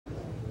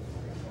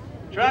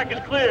Track is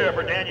clear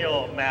for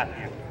Daniel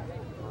Matthew.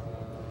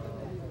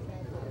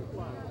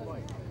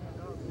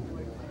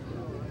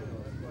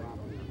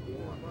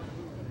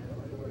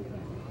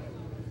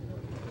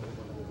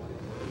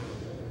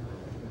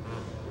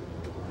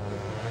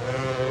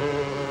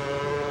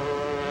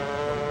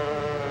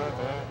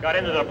 Got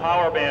into the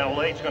power band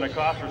late, it's going to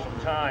cost her some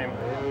time.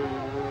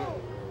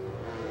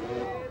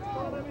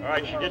 All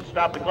right, she did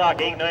stop the clock,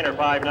 8-9er,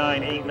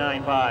 5-9,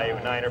 8-9,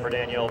 5-9er for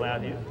Danielle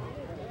Matthews.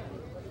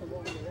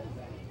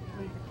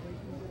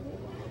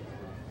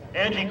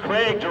 Angie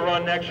Craig to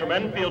run next from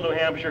Enfield, New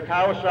Hampshire,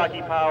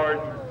 Kawasaki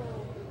powered.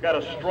 Got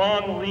a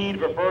strong lead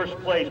for first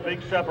place, big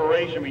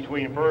separation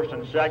between first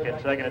and second.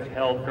 Second is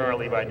held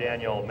currently by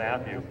Danielle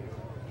Matthews.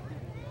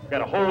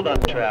 Got a hold on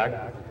the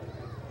track.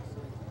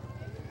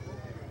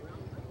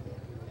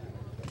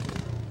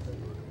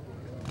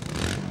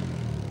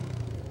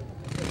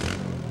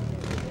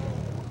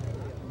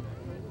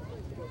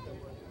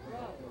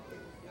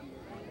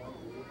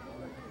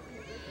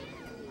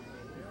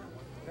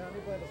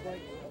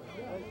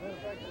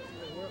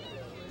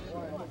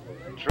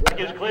 Track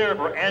is clear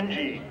for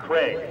Angie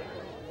Craig.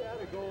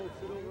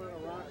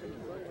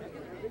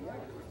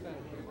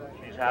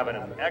 She's having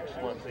an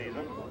excellent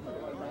season.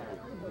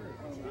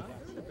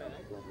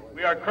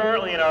 We are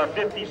currently in our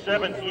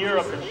 57th year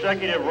of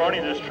consecutive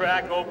running. This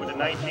track opened in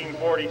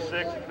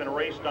 1946. It's been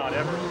raced on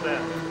ever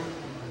since.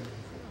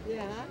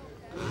 Yeah.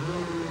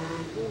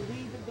 We'll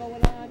leave it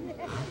going on.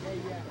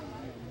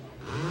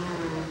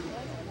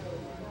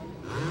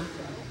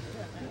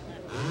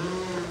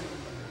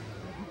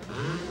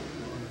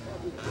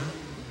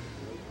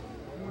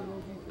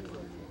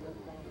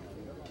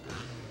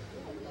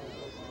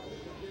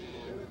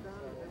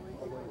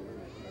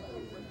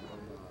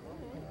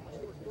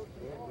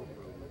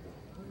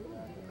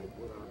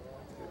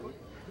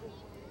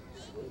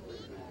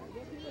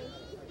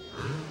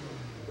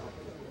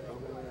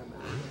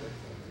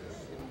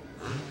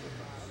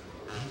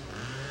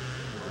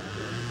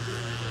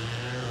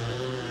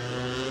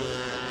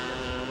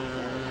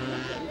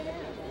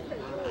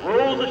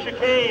 Rules the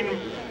chicane,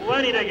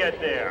 plenty to get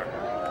there.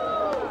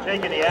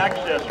 Taking the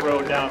access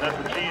road down, that's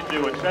what she's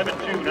doing.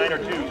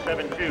 7292,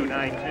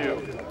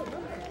 7292.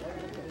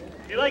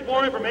 If you'd like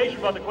more information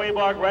about the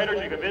Quaboag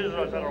Riders, you can visit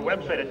us on our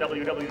website at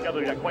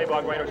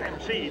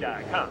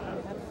www.quaboagridersmc.com.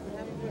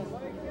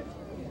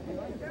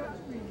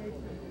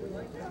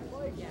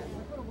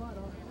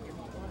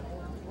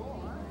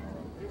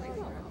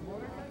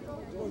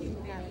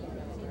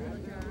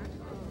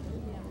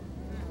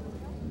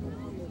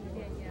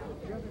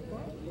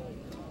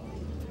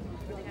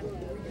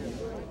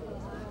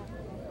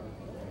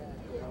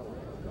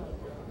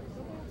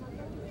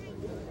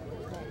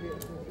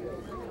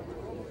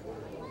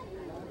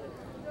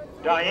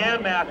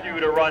 Diane Matthew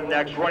to run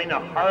next, running a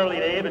Harley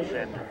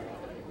Davidson.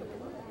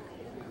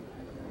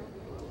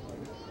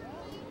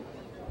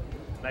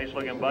 Nice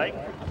looking bike.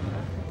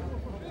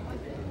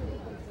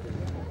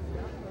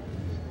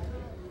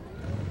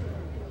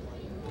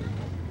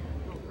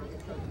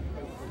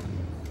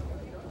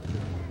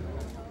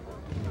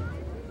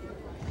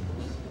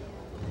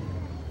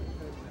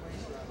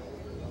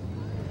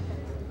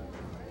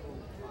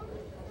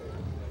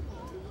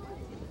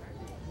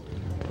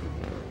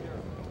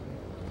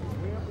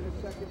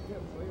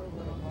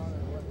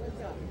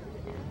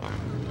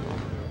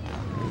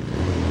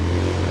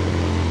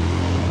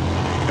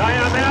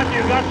 Diane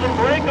Matthew got some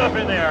breakup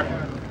in there.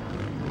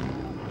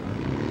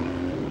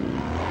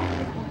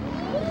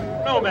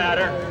 No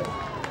matter.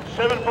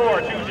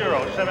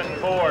 7420,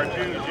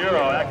 7420.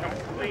 That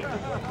completes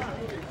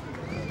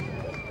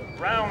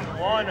round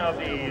one of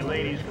the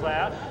ladies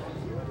class.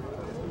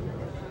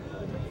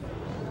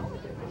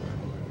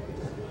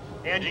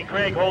 Angie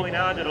Craig holding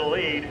on to the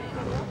lead.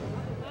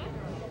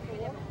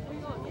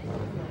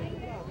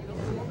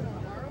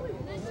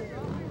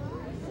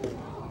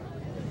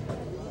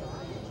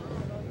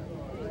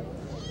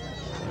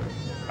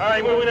 All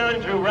right, moving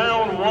on to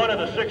round one of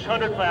the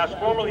 600 class,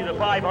 formerly the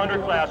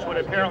 500 class. What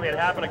apparently had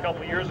happened a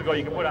couple of years ago,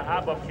 you can put a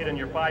hop-up kit in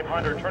your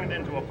 500, turn it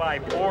into a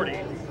 540,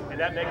 and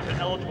that makes it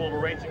eligible to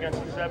race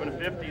against the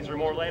 750s or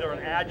more later an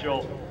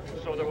Agile.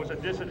 So there was a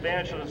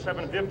disadvantage to the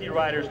 750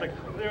 riders. To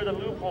clear the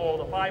loophole,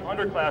 the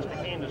 500 class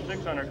became the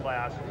 600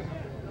 class.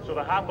 So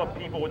the hop-up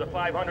people with the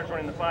 500s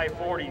running the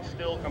 540s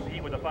still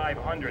compete with the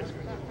 500s.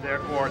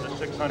 Therefore, the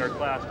 600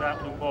 class,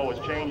 that loophole was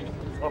changed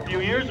a few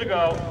years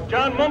ago.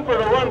 John Mumford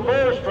will run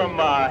first from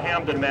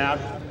Hamden, Mass,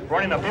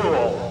 running a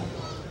fuel.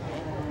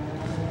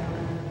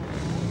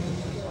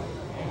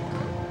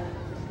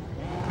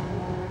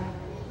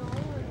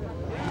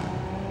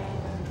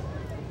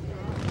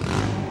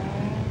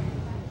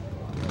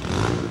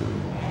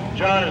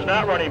 John is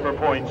not running for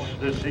points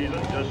this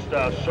season, just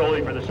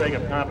solely for the sake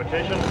of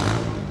competition.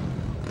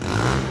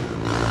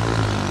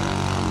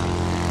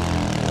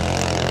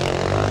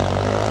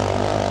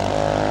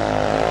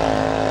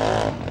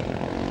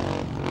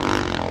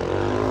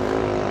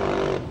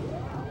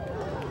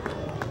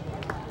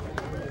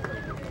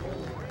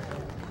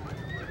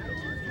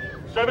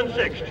 Seven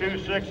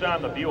 626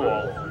 on the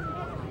fuel.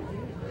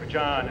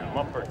 John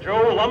Mumford.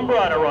 Joe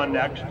Lumbra to run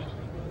next.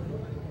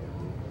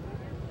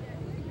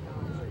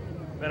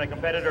 Been a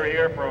competitor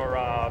here for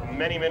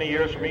many, many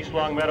years from East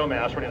Long Meadow,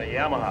 Mass, running a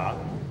Yamaha.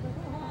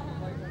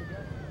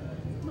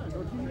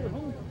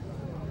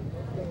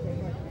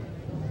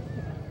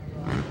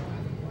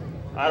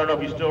 I don't know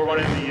if he's still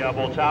running the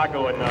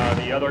Voltaco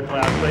and the other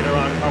class later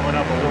on coming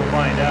up, but we'll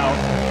find out.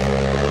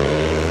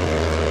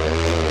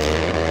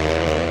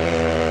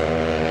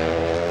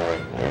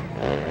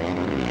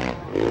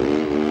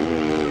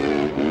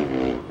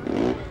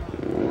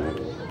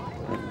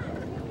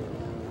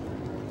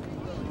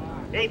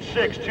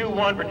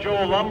 8621 for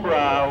Joel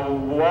Lumbra.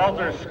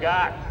 Walter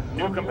Scott,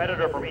 new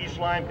competitor from East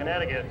Lyme,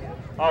 Connecticut,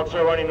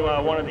 also running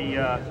one of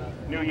the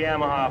new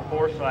Yamaha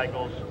 4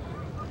 cycles.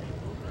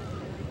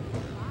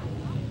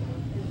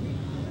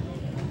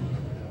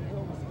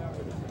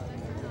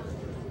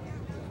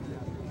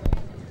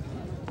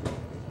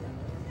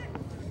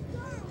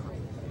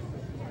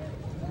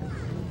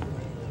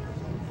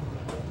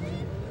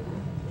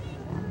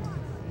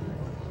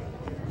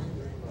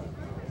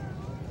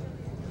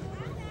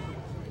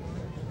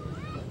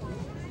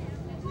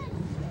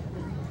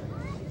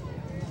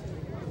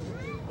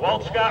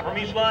 Walt Scott from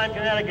East Lyme,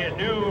 Connecticut.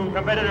 New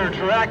competitor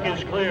track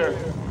is clear.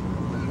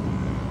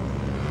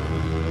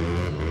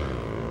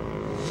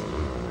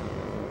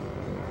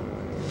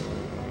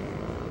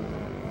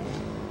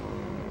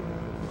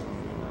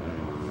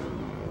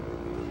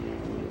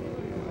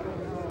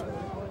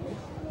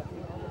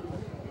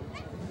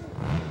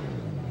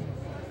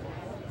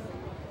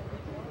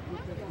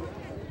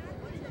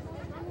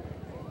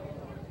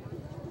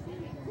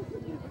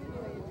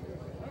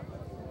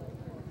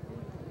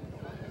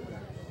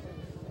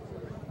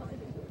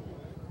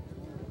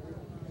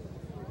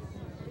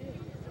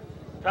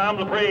 Tom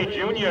LePray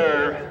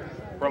Jr.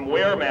 from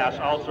Ware, Mass,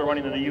 also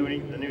running the new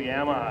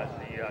Yamahas.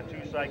 The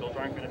 2 cycles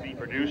aren't going to be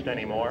produced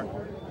anymore,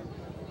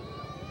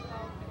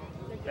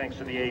 thanks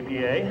to the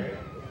APA.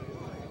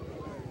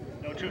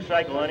 No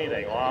 2-cycle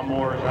anything,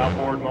 lawnmowers,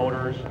 outboard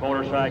motors,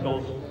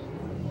 motorcycles.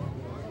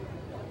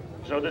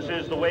 So this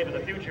is the wave of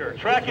the future.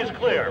 Track is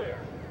clear.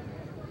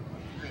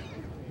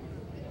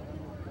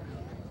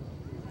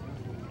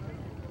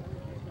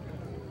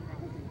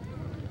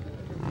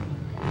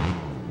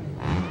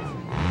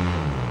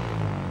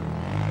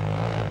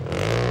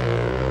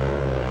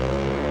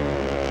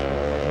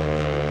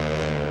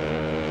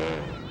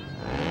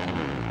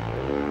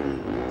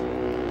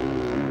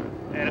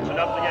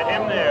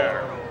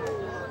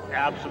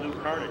 Absolute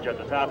carnage at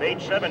the top.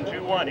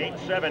 8721,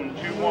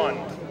 8721.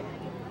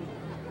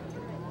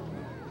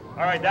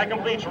 All right, that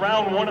completes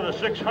round 1 of the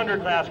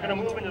 600 class. Going to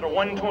move into the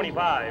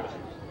 125s.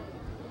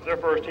 Their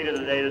first heat of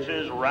the day. This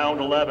is round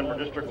 11 for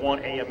District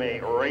 1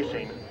 AMA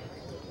Racing.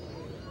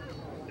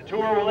 The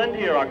tour will end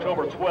here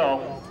October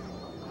 12th.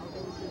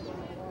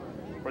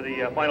 For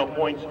the final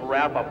points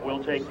wrap-up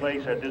will take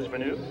place at this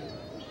venue.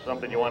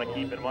 Something you want to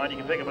keep in mind. You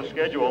can think of a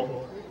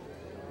schedule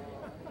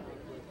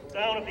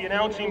down at the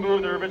announcing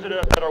booth, or visit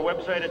us at our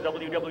website at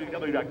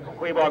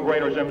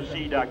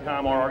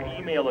www.quaboagridersmc.com, or our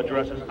email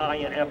address is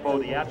info,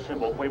 the @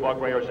 symbol,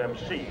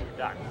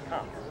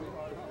 quaboagridersmc.com.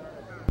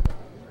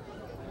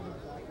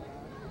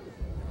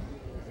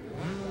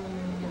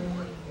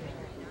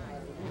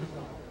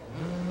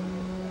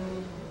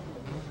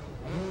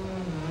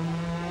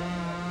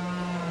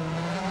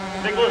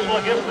 Nicholas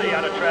Lagisli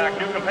on a track,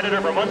 new competitor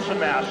for Monson,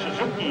 Mass,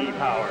 Suzuki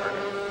powered.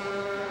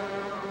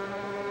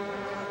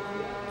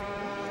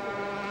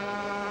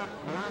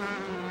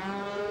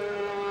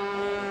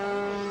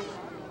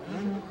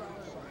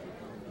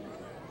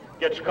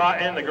 Gets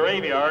caught in the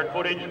graveyard.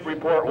 Footage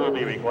report will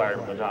be required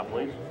from the top,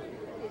 please.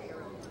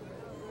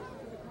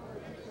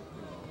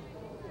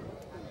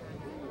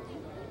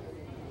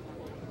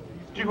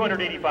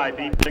 .285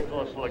 feet,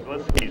 Nicholas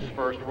Lagliski's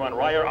first run.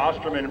 Ryer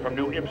Osterman from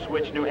New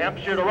Ipswich, New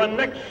Hampshire to run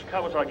next,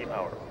 Kawasaki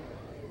Power.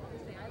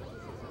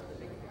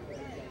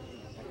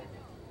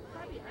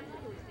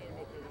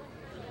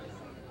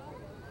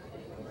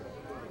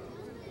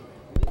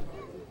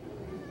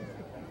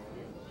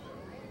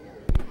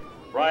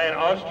 Ryan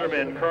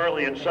Osterman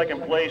currently in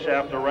second place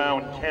after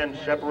round 10,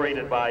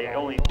 separated by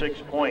only 6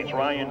 points.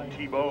 Ryan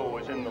Thibault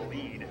was in the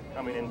lead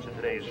coming into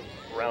today's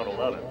round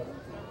 11.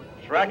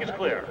 Track is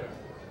clear.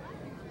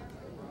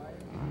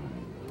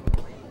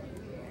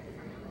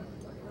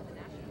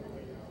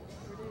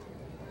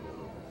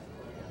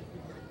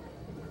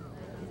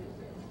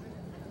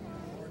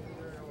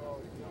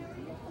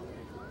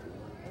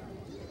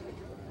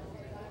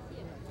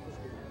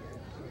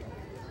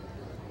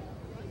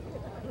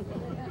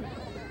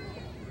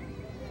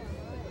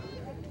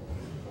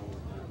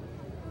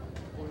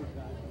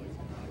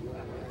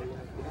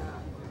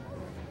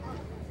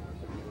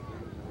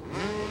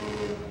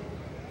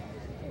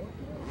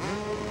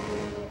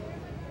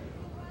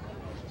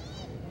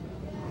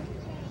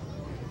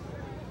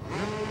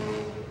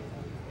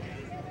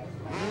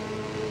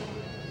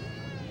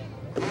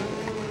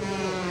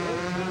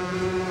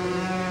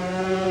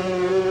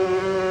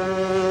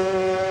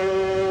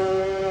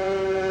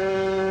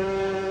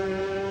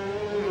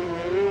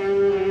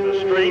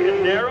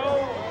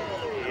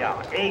 Yeah,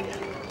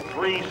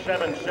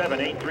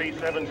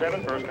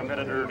 8377, first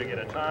competitor to get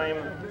a time.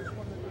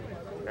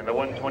 In the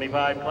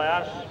 125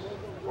 class,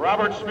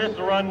 Robert Smith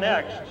to run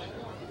next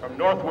from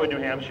Northwood, New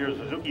Hampshire,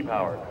 Suzuki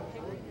powered.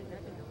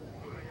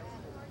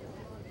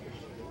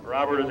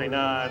 Robert is a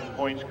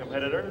non-points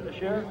competitor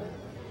this year.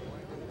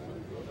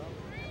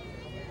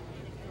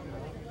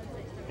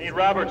 Need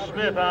Robert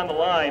Smith on the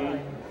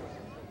line.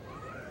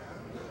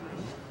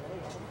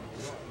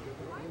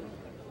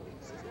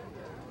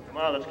 Come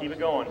on, let's keep it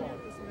going.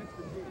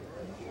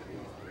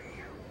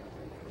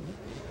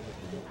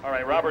 All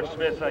right, Robert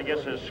Smith, I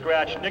guess, is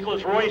scratched.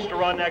 Nicholas Royce to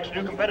run next,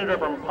 new competitor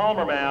from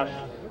Palmer, Mass,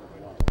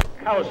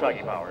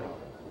 Kawasaki powered.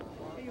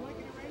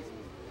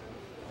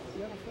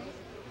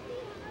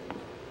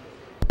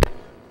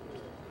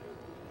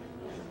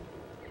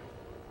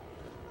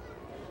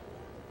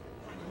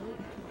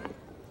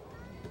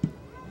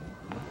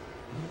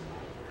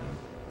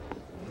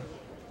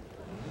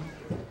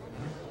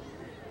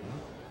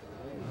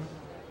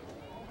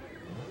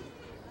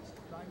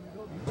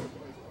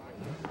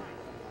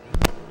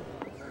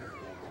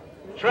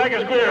 Track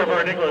is clear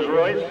for Nicholas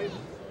Royce.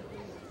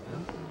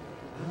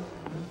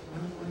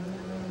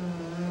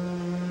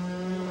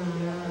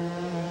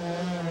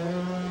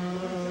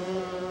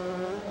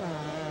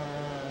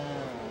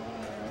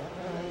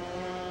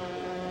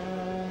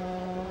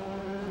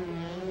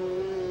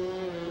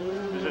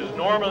 This is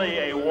normally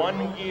a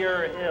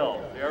one-gear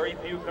hill. Very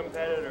few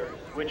competitors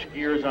switch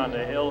gears on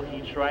the hill.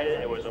 He tried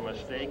it. It was a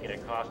mistake, and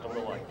it cost him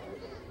the life.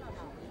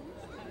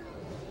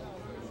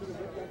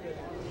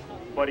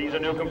 But he's a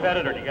new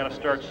competitor. You got to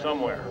start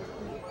somewhere.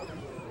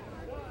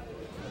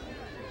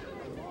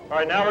 All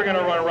right, now we're going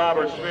to run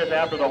Robert Smith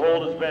after the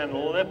hold has been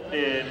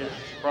lifted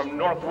from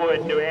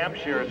Northwood, New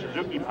Hampshire,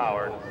 Suzuki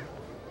powered.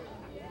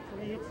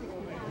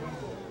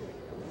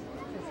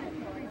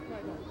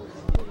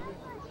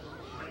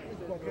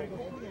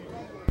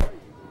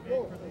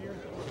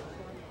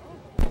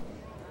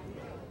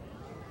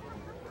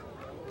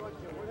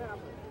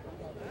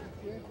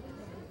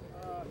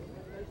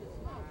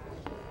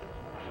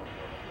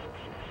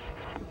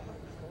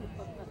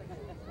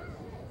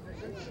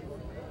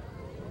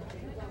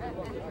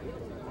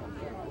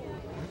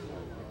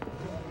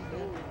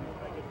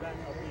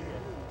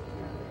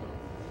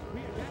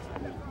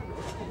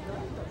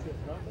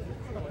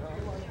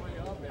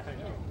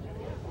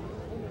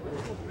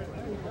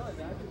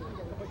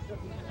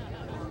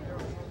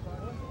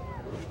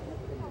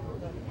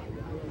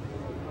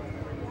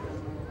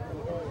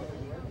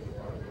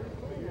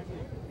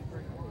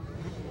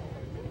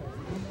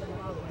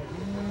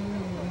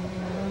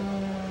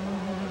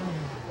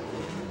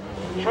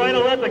 Trying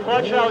to let the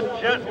clutch out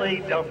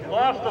gently.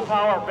 Lost the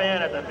power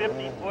band at the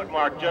 50-foot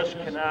mark, just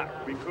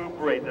cannot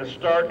recuperate. The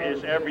start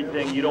is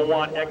everything. You don't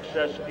want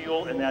excess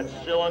fuel in that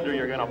cylinder.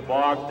 You're going to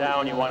bog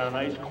down. You want a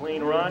nice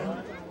clean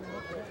run.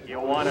 You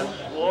want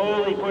to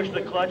slowly push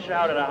the clutch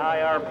out at a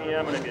high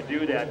RPM, and if you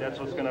do that, that's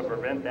what's going to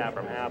prevent that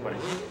from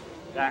happening.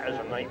 That is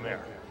a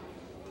nightmare.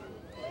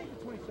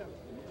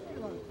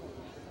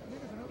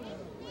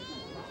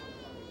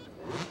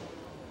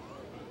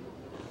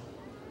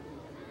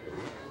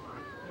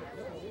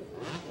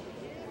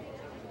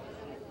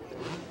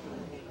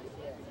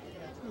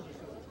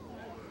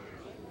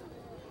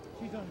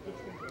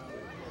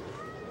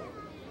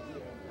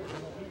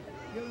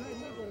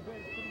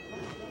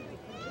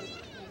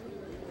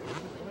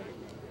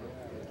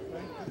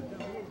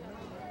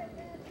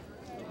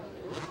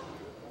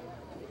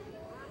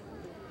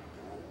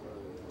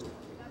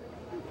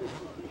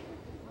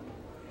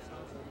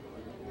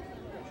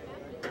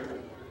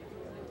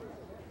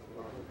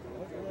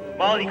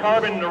 Molly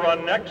Carbon to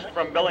run next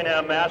from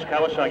Bellingham, Mass,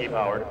 Kawasaki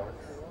powered.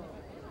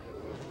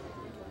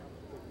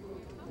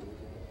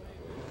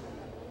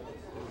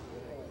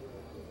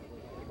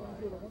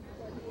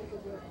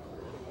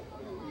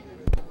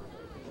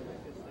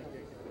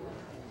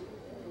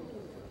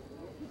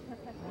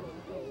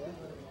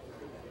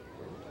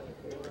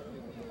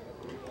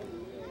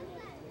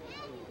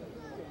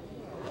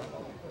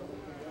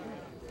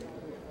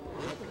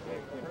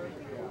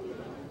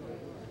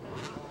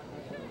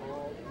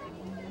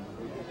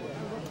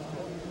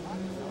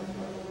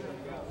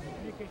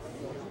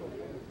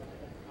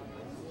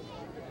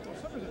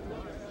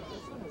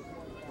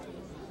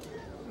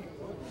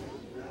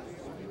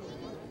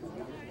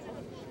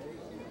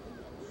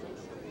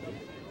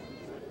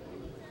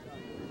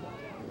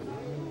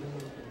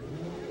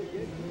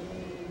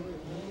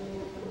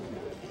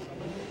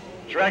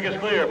 Track is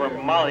clear for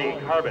Molly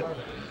Carbon.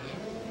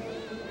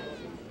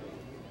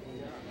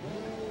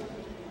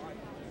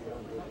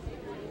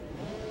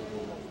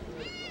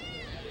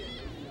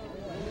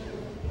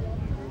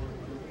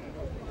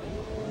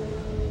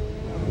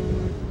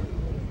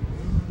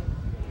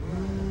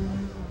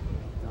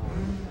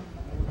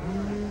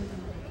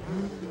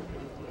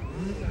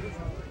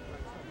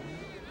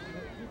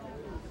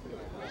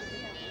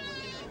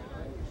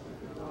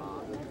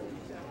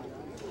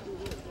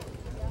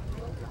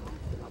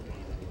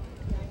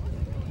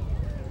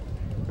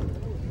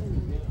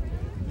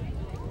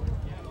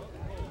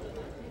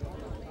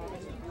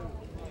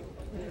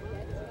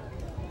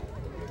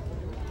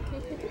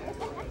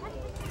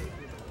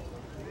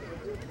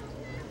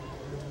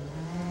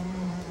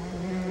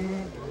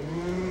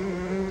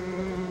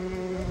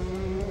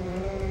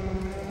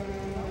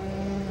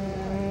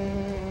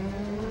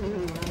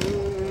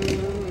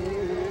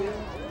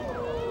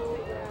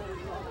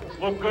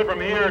 Look good from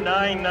here,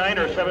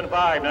 9-9er 7-5,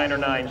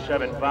 9-9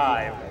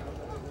 7-5.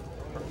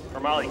 For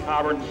Molly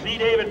Coburn. C.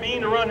 David Bean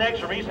to run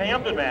next from East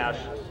Hampton, Mass.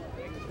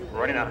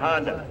 Running a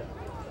Honda.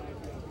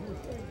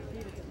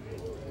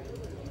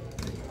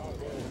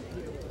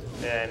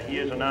 And he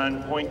is a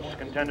non-points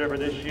contender for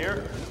this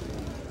year.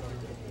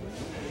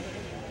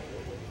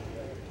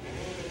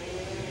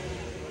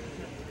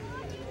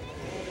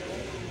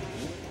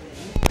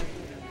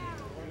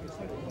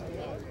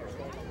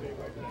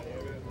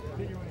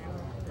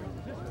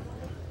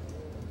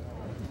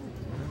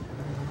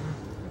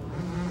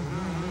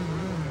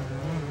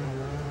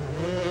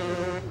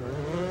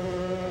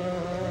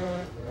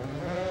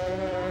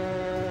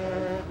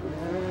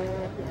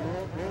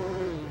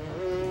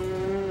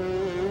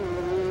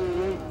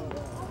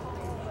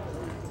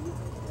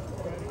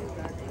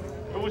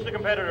 Who's the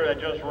competitor that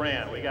just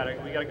ran? We got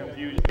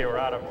confused here. We're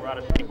out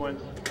of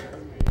sequence.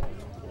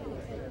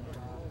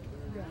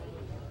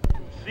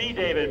 C.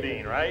 David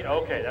Bean, right?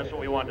 Okay, that's what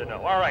we wanted to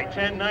know. All right,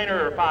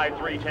 10-9er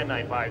 5-3,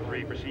 10-9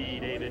 5-3 for C.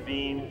 David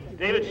Bean.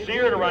 David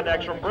Sear to run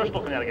next from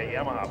Bristol, Connecticut,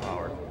 Yamaha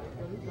powered.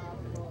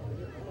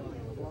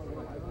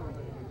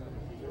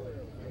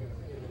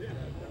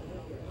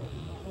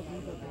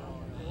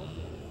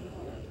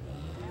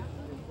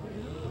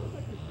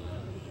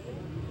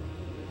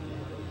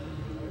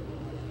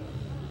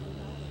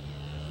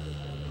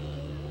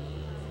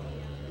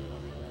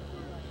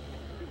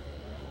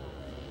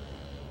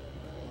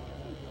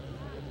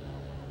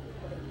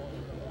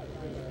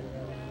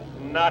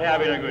 Not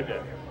having a good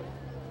day.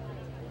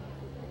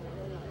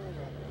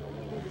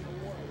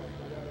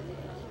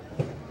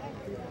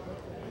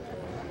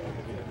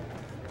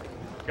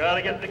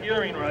 Gotta get the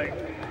gearing right.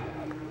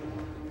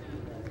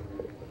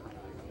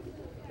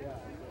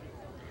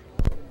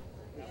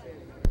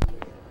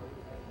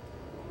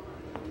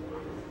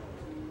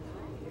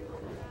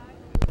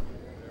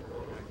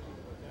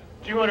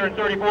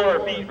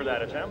 $234 feet for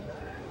that attempt.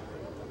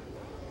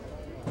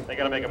 They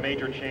got to make a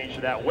major change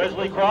to that.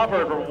 Wesley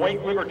Crawford from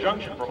White River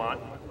Junction, Vermont.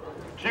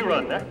 To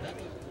run next.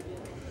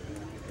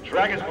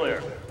 Track is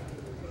clear.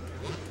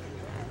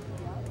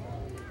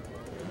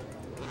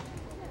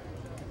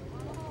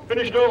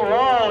 Finished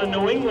overall in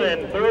New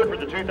England, third for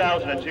the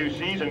 2002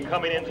 season,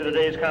 coming into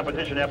today's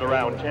competition after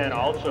round 10,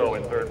 also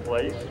in third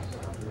place.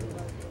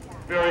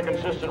 Very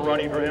consistent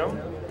running for him.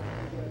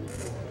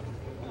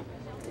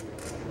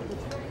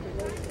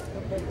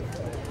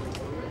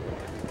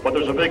 But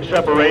there's a big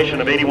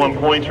separation of 81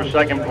 points for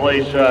second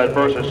place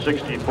versus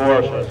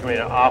 64, so it's going to be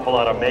an awful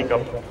lot of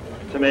makeup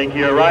to make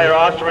here. Ryan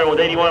Osterman with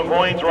 81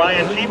 points.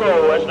 Ryan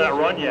Tebow, who has not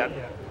run yet,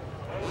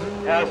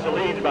 has the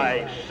lead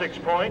by 6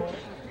 points.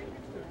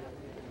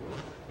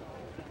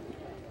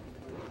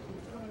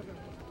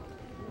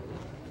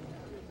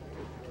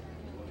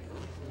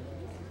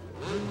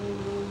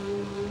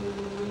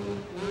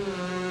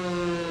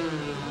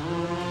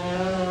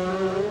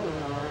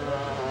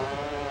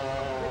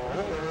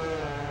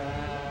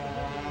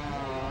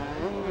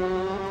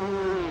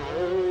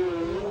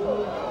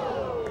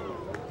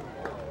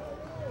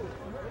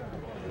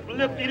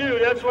 Nifty-doo,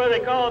 that's why they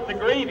call it the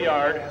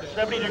graveyard.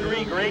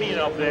 70-degree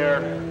gradient up there.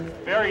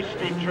 Very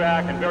steep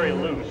track and very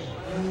loose.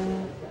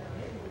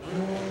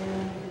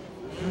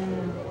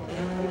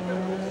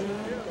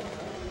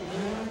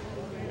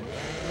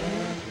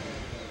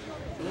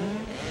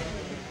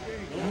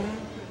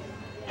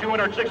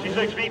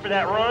 $266 feet for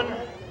that run.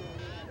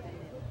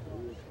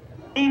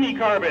 Amy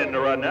Carbon to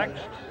run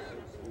next.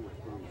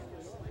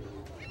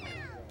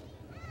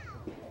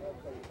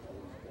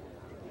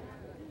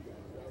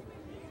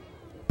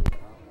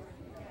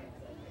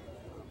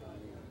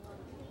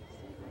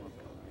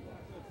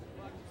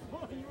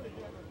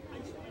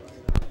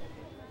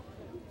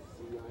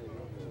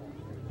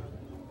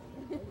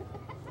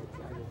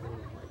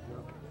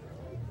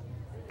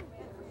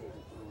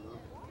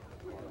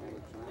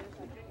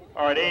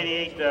 All right,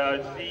 88,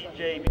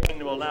 CJ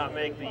Bean will not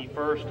make the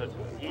first.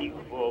 He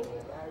will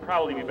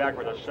probably be back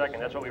for the second.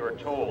 That's what we were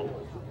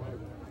told.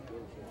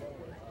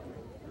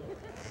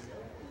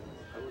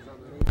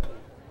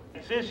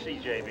 This is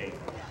CJ Bean.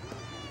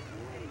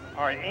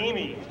 All right,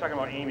 Amy. He's talking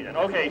about Amy then.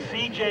 Okay,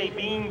 CJ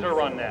Bean to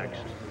run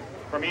next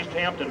from East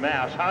Hampton,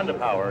 Mass. Honda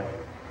powered.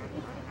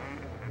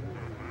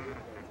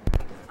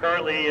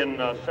 Currently in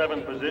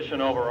 7th position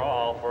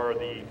overall for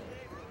the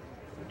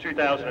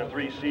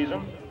 2003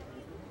 season.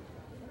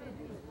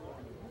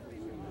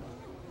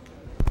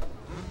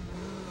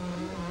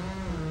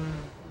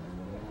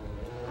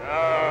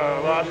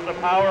 Lost the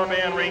power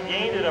man,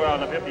 regained it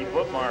around the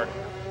 50-foot mark.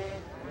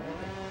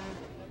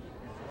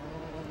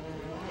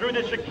 Through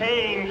the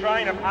chicane,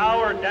 trying to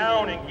power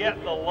down and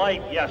get the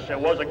light. Yes, it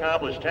was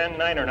accomplished.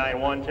 10-9er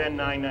 9-1,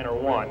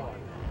 10-9-9er 1.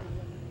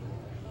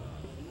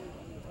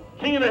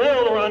 King of the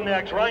Hill to run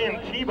next, Ryan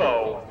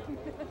Tebow.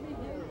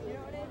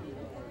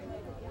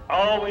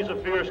 Always a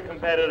fierce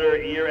competitor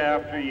year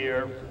after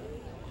year.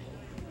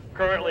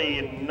 Currently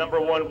in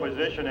 #1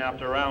 position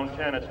after round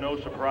 10. It's no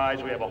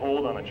surprise we have a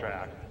hold on the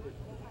track.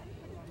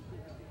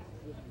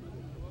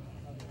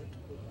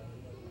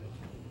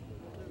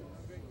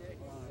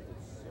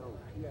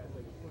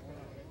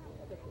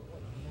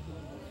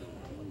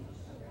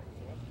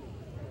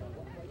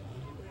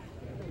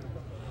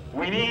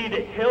 need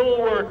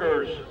hill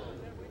workers.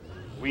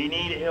 We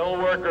need hill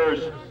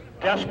workers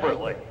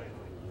desperately.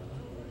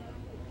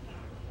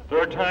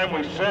 Third time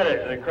we said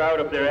it, and the crowd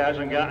up there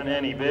hasn't gotten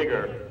any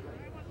bigger.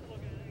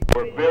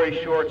 We're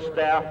very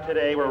short-staffed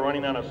today. We're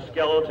running on a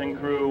skeleton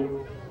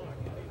crew.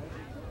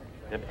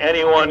 If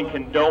anyone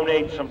can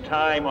donate some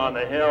time on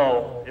the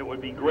hill, it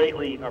would be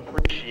greatly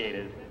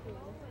appreciated.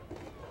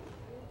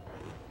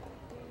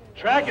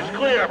 Track is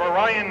clear for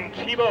Ryan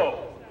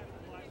Thibault.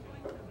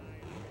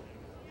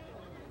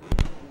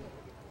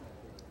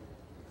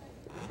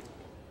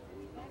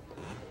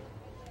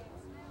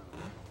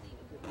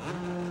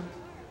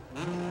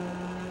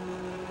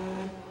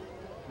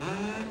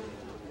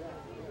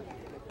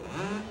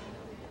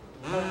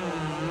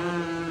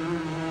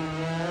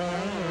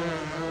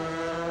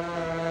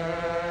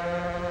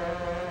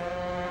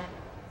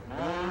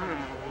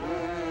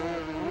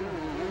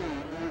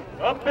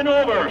 Up and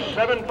over,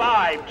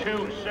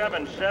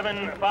 7.527,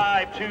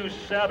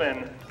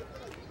 7.527.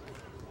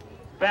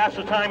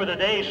 Fastest time of the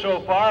day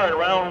so far in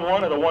round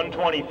one of the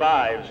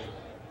 125s.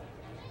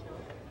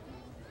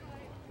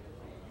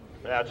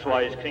 That's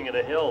why he's king of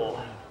the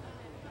hill.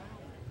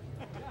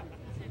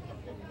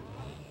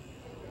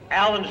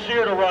 Alan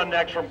Sear to run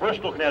next from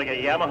Bristol, Connecticut,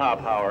 Yamaha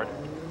powered.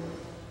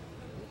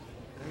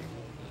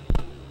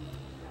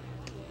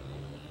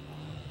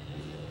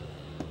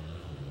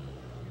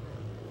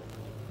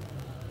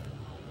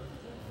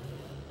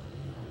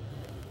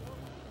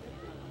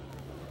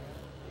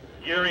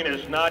 Gearing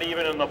is not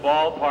even in the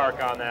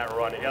ballpark on that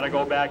run. You got to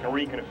go back and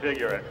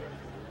reconfigure it.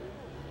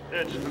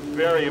 It's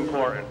very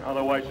important,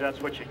 otherwise that's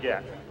what you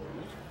get.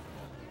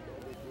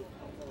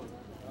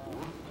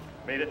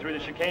 Made it through the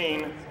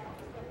chicane.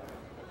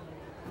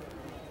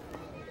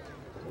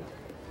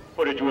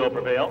 Footage will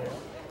prevail.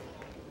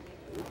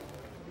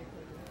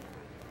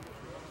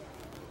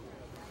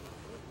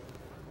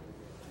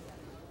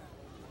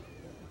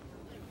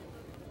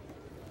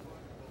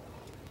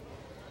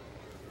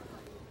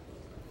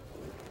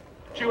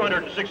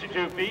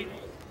 .262 feet.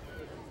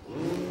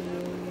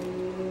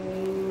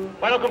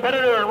 Final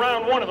competitor in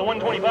round one of the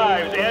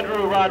 125s,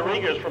 Andrew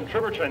Rodriguez from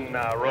Tiverton,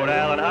 Rhode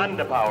Island,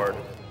 Honda powered.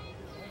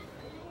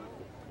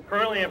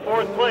 Currently in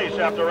fourth place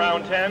after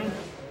round 10.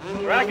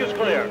 Track is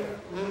clear.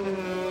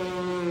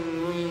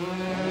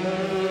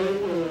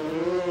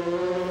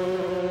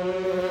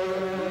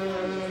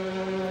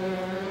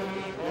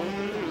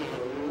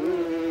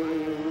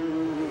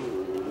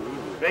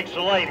 Makes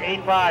the light,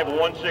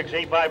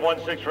 8.516,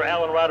 8.516 for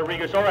Alan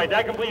Rodriguez. All right,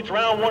 that completes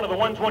round one of the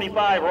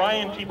 125.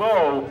 Ryan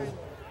Thibault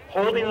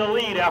holding the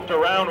lead after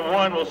round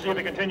one. We'll see if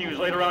it continues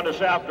later on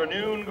this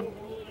afternoon.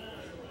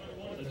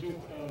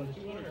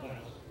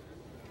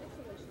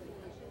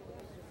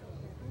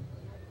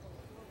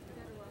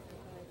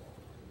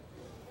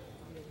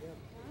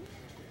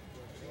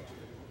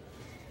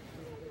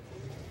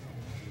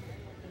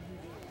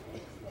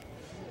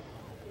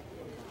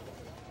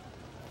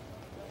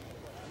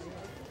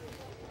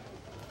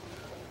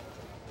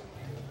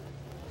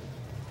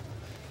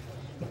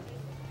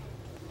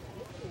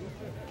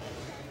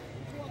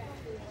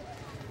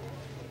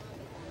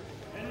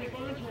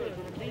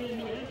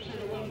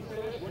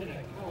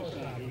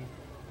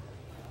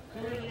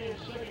 Currently in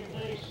second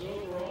place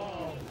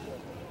overall.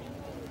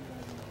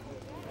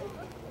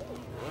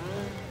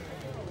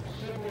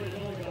 Separated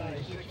only by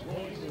 6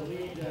 points. The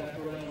lead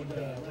for round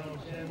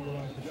 10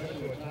 belongs to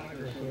Joshua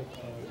Tucker. So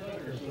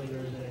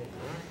there's a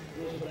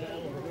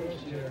battle for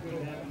first here.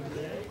 Could happen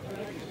today.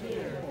 Track is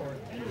clear for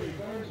Henry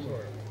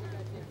Farnsworth.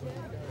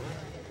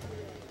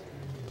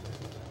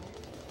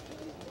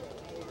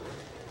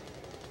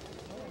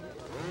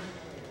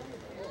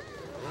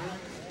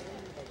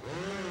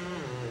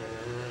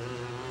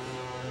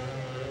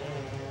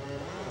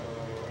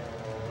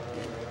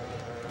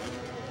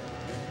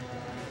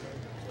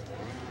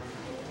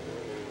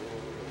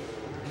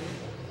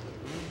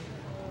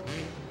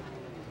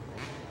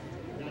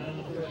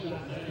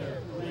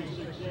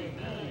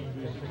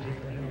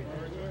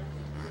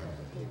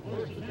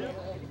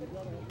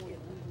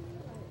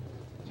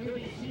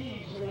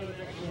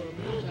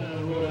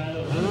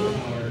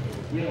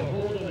 We have a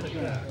hold on the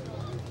track.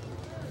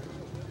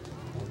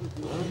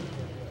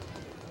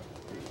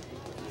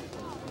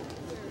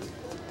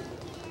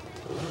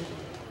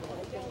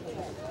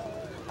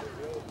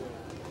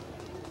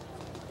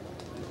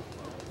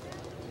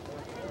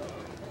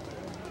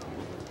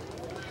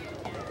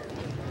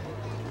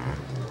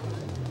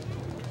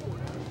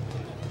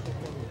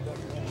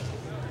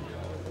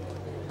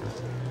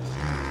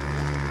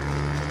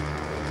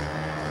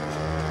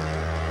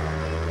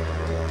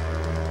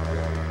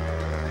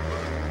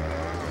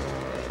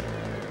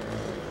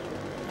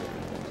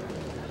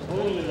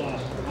 Totally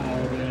lost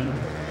power, man.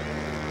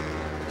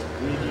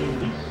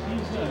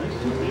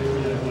 He's too big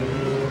for that way.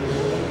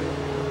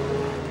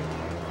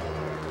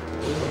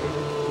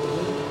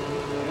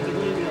 And the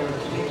graveyard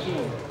takes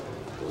over.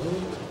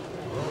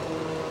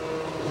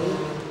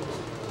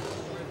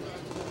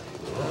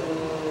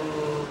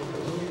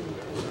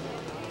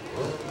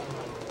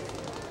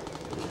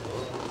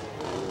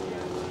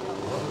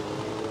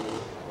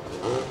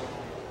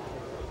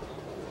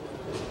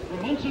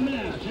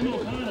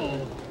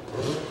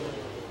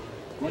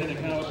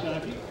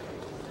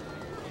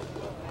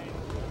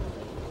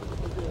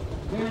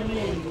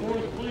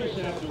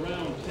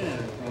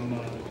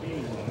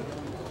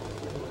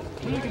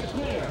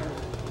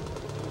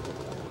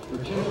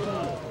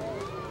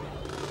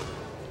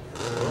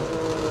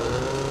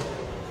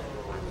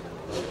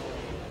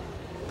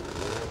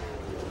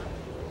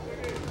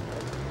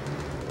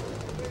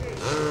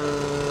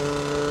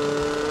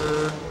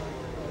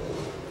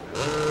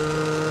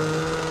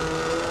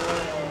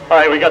 All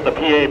right, we got the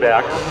PA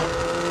back.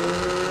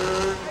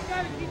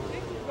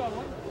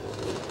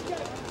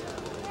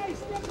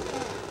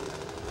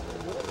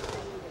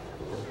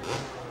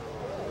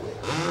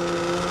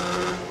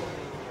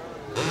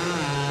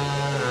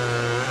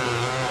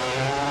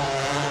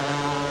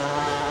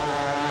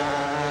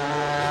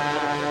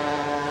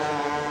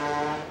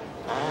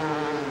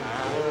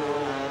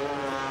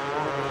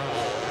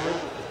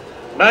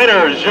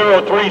 Niner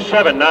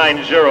 037,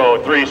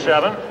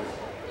 9037.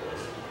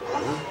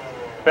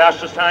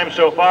 Fastest time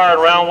so far in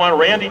round one.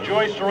 Randy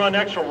Joyce to run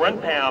next from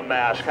Renpam,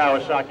 Mass,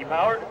 Kawasaki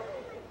powered.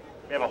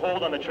 We have a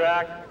hold on the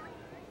track.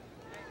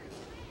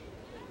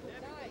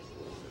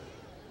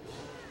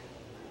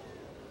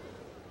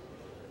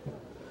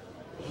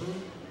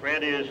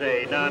 Randy is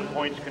a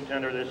non-points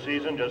contender this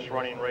season, just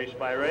running race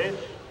by race.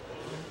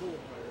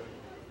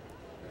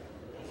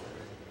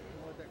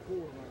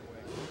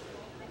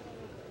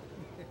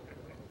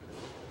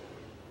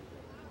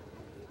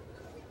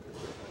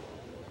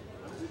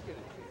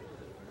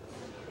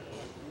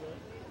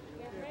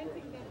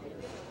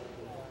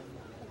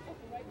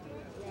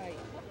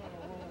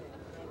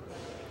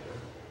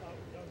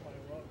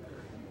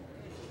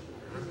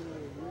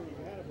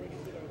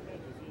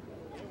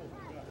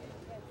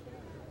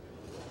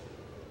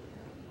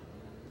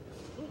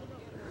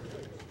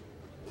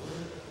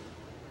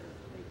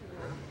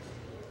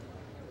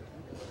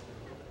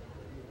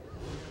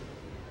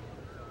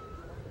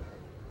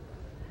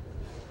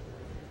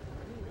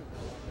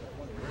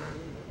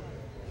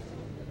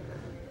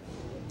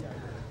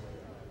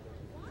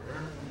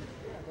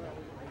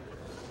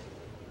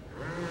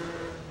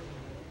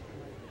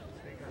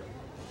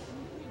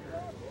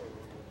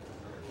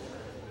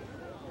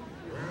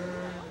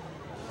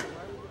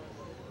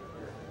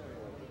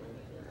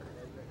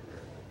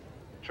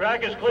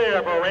 Track is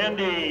clear for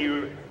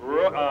Randy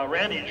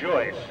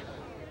Joyce.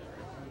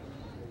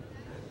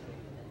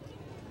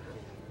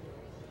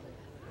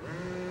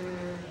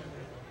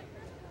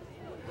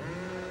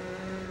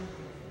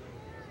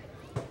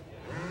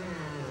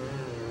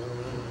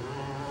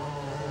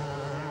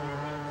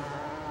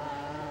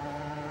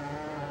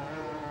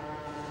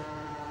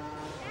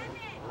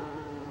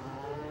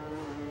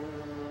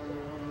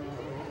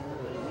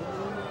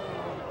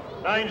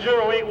 Nine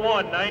zero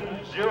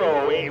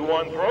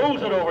 9081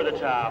 throws it over the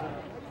top.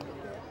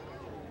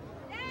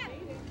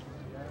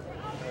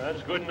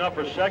 That's good enough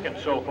for second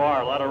so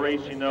far. A lot of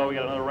racing though. We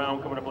got another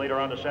round coming up later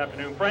on this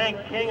afternoon. Frank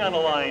King on the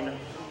line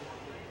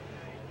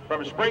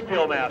from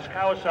Springfield, Mass,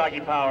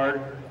 Kawasaki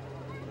powered.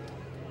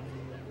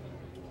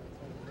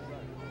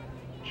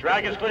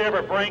 Track is clear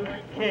for Frank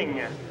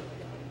King.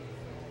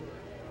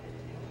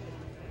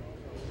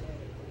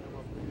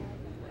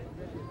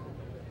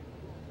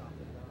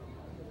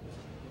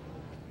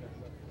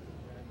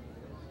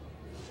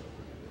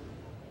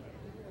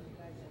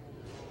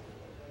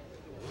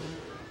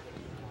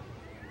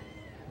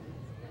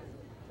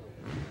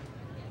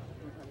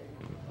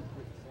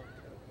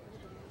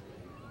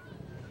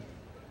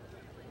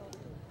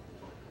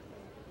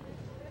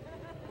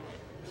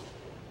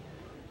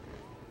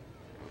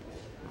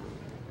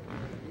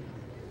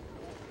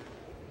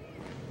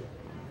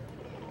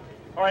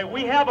 All right,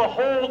 we have a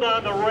hold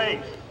on the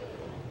race.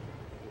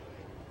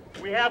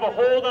 We have a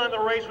hold on the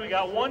race. We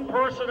got one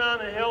person on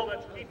the hill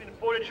that's keeping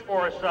footage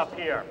for us up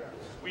here.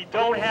 We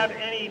don't have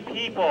any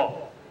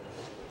people.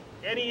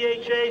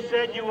 NEHA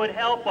said you would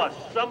help us.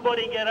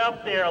 Somebody get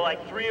up there,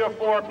 like 3 or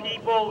 4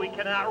 people. We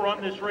cannot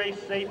run this race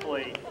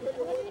safely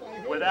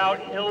without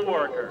hill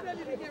workers.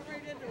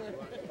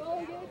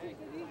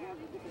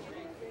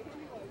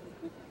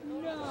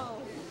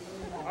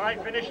 All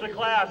right, finish the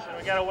class, and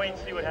we got to wait and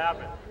see what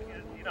happens.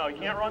 You know, you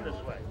can't run this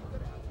way.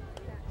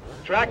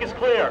 Track is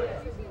clear.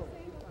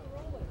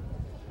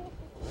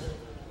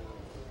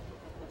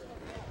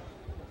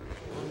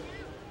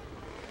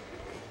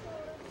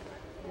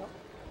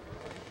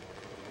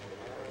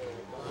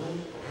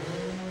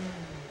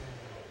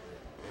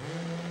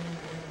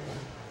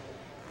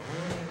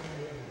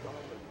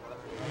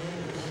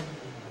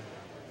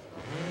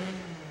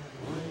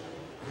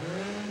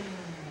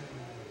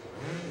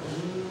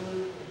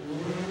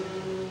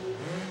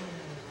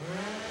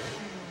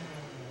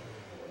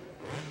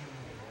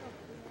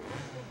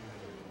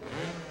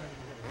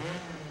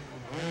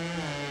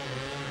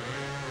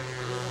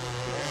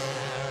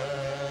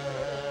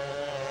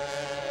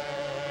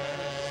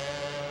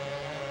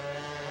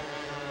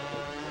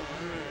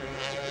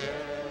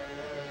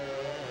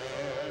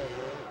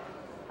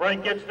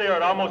 Frank gets there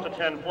at almost a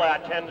 10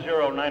 flat,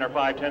 10.095,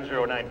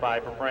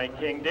 10.095 for Frank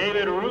King.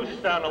 David Roos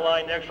down the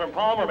line next from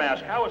Palmer, Mass,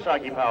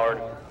 Kawasaki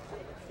powered.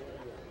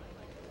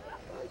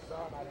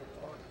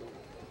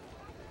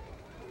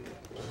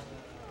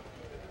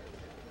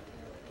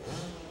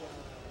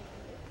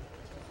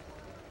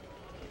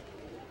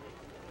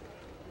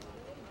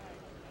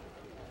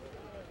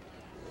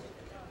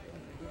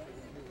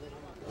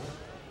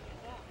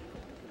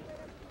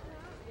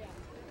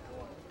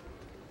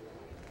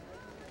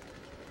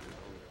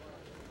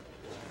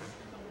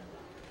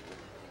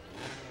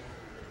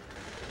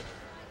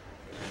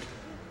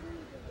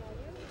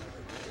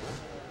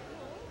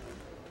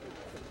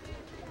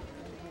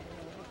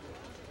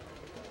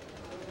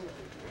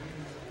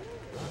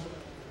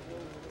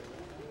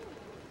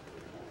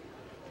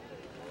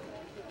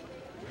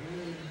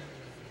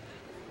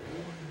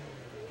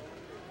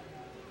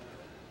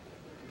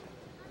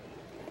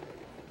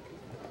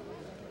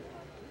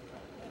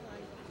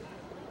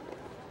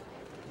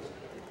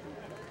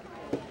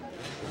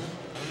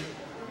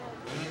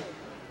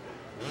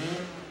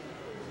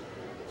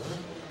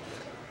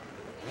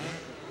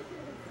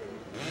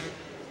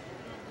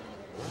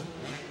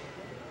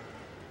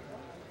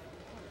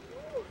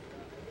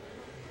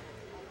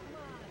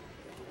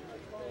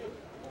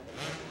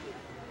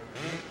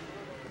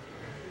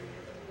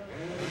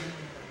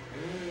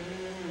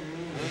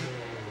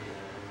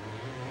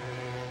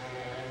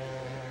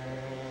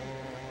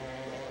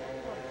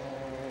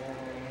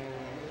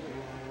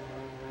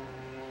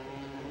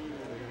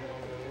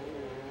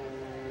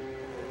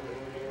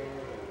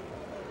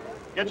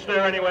 Gets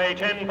there anyway,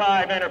 10-5,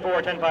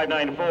 9-4,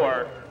 10-5,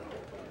 9-4.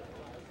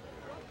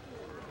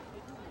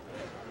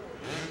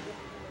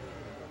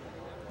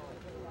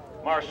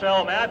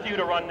 Marcel Matthew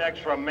to run next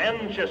from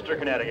Manchester,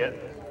 Connecticut.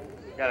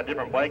 Got a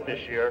different bike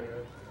this year.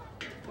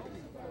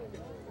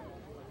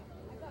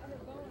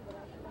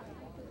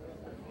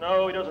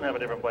 No, he doesn't have a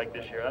different bike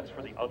this year. That's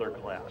for the other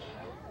class.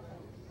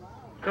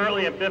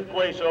 Currently in 5th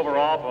place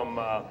overall from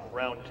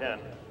round 10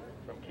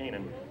 from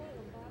Canaan.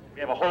 We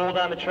have a hold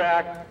on the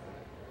track.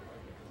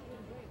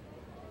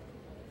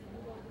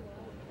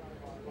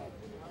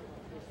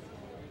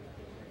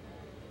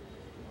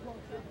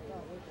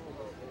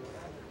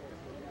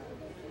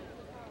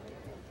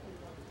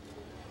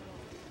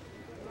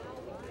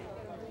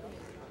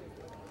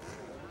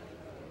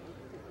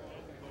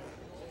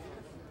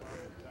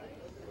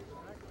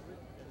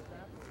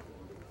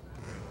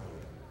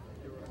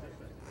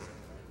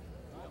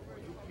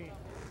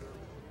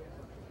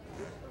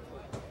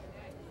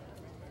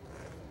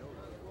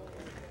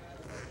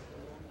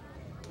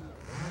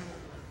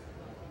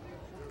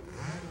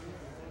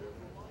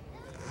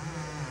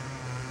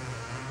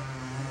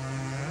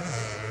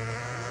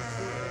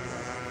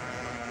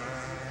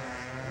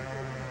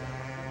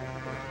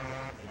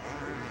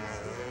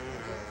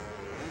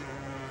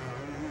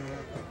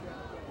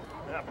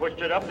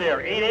 Pushed it up there,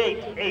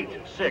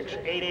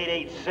 8-8-8-6,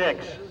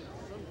 8-8-8-6.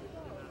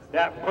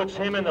 That puts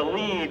him in the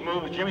lead,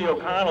 moves Jimmy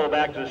O'Connell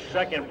back to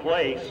 2nd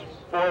place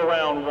for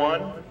round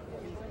 1.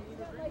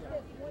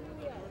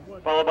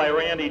 Followed by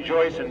Randy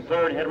Joyce in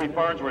 3rd, Henry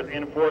Farnsworth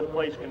in 4th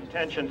place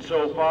contention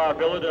so far.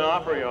 Billy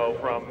D'Onofrio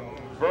from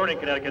Vernon,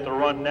 Connecticut to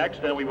run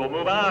next, then we will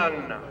move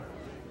on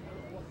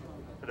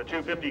to the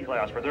 250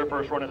 class for their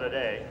first run of the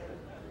day.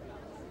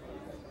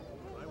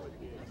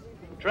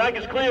 Track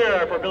is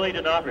clear for Billy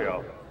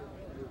D'Onofrio.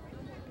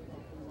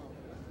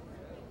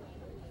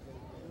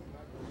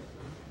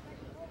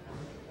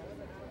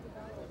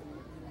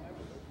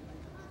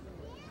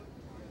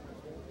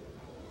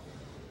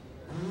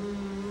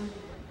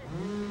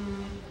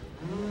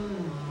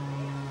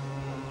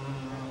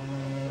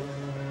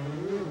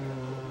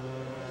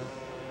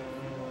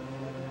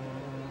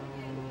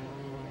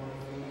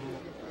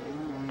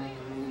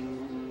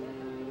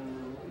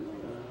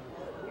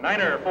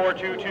 Niner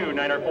 422,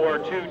 Niner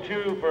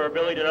 422 for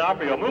Billy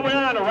D'Onofrio. Moving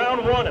on to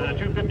round 1 in the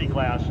 250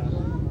 class.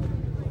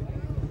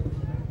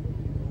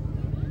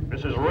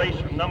 This is race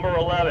number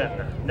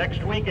 11.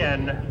 Next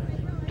weekend,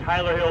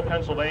 Tyler Hill,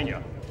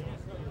 Pennsylvania.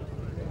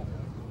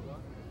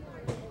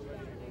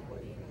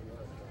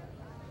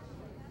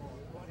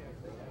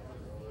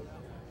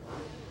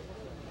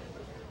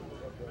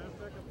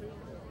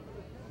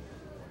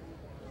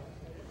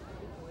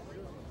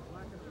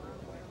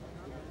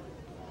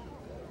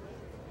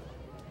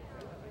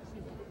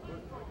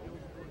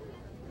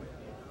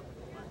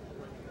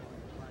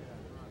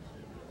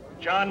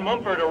 John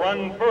Mumford to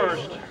run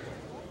first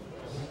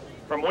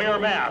from Ware,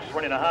 Mass,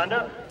 running a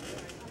Honda.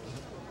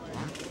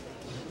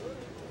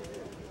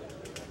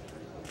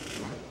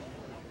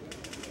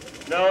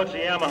 No, it's a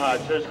Yamaha.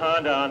 It says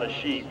Honda on the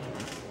sheet.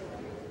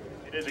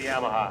 It is a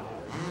Yamaha.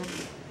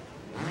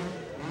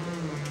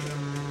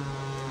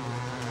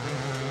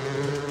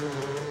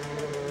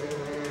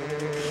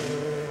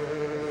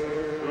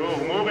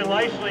 Ooh, moving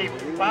nicely,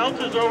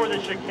 bounces over the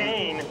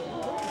chicane.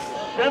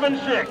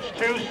 7-6,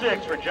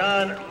 2-6 for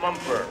John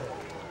Mumford.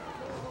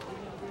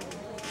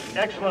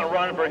 Excellent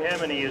run for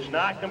him, and he is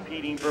not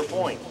competing for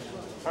points.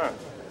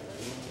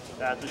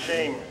 That's a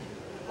shame.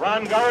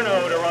 Ron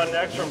Garneau to run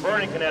next from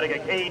Vernon,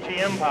 Connecticut,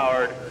 KTM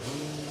powered.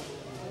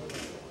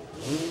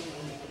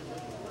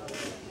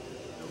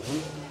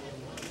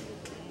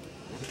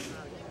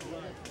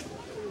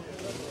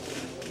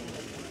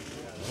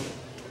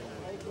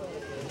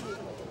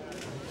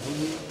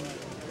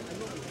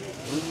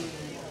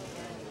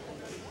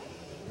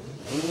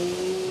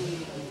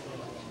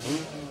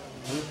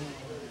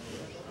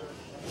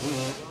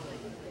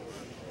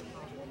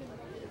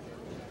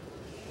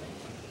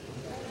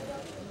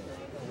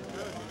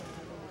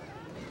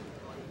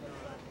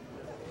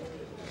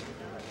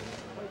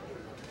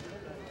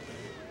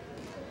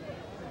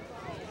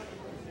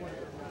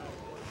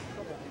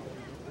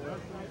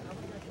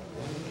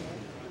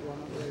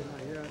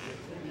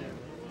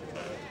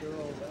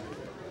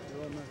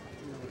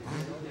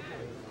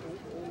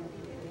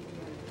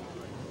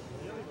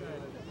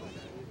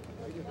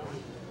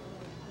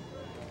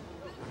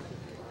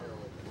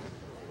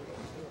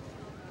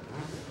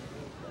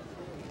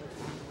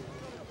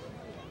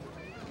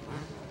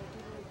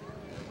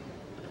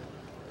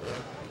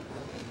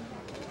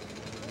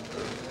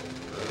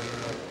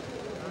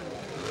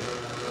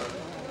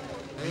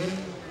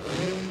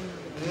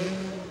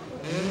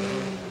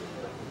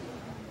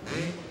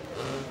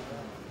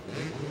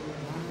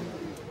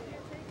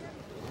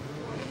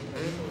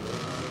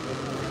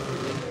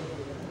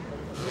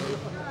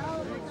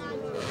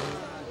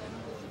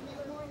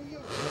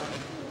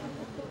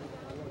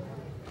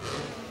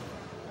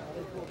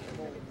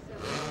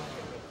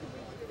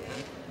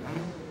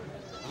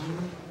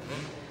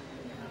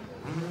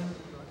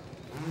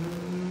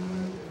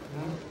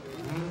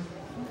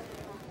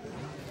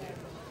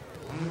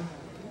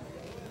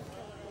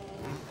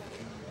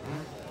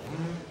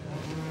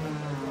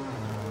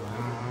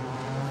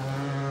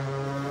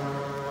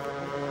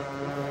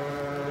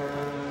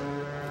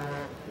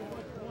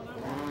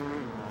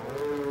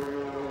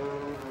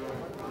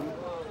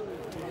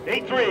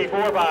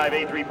 8-3-4-5,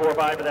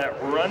 8-3-4-5 for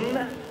that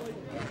run.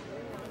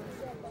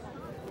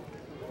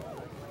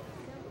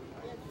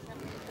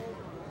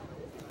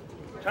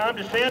 Tom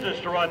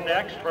DeSantis to run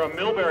next from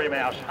Millbury,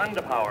 Mass,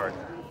 Honda powered.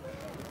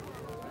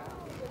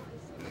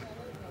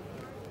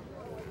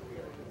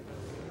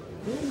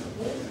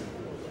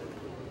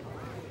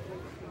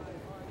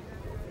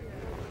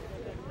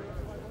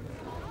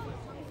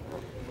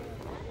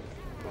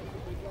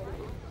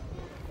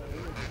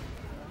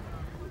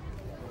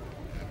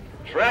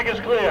 Track is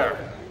clear.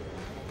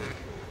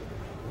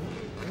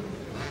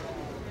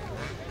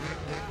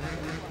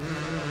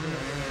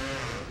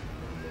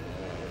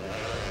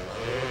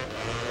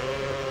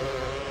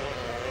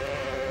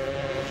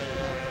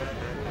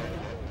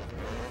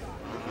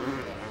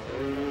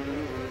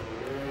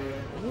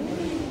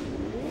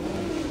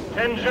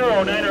 Ten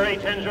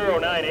 10-0-9-8,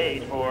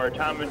 10-0-9-8 for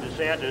Tom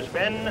DeSantis.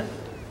 Ben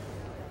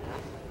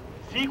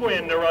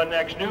Seguin to run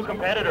next, new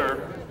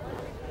competitor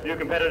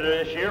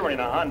this year, running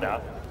a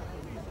Honda.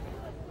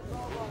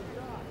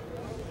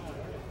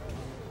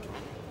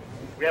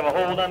 We have a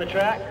hold on the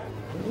track.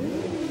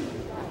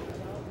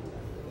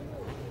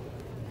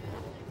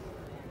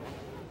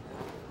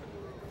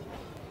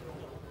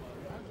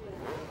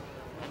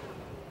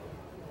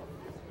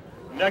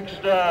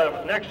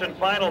 Next and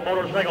final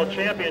motorcycle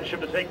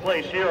championship to take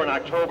place here on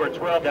October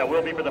 12th. That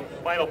will be for the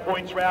final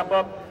points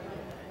wrap-up.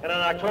 And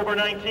on October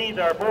 19th,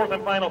 our fourth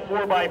and final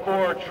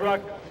 4x4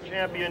 truck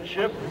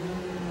championship,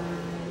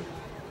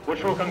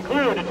 which will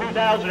conclude the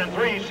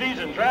 2003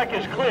 season. Track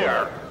is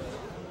clear.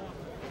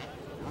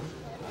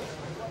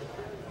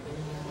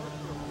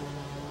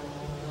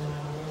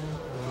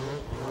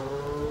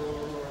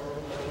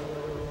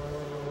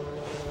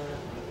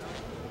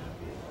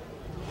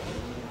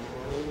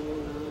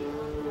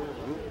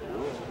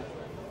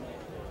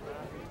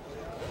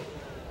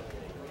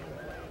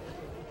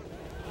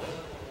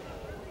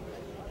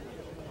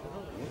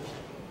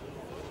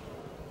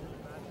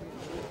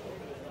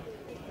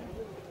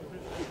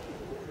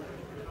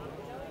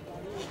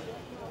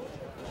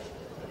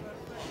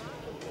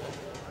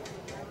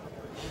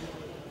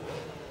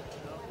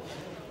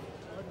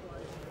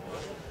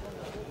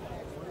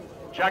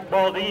 Jack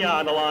Baldea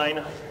on the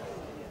line.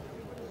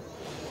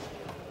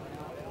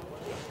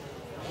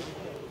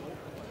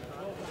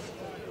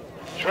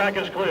 Track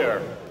is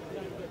clear.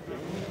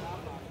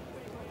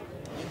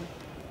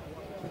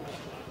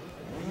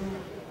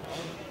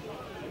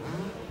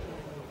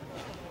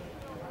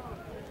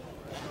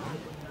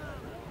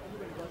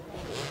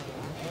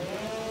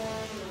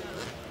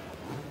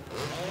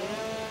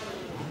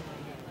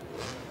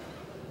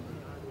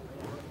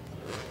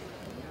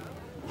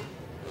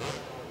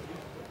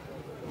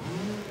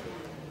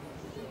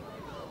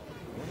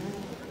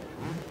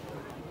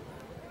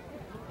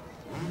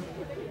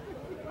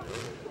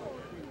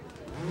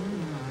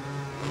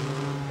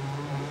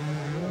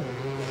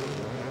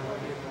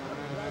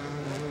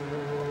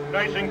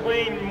 Nice and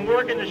clean,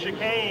 working the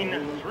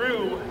chicane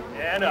through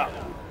and up.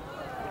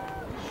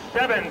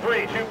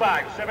 7-3-2-5,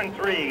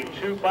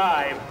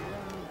 7-3-2-5.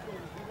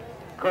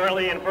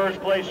 Currently in first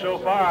place so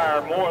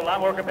far. A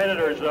lot more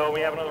competitors though. We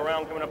have another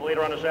round coming up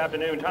later on this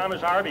afternoon.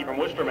 Thomas Harvey from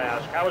Worcester,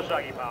 Mass,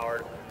 Kawasaki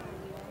powered.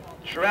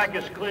 Track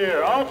is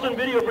clear. Olson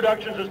Video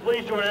Productions is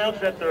pleased to announce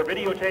that they're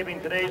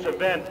videotaping today's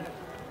event.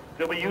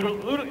 They'll be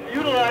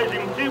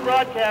utilizing 2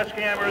 broadcast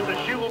cameras.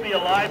 The shoot will be a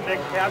live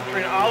mix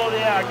capturing all of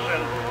the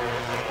action.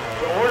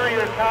 To order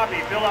your copy,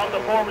 fill out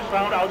the forms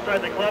found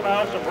outside the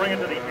clubhouse and bring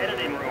it to the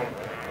editing room.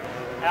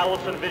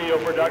 Allison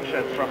Video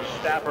Productions from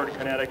Stafford,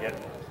 Connecticut.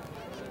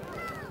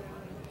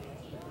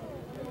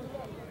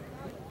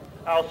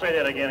 I'll say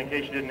that again in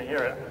case you didn't hear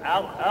it.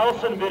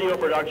 Allison Video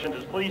Productions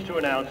is pleased to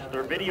announce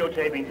they're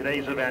videotaping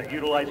today's event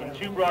utilizing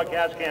 2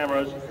 broadcast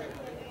cameras.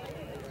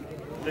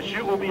 The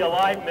shoot will be a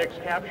live mix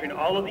capturing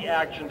all of the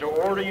action. To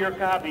order your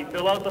copy,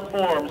 fill out the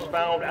forms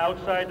found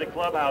outside the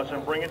clubhouse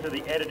and bring it to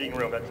the editing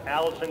room. That's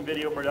Allison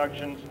Video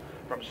Productions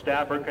from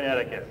Stafford,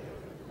 Connecticut.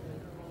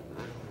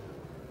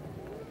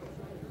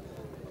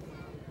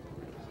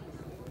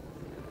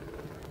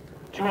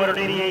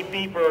 .288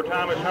 feet for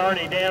Thomas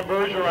Harney. Dan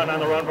Bergeron on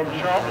the run from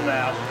Charlton,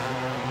 Mass.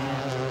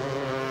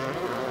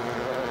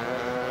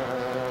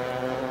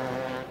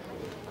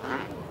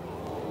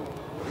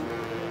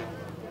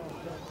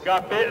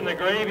 Got bit in the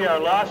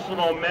graveyard, lost the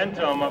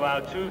momentum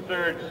about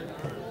 2/3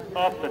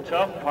 up the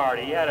tough part.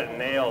 He had it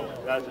nailed.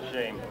 That's a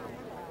shame.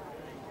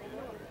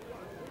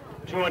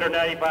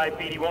 295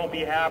 feet. He won't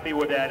be happy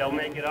with that. He'll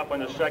make it up in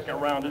the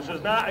second round. This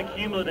is not a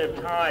cumulative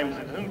times.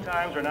 The 2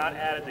 times are not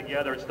added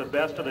together. It's the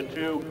best of the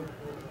 2.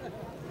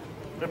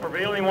 The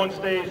prevailing one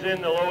stays in,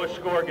 the lowest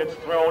score gets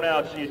thrown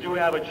out, so you do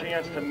have a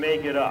chance to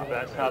make it up.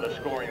 That's how the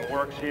scoring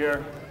works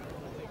here.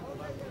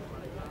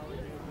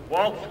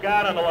 Walt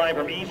Scott on the line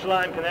from East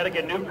Lyme,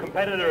 Connecticut, new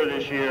competitor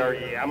this year,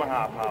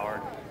 Yamaha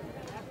powered.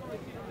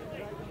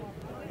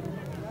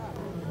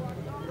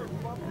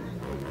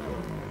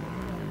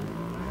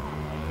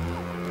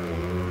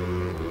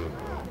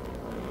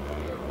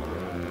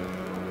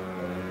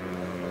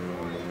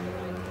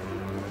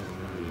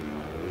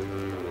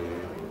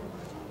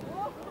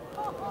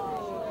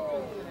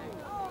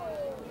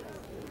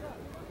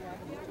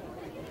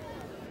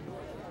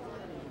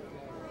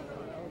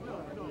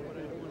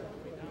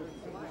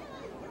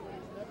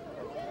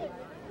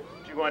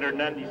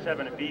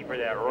 297 feet for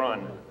that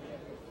run.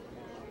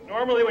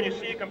 Normally when you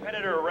see a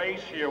competitor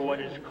race here, what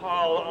is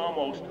called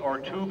almost or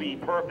to be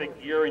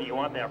perfect gearing, you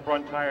want that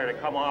front tire to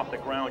come off the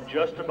ground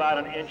just about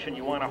an inch and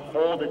you want to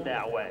hold it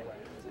that way.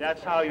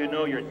 That's how you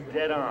know you're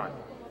dead on.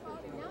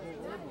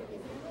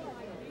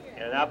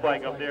 And that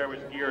bike up there was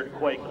geared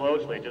quite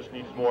closely. It just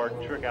needs more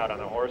trick out on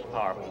the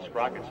horsepower, but the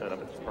sprocket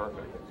setup is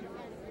perfect.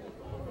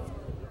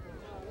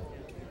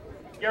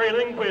 Gary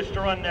Lindquist to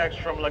run next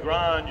from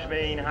Lagrange,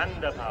 Maine,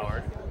 Honda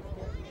powered.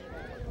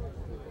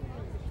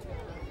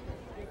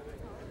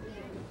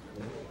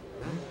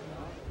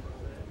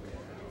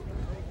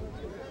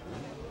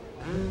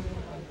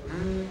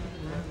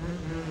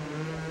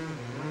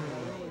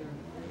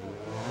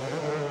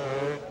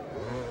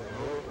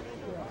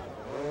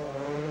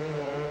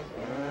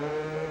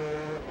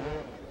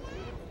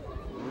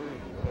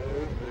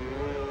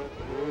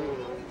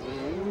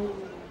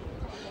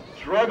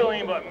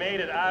 Struggling, but made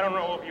it. I don't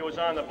know if he was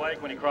on the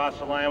bike when he crossed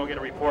the line. We'll get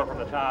a report from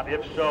the top.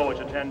 If so, it's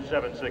a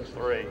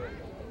 10.763.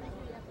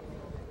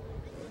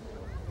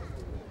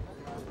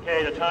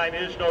 Okay, the time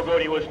is no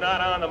good. He was not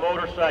on the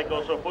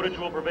motorcycle, so footage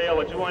will prevail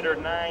with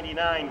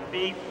 299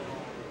 feet.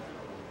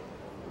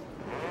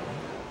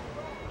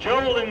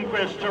 Joe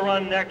Lindquist to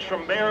run next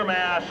from Bear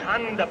Mass,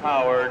 Honda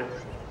powered.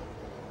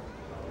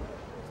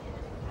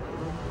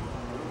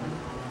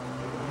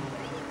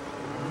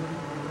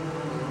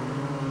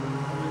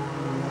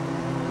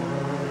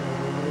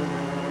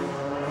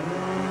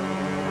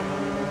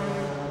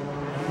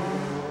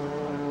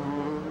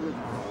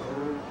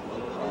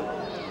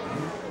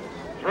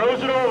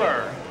 Throws it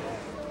over.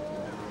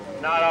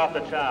 Not off the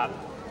top.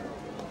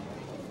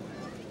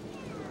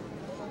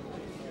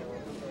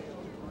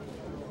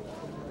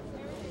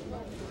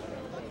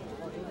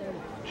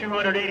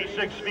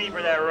 .286 feet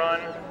for that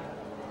run.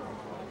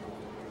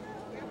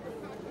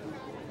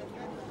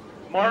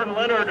 Martin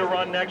Leonard to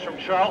run next from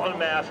Charlton,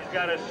 Mass. He's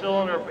got his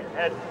cylinder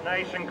head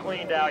nice and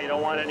cleaned out. You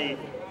don't want any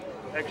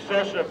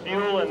excessive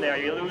fuel in there.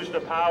 You lose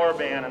the power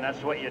band, and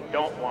that's what you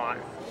don't want.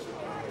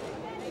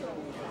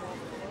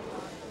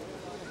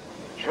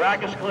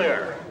 Track is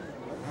clear.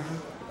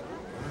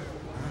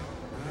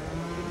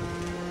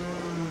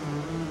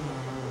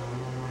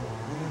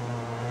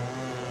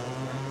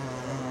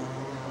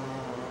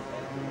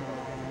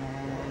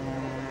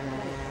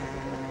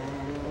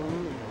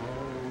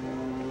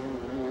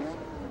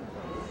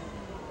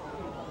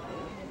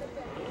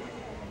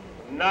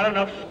 Not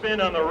enough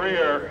spin on the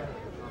rear.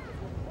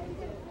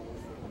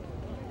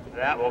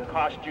 That will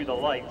cost you the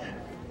light.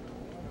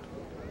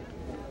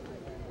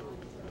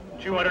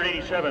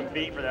 287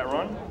 feet for that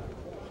run.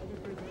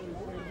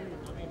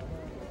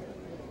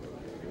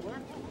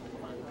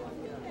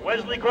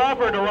 Wesley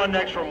Crawford to run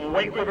next from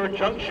White River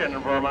Junction,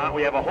 Vermont.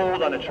 We have a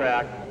hold on the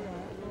track.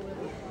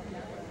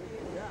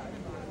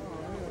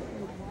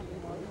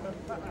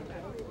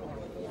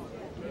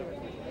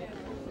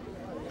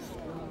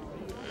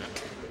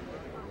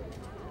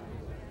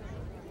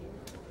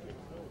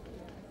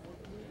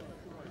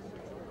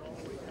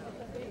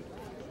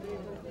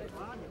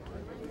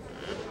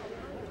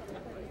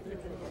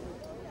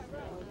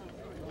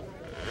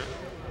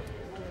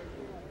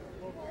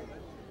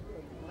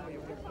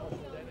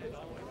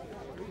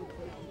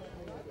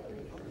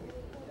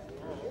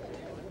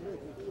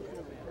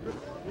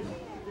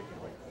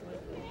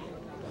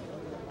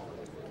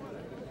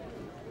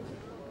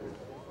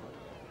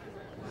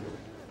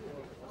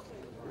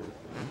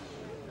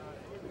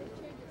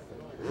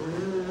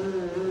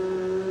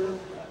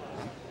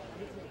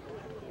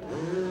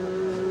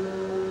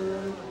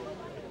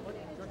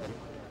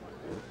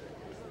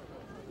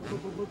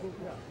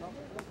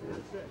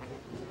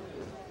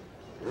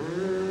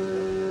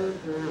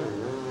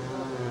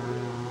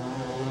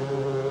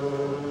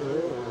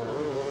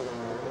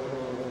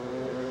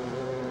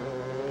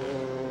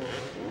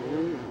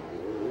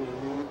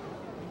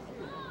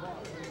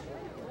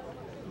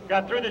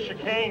 Got through the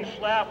chicane,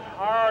 slapped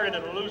hard into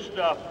the loose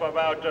stuff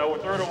about a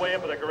third of the way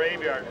up at the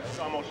graveyard.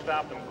 Almost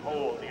stopped them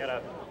cold. You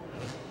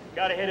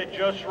gotta hit it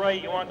just right.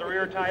 You want the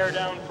rear tire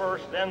down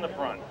first, then the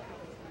front.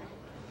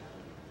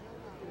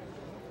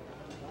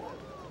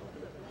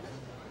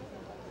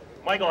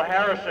 Michael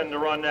Harrison to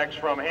run next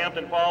from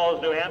Hampton Falls,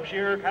 New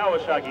Hampshire,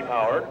 Kawasaki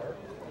powered.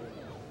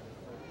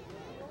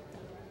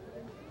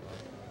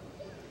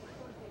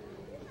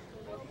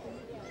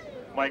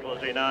 Michael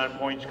is a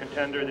non-points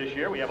contender this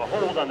year. We have a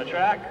hold on the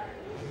track.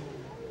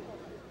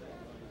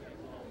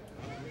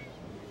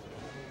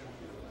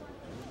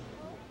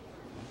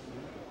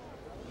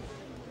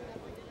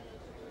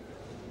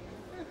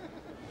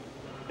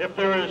 If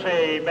there is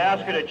a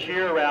basket of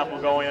cheer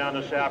raffle going on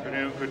this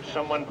afternoon, could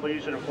someone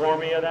please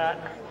inform me of that?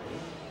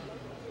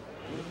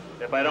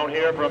 If I don't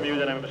hear from you,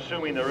 then I'm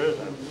assuming there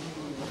isn't.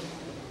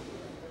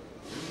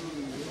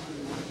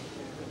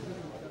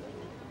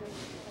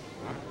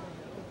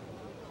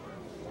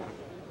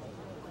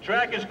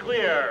 Track is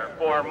clear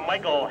for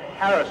Michael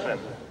Harrison,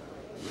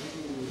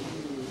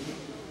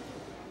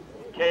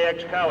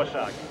 KX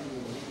Kawasaki.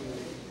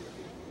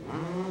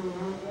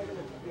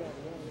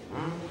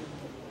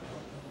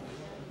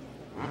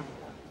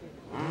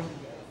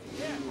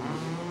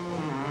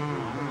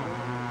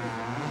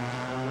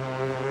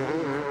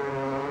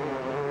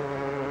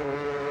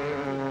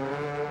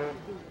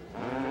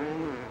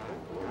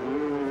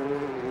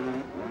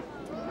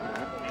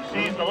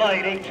 He's the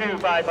light,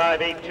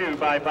 8255,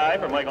 8255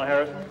 for Michael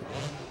Harrison.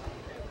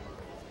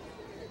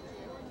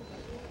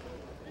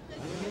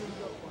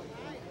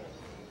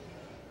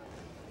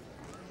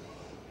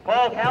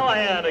 Paul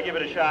Callahan to give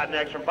it a shot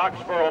next from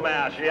Foxborough,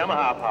 Mass.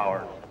 Yamaha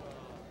powered.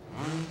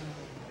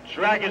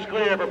 Track is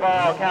clear for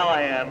Paul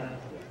Callahan.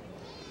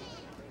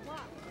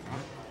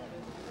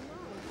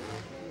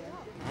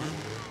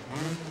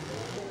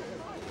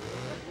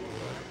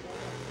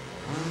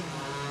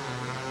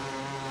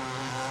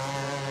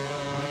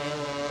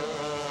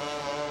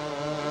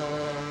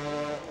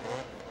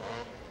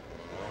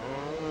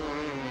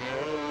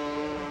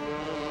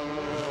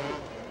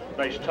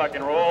 Nice tuck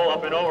and roll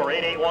up and over,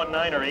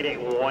 8819 or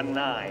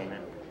 8819.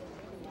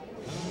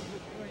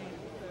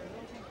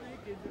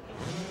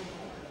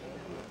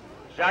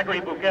 Zachary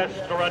Bouquet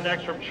to run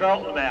next from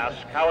Charlton, Mass.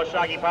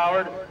 Kawasaki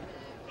powered.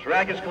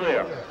 Track is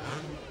clear.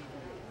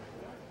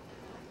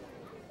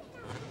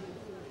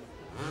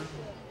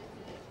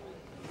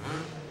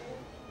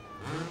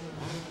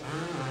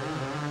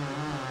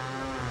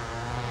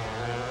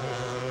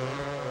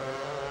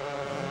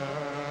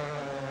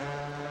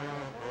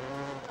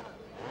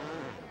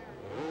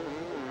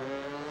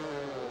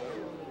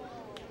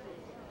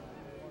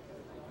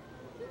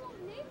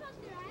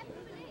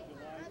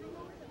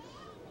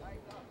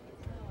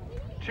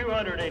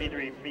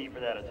 .283 feet for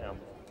that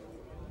attempt.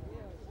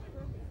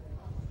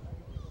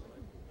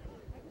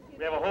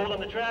 We have a hold on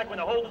the track. When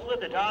the hold is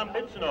lifted, Tom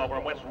Pinsonow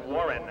from West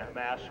Warren,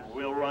 Mass.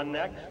 will run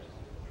next.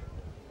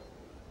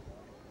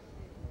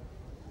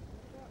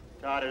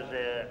 Todd is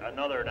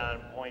another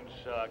non-points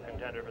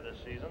contender for this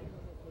season.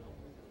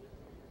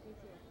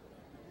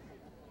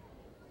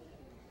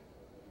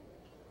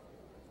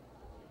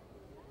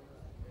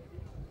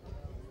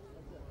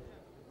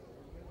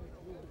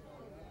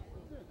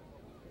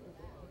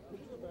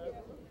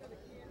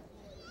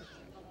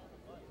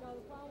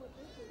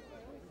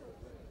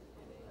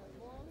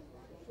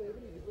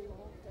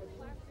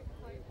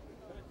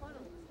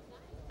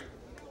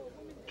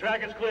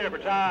 Track is clear for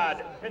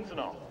Todd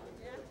Pinsonow.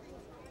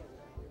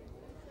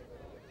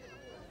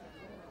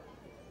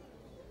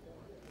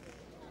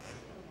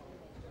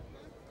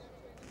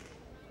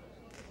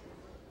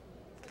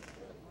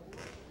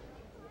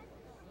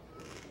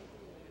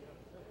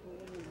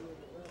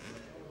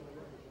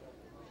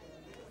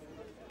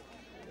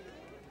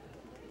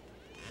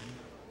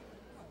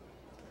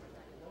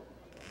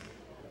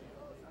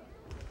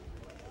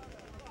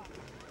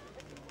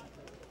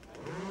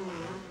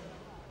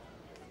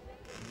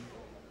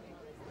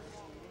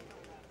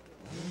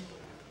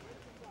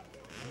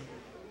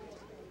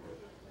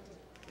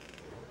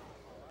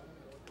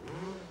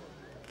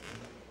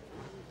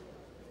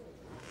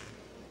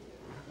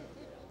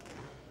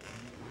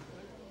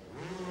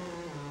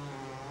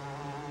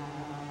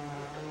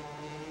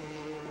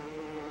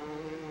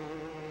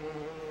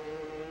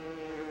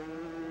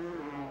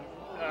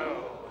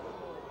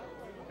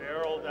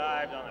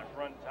 Dived on the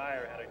front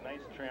tire, had a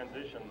nice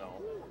transition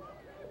though.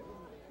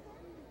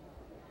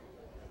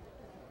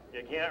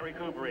 You can't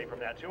recuperate from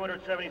that.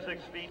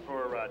 276 feet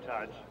for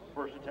Todd's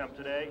first attempt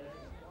today.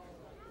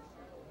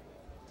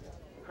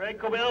 Craig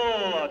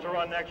Cobill to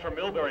run next from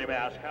Millbury,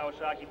 Mass.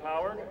 Kawasaki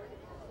powered.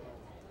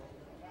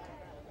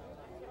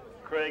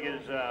 Craig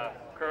is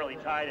currently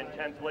tied in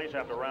 10th place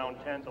after round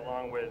 10th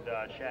along with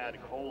Chad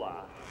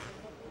Kola.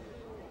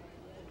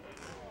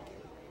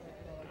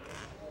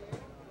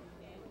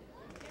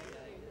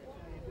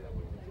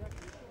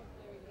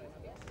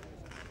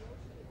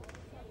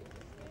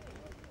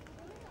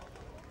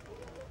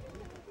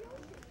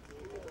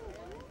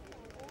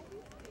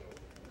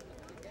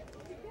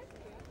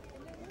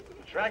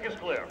 Track is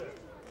clear.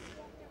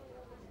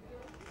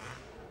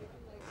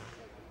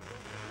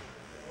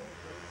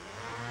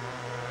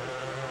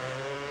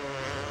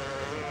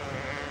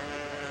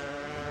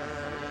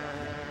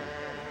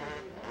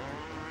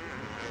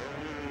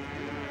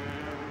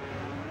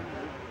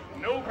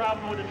 No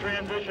problem with the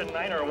transition,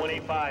 9er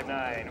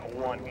 1859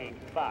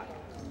 185.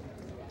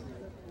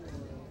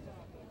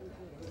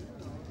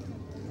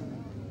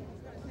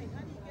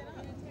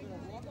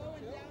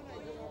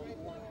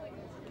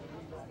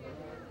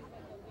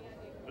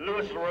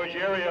 Louis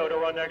Roggerio to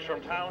run next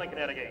from Townley,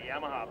 Connecticut,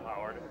 Yamaha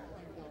powered.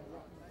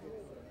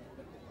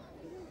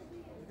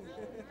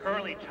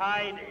 Currently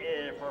tied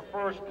for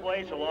first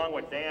place along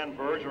with Dan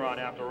Bergeron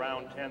after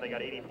round 10. They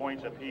got 80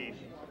 points apiece.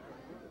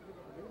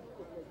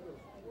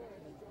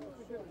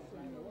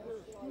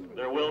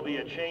 There will be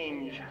a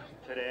change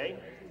today.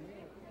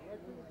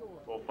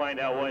 We'll find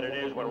out what it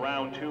is when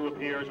round 2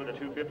 appears with the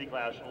 250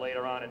 class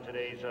later on in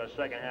today's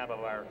second half of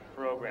our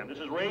program. This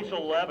is race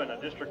 11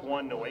 of District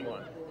 1, New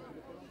England.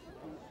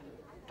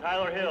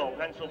 Tyler Hill,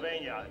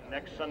 Pennsylvania,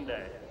 next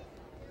Sunday.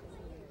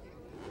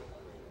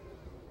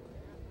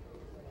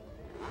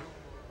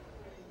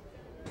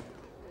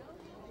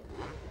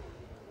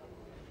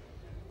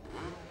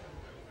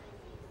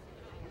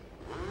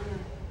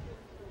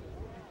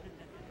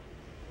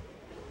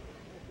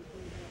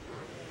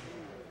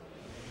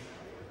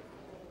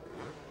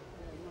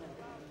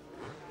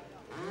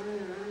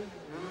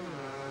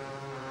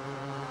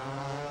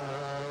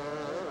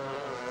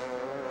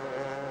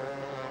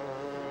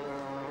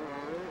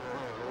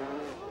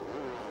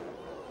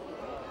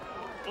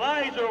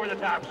 flies over the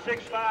top,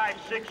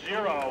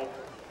 6.560.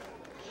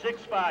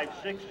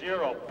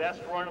 6.560,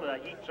 best run of the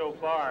heat so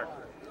far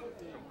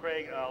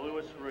from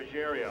Luis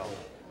Ruggiero.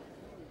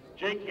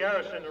 Jake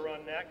Garrison to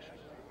run next.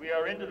 We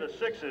are into the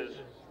sixes.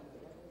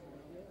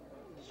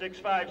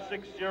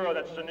 6.560,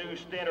 that's the new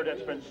standard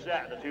that's been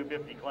set in the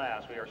 250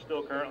 class. We are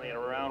still currently in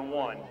round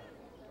one.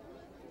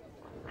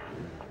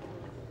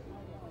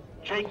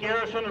 Jake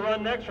Garrison to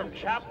run next from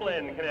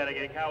Chaplin,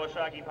 Connecticut,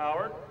 Kawasaki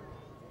powered.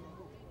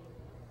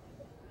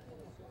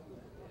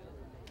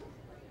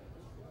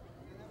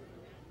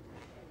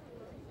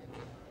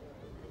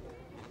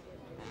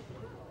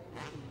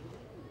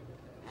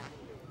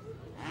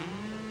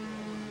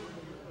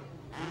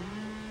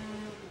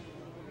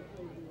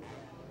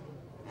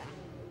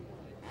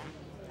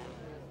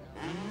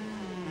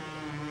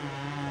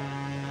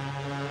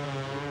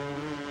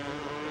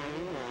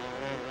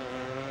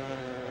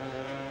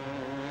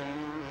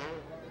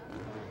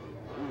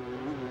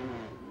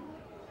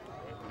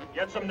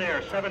 Gets him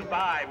there,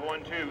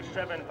 7.512,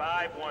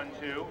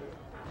 7.512.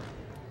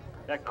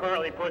 That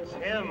currently puts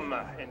him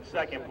in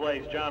second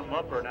place. John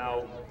Mumper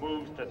now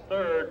moves to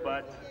third,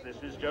 but this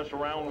is just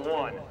round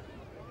one.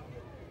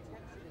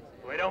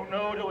 We don't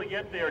know till we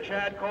get there.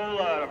 Chad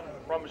Cola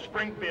from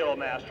Springfield,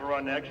 Mass to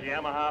run next,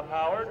 Yamaha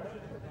powered.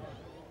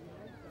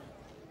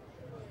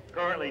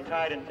 Currently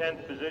tied in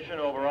 10th position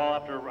overall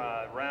after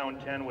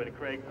round 10 with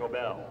Craig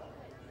Cobell.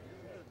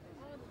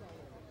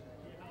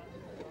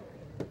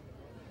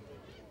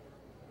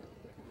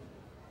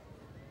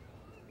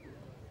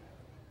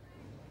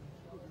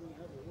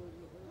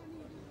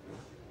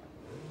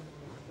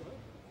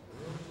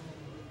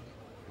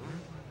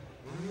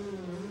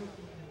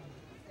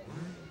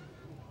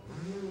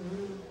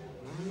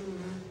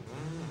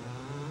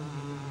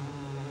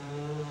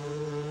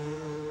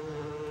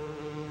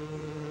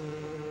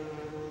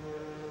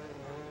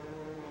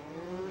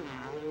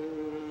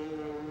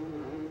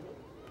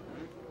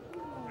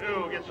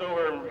 Gets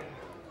over and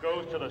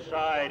goes to the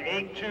side.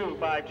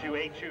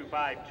 8.252,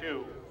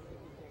 8.252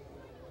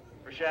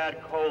 for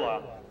Shad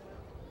Cola.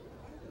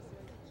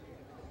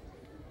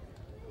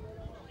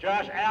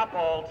 Josh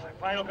Appold,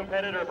 final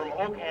competitor from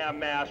Oakham,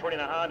 Mass, running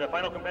a Honda,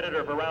 final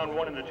competitor for round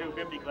one in the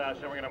 250 class,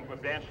 and we're going to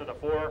advance to the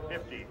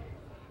 450.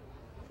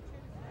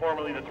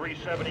 Formerly the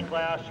 370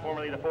 class,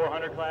 formerly the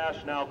 400 class,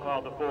 now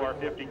called the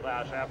 450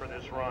 class after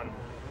this run.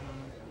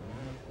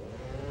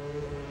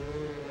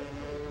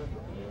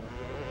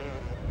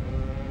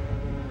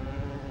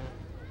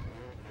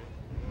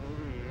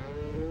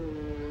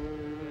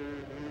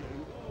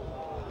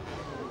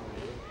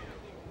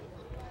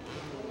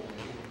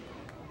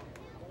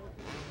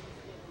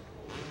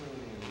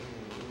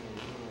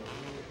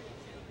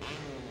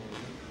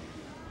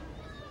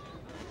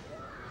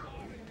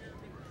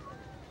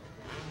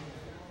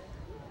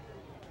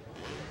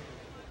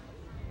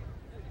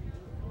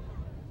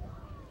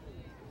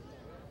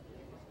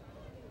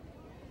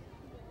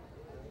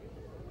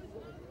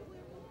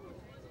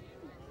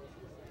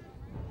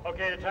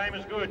 Okay, the time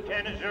is good,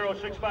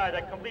 10:065.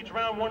 That completes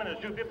round one in the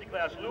 250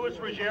 class. Luis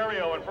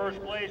Ruggiero in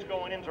first place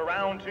going into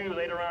round two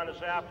later on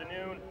this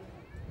afternoon.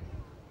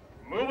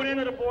 Moving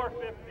into the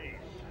 450s.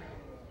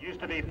 Used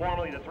to be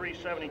formerly the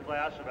 370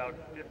 class about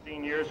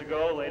 15 years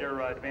ago,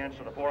 later advanced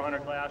to the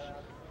 400 class,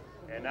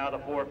 and now the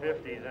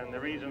 450s. And the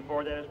reason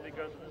for that is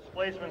because the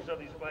displacements of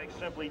these bikes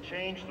simply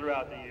change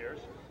throughout the years.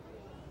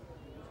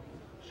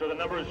 So the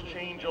numbers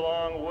change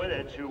along with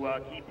it to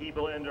keep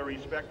people in their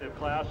respective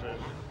classes.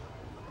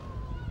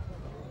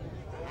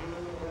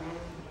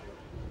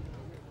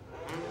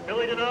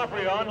 Billy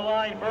D'Onofrio on the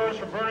line first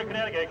from Vernon,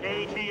 Connecticut.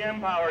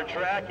 KTM powered.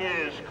 Track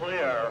is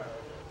clear.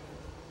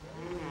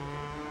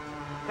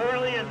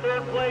 Currently in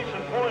third place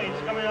in points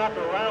coming off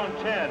to round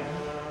 10.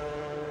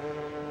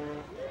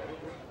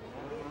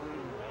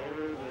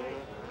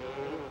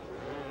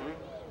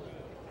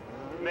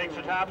 Makes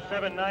the top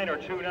 7.9 or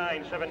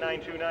 2.9,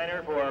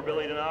 7.929er for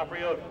Billy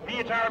D'Onofrio.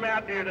 Pietar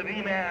Matthew, the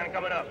V-Man,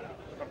 coming up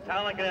from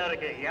Talon,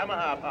 Connecticut.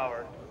 Yamaha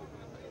powered.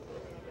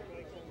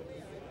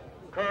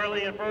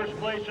 Currently in first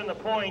place in the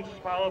points,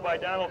 followed by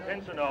Donald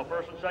Pinsino.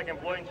 First and second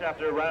points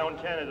after round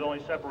 10 is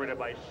only separated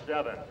by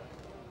 7.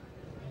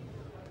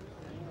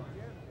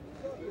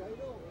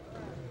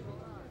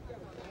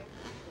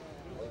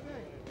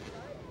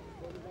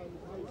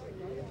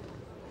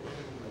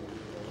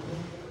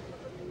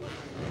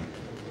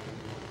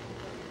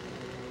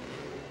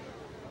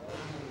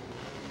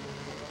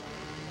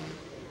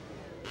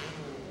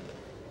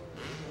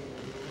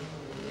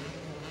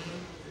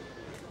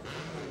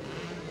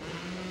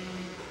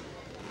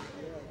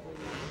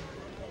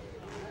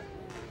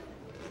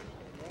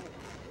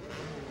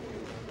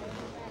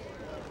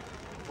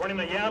 Running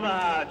the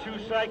Yamaha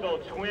two-cycle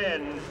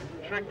twin,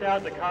 tricked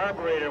out the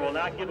carburetor, will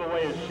not give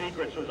away his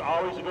secrets. Was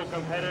always a good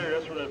competitor.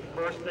 This was the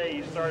first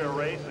day he started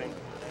racing.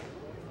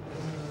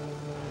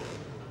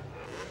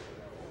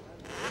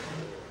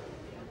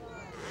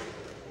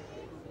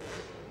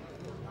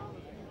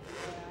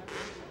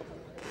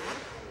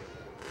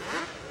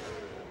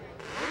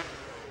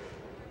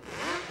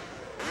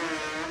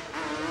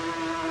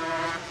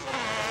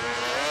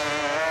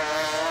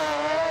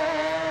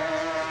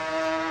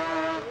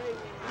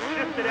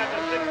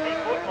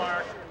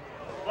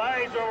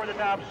 the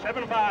top,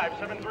 7.5,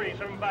 7.3,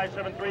 7.5,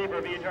 7.3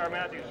 for V.H.R.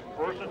 Matthews.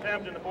 First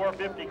attempt in the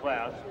 450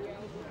 class.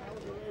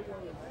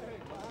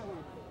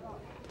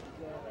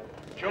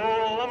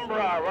 Joel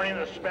Lumbra running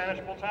the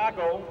Spanish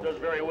Bultaco, does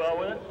very well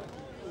with it.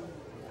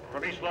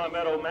 From East Long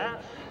Meadow,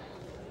 Mass.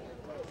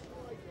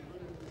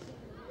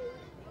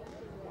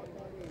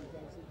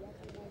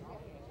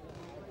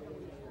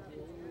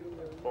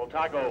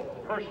 Bultaco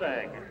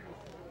Persang.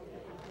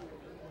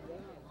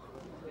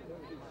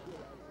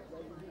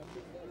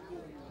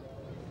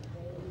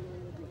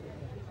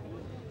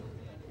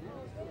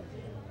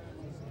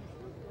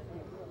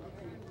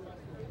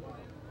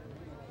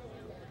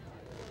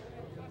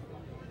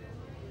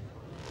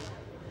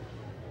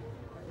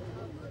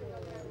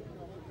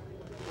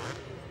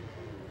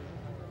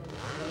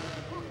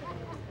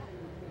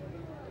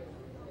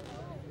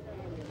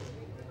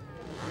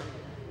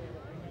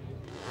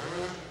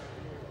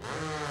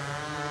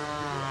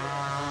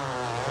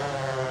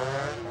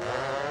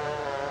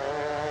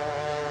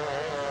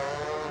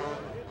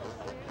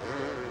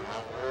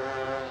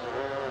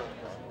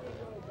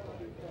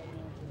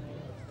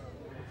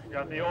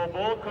 Got the old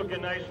bull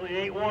cooking nicely,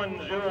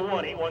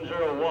 8101,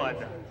 8101.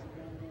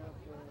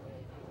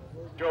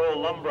 Joel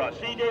Lumbra.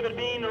 C. David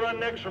Bean to run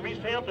next from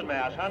East Hampton,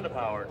 Mass, Honda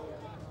powered.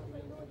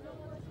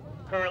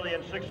 Currently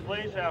in 6th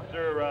place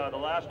after the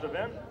last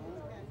event.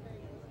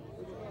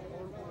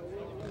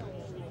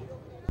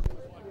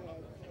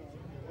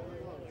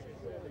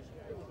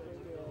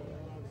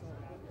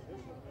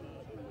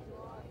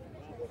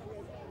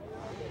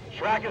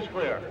 Track is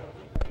clear.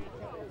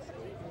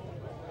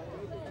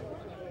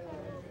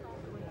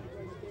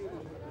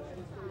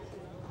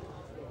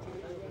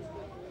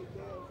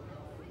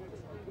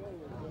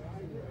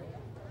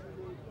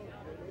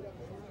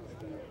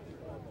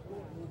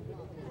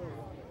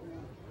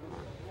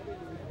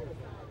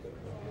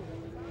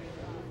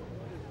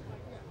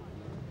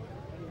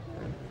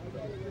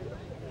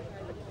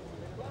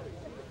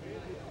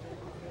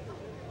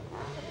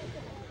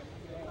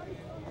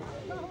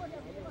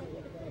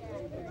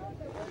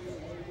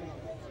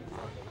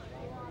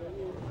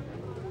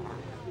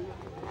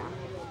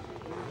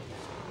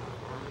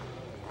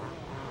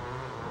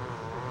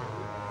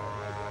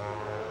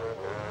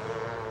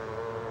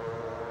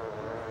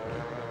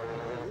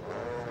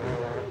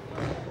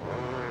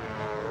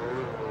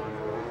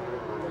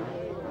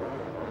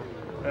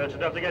 That's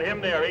enough to get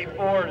him there,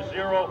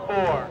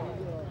 8404.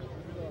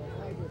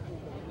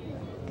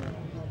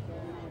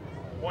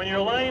 When you're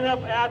lining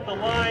up at the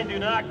line, do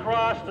not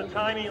cross the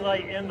timing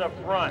light in the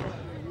front.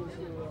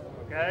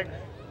 Okay?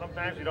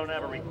 Sometimes you don't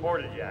have it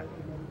recorded yet.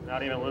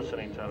 Not even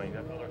listening to me.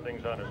 Got other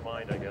things on his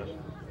mind, I guess.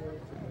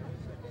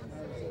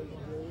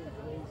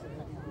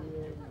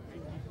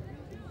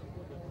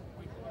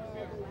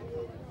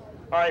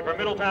 All right, from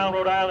Middletown,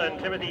 Rhode Island,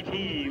 Timothy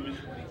Teeves.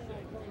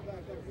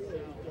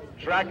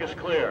 Track is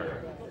clear.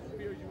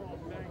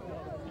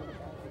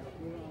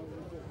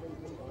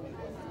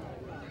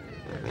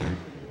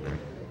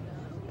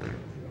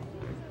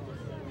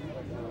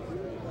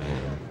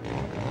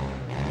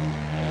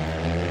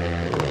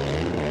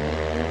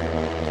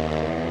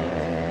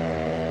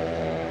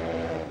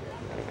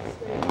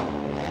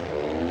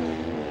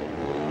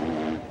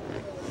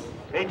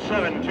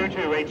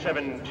 (8722)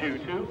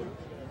 8722.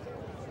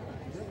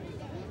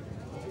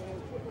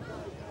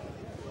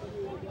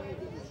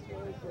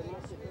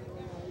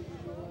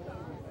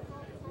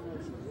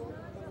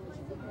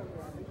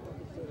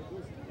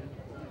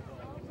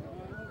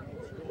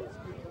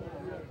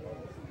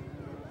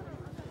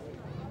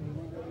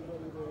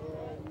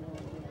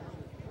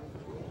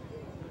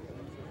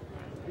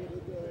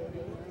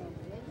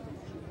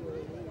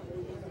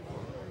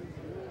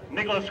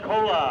 Nicholas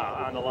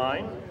Cola on the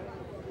line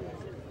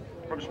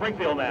from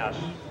Springfield, Mass.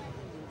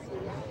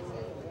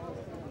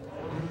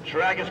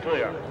 Track is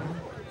clear.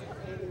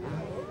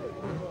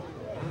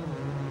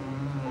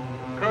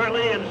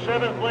 Currently in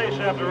 7th place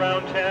after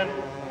round 10.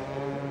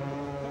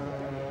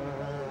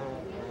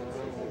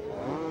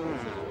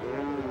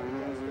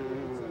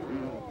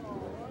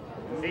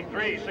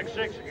 (8-3,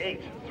 6-6,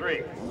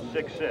 8-3,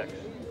 6-6).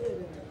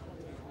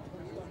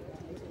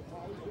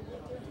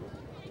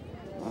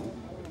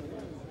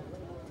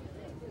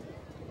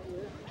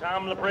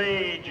 Tom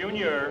LePray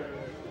Jr.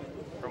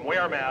 from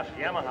Ware, Mass,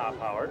 Yamaha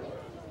powered.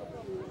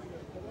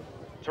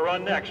 To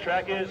run next,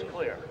 track is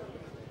clear.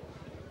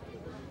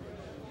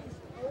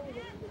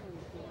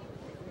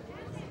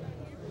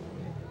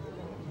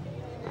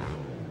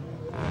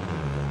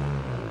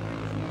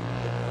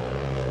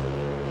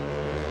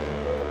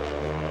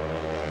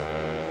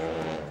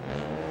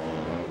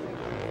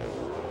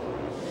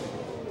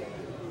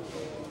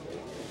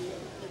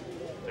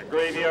 The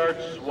graveyard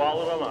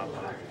swallowed them up.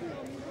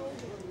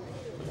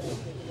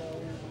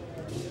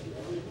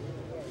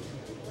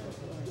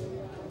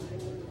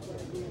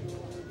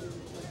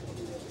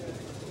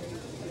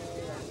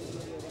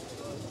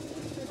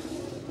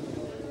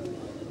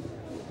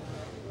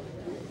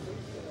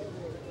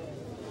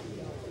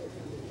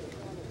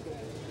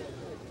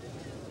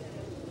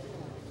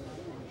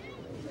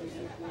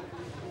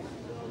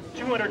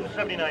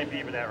 $279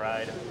 feet for that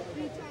ride.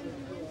 3 times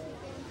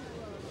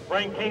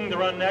Frank King to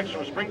run next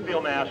from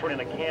Springfield, Mass, running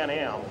a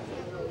Can-Am.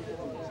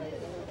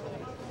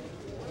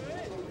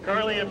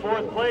 Currently in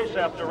 4th place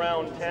after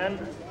round 10.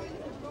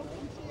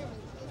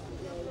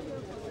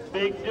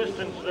 Big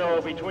distance,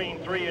 though, between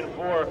 3 and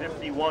 4,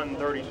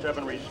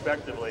 51-37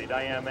 respectively.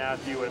 Diane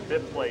Matthew in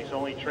 5th place,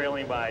 only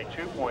trailing by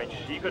 2 points.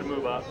 She could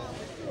move up.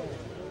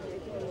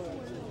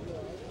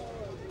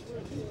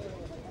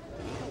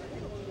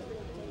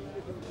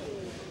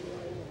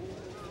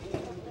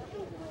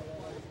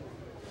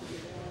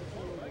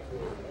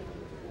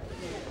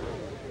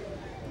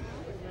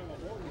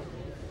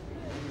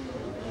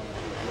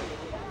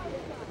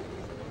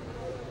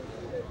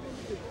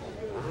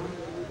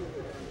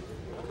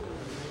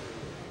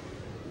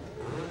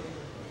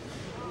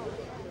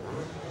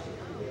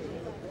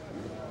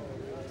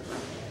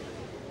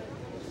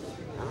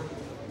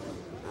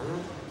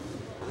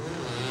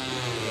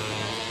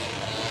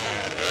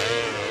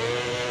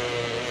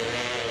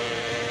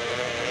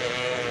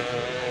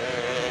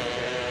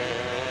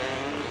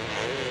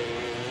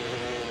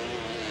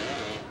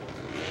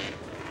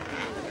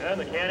 And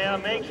the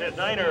Can-Am makes it.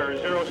 Niner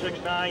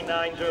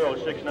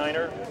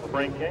 0699069er for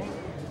Frank King.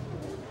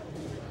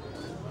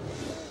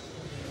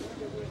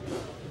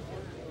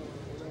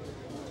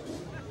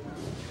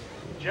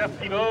 Jeff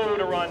Thibault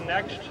to run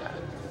next.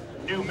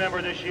 New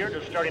member this year,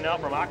 just starting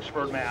out from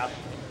Oxford, Mass.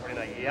 Running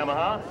a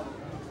Yamaha.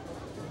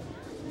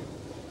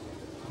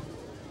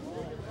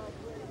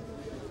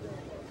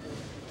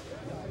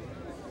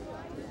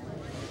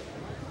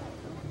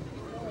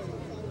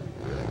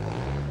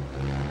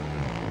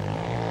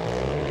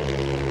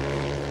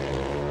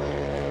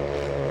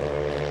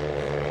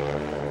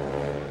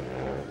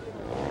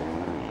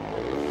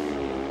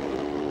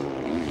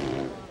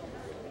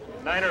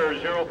 Niner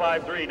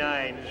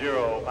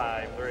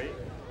 0539053.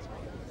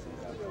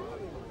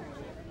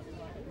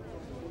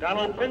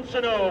 Donald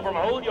Pinsino from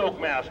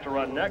Holyoke, Mass to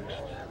run next.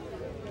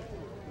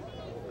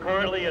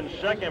 Currently in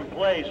 2nd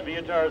place,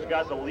 Vietar's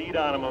got the lead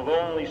on him of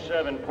only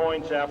 7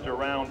 points after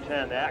round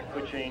 10. That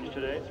could change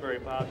today, it's very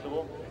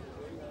possible.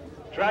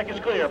 Track is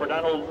clear for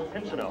Donald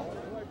Pinsino.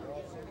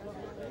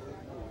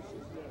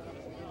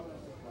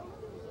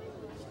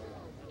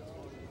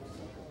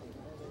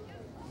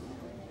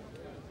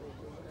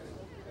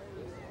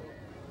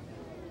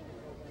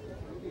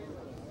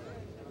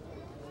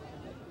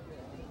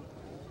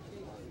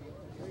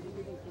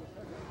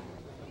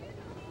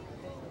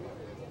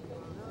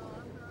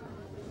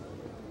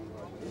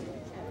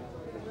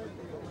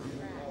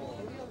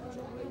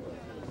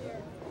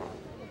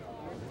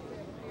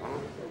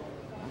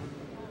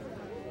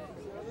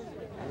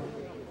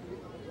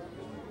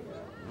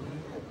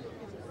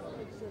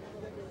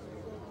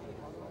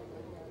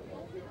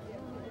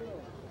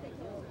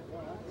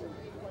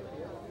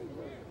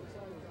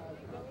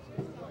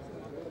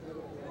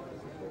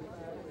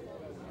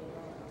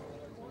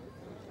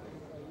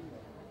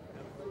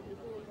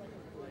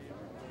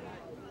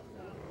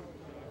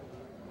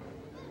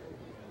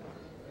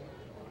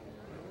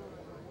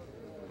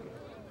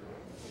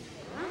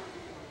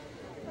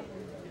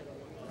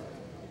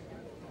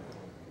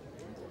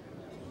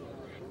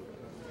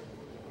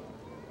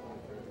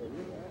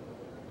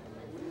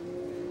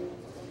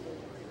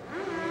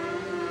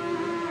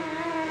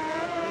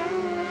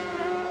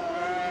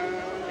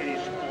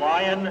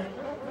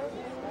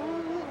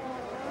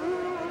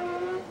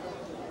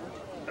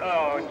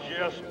 Oh,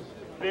 just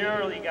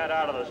barely got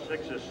out of the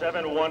sixes.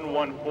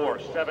 7-1-1-4.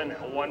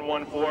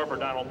 7-1-1-4 for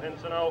Donald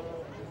Pinsino.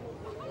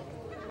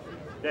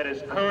 That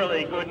is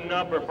currently good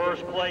enough for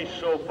first place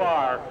so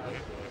far.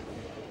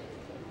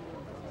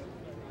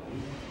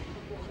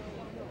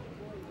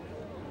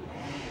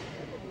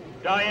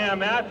 Diane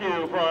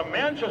Matthew from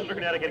Manchester,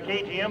 Connecticut,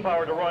 KTM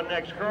Power to run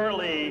next,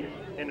 currently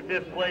in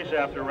 5th place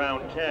after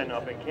round 10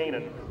 up in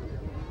Canaan.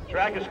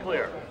 Track is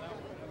clear.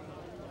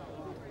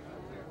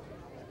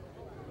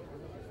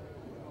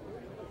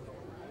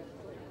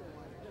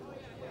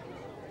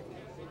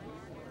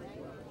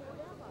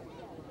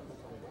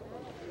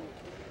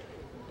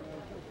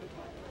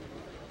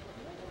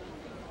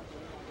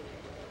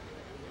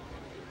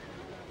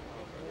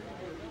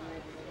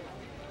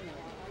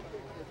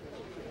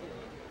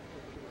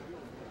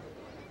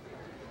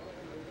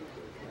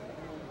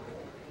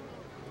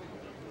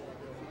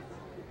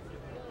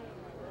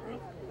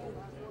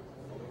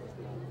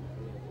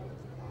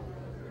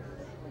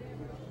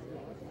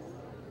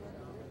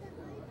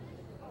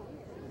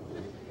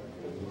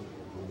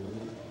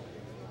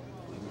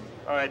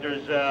 All right,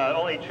 there's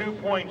only 2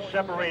 points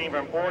separating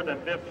from 4th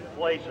and 5th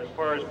place as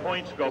far as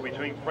points go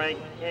between Frank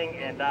King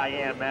and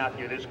Diane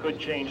Matthew. This could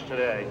change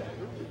today.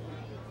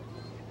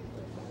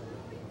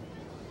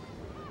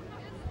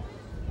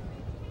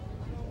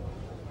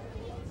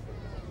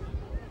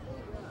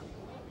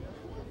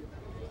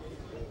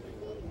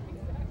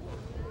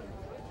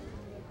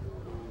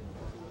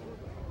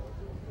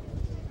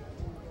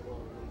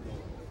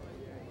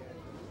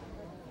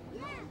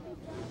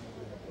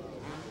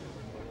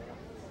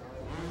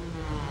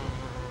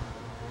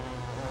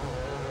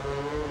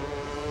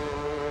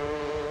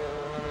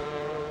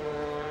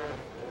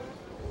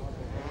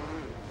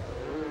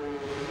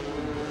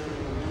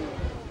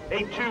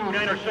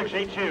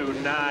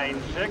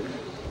 829068296.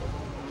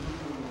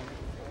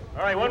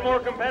 All right, one more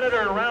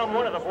competitor in round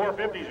one of the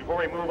 450s before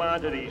we move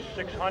on to the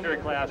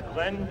 600 class.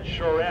 Glenn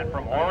Chorette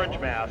from Orange,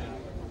 Mass.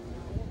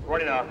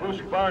 According to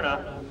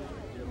Husqvarna.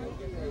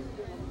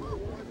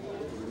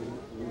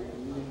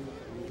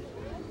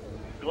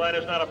 Glenn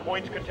is not a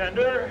points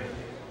contender,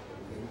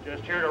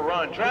 just here to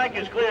run. Track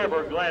is clear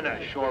for Glenn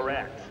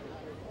Chorette.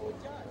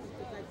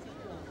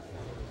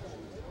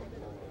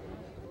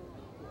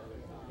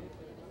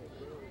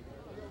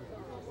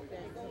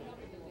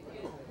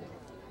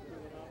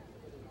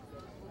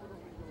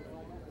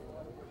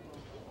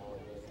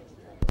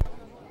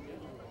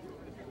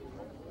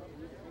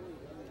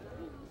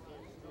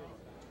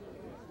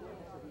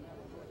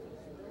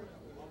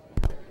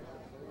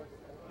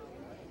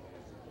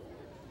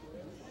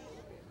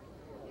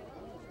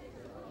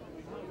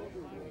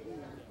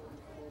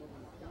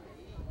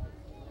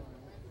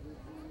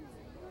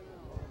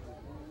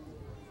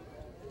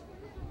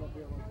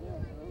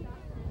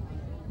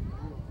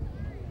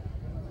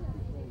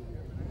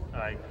 All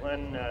right,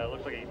 Glenn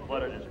looks like he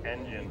flooded his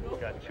engine. He's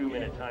got a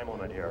 2-minute time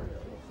limit here.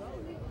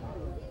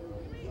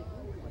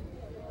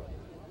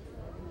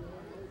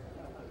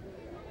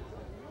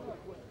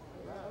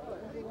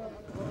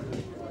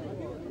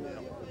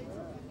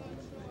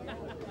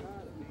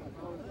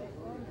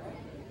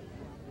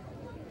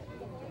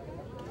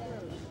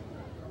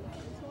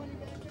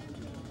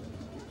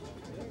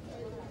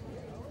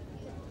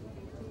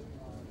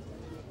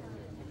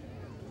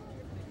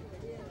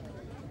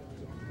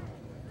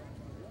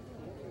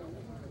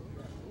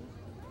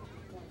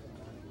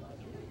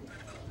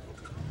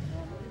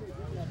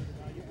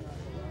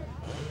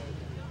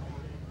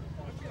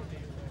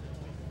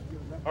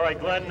 All right,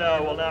 Glenn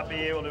will not be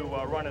able to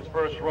run his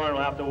first run.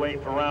 We'll have to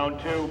wait for round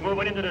two.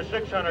 Moving into the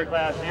 600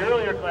 class. The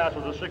earlier class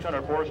was the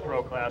 600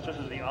 four-stroke class. This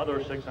is the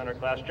other 600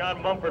 class.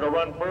 John Mumford to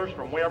run first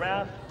from where,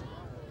 Mass?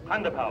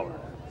 Honda Power.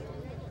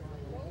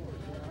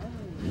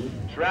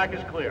 Track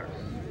is clear.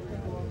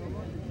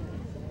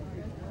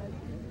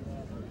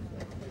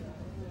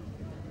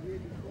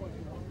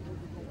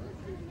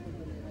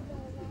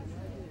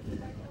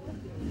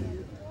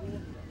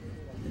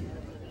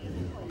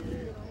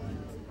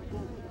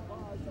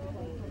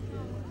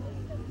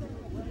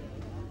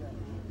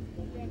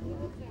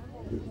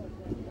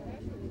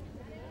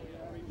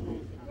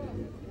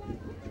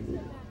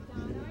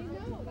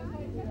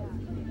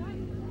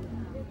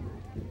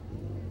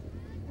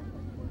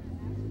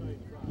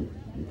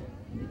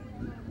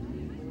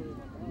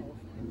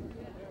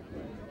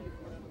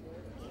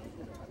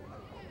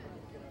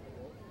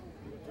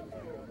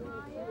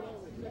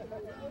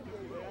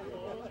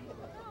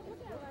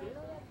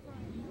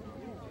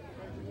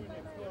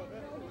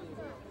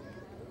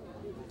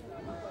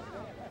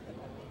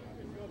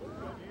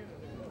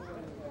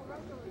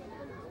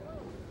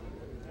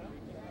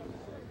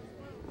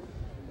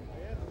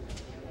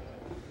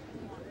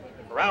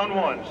 Round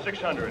one,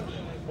 600s,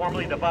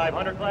 formerly the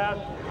 500 class,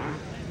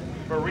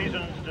 for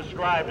reasons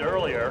described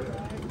earlier.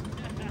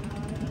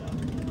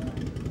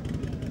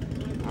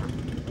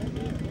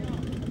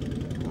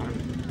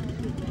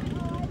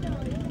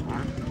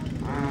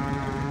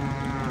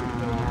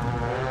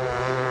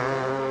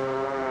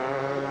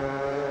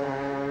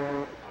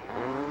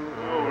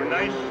 Ooh,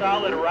 nice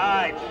solid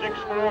ride,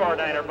 6'4",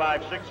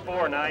 905,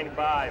 6'4",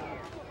 9'5".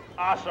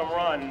 Awesome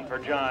run for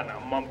John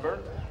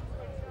Mumford.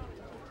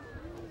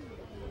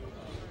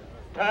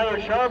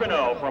 Tyler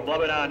Charbonneau from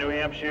Lebanon, New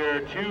Hampshire,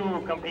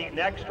 to compete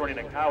next, running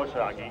in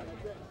Kawasaki.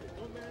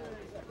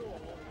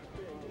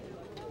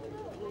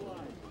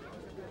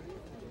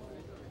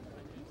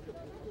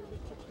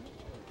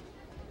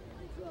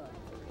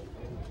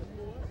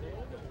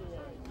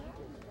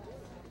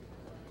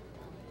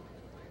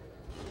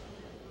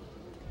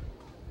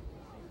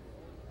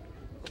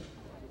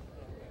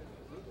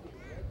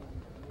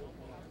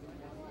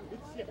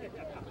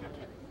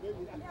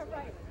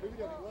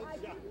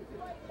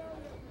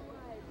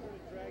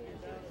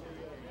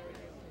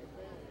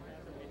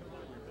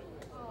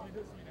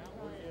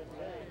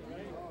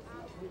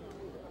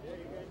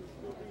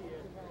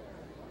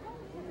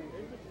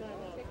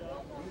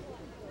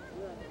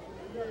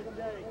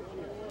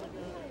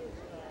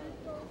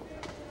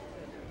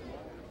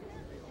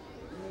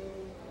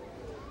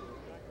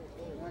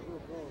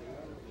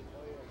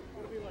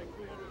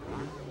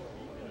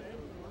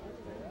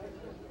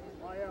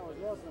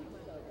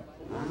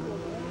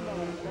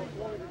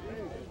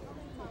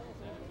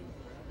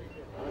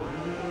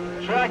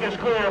 Track is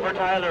clear for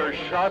Tyler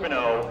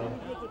Charbonneau.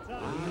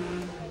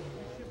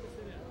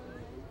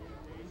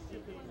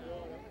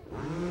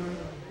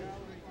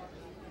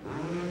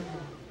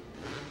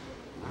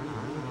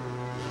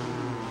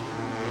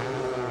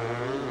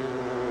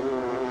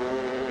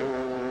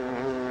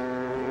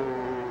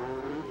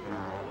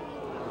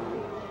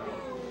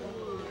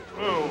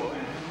 Ooh,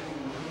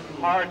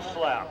 hard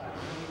slap.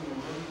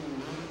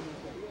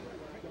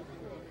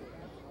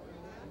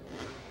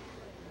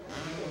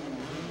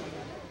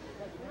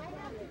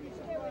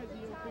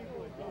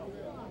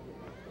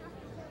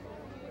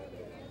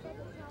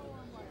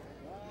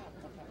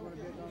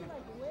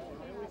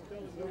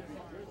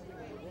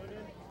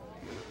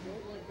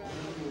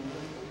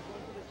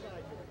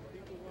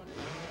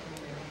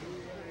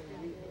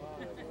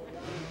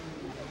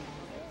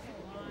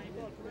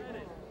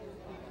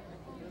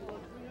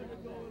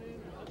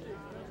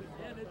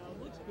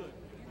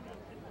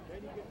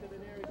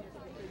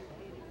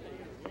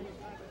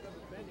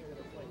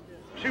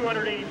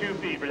 282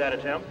 feet for that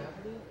attempt.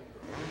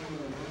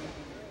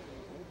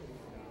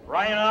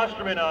 Ryan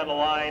Osterman on the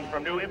line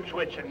from New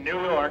Ipswich in New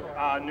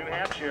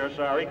Hampshire,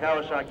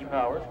 Kawasaki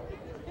Power.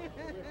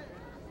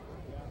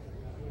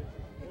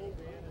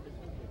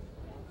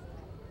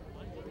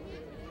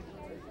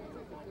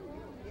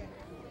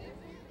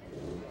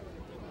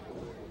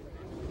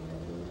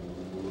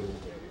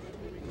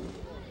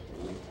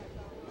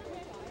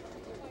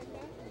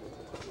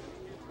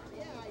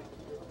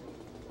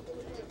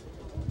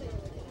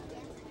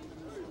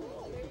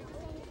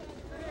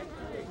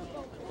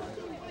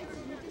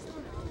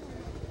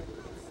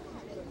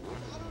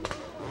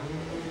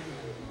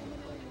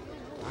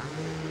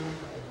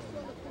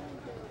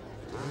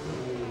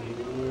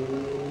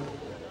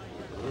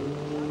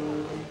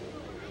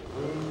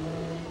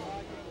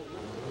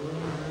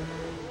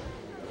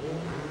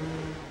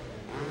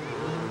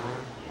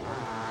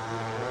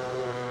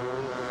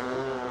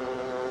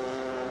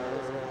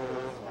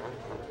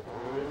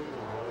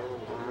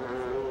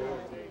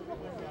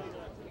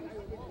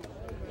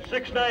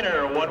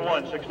 Six-niner,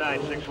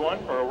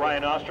 116961 for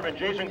Ryan Osterman.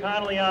 Jason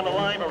Connolly on the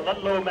line from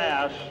Ludlow,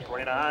 Mass.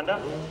 Running a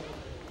Honda.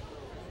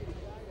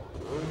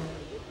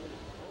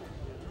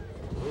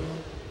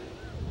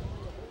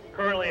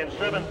 Currently in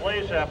 7th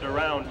place after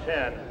round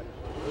 10.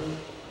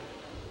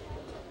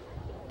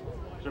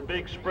 It's a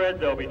big spread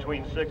though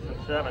between 6th and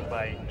 7th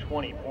by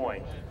 20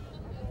 points.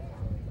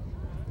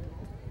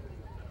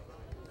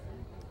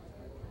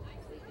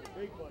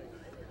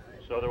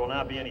 So there will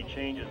not be any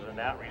changes in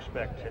that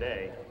respect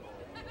today.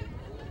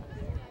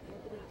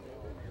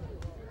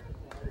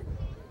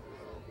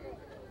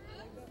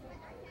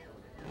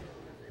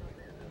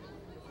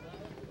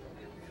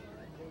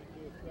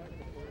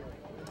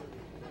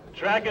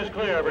 Track is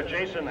clear for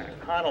Jason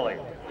Connolly.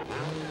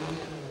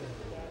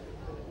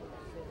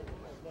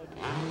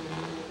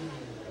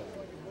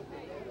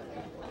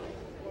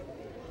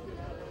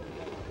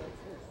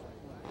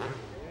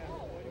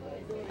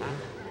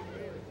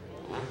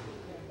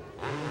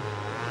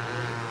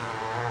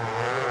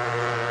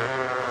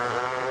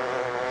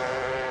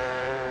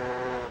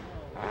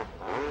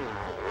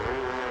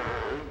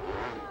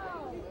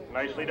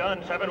 Nicely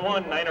done,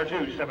 7-1,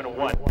 9-2,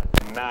 7-1,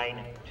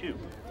 9-2.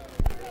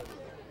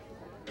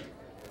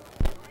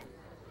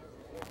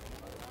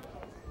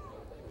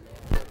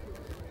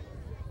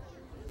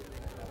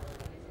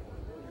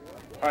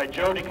 All right,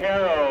 Joe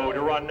DeCaro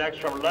to run next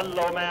from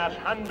Ludlow, Mass.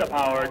 Honda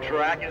Power.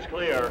 Track is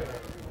clear.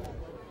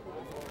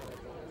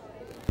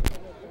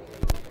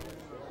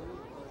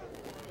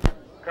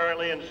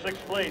 Currently in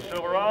 6th place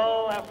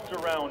overall after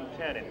round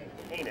 10 in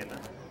Canaan,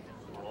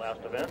 the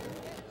last event.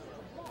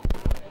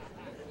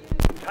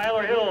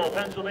 Tyler Hill,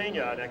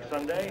 Pennsylvania, next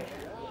Sunday.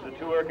 The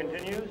tour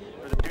continues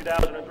for the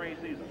 2003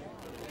 season.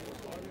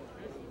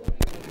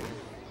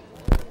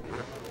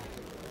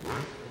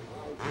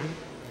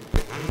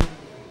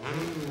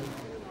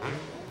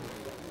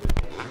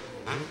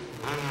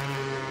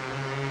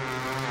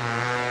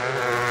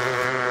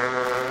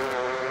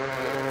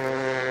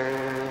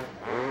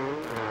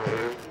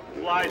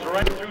 Flies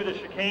right through the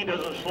chicane,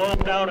 doesn't slow him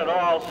down at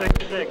all.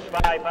 6'6",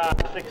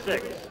 5'5",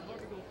 6'6".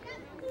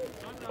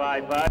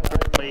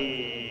 5'5",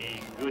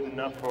 really good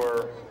enough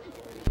for,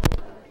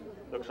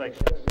 looks like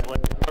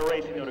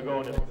racing to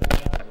go in this.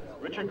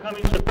 Richard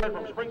Cummings third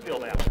from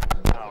Springfield, Mass.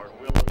 Howard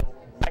will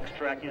next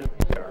track is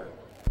there.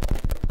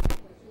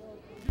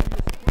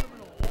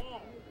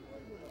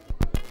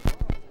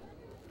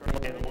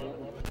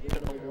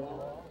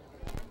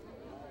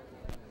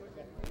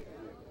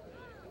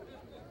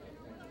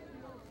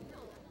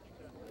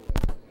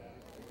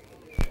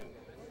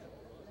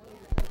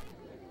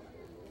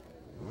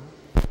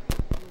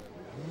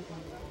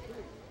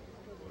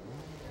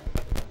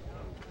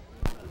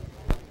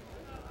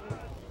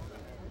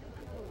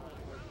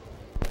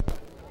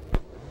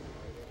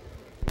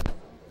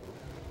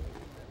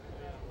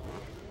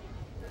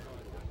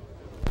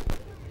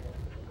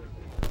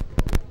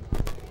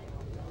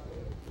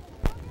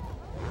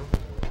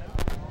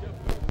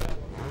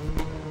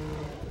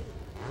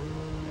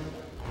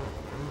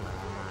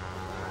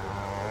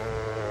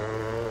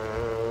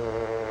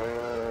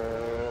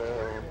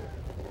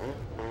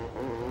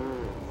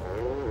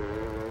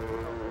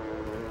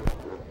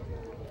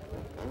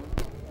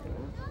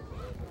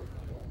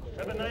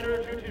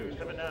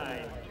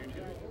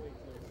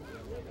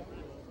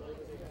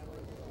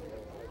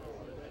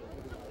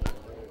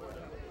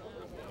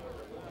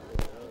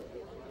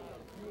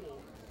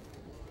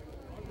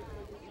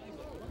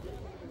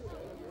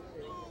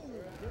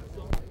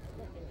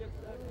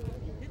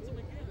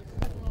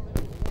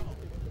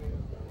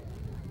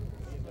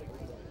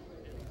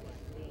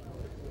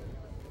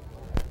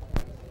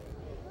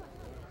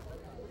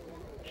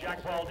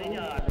 Jack Baldini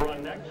to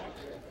run next.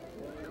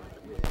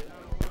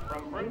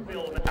 From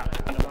Springfield, Mass.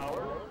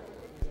 Power.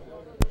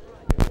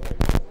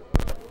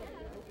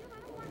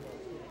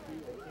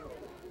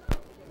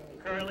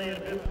 Currently in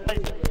 5th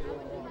place.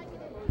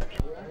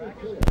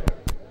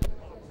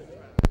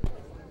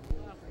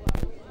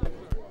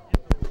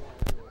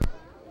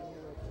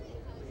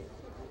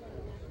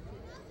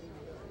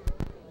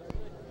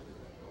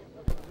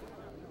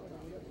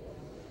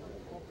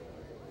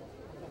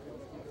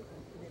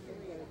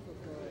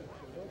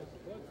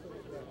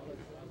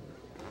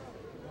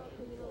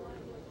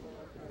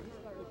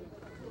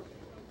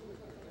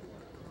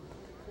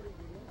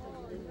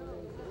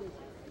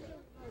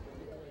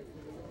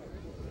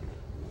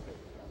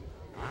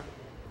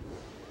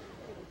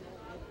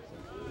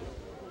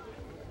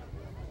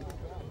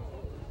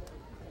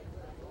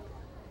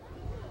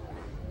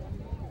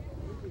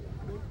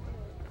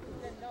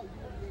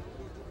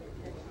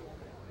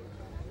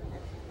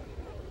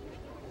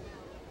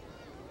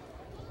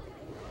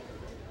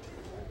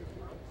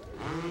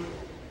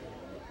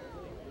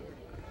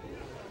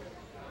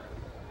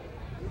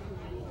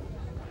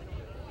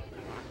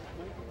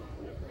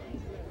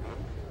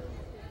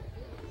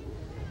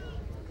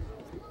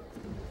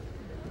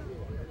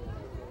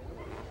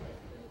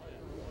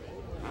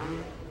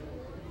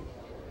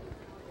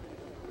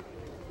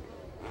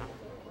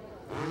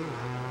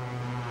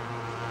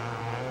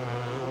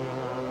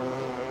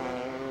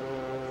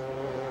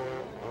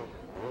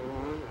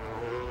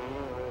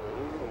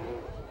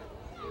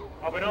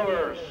 Hopping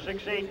over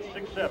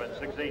 6867,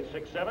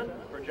 6867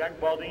 for Jack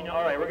Baldino.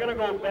 All right, we're going to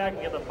go back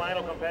and get the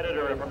final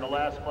competitor from the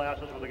last class.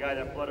 This was the guy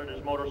that fluttered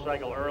his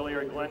motorcycle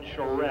earlier, Glenn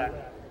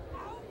Charette.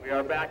 We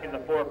are back in the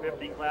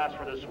 450 class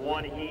for this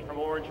one heat from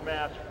Orange,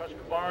 Mass.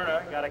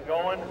 Husqvarna got it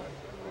going.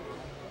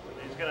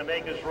 He's going to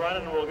make his run,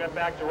 and we'll get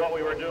back to what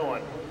we were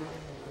doing.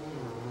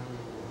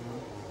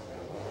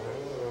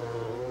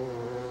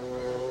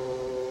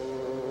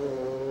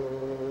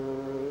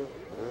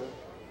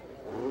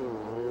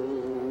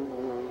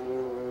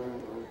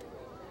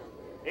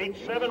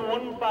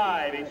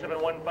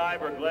 $8715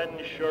 for Glenn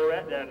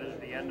Charette. That is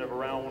the end of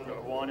round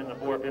one in the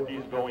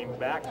 450s. Going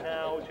back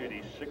now to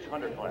the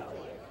 600 class.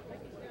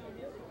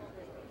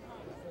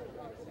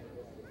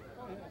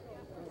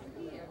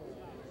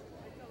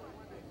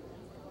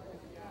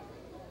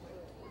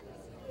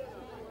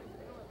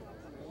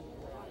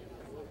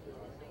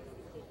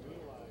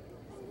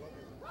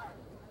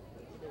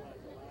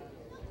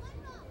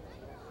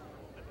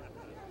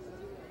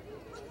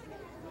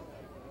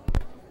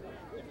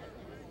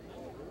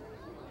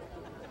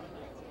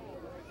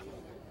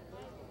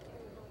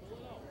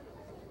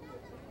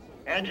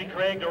 Angie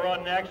Craig to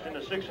run next in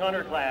the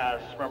 600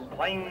 class from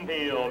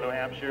Plainfield, New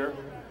Hampshire.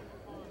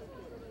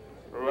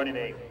 We're running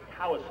a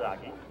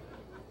Kawasaki.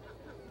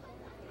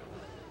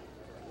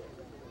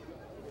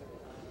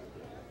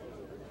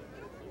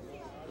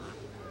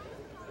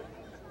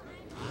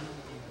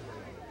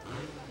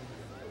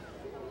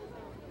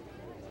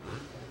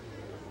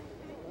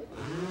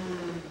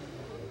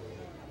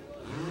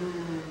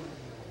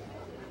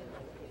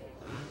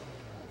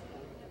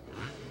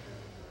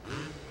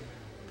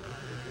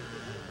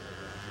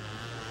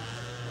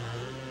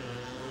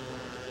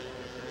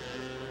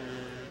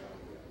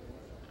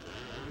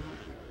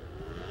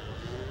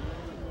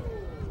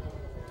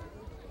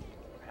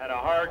 Had a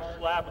hard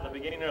slap at the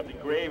beginning of the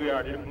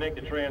graveyard. Didn't make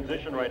the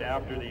transition right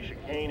after the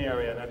chicane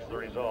area, and that's the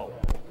result.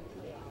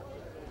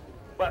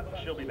 But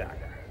she'll be back.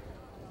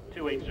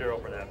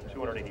 280 for that,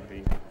 280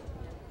 feet.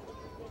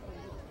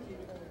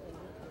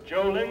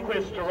 Joe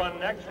Lindquist to run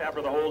next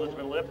after the hold has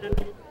been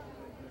lifted.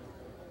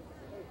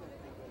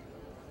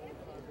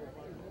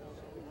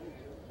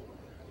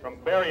 From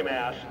Barry,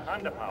 Mass,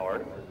 Honda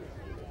powered.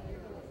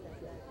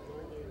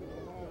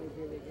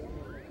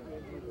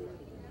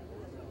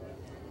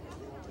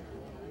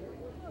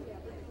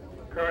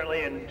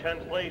 Currently in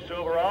 10th place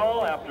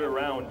overall after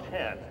round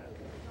 10.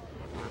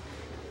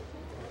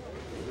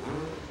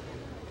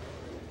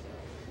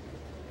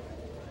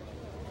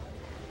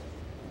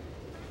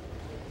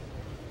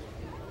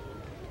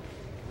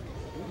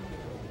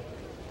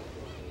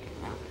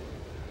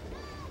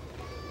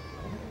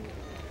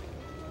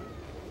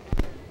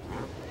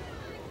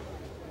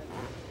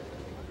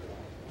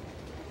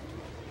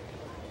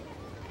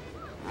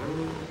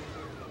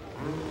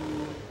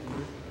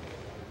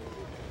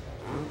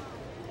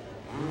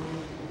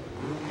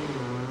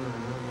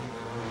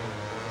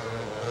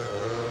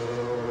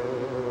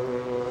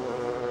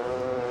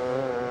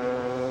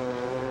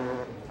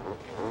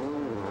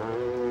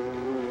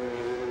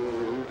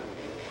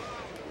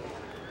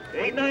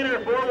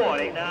 Eight-niner for one,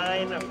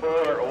 8-9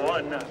 for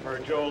one for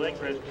Joe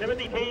Lindquist.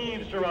 Timothy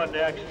Taves to run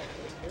next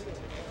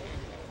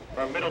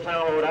from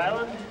Middletown, Rhode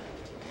Island.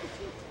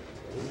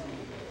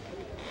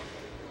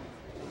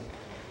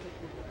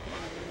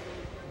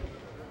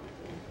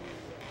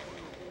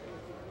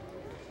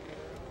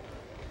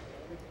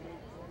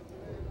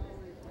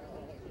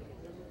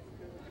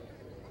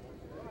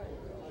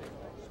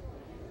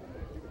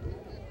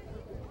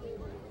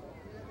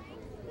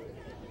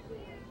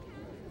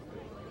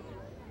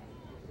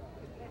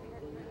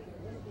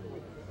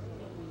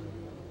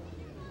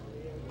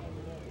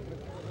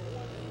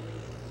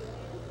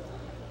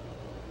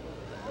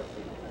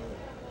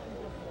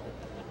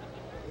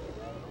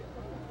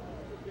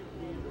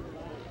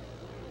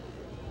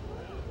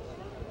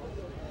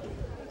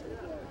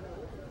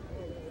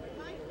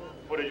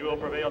 Footage will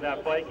prevail.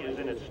 That bike is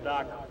in its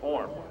stock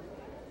form.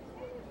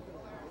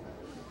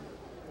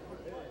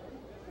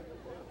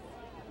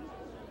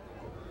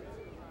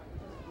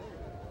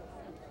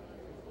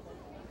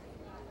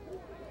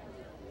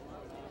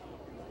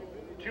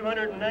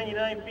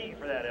 $299 feet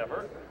for that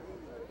effort.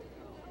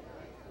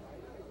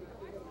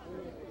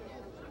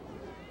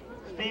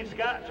 Steve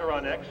Scott to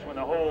run next when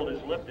the hold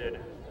is lifted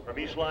from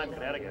East Lyme,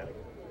 Connecticut.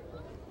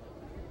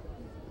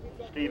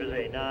 Steve is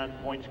a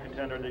non-points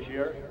contender this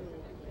year.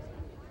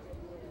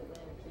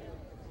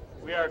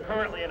 We are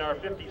currently in our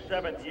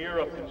 57th year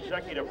of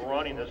consecutive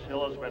running. This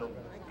hill has been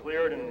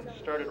cleared and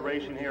started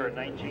racing here in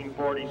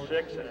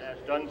 1946 and has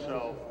done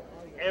so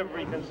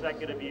every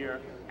consecutive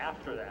year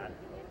after that.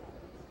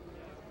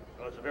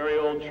 So it's a very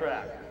old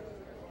track.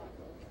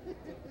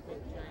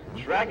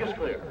 Track is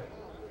clear.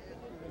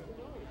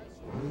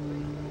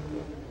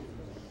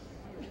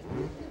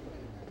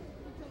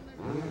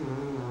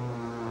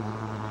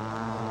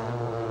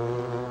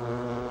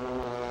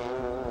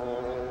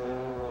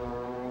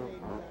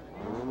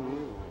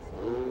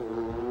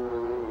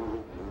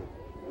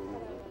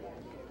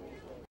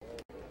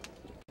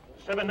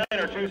 $79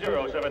 or 20,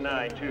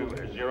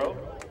 7920.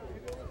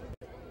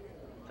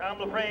 Tom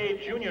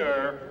LaPrade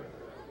Jr.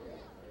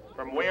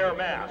 from Ware,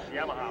 Mass.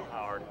 Yamaha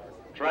powered.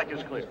 Track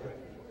is clear.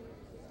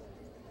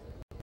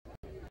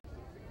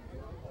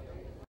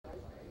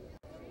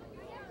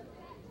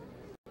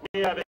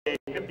 We have a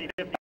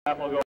 50-50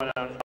 raffle going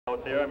on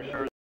out there. I'm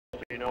sure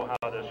you know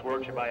how this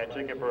works. You buy a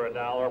ticket for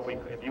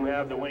 $1. If you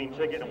have the winning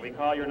ticket and we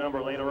call your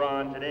number later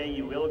on today,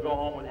 you will go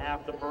home with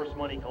half the purse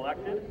money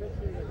collected.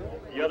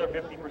 The other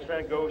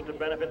 50% goes to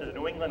benefit the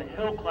New England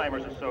Hill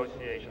Climbers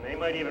Association. They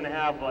might even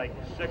have like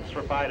 6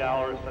 for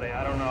 $5 today.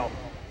 I don't know.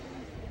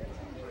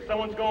 If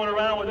someone's going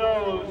around with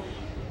those,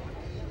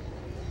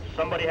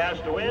 somebody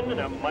has to win, and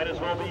it might as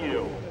well be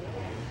you.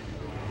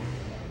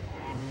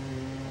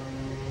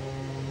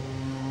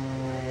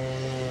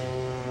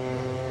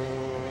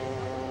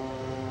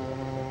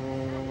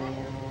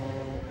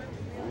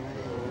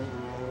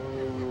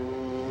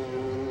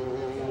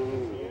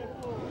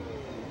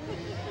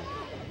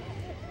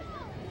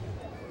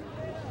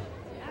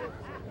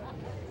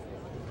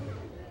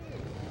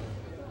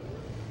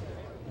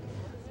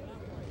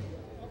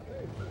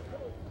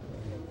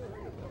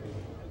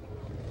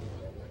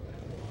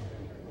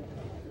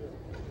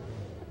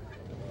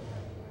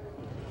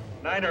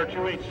 Niner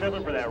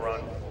 287 for that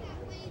run.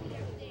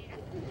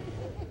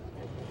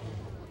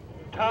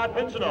 Todd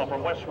Pincinel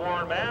from West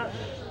Warren, Mass.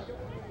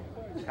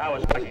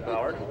 Kawasaki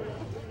powered.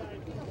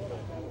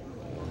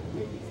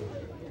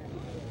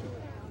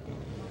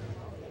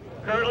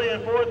 Currently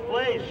in 4th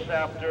place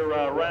after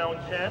round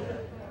 10.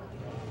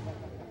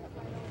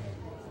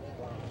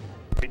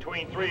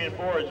 Between 3 and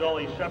 4 is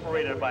only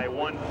separated by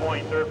 1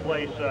 point. 3rd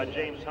place,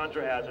 James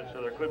Hunter has it,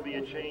 so there could be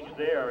a change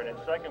there. And in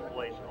 2nd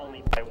place,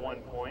 only by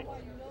 1 point.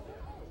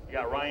 You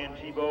got Ryan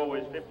Tebow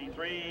with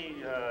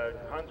 53,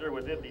 Hunter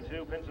with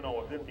 52,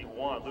 Pincinel with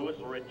 51. Luis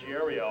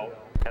Ruggiero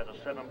has a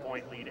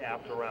 7-point lead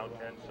after round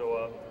 10,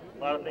 so a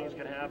lot of things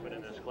can happen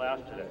in this class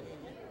today.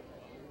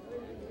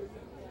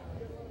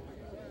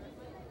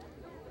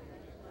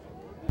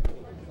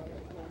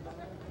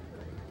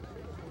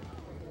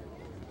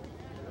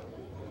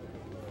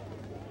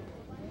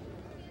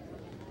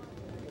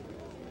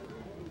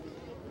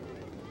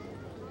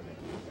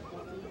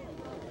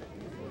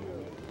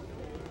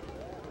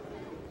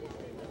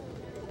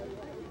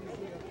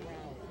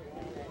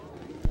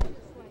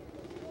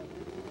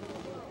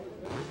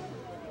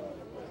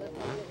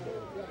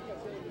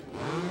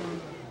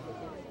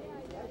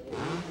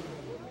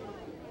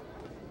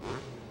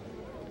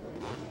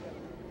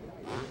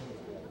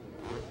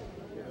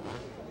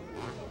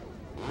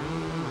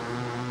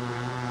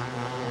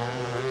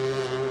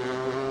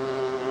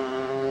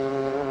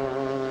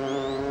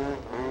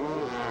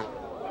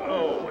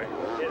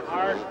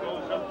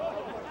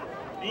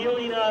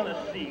 On the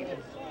seat,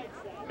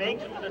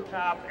 makes it to the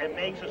top, and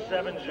makes a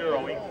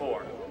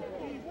 7.084.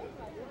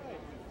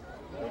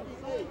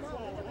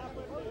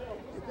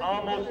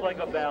 Almost like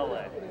a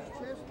ballet.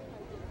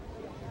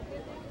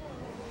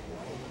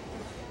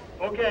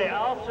 Okay,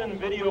 Alson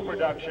Video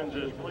Productions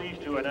is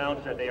pleased to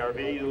announce that they are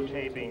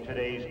videotaping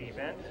today's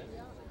event.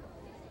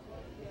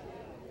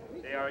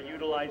 They are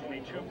utilizing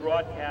the 2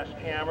 broadcast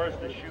cameras.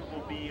 The shoot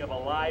will be of a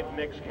live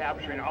mix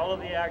capturing all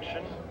of the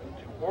action.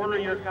 Order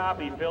your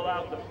copy, fill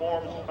out the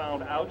forms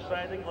found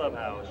outside the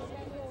clubhouse,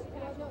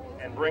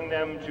 and bring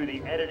them to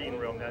the editing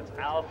room. That's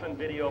Alphen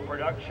Video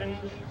Productions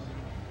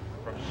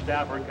from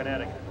Stafford,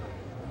 Connecticut.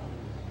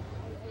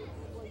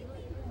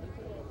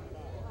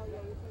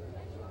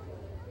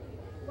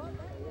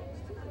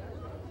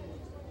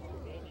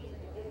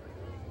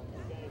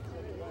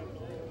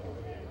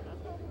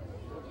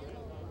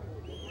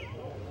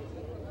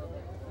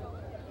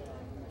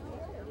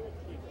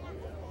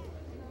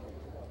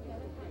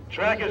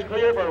 Track is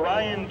clear for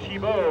Ryan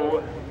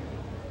Tebow.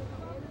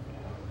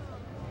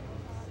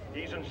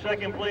 He's in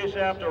 2nd place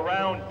after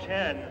round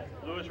 10.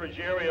 Luis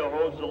Ruggiero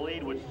holds the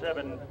lead with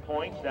 7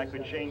 points. That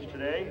could change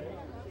today.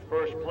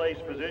 1st place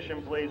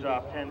position plays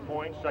off 10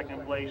 points.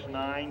 2nd place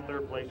 9,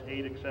 3rd place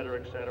 8,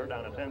 etc.,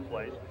 down to 10th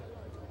place,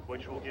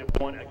 which will give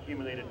 1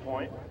 accumulated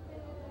point.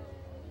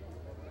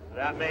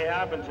 That may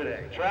happen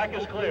today. Track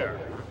is clear.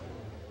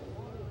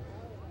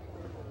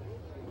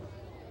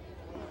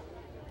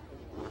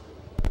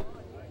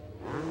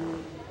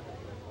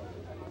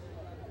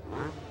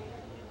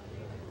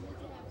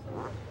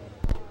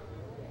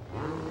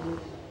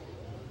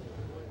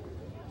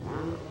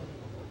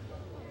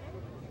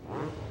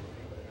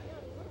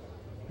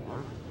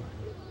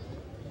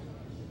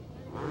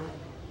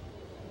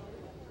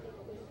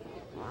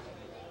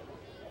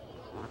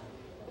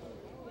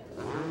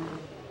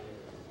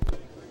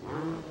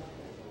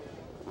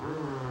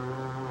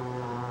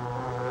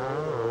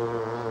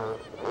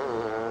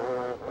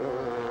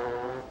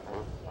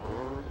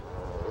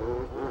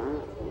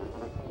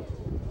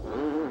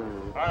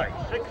 All right,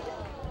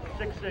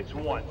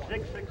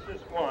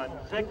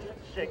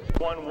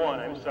 6611,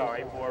 I'm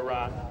sorry, for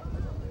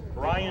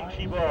Ryan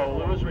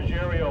Tebow. Luis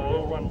Ruggiero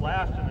will run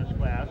last in this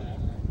class,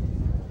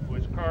 who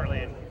is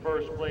currently in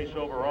 1st place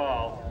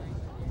overall.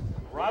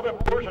 Robert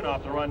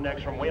Porshanoff to run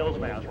next from Wales,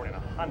 Mass, running a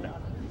Honda.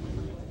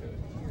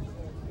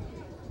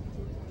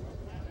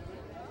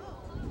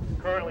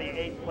 Currently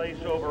 8th place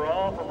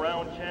overall from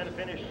round 10,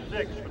 finished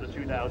 6th for the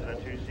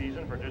 2002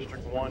 season for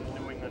District 1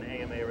 New England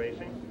AMA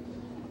Racing.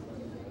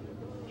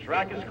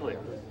 Track is clear.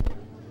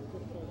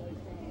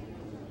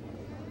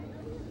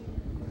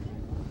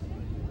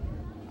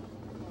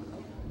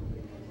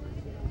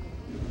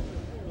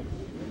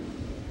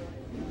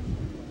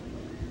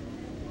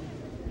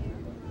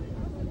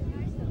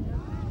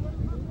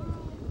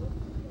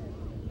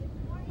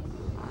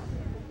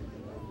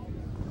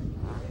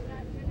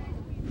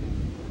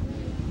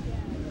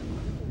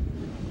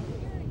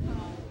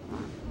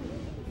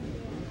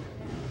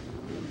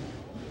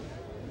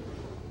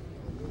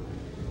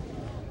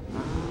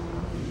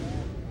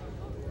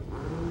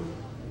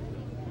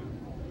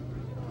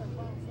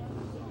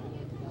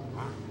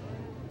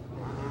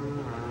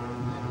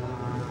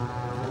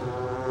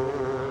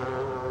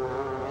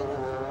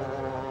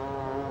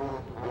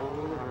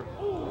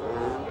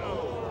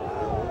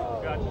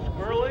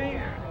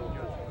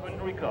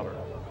 Recover.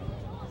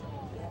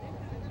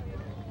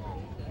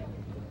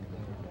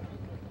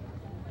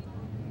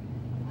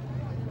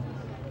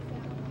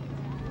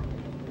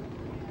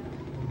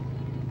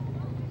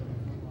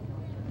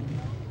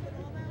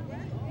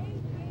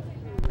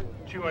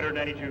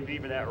 $292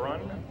 feet for that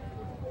run.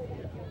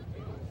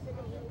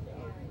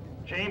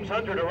 James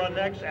Hunter to run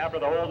next after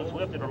the hold is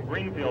lifted from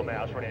Greenfield,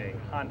 Mass, running a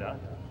Honda.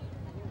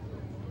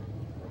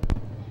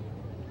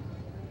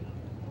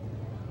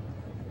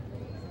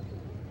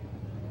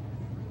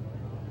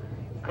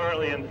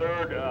 Currently in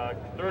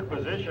third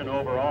position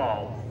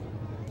overall.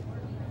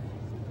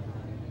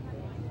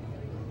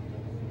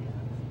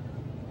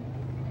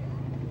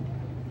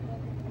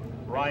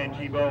 Ryan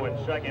Thibault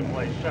in second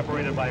place,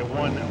 separated by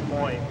 1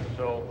 point,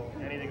 so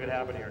anything could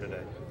happen here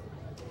today.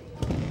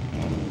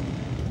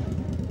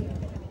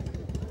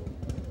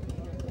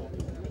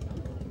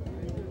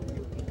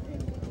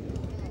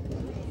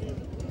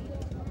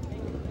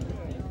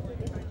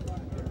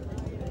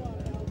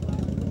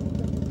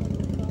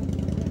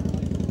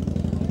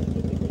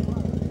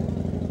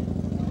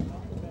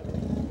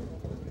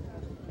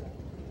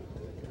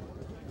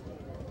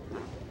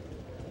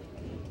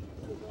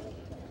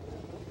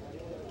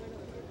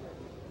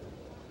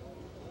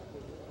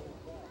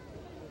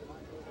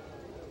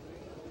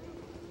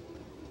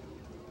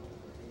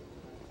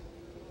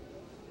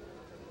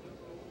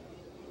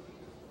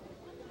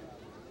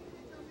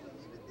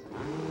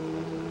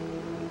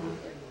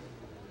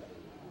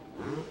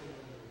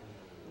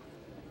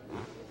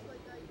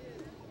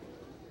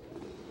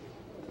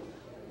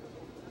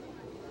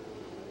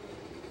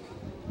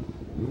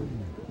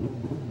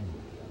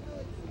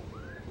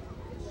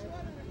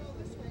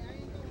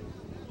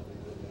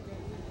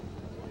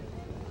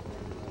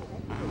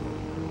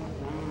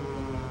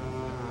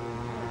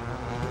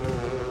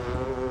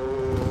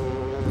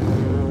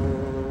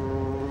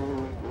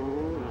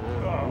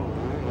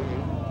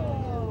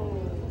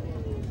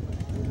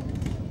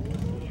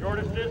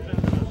 Shortest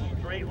distance is a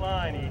straight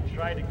line. He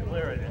tried to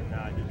clear it and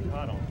just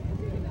caught him.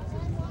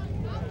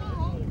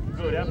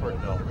 Good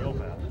effort though, real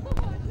fast.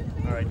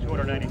 All right,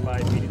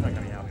 295 feet. He's not going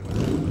to be happy with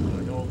it.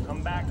 So he'll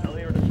come back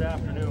later this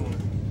afternoon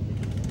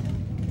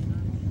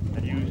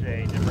and use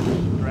a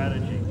different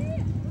strategy.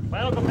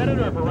 Final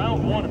competitor for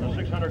round 1 in the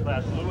 600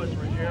 class, Luis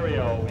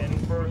Ruggiero in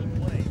first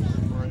place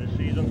for the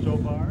season so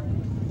far.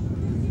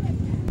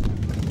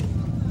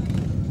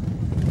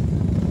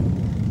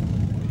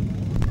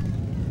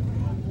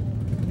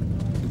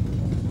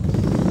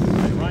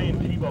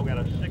 Got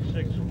a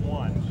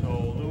 6.61, so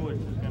Lewis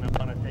is going to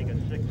want to take a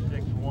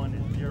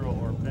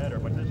 6.61 or better,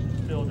 but this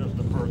is still just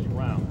the first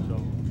round,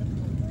 so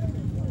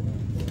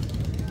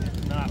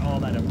it's not all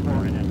that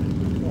important at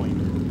this point.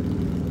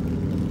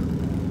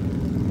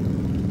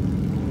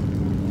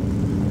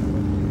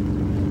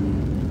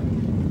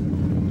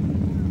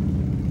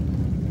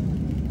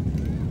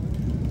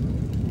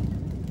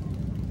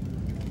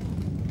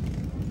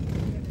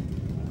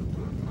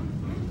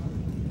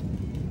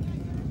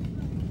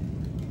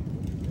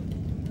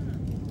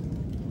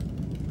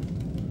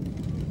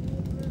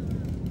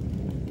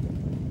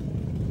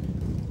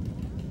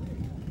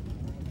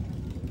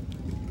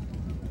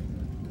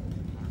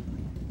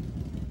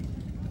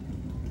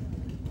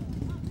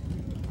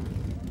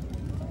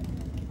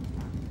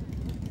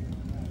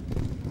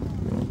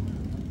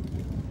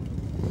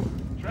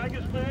 Track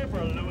is clear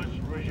for Luis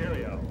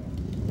Ruggiero.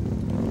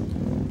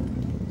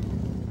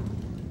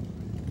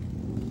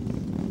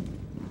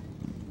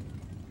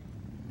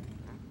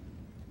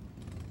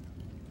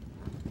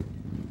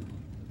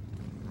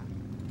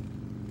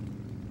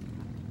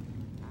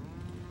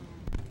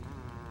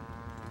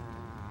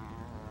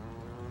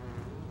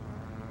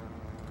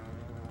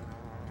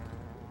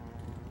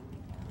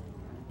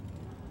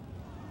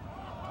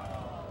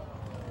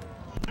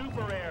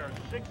 Super Air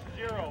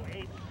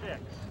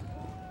 6086.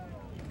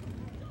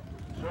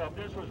 So if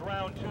this was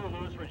round 2,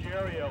 Luis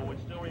Ruggiero would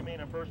still remain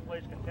in first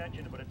place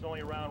contention, but it's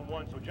only round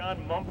 1. So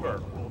John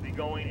Mumford will be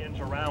going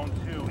into round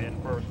 2 in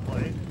first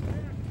place.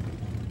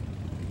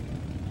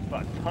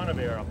 A ton of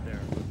air up there.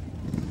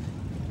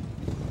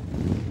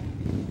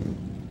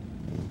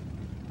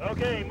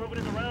 Okay, moving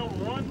into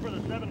round one for the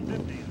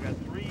 750s. We've got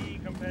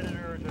three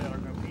competitors that are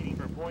competing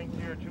for points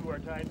here. Two are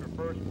tied for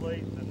first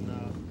place, and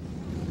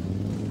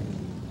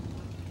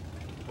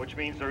which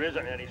means there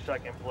isn't any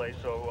second place.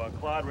 So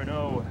Claude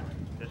Renault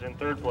is in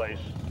third place.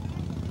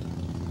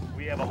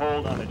 We have a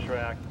hold on the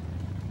track.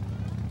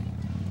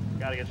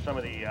 Got to get some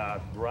of the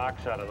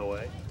rocks out of the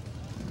way.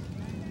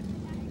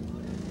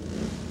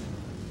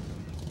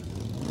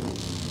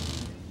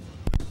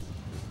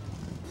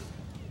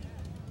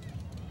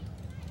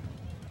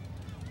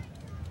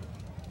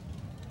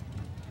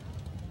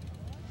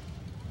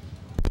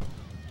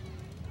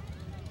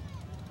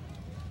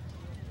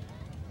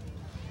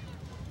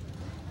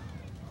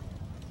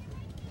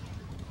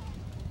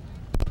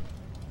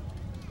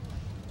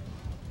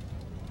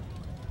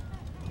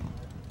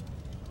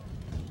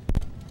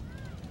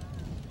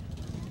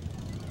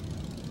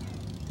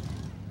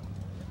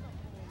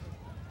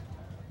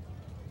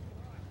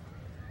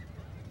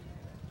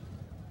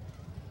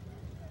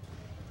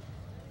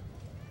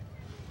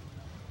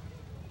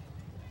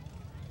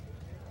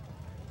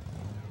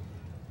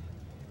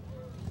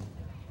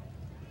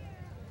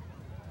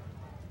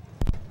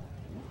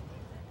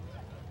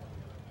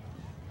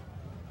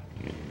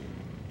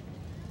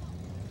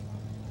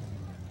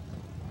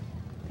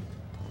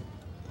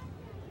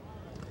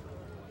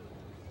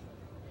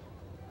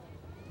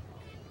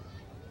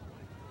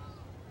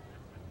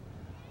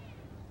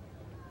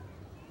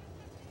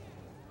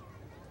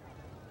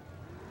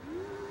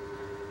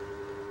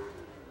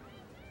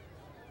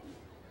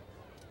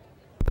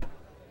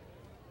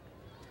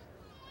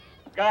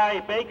 Guy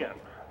Bacon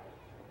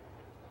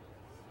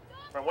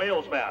from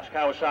Wales, Mass.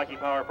 Kawasaki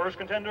Power, first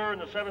contender in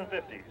the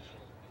 750s.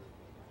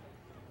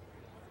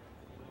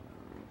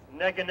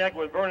 Neck and neck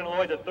with Vernon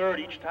Lloyd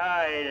III, each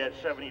tied at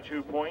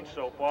 72 points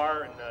so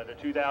far in the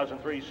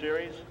 2003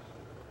 series.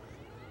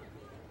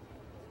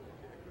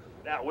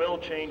 That will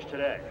change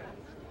today.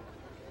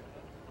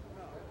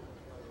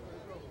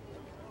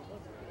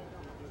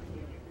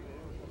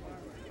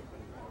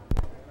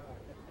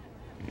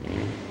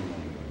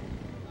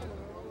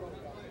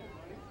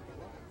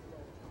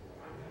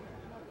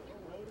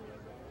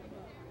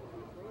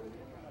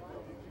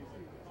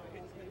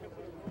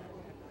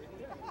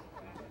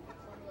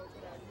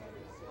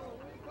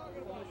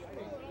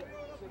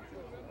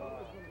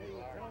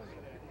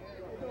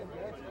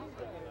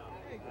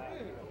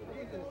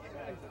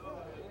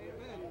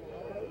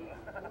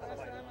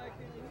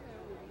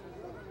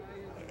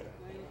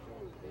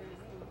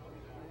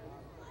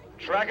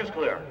 Track is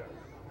clear.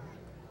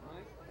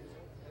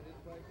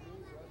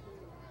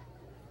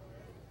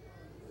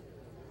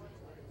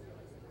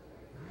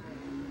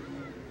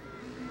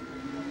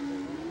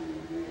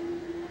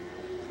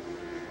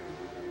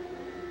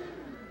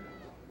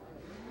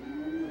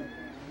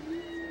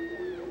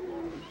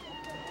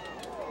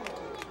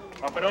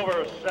 Up and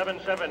over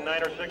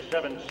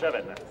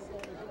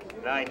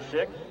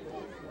 779067796.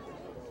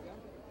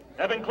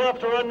 Evan Clough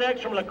to run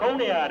next from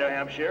Laconia, New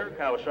Hampshire,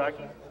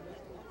 Kawasaki.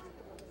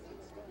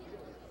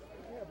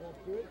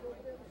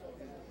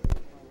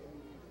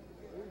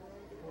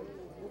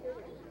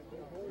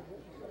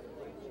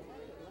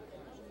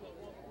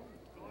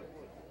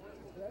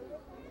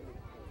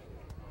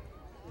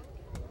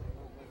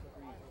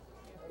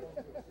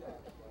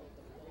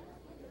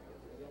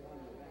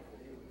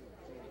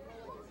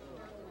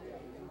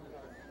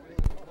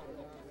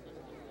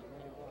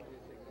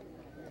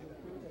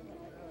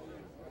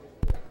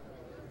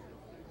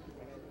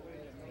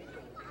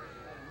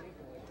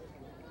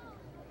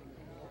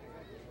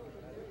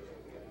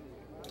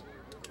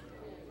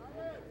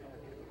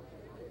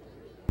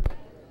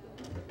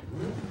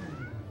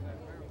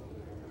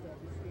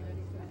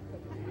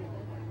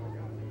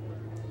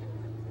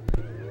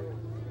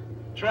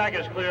 Track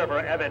is clear for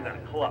Evan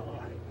Clough.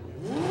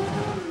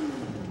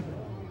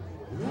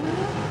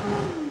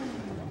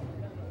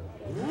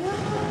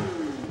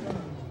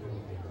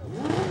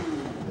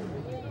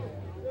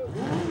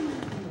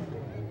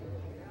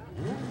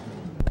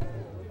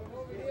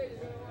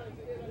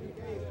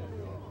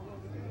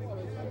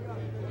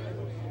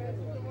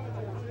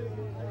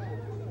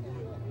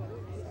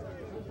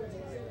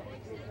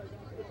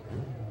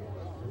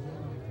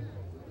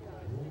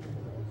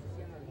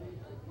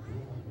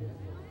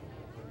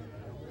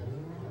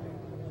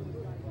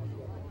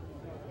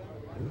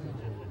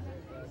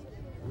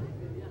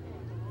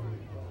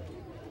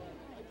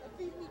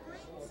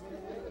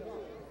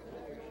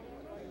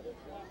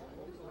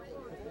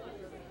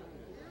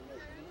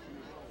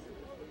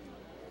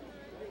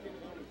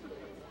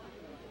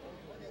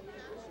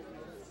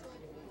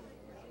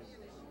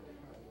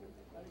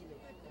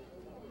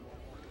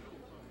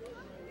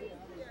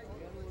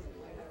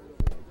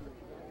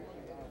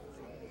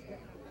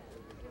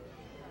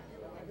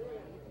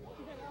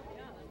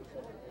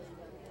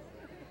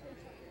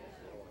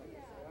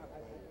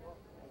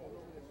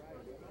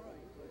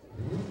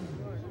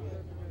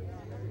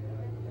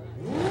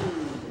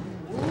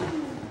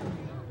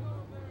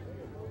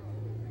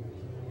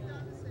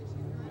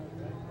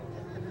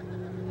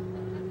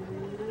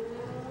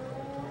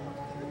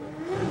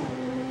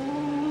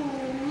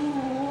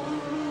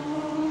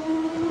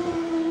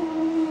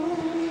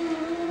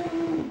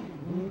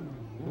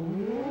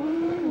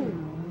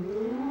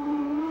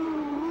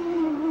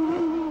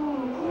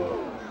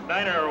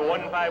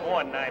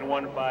 151,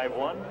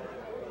 9151.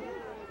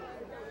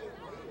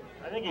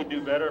 I think you'd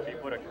do better if you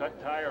put a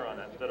cut tire on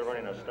it instead of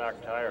running a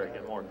stock tire to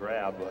get more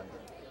grab, but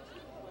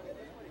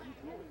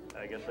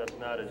I guess that's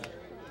not his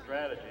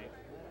strategy.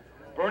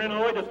 Vernon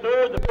Lloyd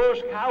III, the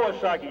first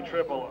Kawasaki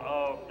triple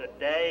of the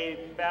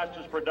day,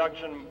 fastest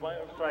production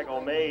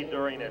motorcycle made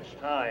during its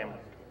time.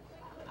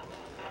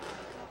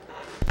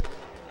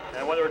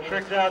 And when they're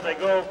tricked out, they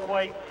go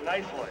quite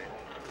nicely.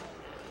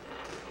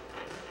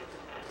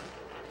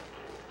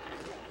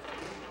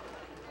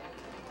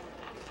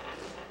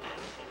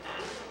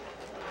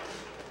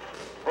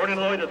 Vernon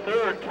Lloyd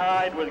III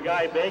tied with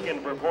Guy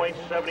Bacon for points,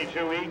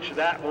 72 each.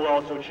 That will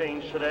also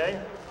change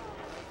today.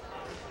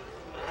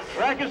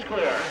 Track is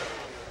clear.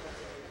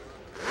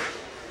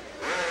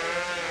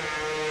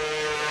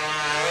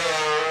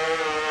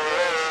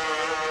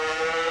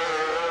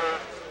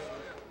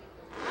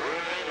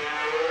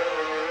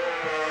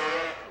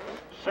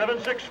 Seven,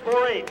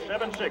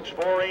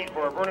 7-6-4-8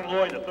 for Vernon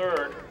Lloyd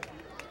III.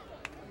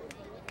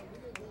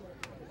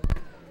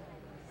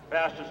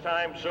 Fastest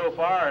time so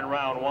far in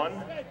round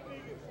one.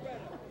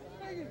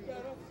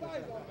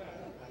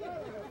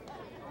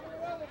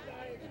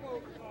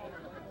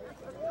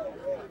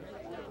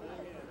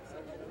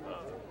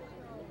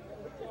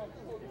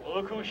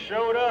 Look who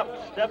showed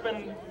up,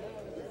 Stepan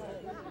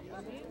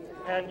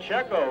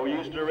Pancheco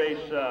used to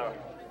race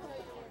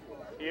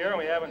here, and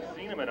we haven't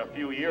seen him in a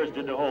few years,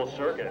 did the whole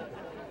circuit.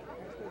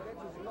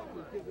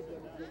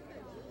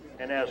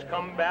 And has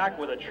come back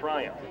with a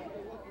triumph.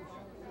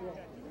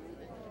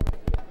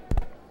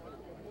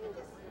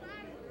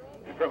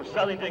 From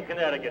Southington,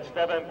 Connecticut,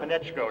 Stepan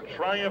Pancheco,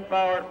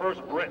 triumph-powered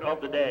first Brit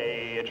of the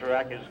day.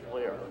 Track is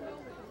clear.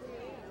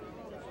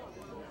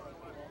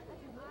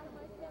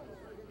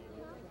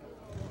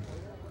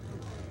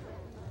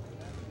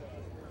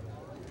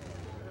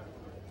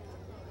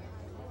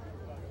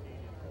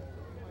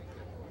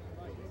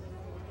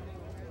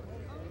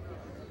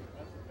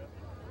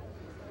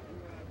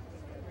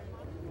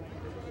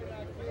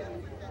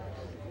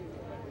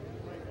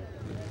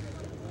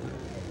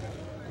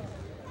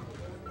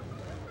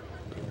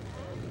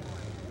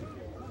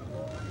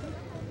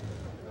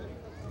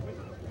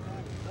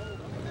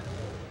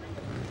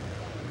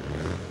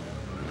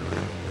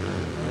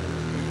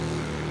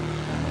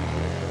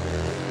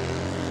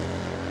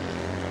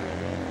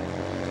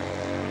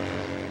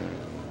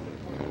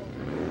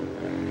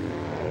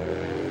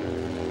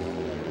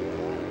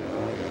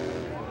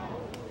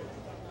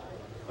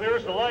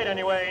 Clears the light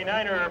anyway,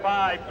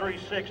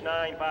 9-5-3-6,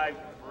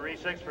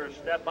 9-5-3-6 for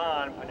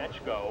Stepan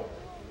Pancheco.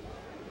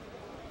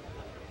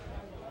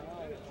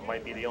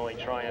 Might be the only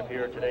triumph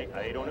here today.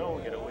 I don't know. We're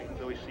going to wait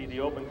until we see the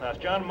open class.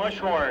 John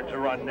Mushhorn to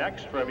run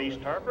next from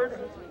East Hartford.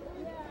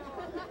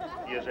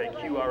 He is a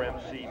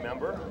QRMC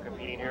member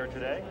competing here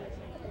today.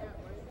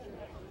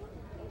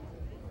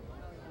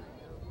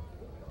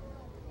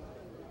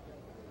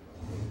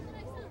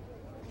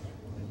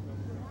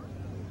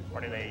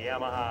 Running a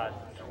Yamaha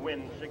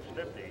Twin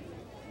 650.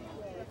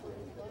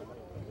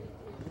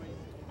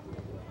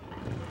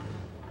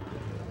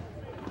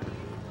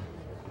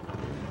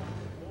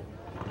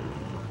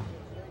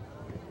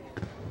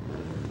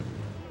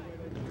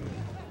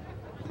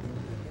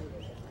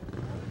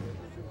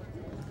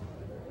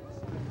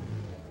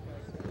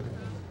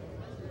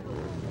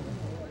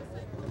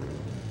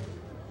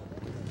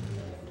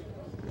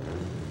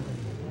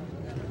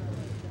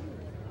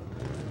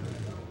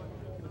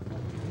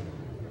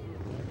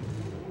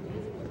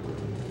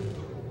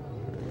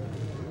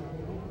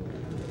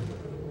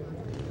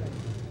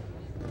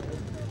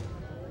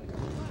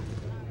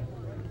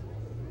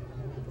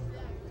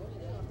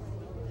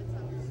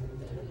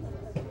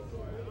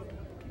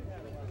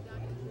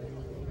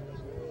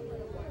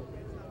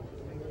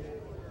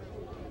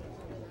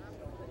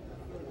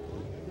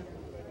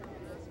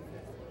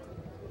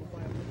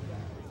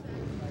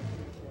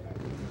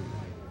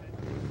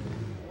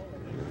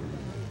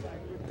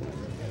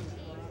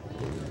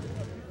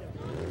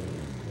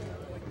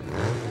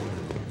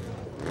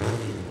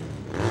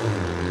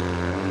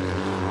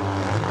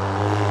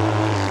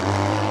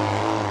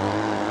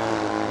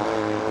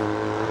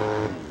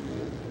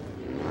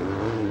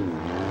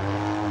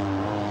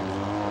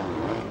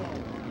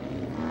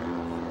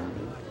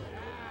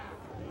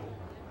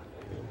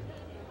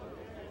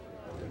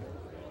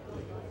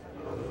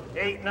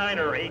 Eight,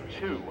 9er,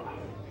 8-2.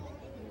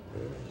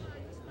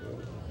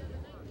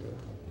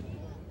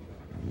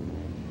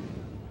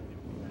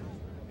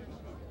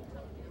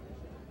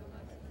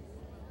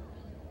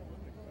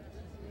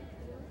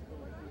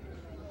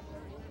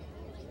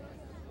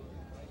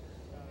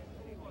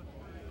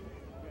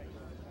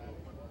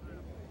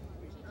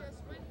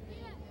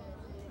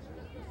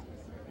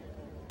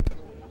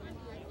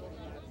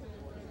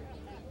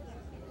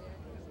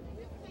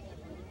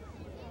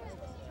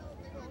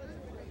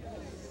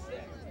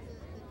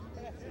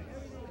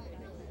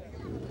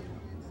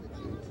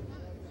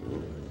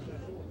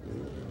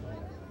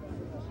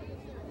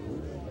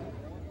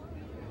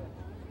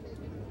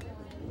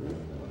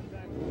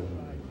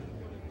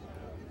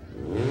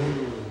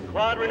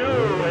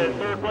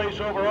 place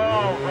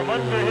overall from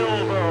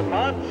Underhill,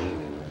 Vermont.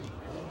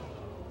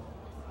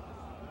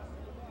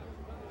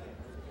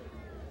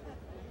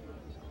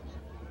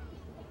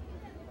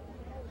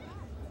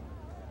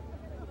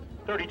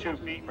 "32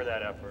 feet for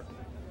that effort.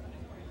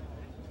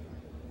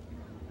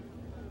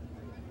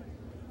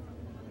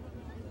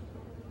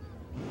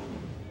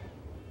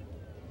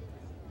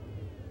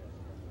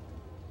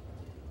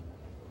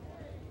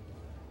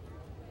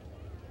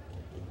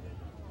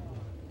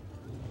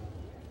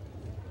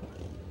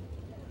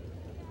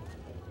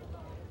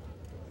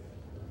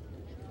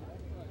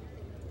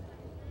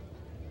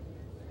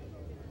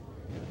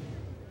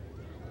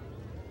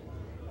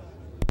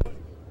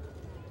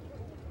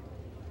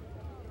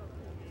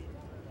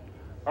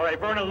 All right,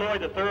 Vernon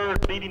Lloyd, the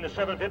third, leading the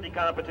 750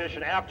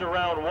 competition after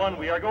round one.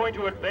 We are going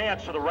to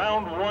advance to the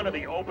round one of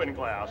the open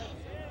class.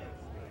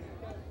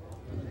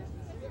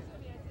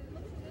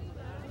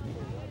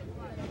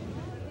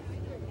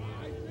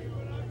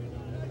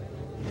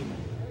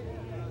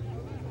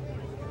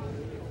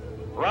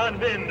 Ron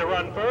Vinn to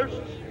run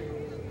first.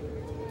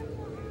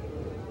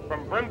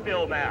 From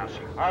Brimfield, Mass,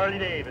 Harley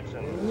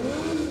Davidson.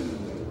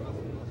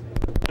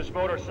 This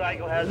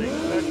motorcycle has a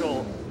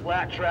special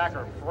flat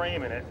tracker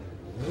frame in it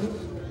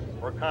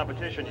for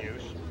competition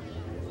use.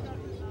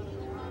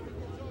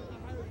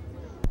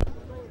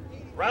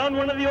 Round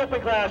one of the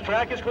open class.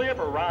 Track is clear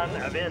for Ron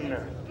Vinn.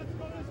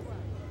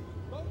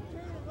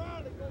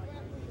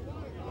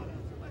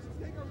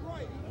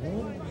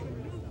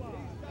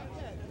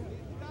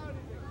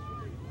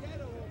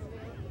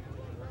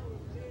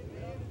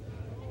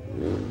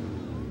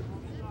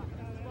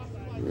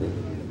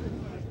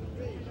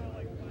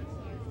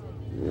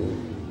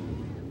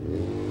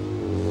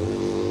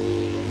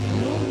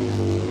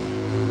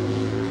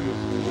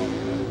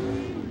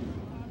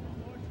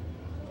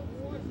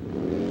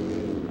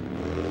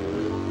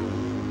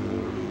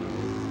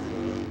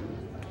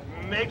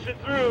 Makes it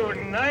through.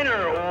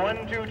 Niner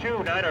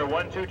 122. Niner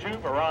 122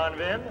 for Ron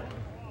Vinn.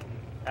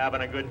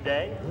 Having a good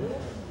day.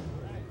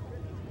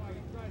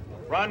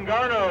 Ron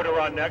Garno to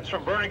run next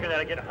from Vernon,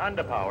 Connecticut,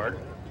 Honda powered.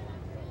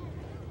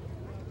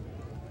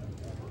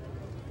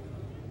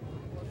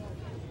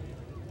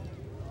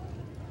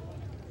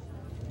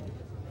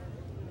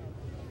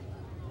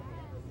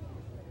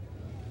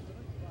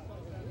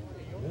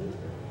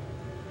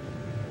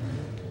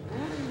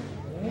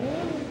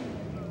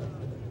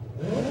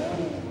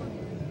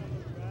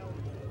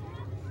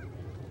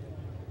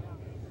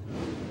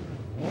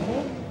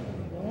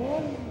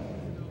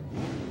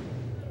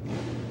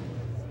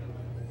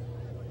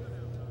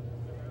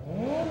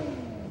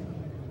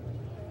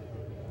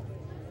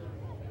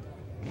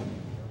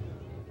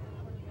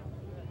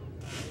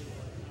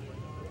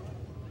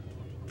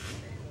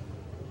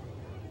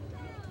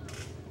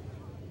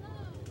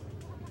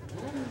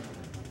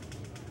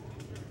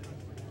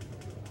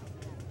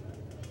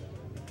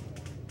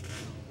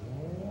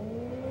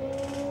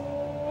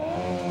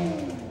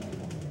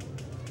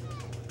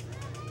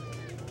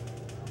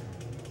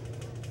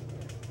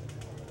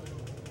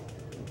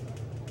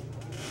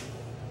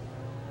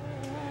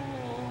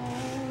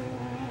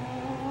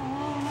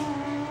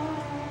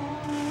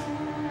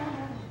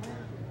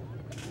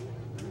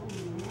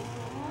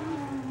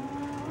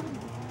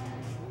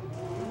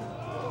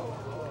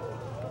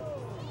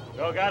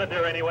 Oh, got it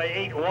there anyway.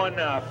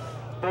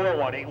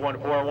 8141,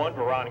 8141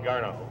 for Ron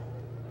Garno.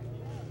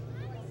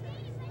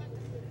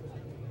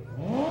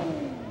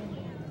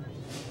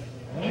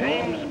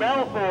 James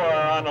Balfour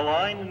on the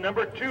line,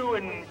 number 2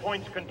 in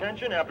points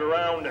contention after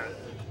round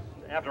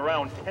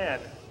 10.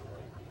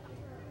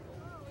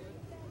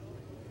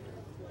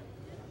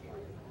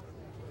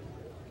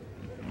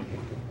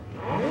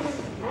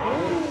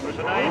 There's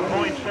a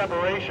 9-point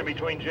separation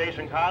between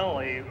Jason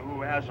Connolly,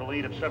 who has a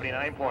lead of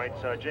 79 points,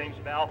 James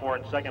Balfour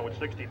in second with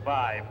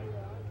 65.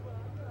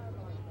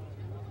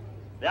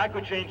 That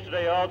could change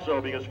today also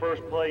because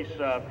first place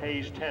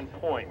pays 10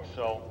 points,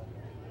 so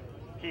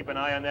keep an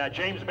eye on that.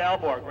 James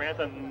Balfour,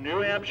 Grantham,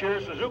 New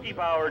Hampshire, Suzuki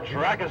powered,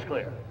 track is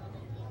clear.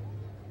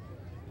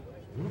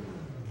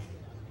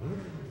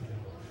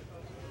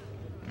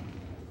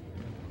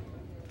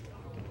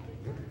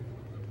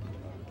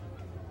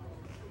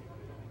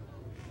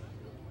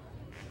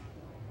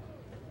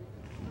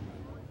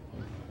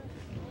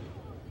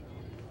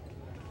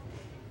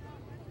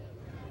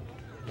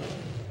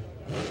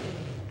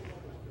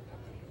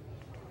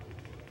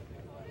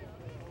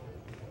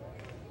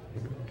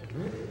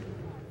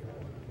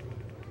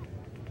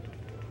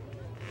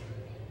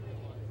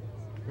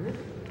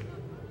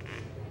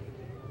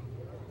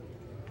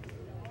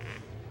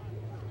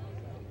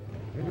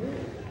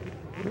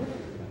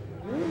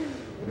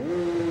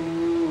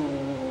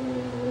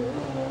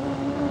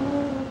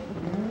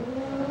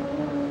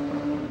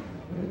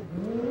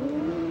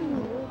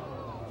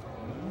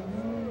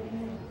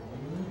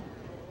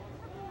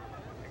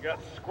 Got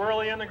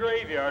squirrely in the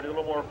graveyard, a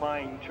little more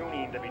fine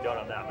tuning to be done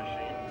on that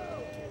machine.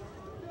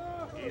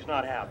 He's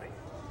not happy.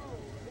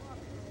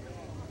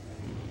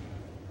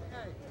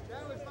 Hey,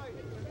 that was like,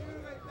 you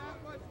make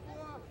that much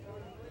more.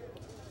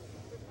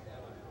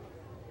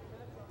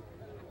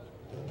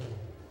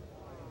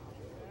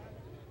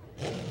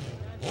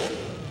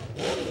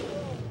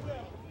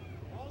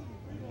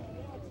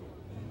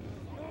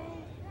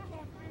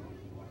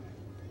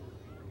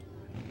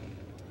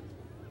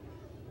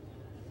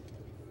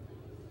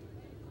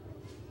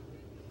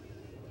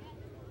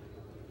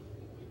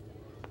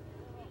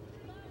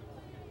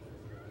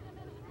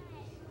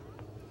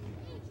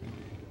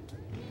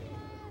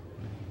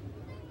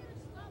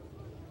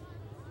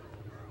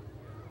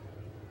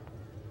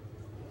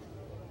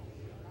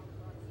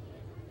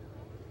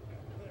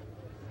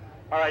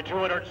 All right,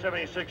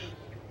 276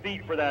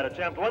 feet for that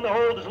attempt. When the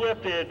hold is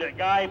lifted,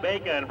 Guy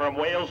Bacon from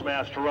Wales,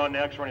 Mass. to run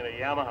next, running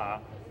the Yamaha.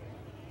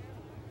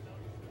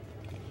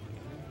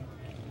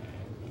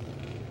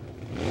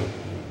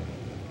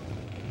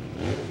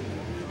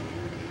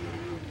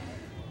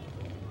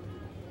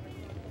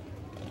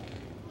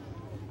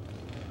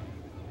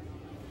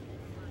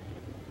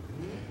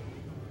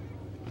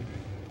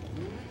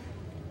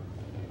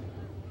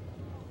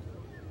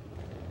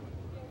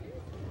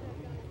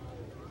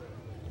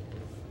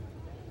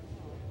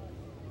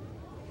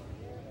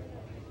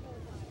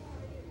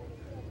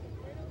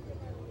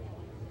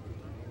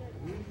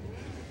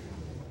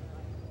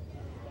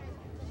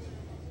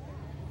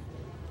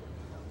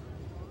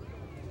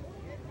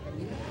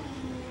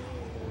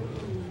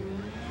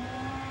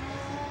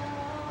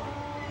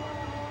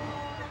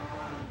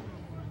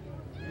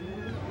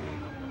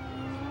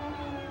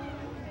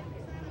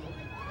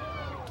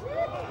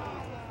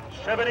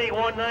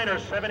 .7819 or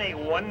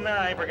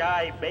 7819 for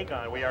Guy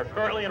Bacon. We are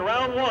currently in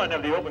round one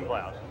of the open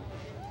class.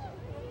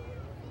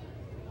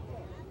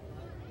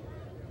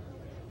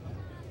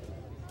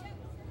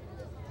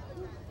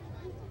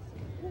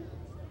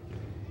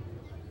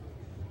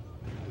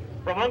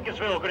 From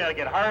Uncasville,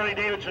 Connecticut,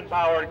 Harley-Davidson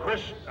powered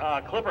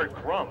Clifford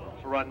Crumb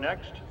to run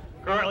next.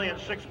 Currently in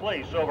 6th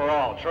place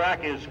overall.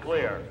 Track is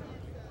clear.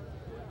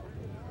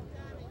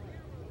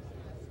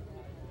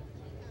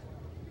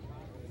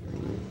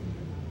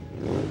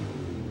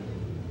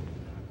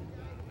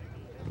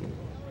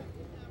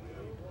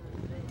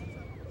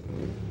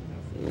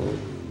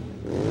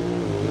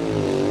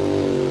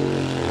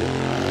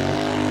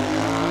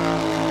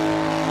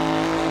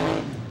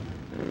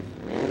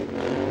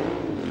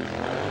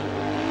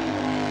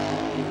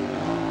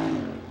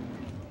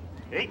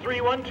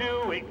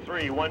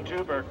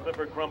 .8312 for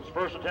Clifford Crumb's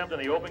first attempt in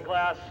the open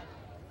class.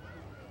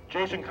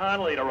 Jason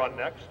Connolly to run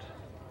next.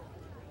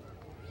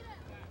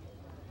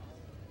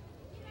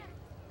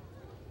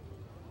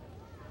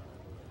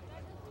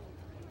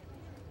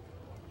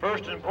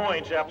 First in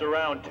points after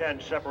round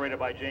 10, separated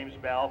by James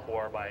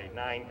Balfour by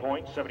 9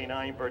 points.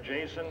 79 for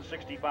Jason,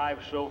 65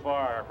 so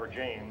far for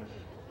James.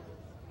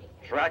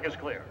 Track is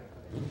clear.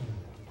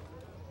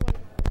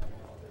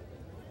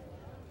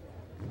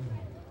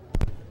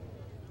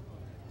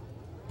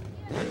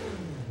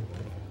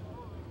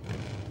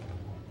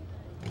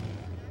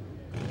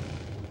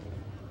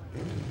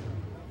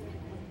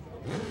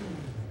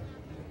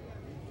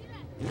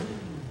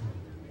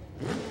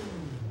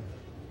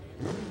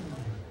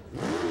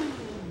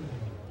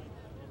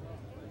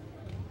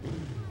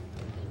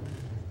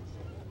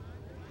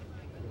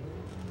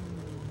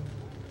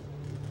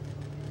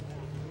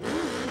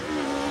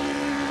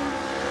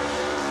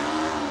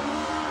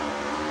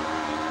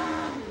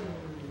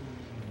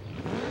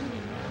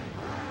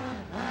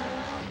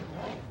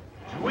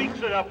 Tweaks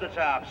it up the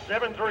top,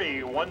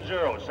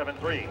 7310,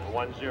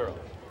 7310.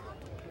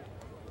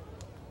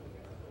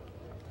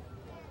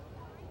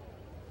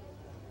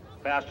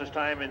 Fastest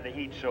time in the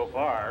heat so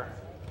far.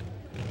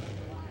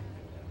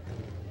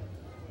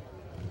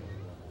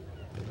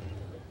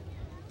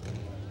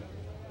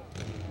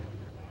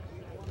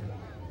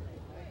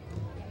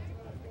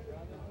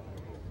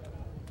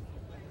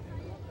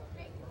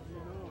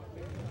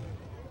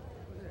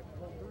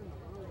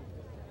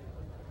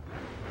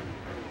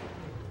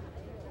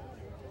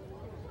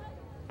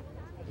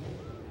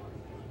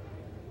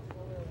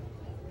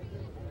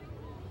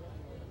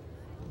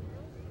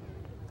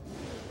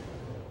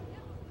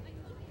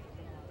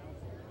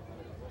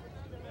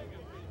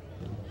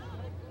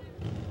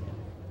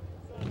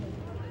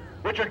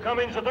 Richard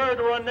Cummings, the third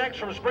to run next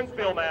from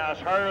Springfield, Mass.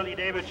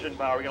 Harley-Davidson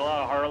power. We got a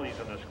lot of Harleys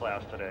in this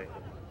class today.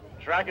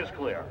 Track is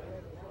clear.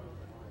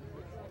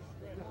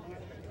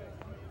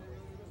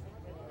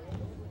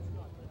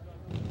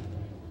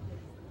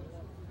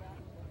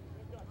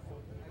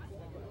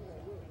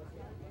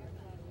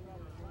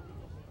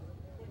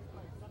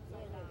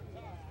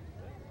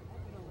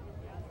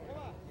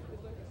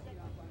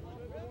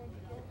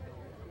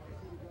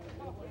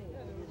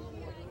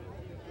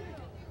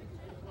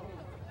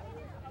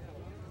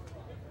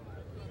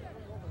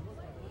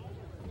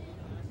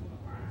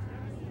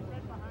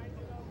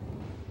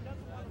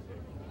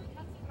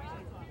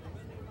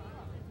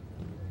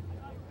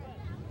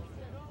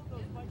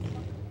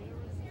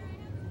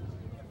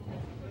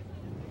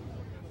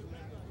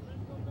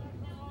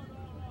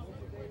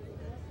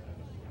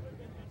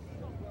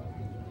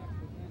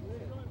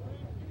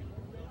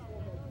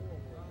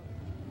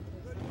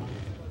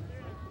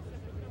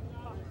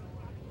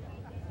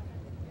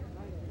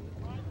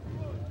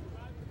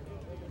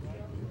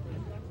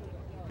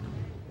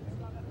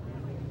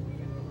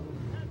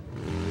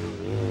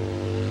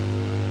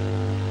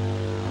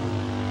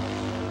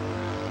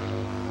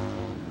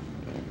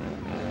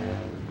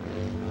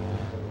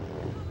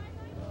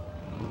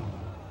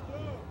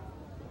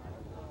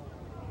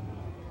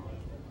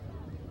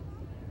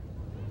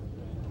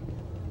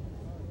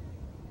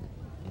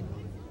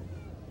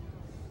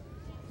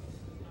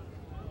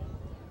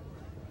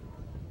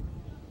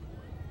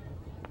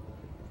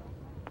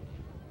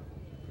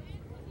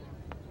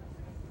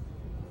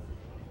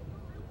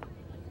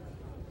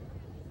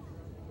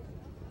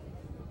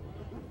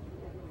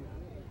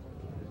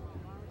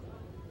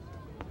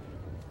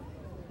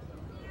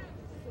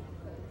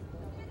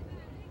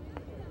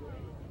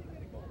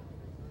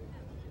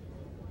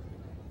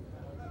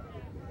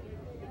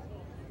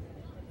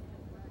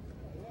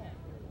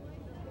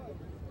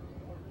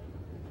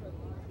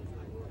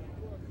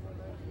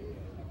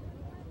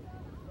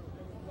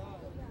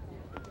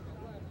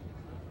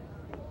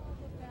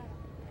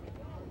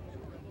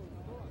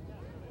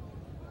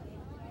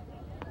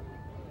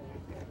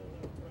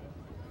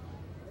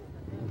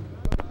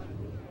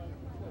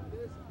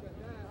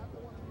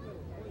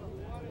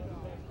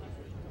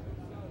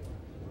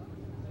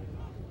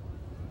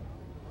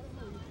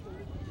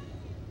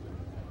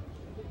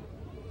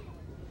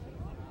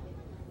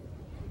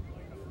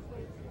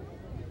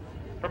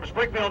 From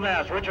Springfield,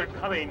 Mass., Richard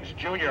Cummings,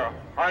 Jr.,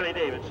 Harley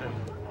Davidson.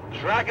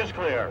 Track is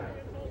clear.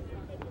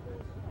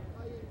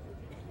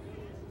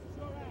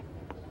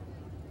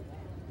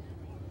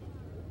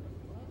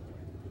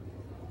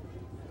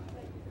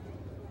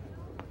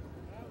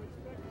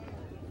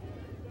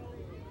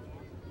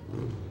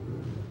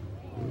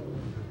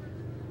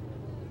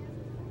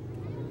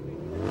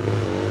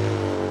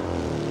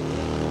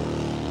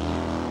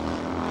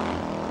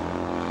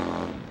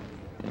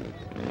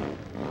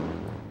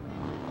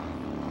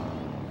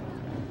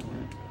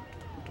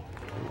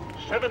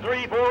 Seven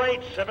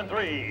 348,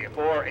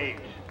 7348.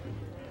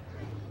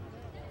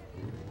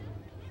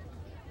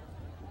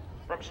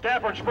 From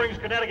Stafford Springs,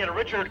 Connecticut,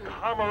 Richard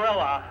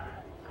Camarella.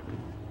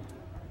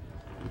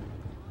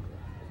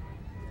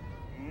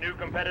 New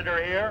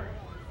competitor here.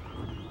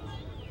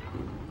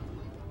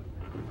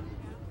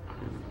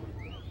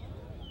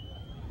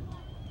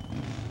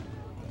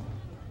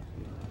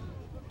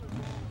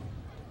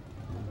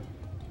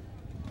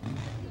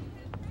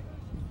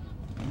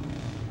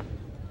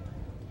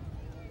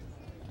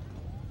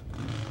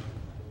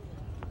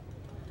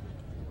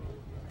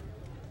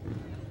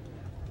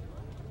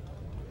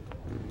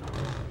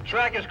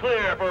 Track is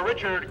clear for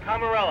Richard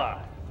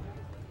Camarella.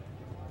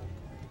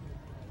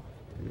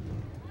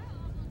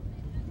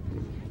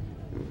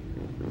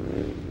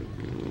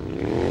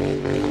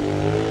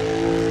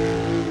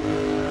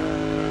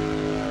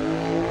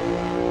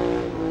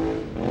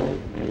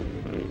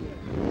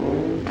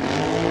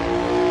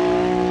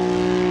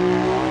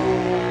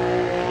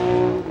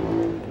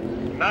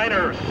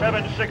 Niner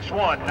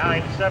 761,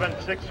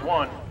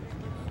 9761.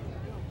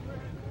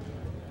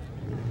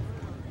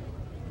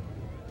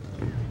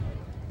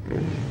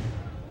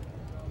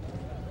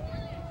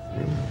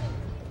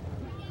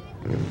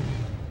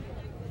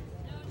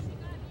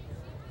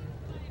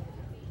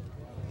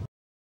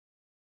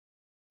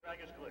 Track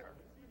is clear.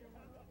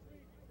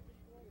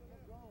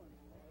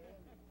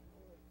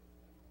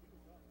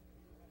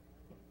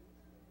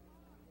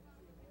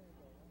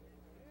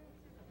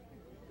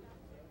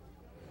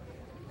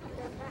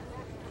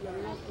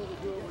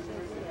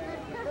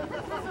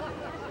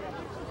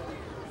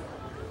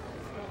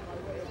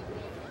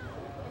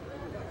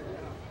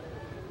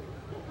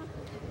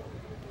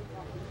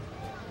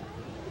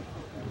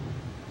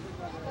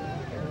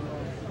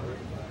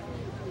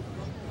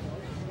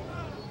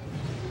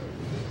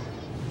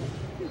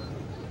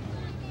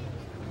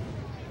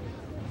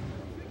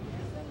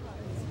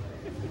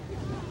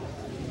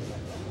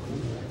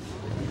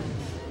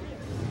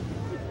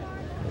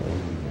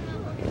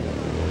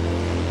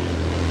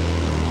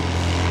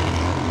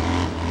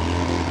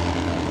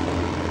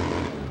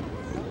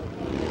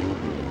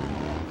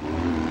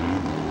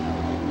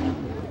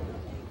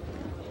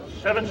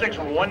 Seven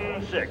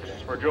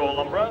 616 for Joel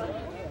Umbra.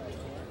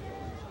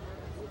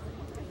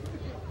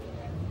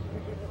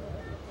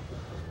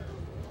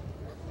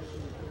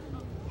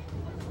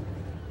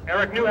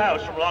 Eric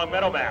Newhouse from Long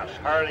Meadow, Mass.,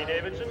 Harley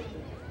Davidson.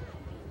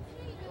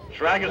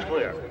 Track is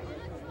clear.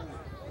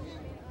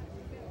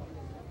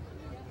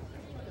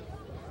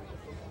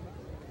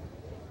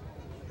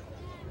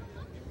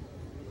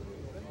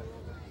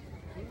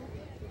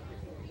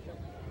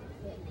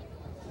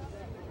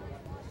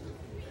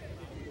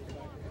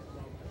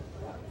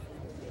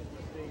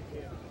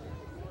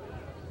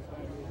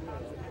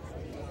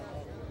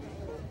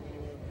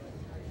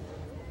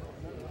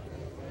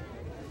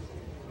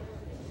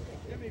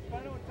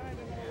 Final time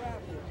in the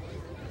raffle.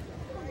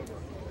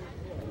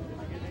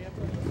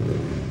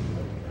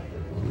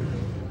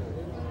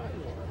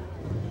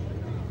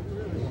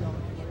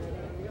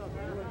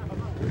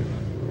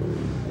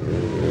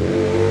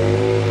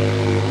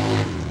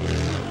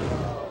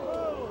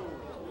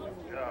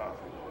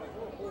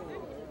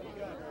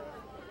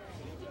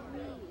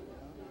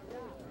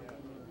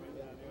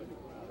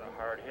 A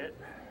hard hit.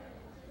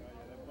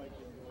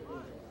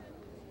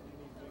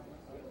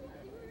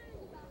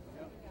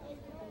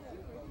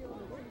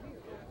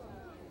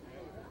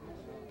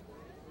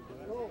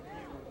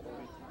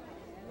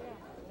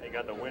 He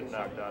got the wind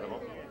knocked out of him.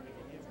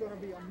 It's going to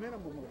be a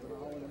minimum of an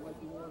hour, and it might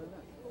be more than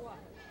that.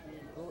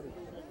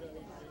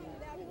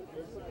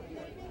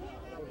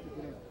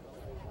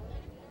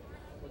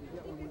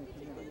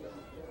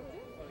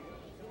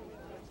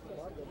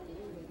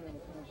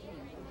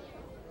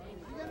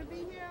 You're going to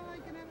be here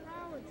like in an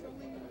hour. It's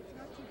only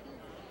not too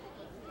close.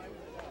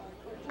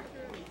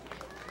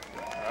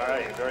 All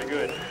right, very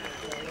good.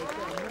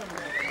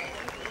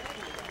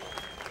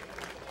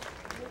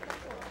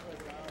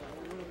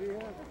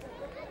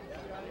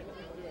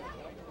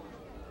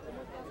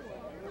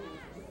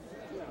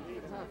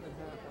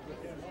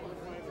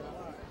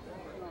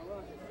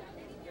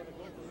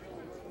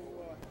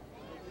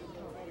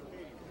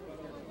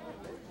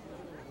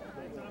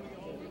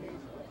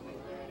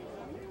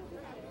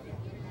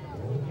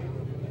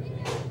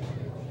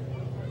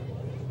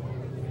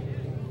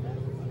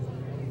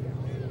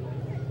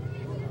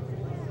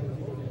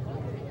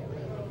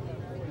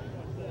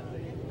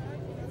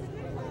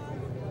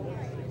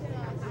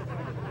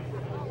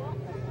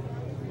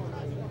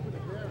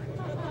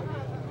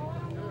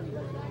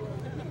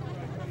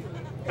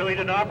 Billy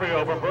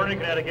D'Onofrio from Vernon,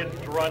 Connecticut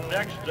to run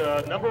next,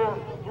 number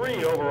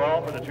 3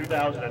 overall for the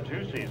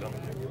 2002 season.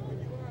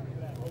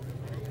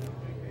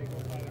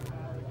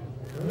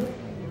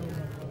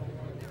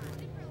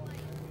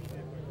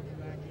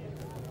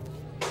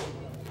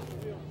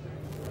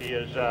 He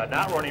is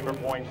not running for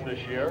points this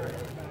year.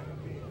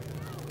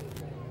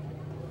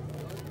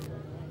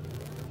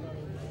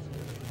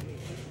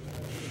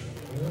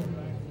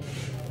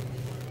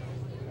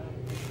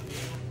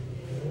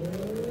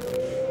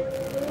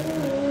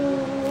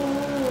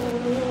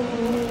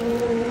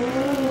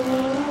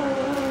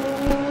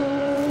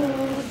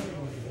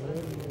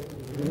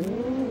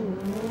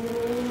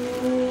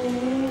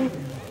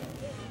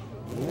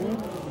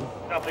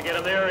 Tough to get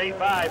him there,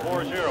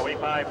 8540,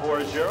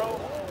 8540.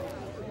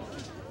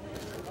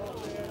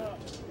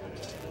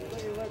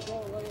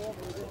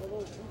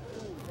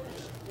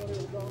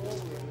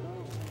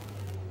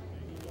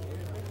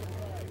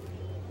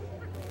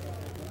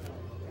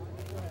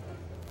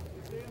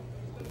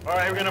 All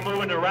right, we're going to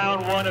move into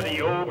round 1 of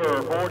the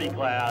over 40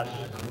 class.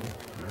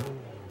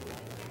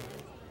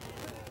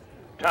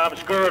 Tom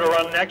Skur to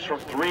run next from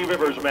Three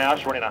Rivers,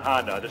 Mass, running a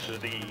Honda. This is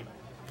the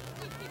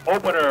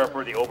opener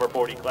for the over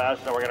 40 class.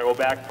 Now we're going to go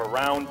back for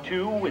round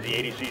 2 with the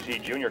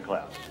 80cc junior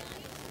class.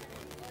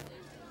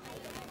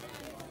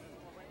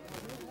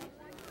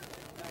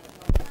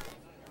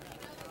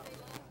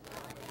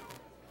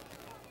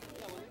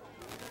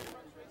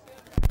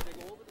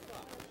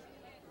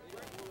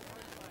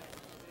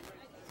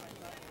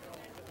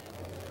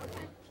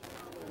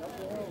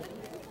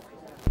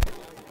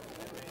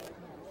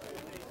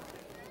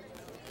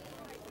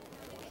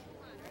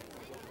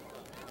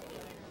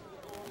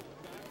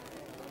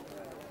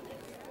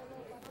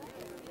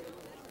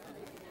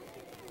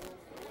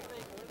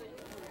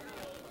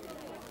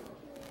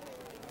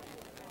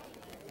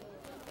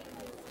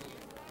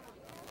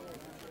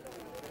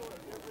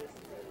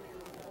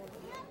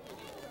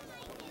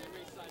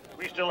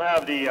 We still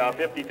have the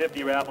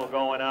 50-50 raffle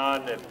going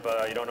on. If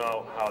you don't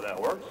know how that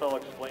works, I'll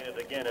explain it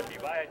again. If you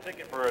buy a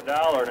ticket for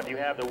 $1, and if you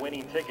have the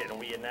winning ticket and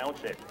we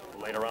announce it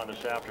later on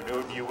this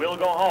afternoon, you will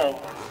go home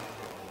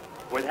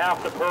with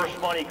half the purse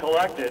money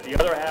collected. The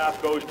other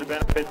half goes to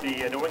benefit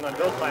the New England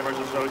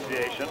Hillclimbers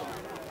Association.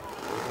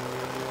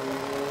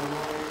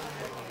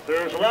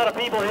 There's a lot of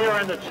people here,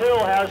 and the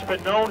till has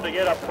been known to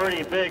get up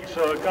pretty big,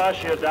 so it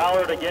costs you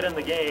 $1 to get in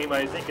the game.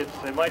 I think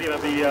it might even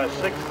be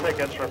 6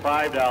 tickets for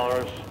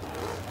 $5.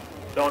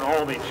 Don't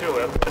hold me to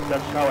it, but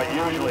that's how it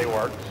usually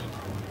works.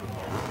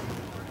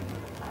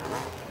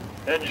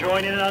 And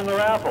join in on the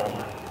raffle.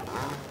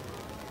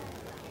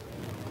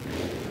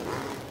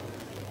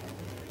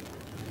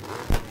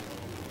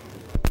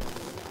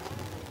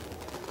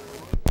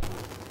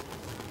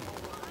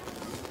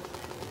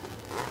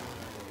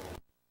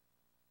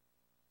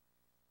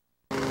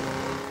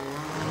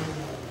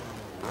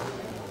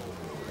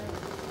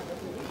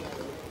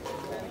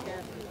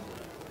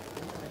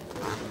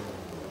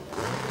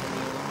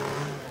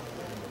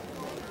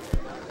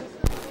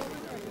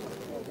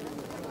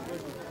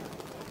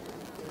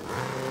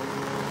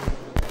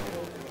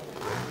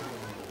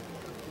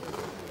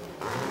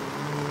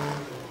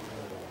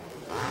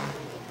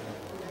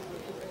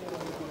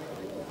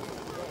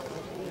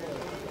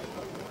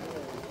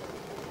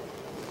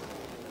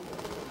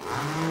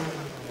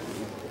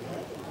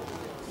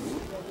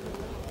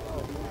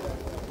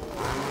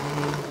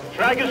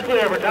 Track is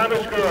clear for Thomas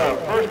Skura,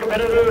 first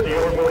competitor in the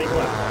over 40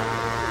 class.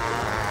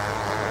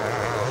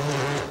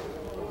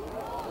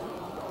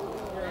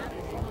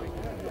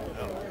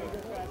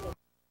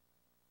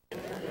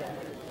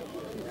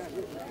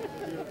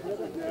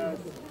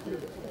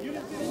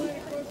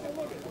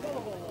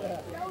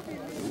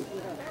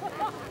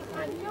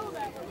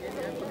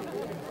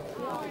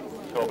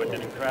 Hope it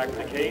didn't crack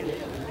the case.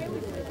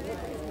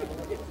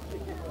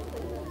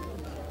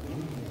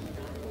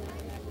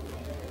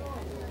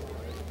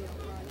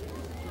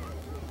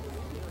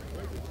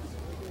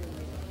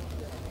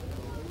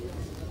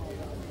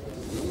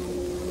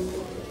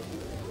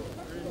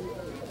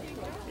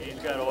 He's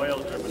got oil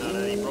dripping out of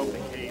it. He broke the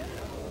case.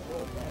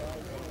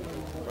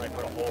 Probably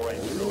put a hole right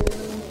through it.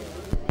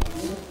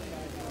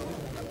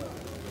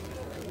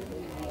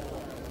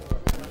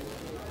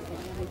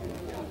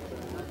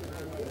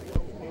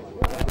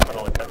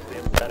 That's the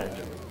inside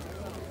engine.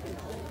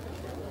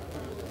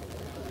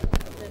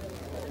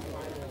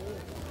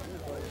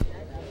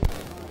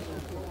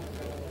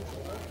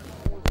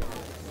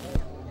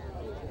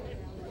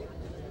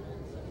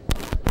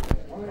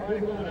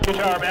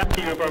 Guitar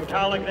Matthew from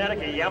Tallinn,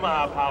 Connecticut,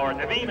 Yamaha powered.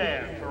 The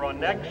V-Man to run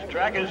next.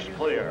 Track is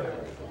clear.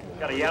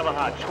 Got a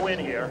Yamaha twin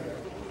here.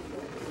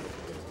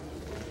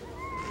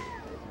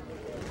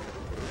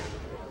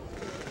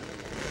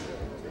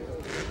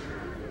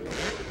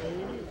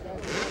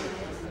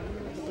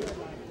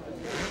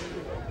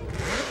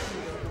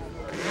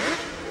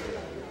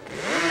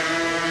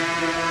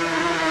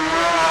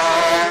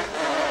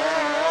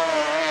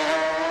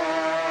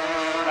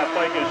 That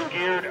bike is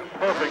geared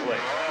perfectly.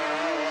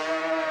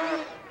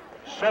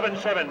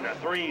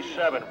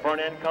 7737. Front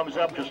end comes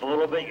up just a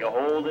little bit. You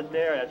hold it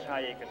there. That's how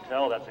you can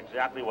tell. That's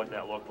exactly what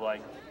that looked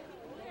like.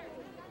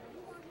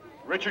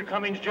 Richard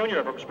Cummings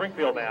Jr. from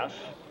Springfield, Mass.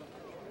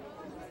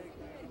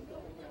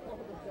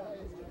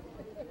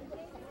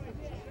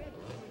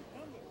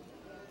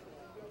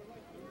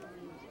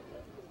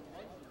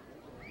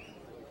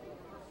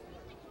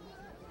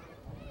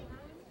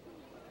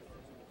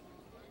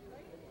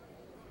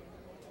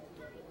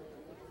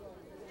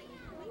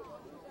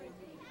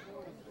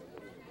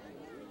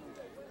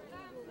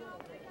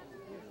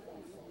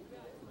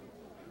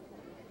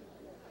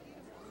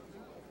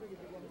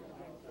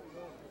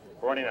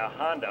 Running a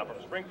Honda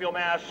from Springfield,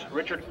 Mass.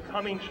 Richard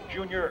Cummings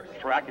Jr.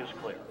 Track is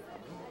clear.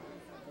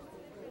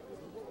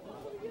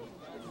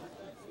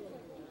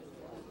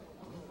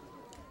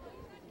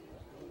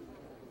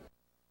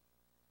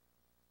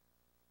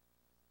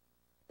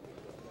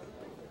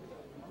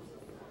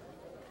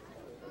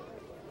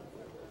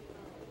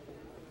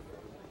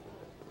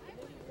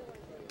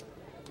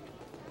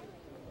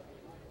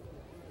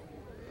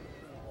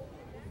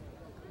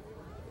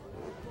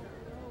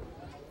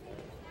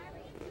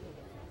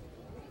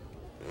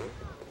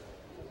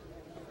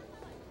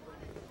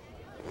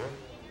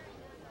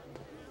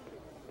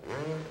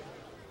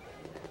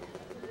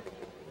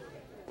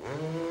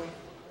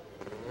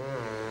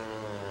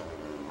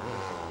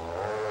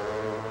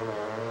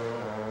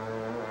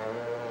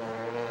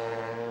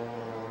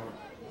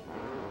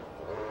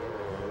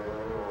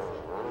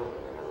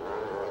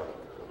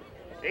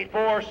 Eight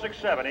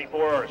 467,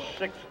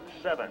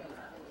 8467.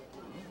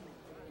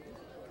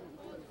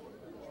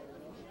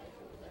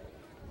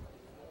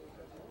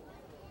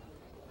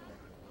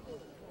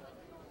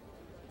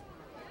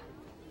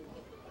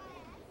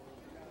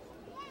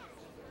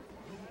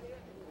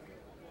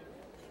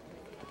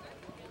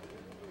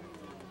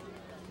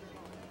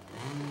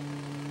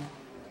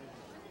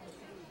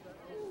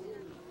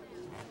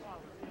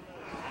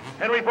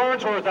 Henry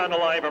Farnsworth on the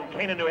line from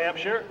Canaan, New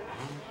Hampshire.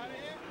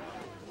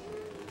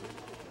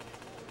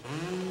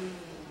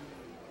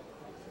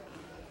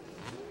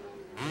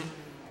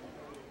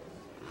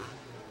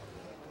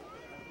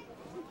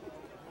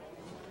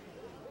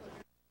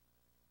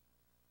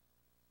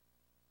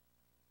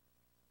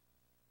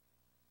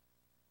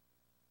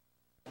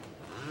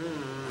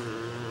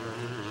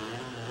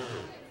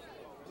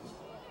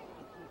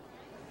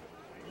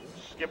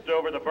 Skipped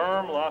over the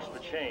berm, lost the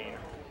chain.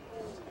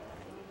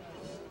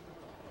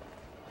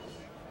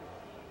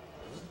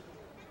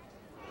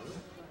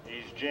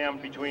 He's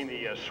jammed between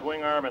the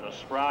swing arm and the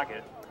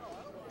sprocket.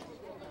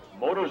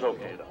 Motor's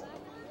okay though.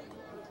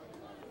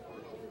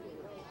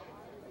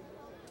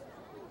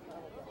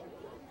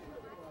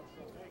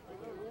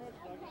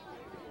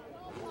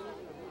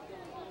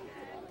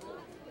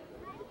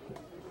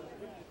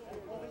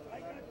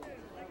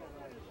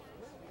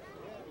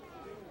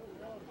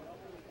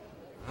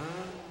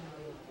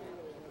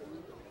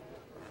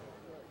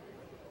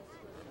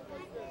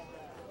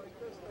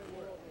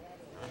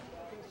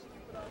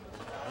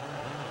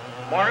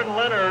 Martin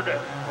Leonard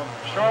from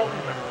Charlton,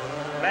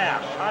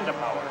 Mass, Honda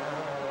powered.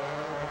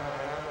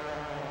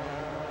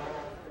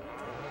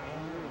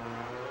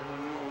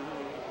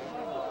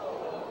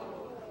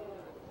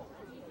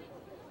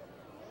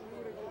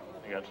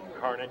 We got some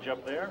carnage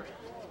up there.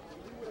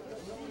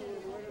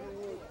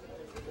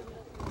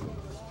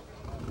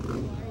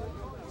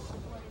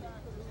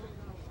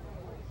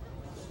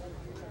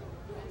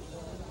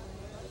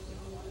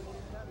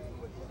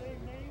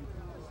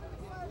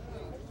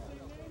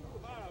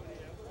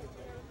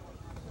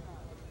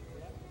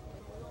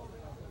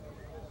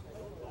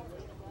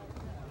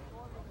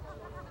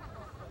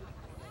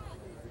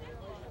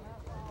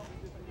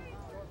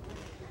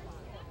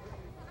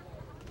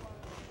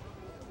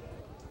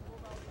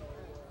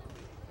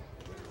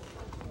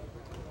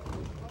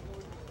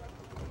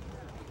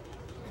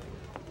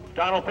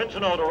 Donald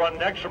Pinsino to run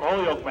next from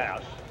Holyoke,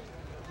 Mass.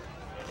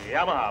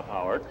 Yamaha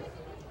powered.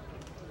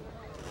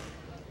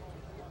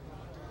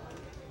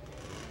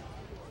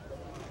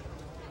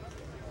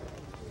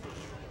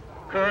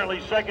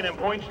 Currently second in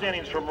point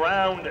standings from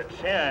round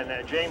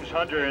 10. James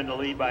Hunter in the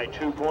lead by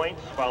 2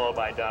 points, followed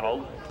by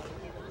Donald.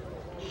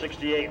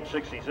 68 and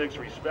 66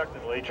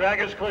 respectively. Track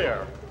is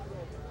clear.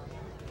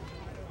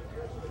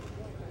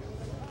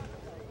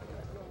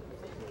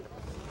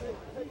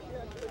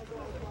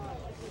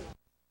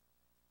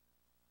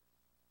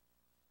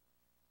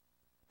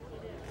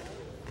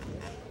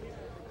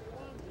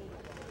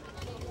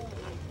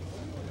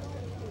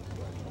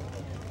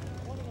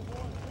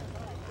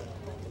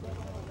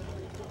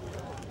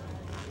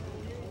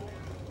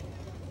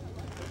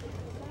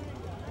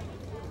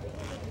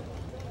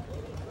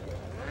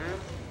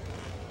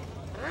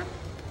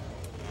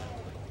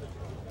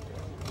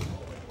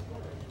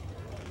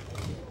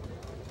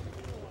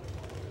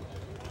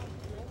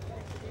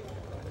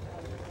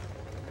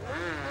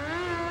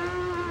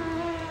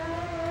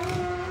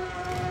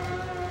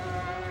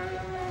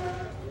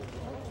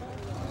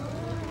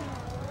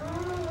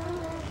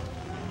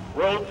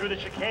 Rode through the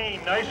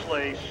chicane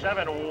nicely,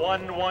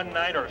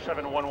 7119 or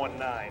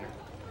 7119.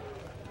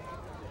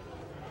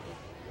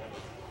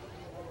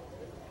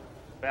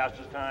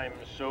 Fastest time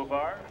so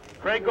far.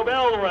 Craig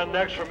Gobel will run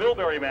next from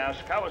Millbury, Mass,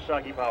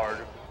 Kawasaki powered.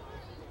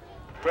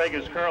 Craig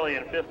is currently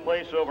in 5th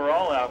place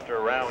overall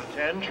after round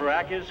 10.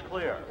 Track is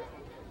clear.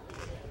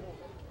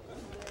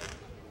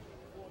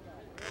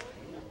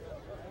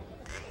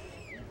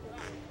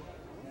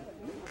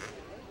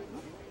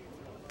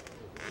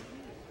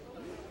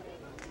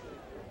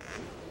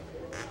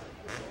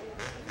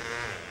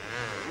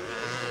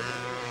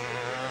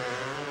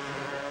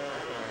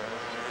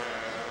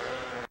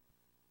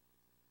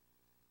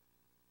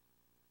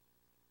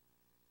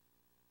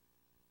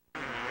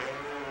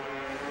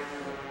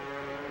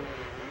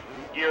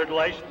 Geared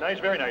nice,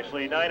 very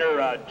nicely.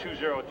 Niner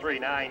 203,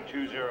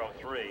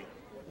 9203.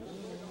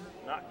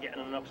 Not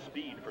getting enough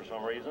speed for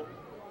some reason.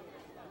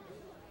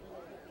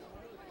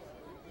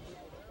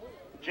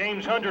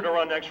 James Hunter to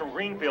run next from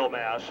Greenfield,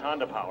 Mass,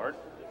 Honda powered.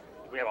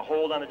 We have a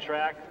hold on the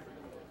track.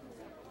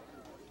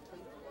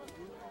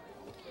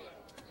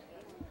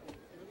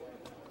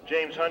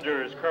 James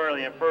Hunter is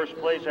currently in 1st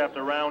place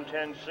after round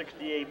 10,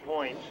 68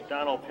 points.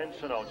 Donald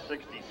Pinsino,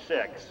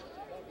 66.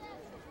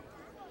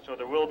 So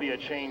there will be a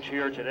change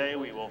here today.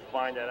 We will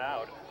find that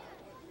out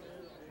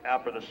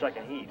after the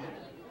 2nd heat.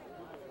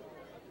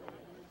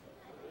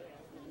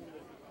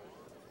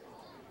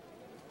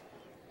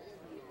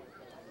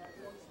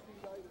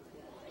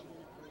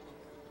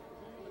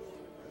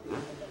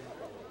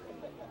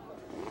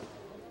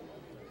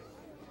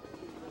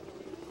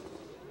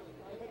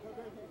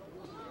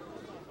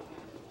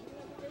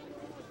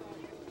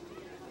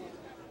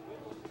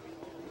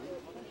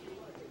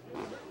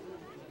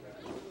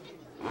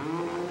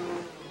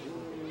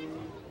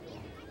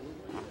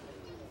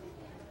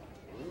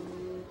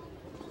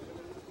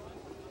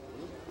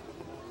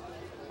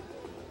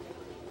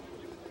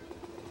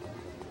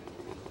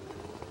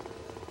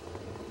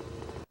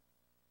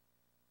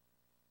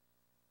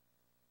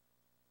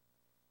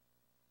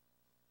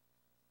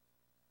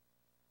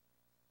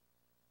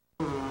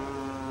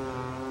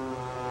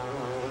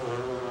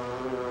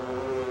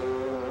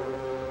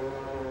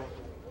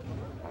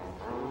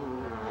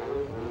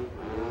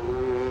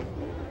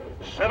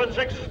 Seven,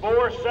 6,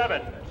 4,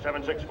 7.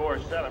 7, 6, 4,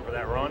 7 for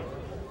that run.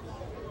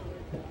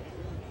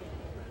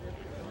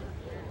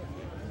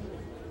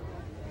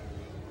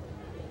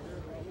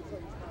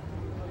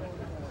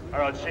 All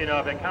right, let's see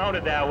now if it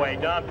counted that way.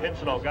 Don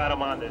Pinsino got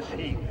him on this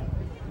heat.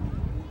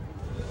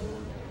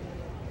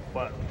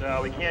 But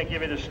we can't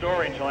give you the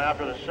story until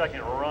after the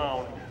 2nd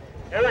round.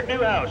 Eric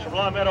Newhouse from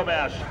Long Meadow,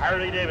 Mass,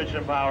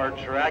 Harley-Davidson powered.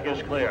 Track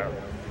is clear.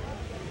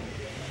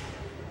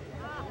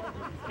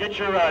 Get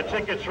your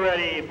tickets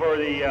ready for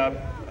the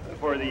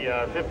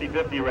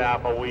 50-50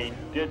 raffle. We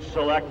did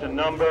select a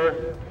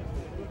number,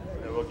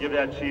 and we'll give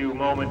that to you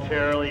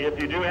momentarily.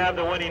 If you do have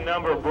the winning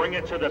number, bring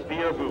it to the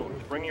beer booth.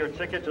 Bring your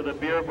ticket to the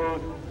beer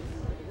booth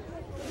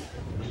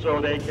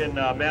so they can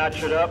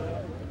match it up.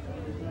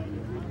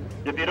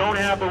 If you don't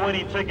have the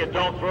winning ticket,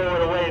 don't throw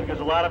it away,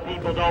 because a lot of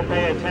people don't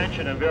pay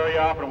attention, and very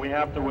often we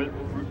have to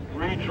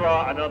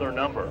redraw another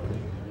number.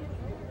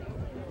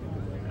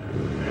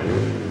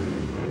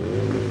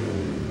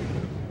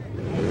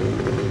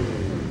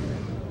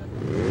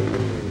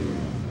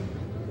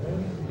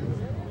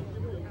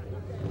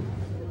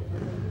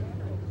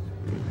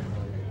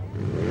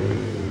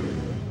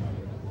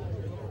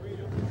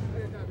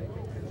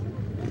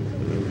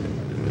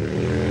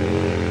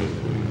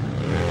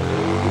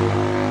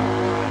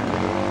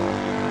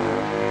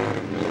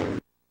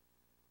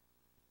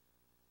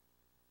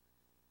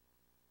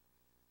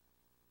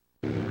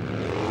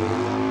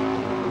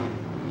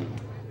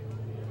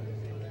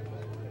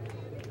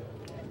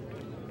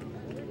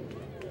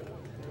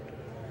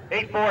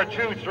 Eight, 4,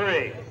 2,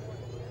 3. All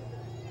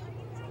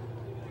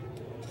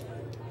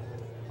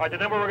right, the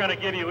number we're going to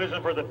give you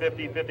isn't for the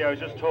 50-50. I was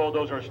just told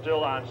those are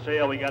still on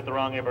sale. We got the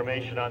wrong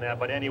information on that.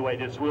 But anyway,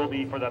 this will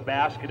be for the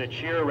basket of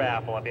cheer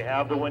raffle. If you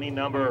have the winning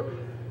number,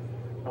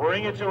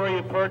 bring it to where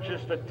you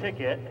purchased the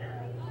ticket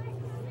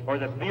or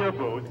the beer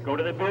booth. Go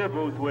to the beer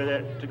booth with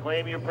it to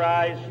claim your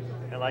prize.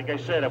 And like I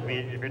said, if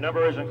your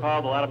number isn't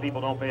called, a lot of people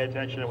don't pay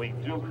attention, and we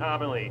do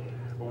commonly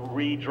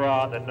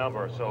redraw the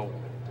number. So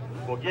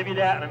we'll give you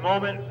that in a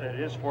moment. It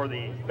is for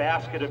the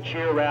basket of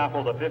cheer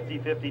raffle. The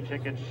 50-50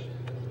 tickets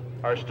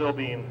are still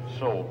being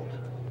sold.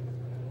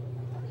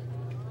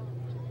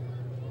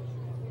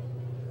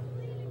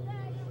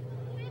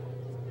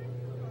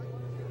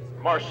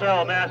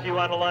 Marcel Matthew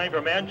on the line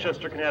from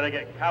Manchester,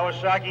 Connecticut.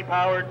 Kawasaki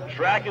powered.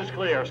 Track is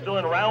clear. Still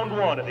in round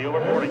 1 of the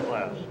over 40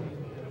 class.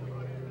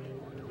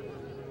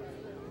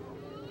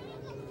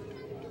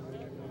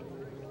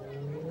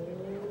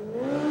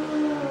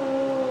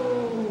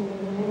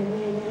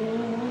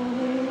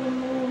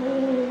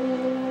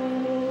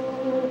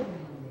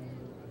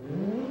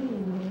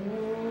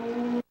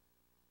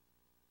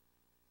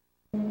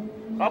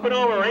 Up and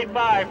over,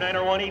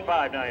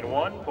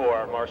 859018591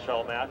 for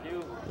Marcel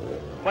Matthew.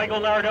 Michael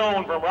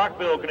Nardone from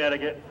Rockville,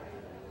 Connecticut.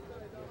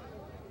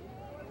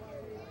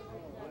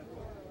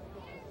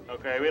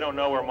 Okay, we don't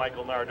know where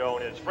Michael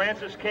Nardone is.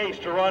 Francis Case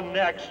to run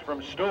next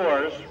from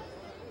Stores,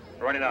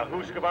 running out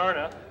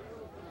Husqvarna.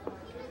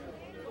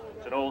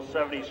 It's an old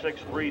 76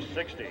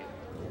 360.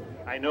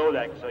 I know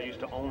that because I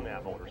used to own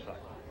that motorcycle.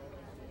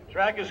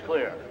 Track is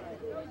clear.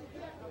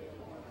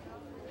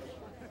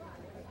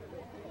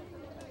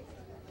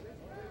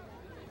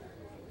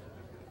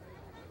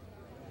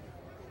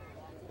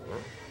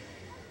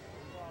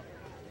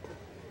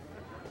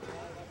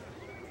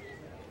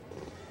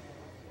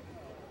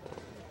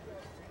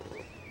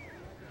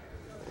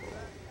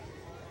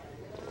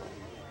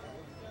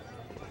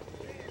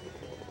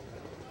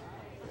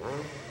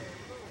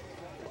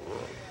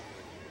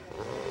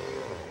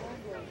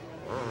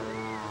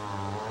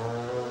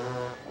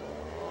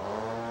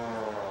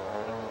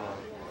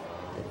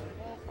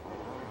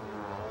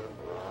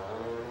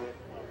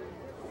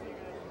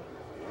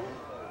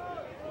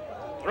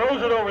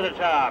 Throws it over the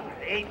top.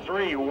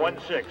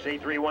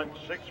 8-3-1-6.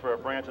 8-3-1-6 for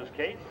Francis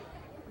Cates.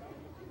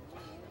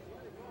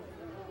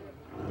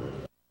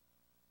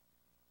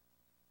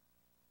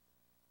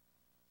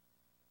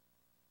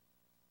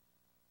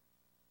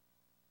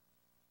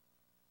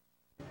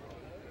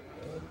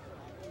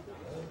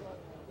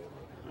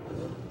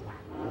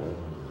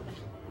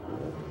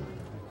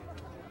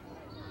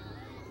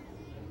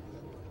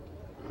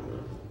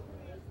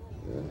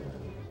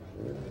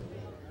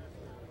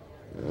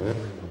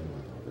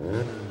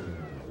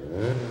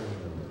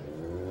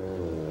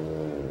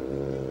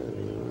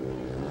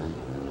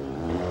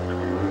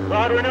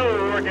 Claude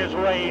Renaud worked his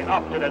way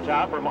up to the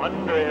top from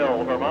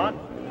Underhill, Vermont.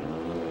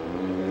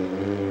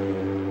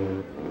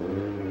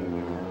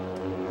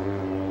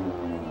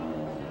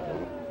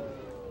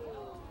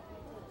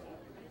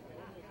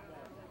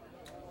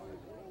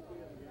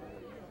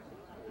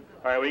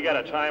 All right, we got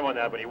a time on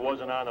that, but he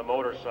wasn't on the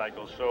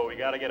motorcycle, so we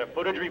got to get a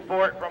footage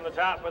report from the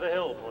top of the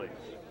hill, please.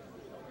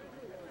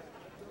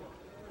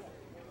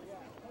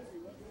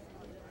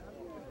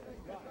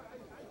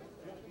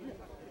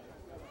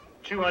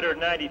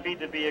 290 feet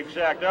to be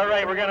exact. All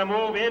right, we're going to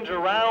move into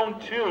round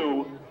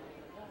two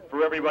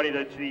for everybody.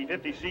 That's the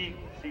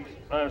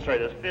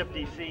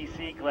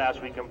 50cc class.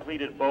 We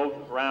completed both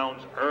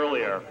rounds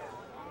earlier.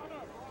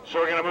 So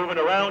we're going to move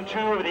into round two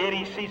of the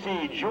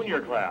 80cc junior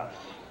class.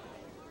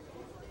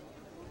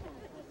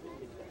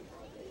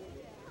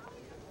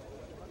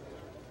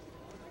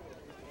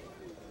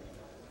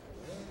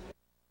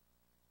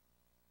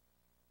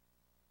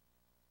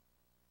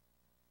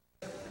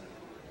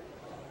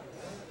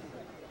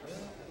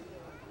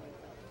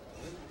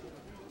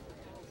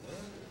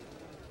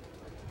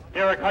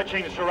 Derek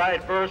Hutchings to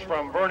ride first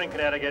from Vernon,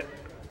 Connecticut.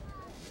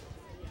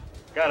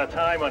 Got a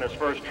time on his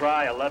first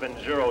try,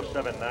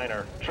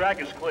 11.079er.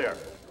 Track is clear.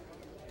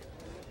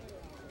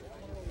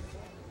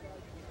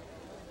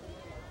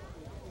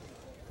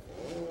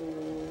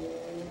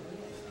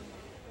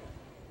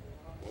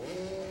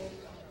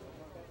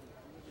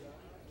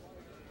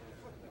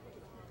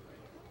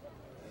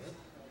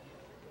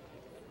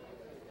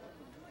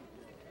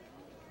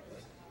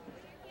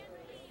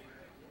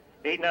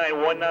 Eight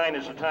 8.919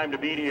 is the time to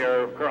beat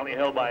here, currently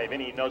held by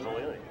Vinny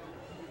Nozzolini.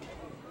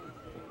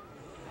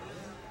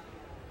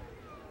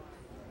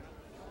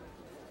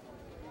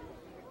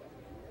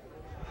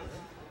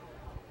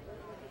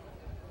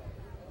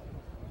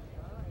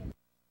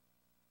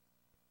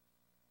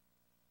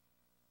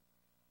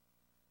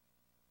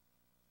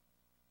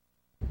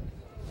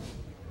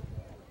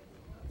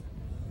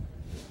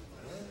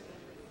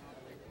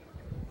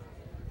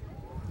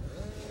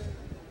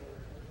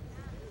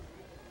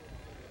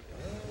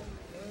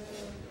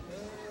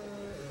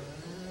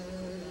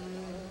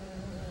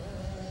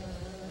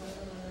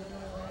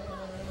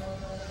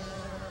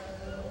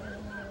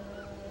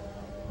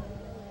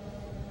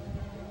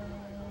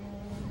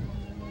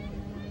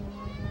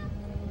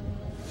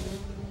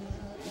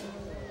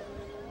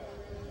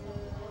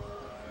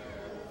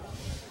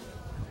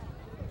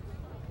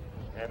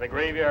 And the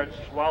graveyard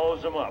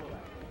swallows them up.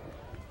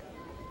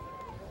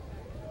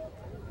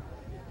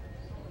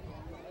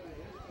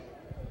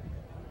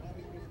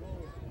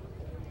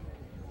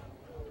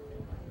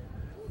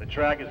 The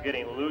track is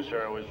getting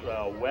looser. It was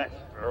wet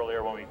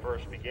earlier when we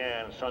first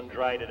began. The sun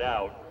dried it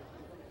out.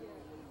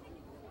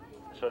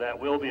 So that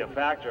will be a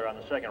factor on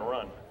the second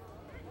run.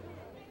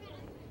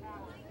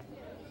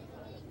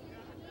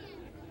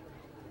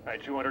 All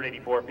right,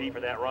 284 feet for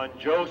that run.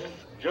 Joseph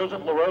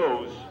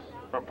LaRose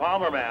from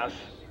Palmer, Mass.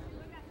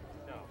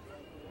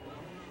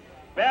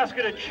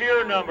 Basket of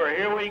cheer number,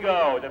 here we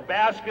go. The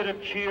basket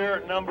of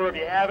cheer number, if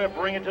you have it,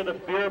 bring it to the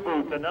beer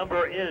booth. The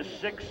number is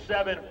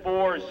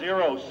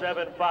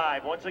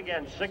 674075. Once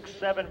again,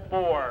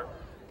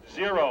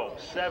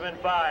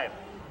 674075.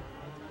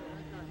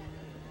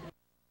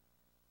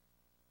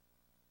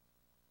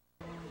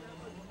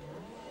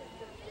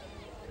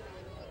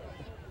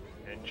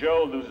 And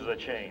Joe loses a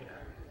chain.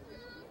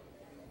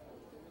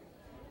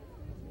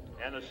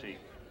 And the seat.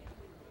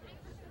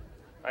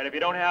 All right, if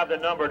you don't have the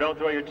number, don't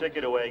throw your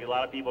ticket away. A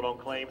lot of people don't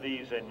claim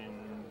these, and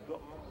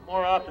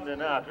more often than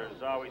not,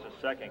 there's always a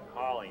second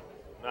calling.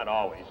 Not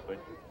always, but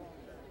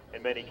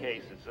in many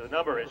cases. So the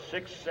number is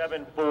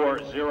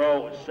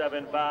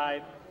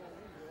 674075.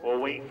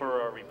 We'll wait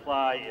for a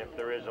reply if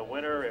there is a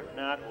winner. If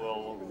not,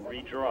 we'll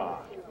redraw.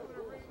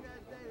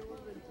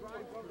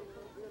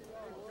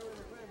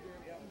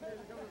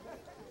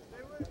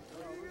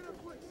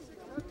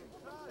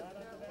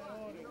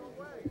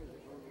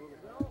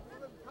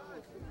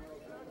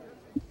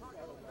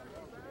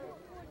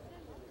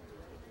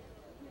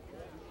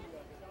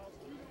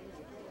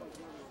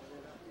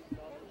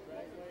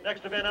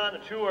 Next event on the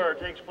tour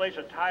takes place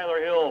at Tyler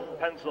Hill,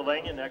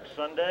 Pennsylvania next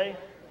Sunday,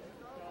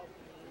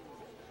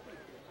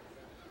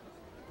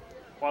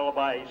 followed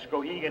by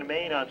Skowhegan,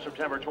 Maine on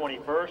September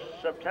 21st.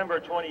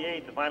 September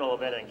 28th, the final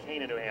event in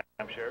Canaan, New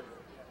Hampshire.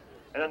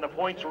 And then the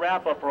points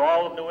wrap-up for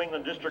all of New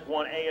England District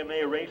 1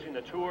 AMA racing.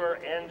 The tour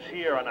ends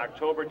here on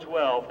October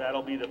 12th.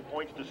 That'll be the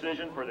points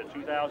decision for the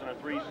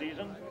 2003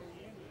 season.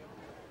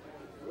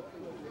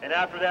 And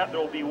after that,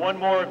 there will be one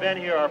more event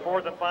here, our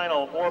fourth and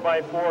final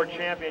 4x4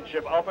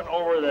 championship up and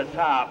over the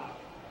top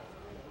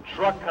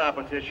truck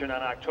competition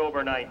on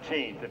October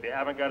 19th. If you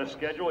haven't got a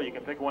schedule, you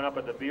can pick one up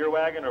at the Beer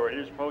Wagon, or it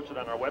is posted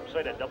on our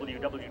website at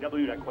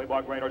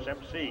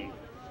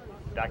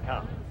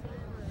www.quaboagridersmc.com.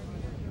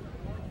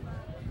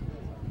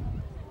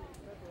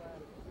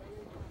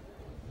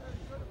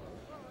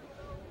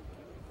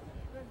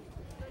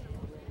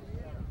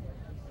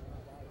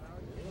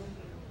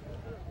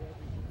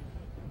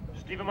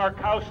 Stephen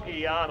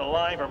Markowski on the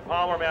line from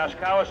Palmer, Mass.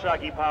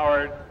 Kawasaki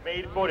powered,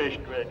 made footage,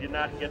 but did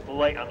not get the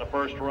light on the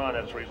first run.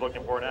 That's what he's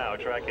looking for now.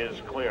 Track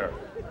is clear.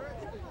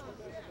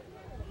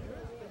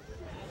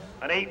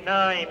 An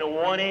 8.9, a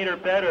 1.8 or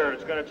better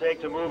it's going to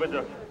take to move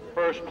into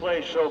first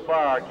place so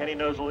far. Kenny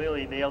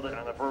Nozzolini nailed it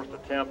on the first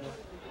attempt.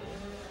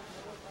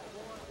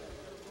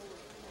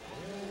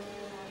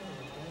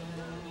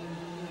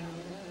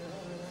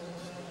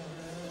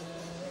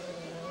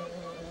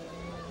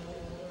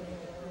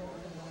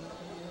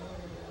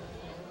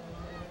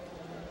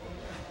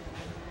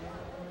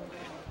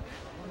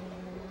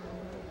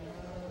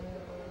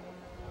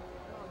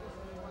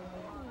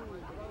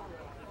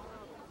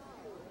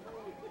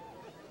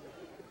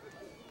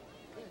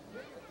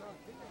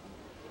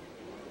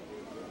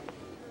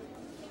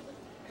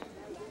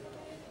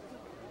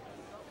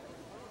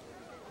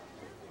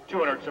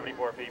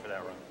 $274 feet for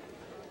that run.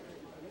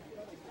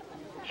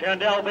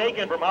 Chandel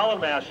Bacon from Holland,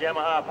 Mass.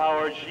 Yamaha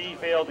powered. She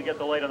failed to get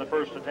the light on the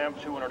first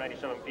attempt.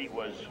 297 feet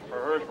was for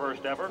her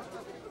first ever.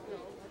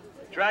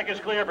 Track is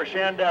clear for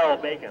Chandel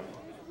Bacon.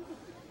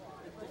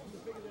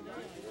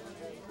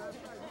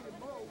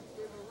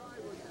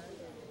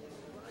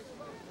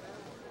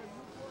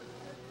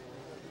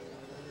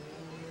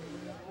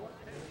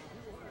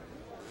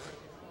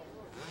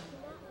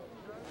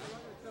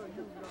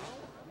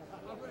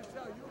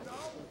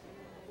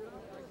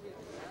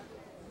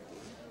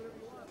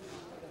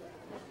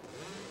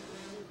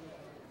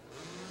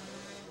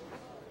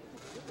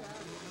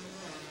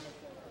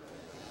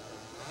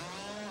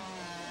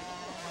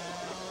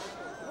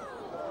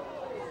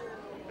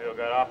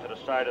 Got off to the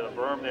side of the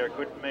berm there,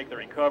 couldn't make the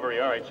recovery.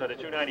 All right, so the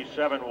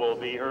 297 will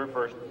be her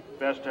first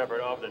best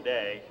effort of the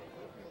day.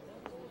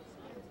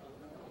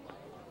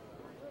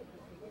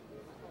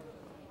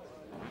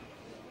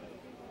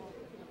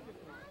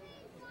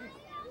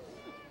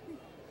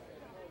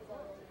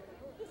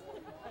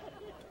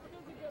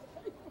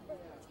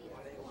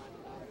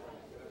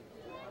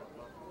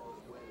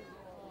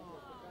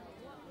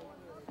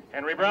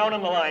 Henry Brown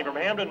on the line from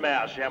Hamden,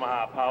 Mass.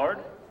 Yamaha powered.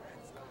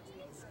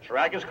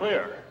 Track is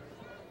clear.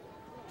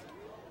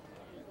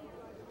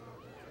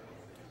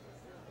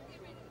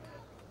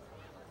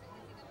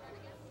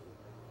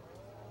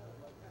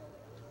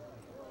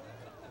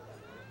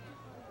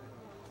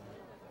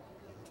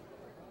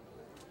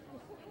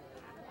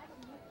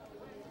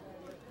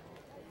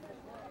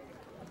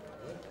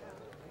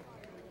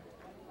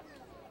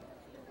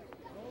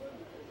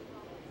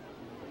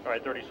 All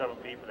right, 37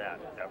 feet for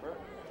that effort.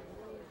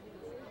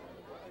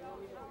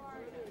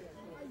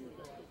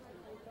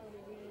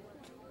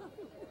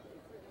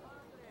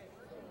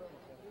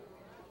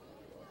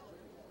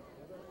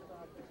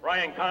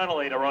 Ryan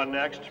Connolly to run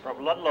next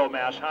from Ludlow,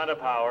 Mass. Honda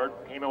powered.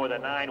 Came in with a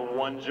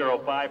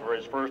 9.105 for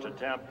his first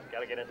attempt. Got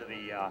to get into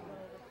the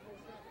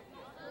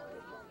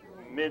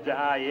mid to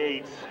high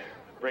eights.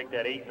 Break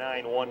that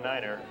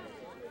 8.919er.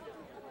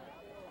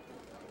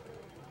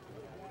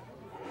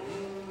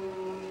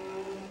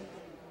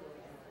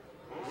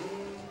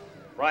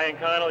 Ryan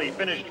Connolly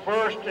finished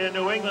first in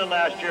New England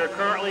last year,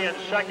 currently in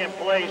second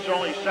place,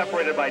 only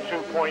separated by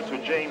 2 points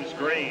with James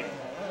Green.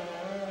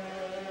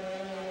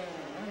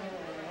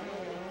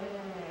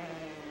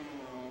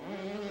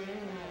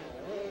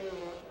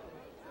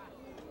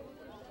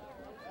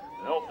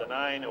 Nope, the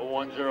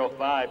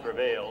 9.105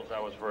 prevails.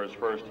 That was for his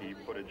first heat,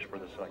 footage for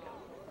the second.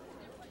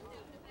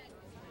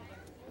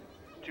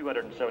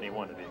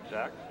 271 to be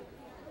exact.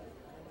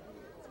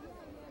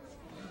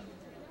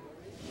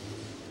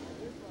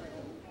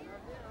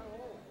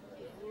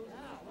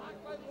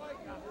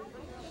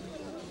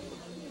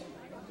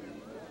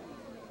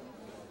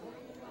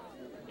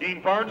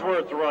 Dean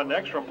Farnsworth to run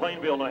next from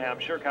Plainville, New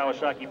Hampshire.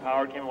 Kawasaki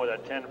powered, came in with a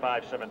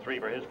 10.573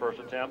 for his first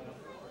attempt.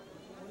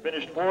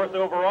 Finished fourth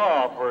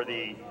overall for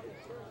the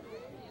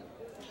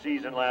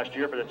season last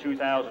year, for the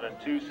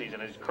 2002 season.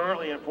 He's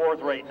currently in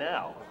fourth right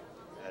now.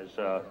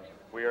 as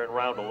we are in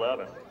round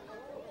 11.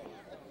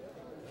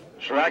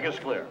 Track is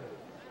clear.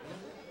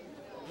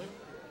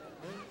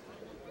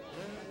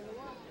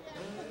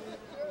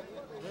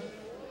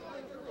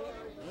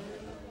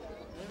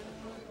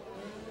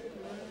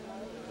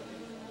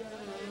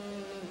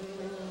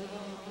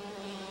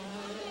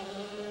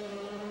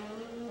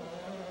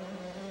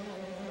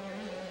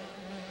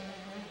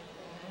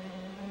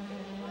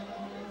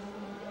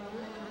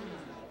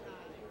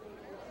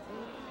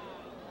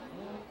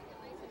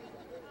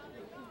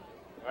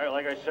 All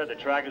right, like I said, the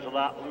track is a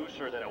lot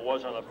looser than it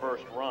was on the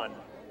first run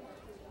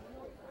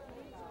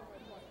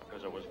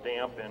because it was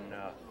damp and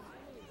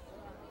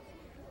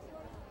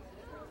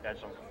had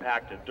some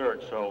compacted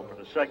dirt. So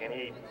for the second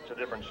heat, it's a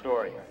different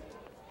story.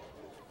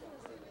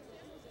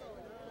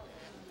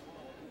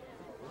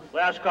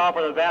 Last call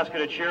for the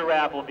basket of cheer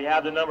raffle. If you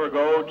have the number,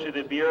 go to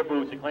the beer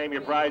booth to claim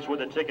your prize with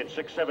a ticket,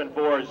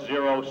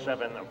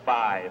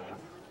 674075.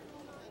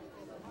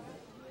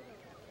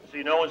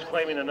 See, no one's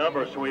claiming the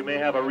number, so we may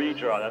have a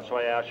redraw. That's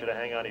why I asked you to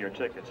hang on to your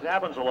tickets. It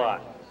happens a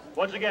lot.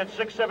 Once again,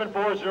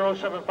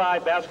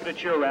 674075, basket of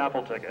cheer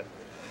raffle ticket.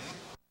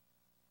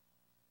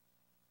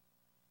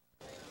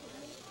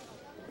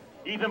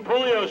 Ethan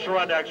Pulios to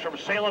run next from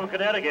Salem,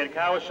 Connecticut,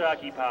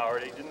 Kawasaki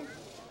powered. He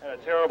had a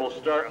terrible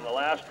start in the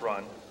last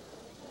run.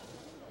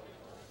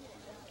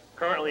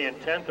 Currently in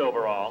 10th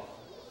overall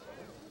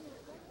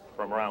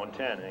from round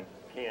 10 in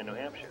Keene, New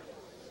Hampshire.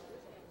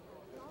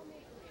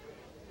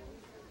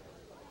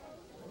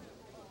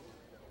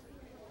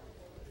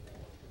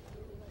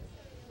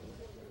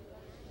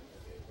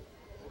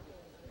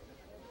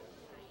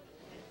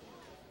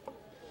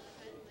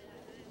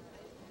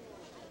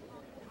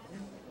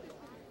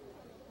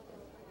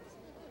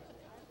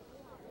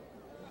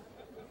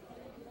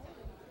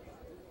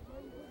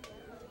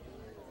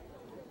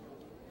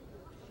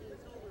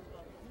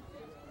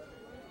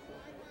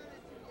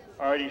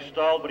 Already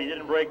stalled, but he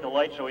didn't break the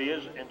light, so he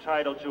is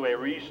entitled to a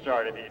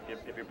restart.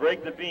 If you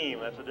break the beam,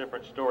 that's a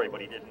different story,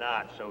 but he did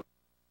not. So.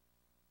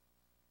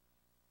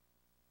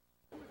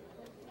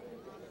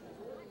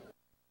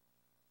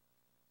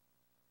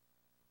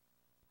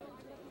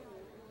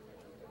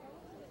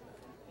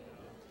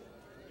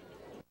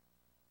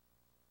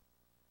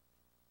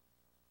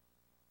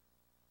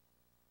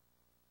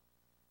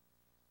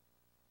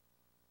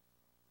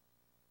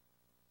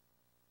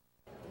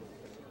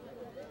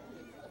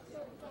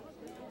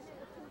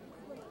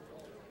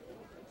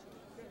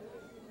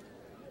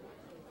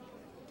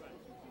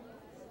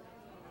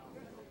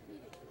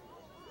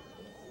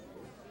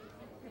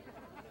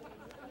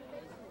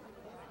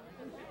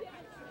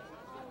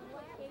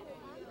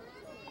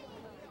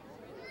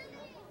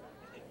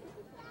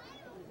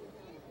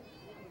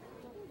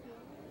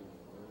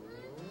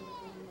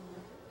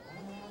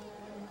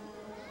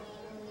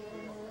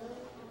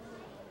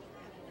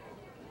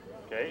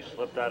 Okay,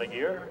 slipped out of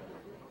gear.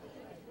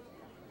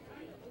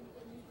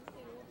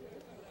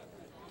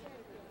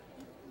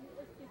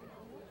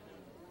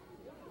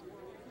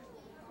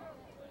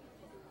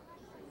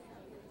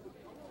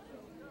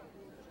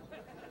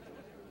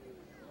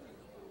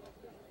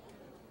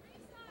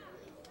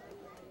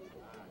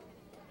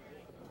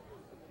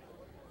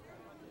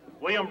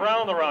 William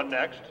Brown the run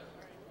next.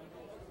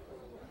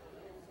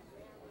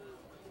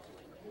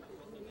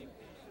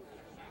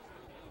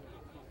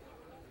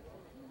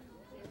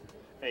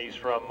 He's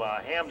from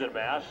Hamden,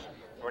 Mass.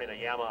 Running a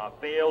Yamaha.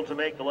 Failed to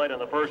make the light on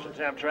the first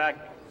attempt. Track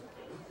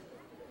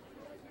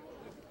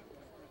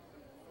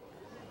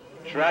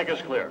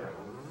is clear.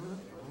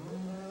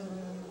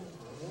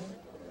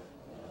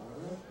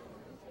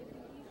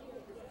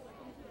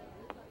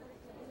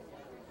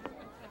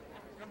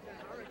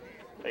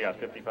 They got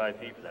 55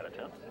 feet for that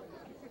attempt.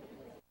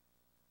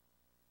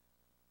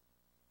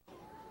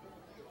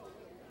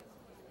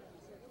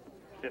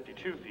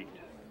 $52 feet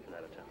for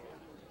that attempt.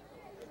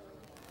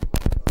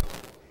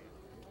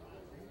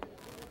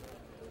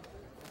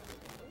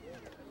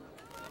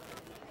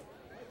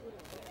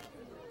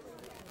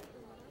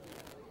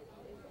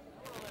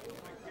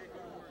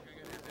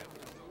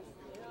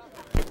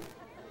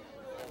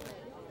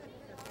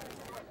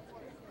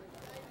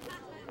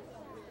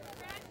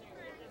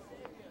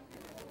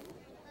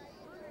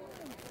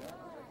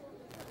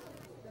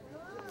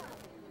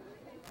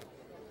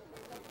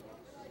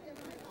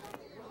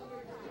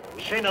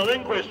 Shayna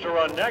Lindquist to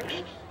run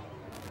next.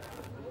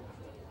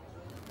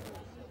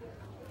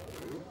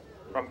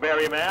 From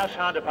Barry, Mass,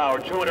 Honda Power,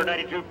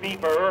 292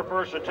 feet for her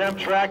first attempt.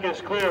 Track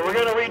is clear. We're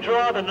going to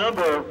redraw the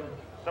number.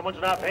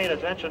 Someone's not paying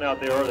attention out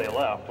there, or they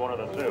left, one of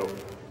the two.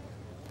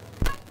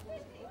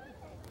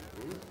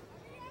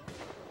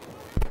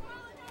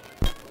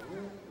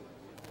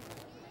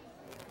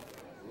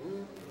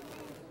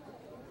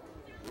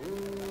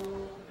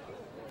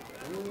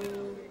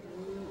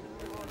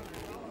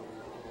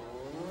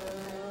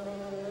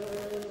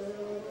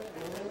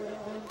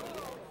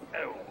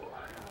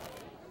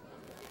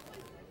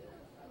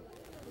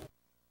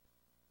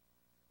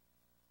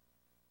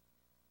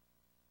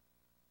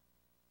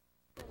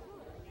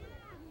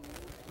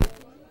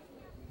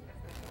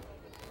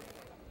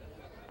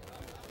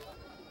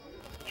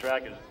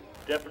 track is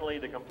definitely,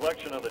 the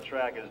complexion of the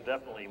track is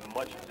definitely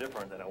much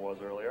different than it was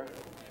earlier.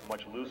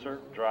 Much looser,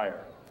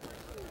 drier.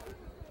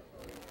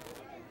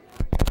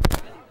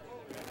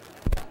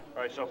 All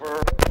right, so for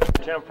her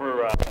attempt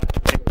for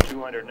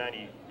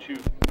 292,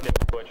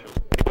 which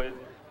with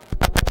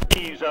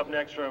Steve's up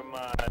next from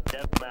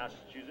Denver,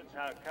 Massachusetts,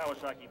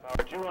 Kawasaki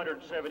Power,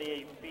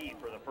 278 feet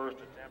for the first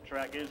attempt.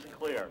 Track is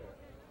clear.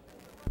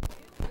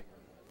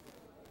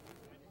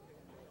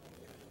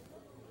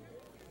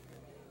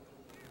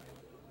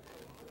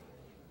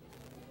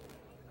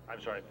 I'm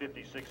sorry,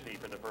 56 feet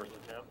for the first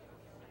attempt.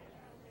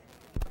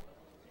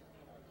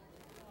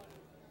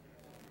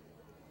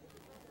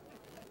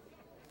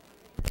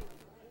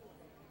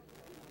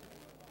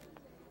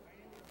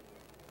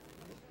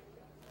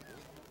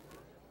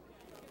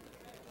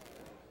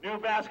 New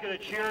basket of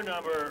cheer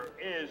number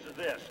is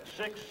this,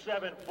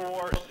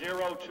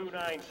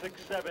 674-029,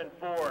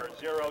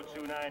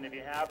 674-029. If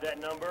you have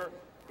that number,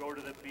 go to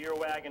the beer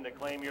wagon to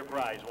claim your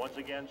prize. Once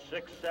again,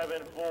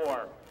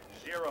 674-029.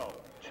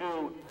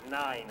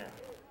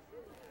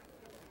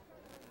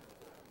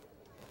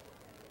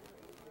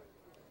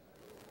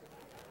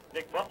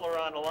 Nick Butler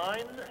on the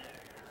line.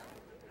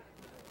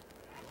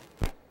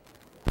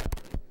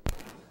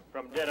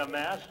 From Dedham,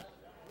 Mass.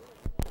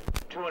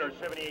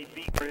 278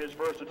 feet for his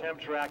first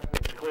attempt. Track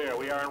is clear.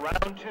 We are in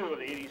round 2 of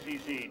the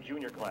ADCC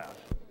junior class.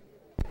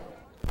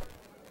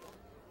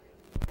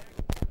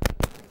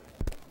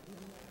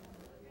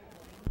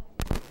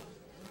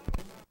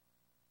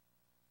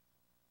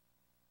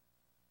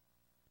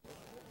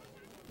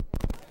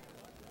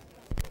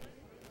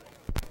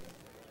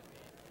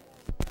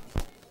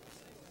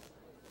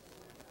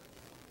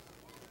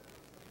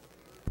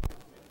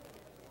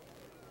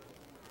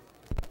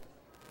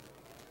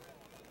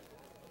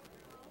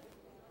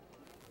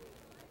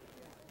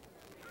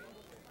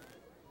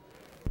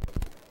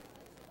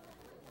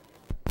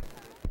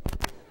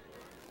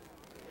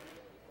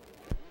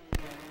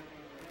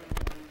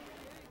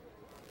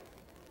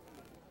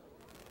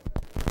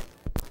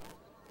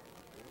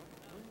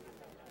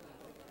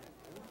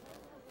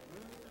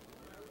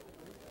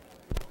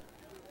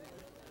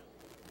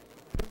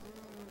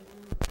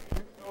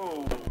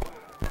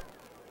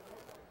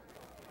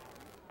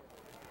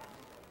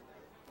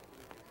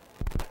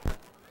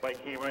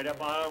 Bike came right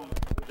up on him,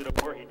 to the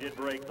door. He did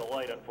break the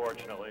light,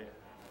 unfortunately.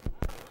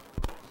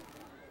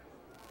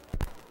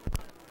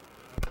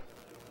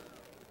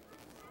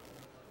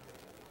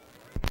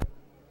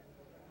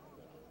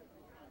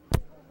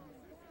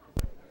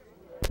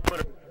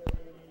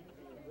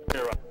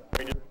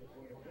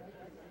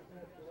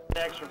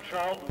 Next from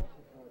Charlton,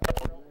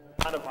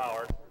 Honda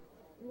Power.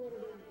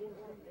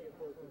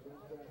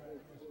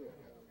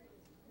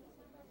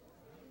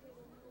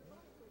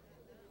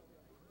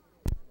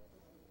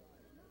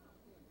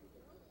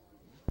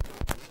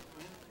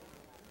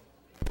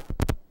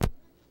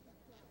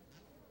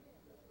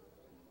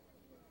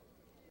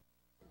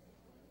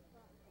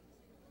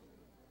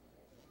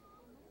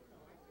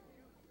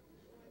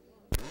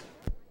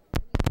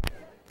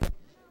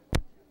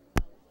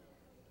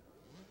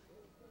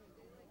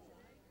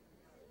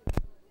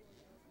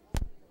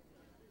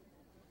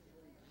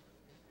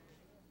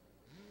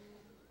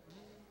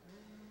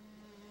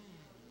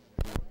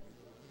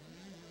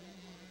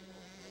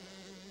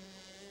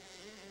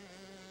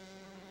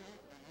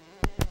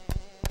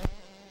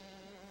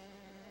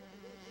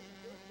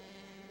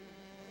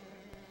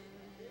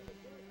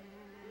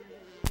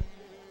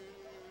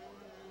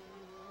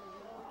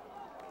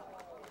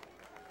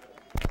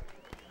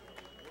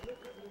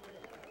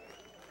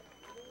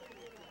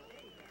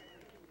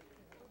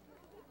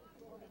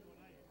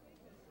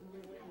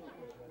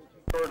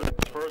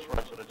 First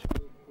run, so the two.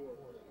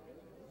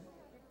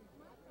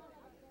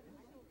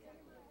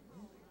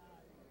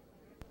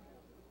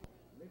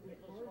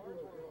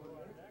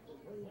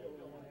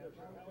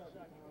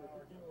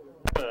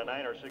 A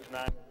 9 or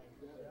 6-9.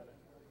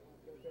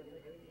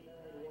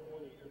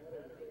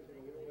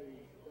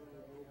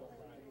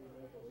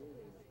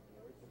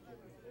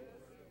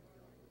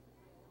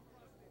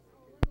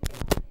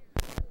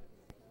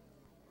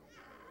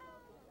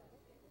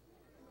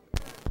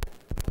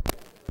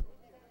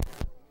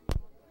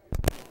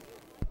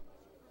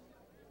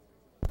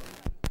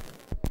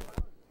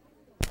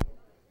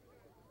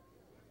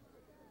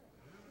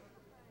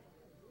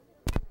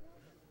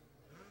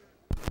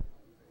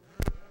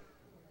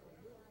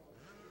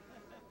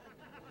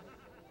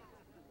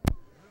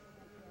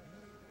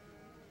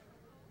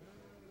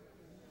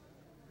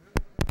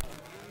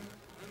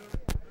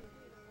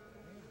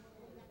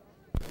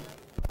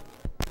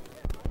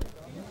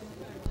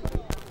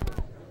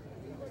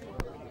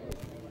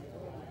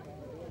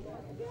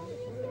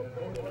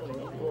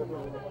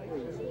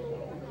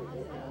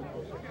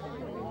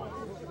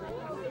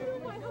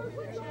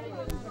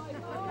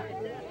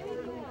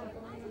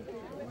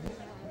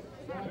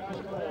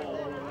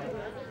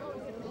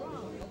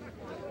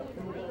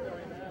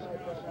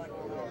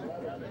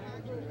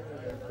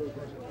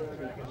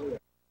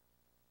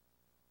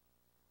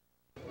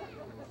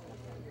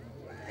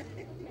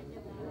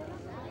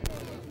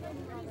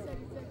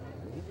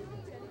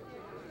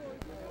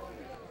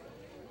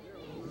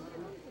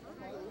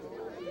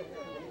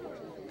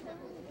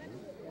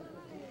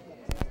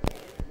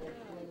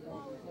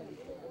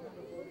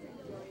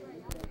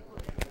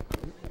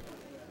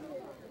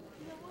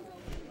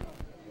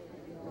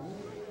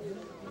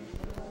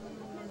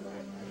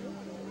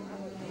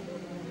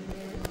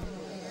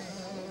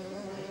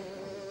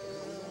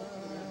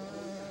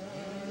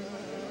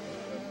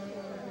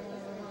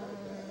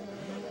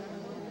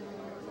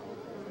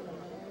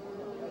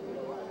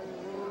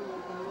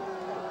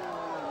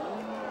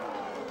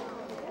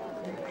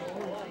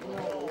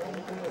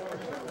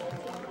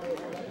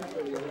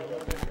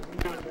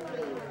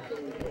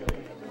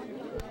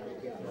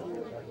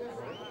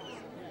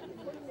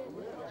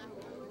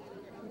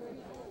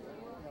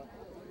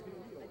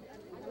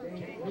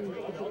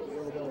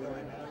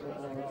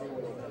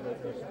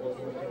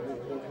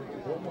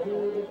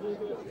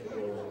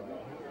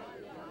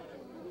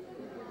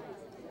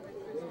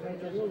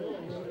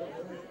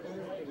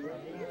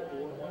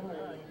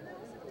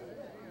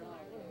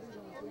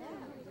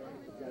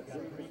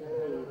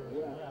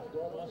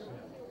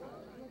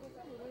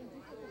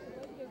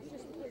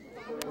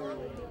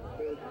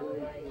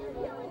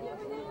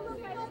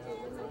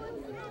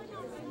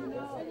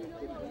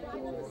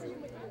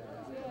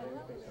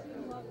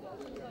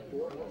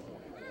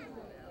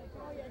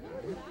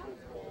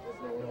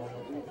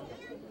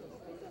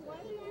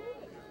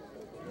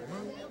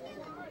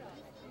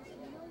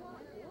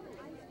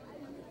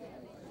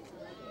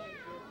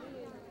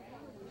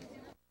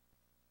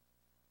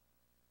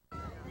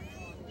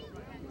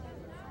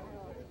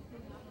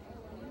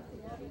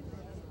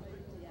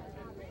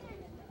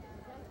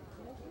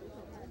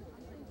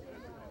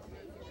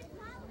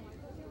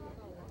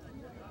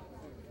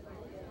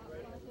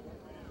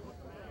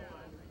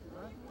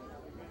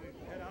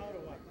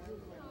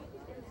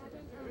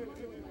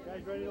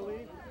 Guys ready to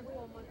leave?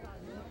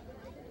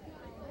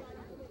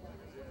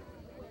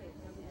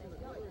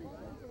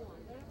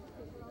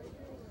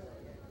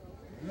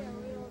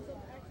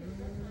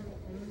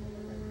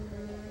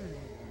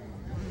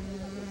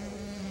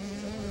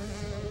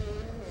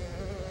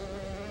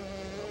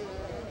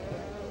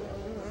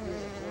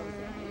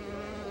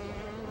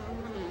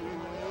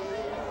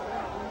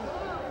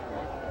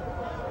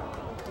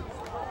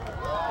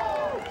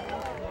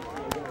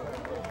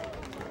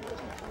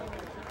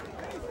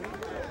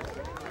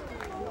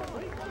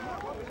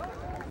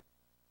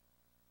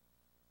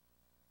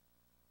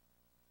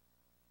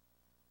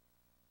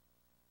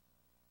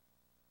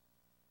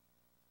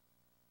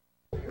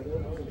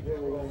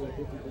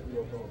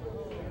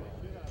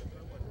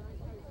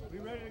 We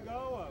ready to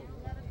go?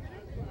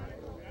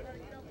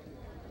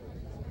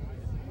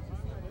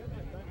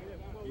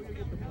 We can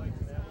get the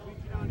plates now. We'll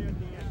meet you down there at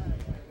the end.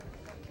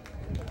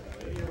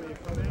 Right here where you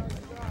come in.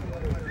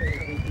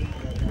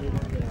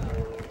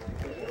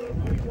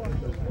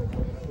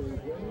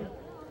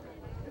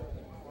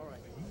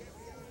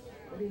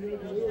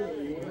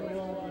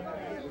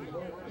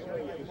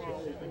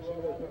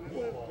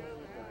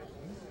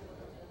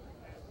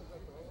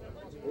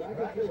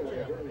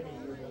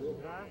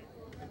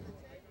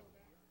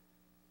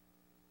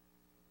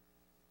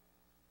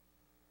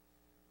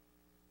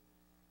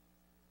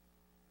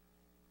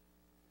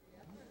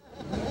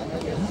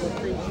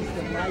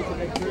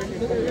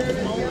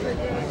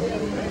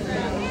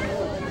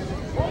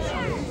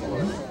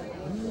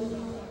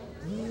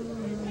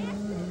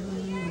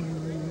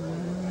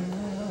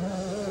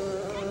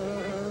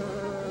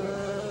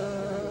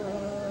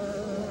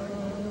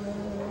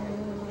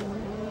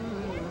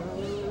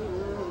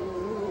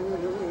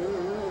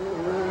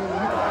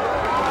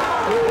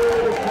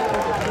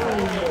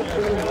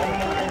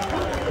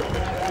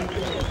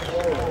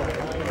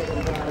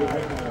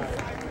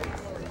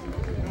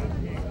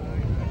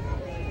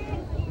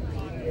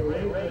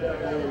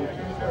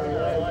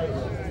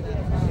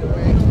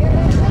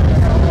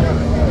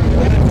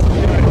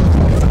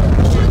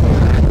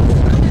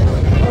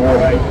 All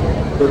right.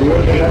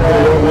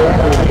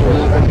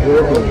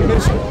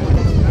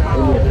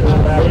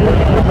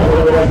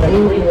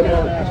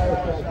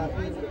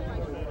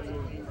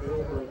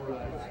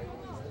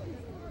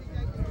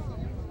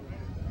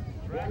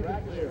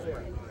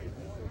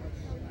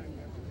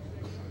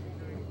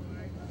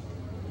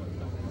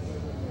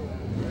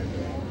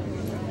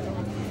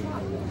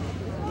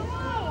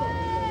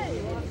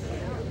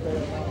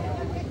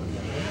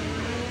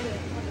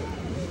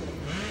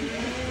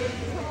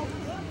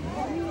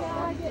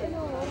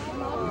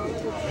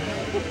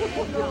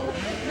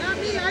 Not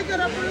me, I got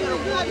up really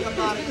good.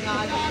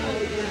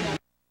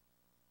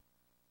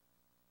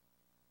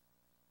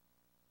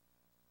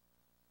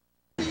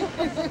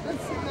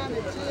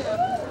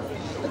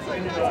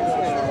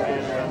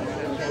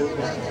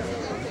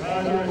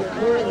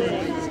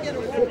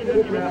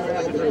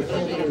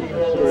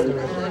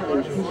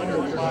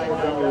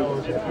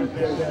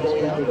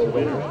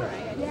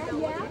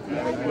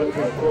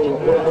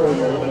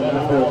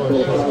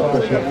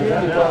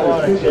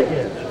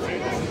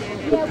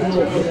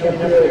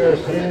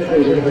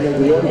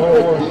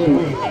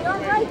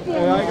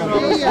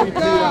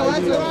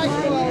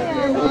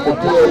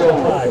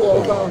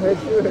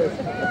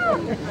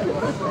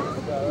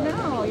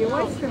 No, your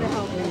wife's going to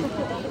help me.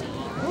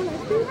 Oh,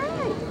 let's do that.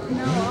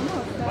 No, I'm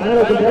not.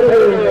 Final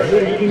competitor in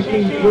the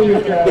 18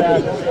 junior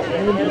class,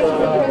 Angela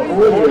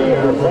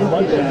from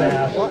Monson.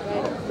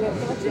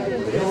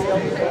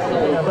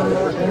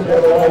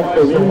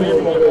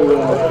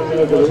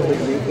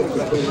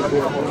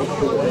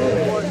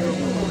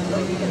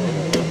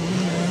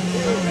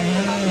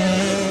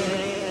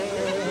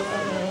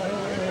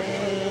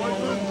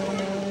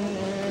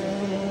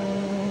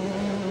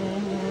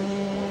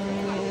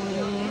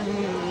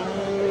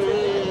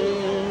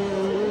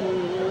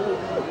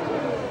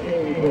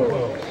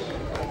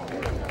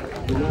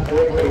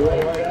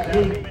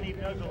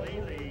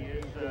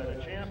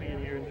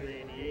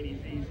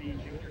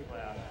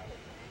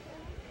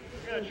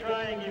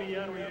 Try and give you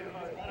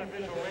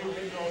unofficial race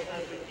results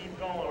as we keep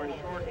going. We're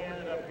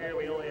short-handed up here.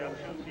 We only have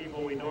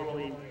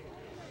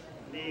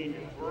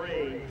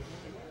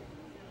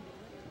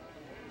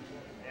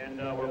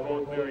we're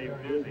both very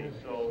busy,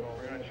 so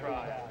we're going to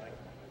try.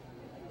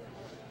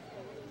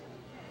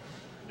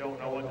 Don't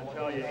know what to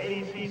tell you.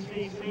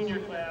 ATC senior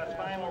class,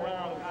 final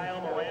round,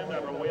 Kyle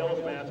Miranda from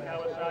Wales, Mass,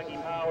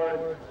 Kawasaki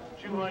powered,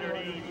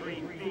 283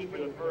 feet for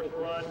the first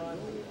run.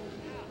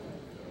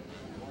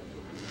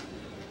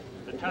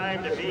 The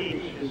time to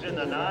beat is in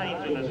the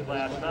 9s in this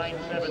class,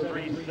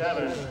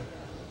 9.737.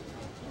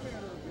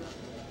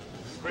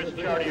 Chris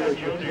Chartier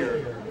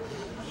Jr.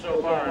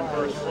 so far in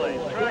first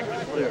place. Track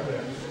is clear.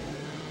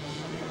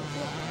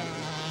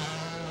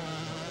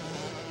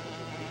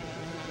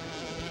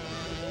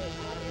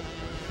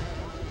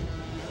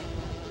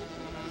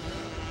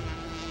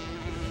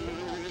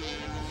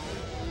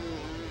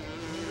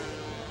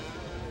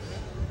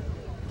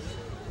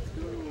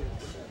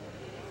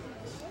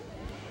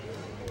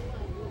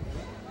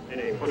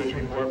 Footage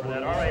report for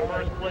that. All right,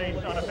 first place,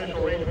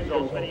 unofficial race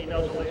results. Vinny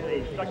Nuzzle,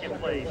 second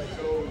place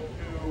goes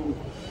to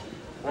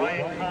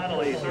Ryan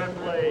Connolly. Third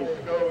place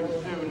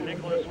goes to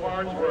Nicholas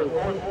Farnsworth.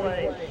 Fourth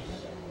place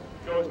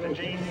goes to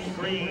James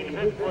Green.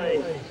 Fifth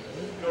place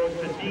goes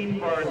to Dean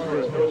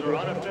Farnsworth. Those are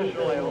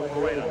unofficial. I will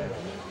write on this.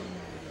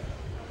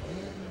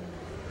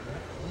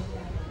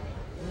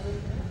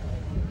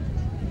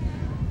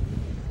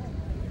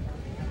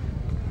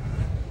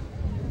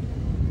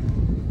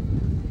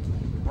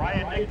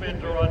 Ryan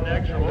Nickman to run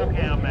next from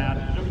Ocam,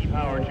 Mass. Suzuki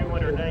Power,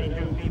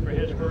 292 feet for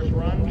his first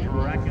run.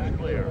 Track is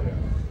clear.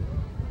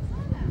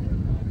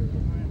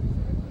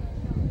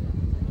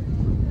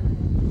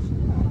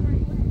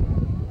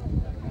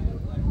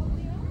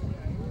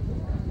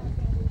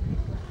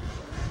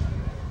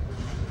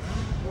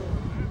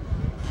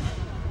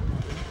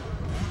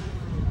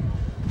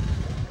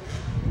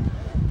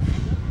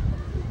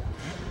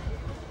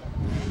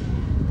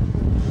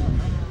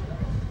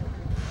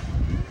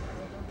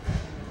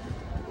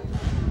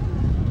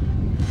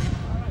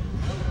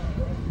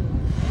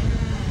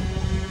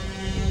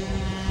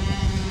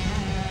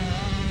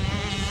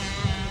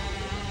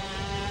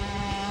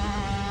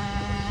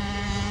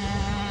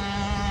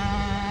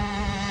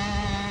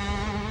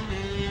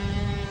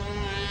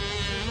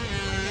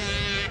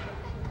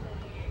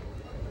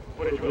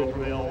 Footage will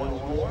prevail once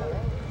more.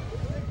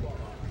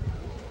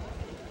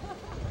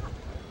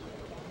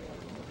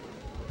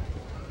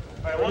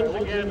 All right, once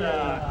again,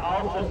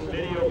 Monson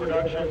Video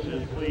Productions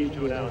is pleased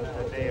to announce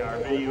that they are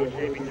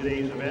videotaping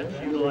today's events,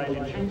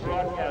 utilizing 2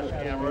 broadcast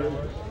cameras.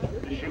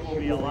 The shoot will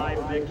be a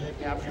live mix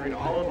capturing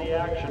all of the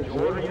action.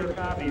 To order your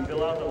copy,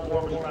 fill out the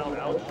forms found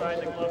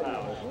outside the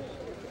clubhouse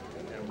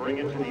and bring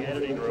it to the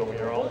editing room.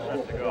 You're all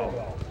set to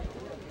go.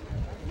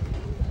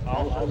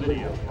 Monson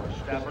Video from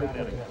Stafford,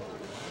 Connecticut.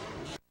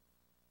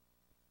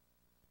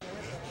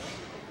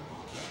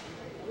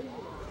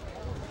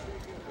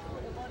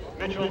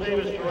 Mitchell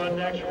Davis to run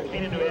next from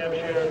Keene, New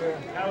Hampshire.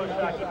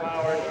 Kawasaki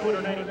Power,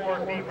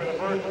 294 feet for the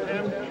first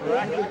attempt.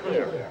 Track is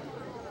clear.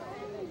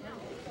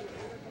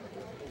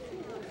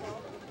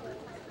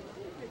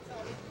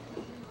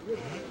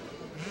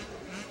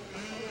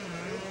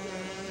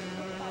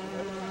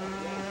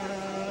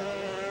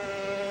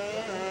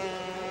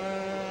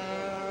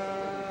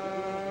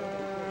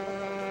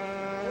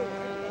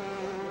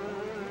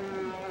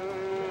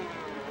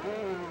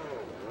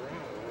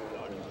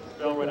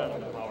 Fell right out of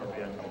the power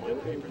band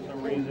completely for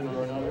some reason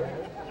or another.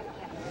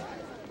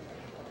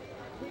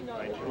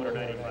 Right,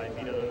 295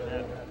 feet. Other than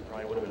that,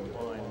 probably would have been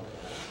fine.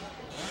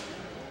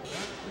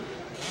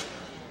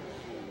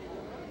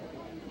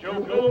 Joe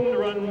Bloom to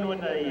run when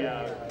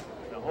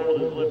the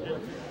hold is lifted.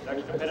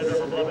 Next competitor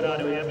from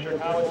Lebanon, New Hampshire,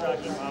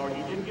 Kawasaki Power.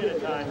 He did get a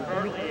time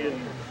currently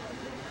in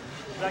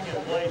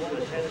second place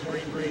with a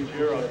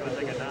 10.330. It's going to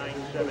take a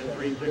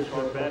 9.736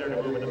 or better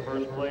to move into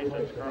first place.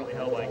 That's currently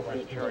held by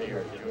Chris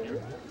Chartier Jr.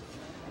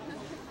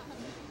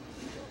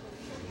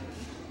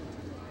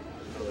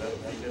 So that's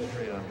the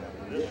history on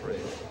this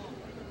race.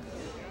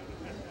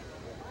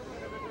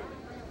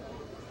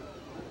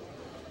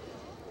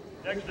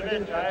 Next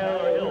event,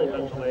 Tyler Hill,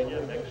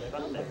 Pennsylvania, next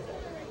Sunday.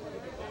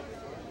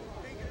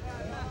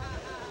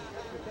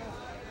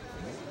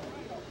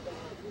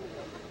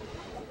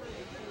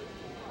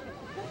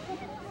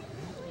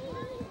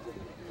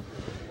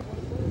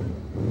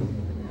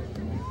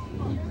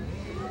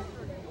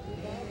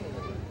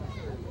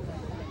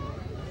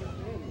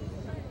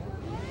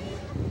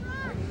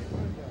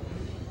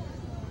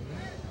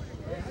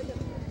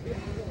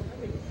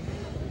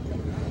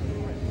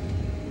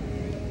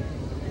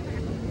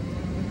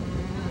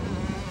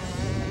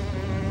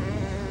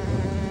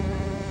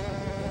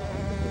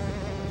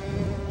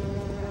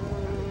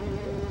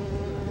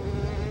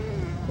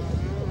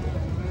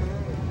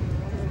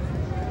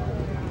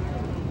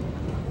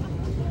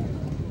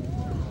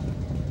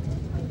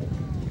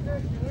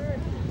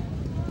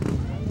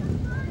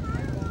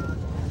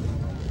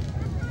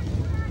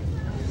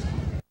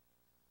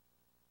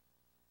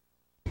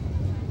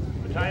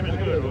 Time is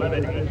good,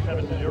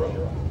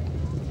 11.870.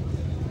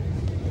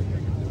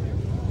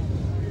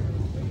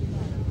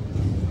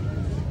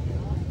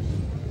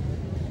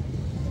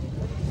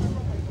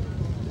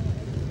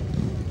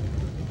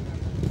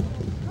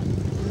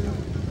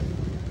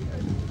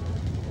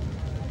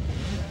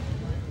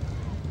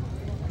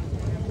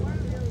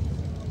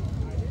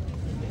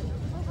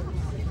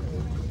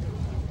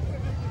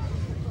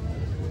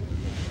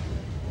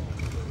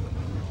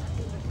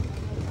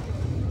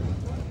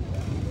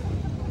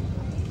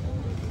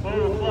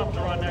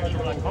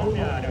 special run,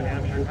 Quaboag, New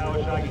Hampshire,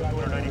 Kawasaki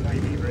 293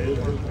 feet for his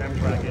first attempt.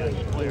 Track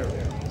is clear.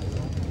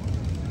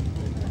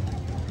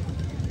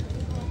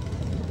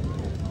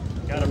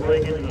 Got to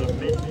break into the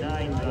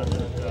mid-9s on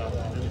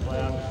this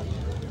class.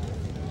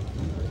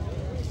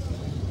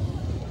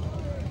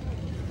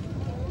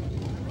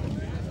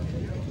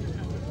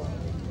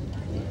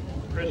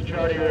 Chris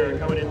Chartier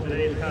coming in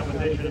today's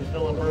competition is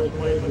still in first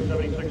place with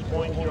 76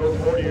 points. Joe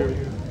Fortier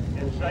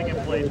in second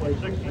place with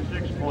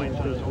 66 points.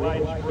 So there's a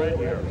wide spread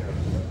here.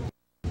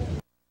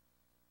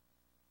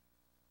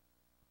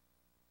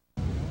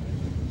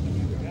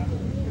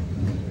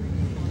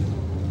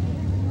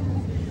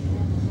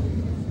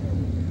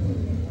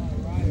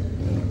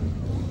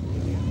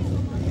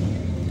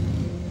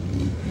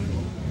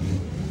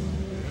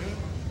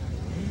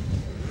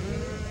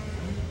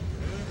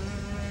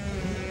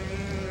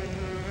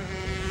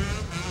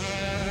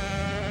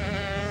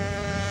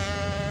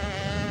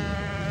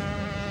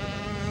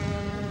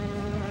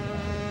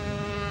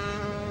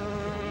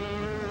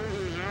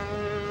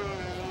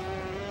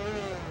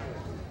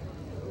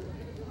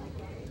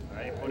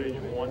 Footage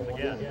once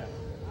again.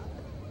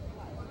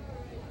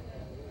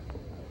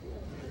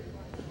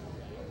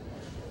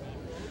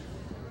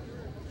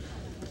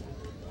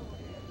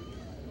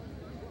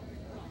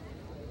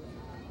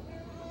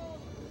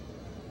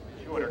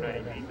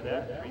 .290 feet for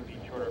that, 3 feet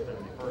shorter than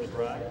the first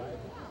ride.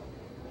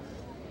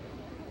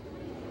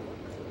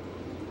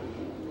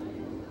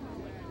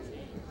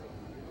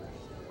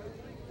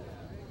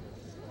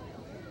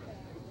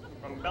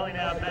 From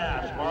Bellingham,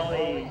 Mass,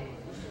 Marley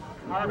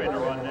Harbin to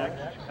run next.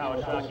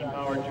 Kawasaki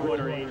power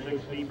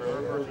 286 feet for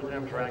her first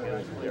attempt. Track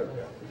is clear.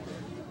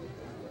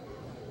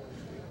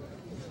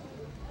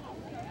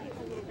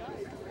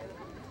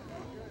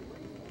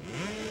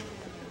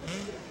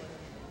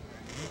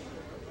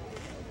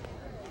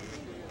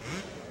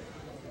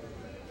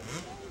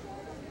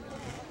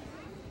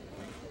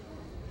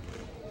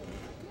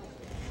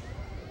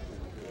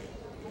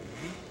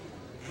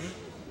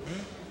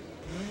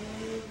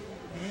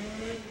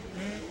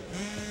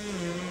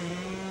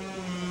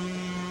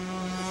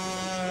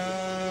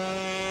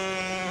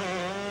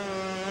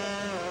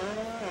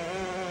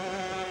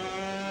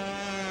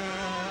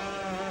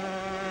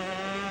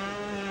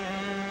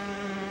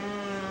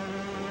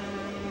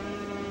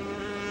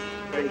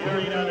 The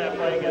gearing on that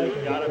bike has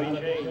got to be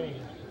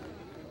changed.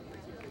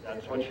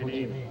 That's what you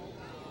need.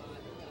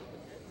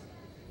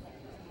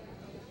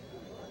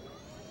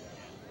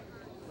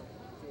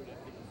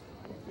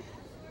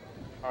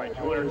 All right,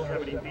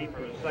 270 feet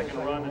for the second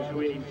run. The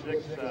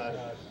 286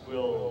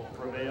 will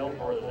prevail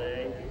for the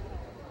day.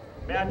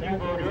 Matthew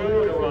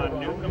Beaudoux to run,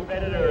 new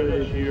competitor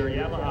this year,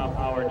 Yamaha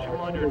power,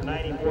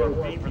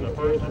 294 feet for the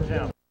first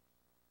attempt.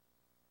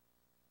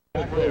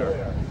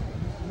 Clear.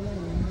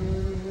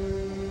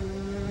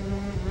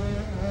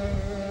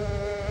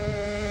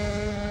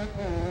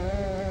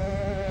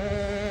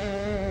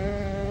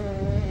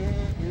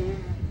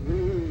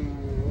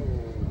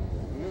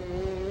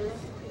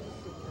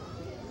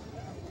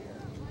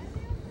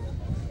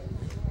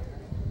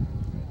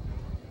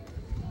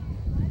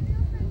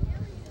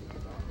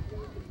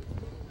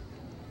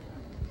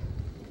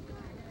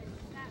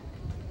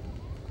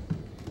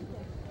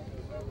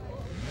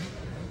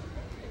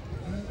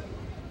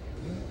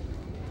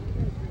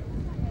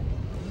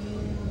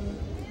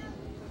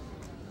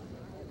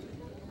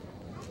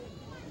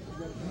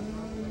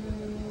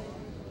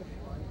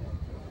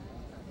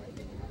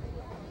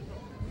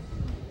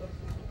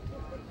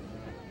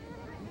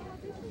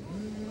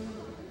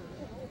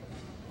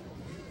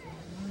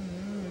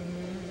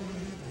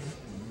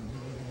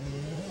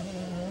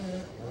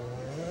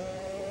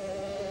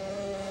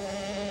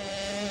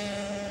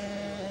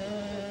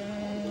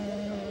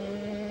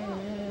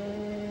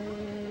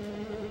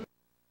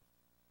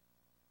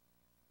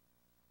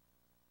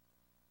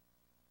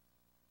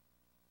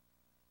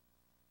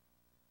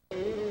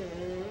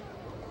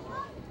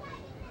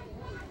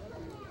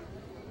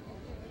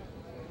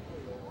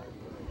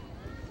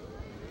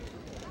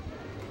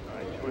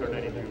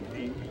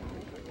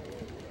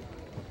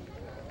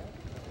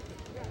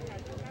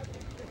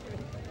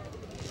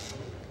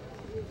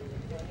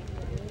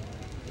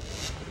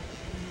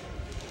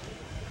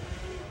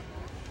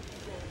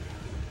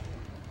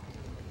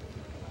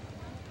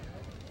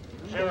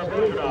 Sarah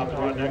Bergenoff to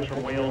run next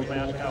from Wales,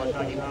 Mass,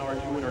 Kawasaki power,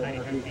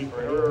 292 feet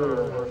for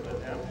her first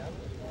attempt.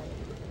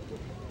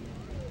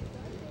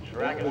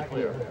 Track is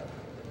clear.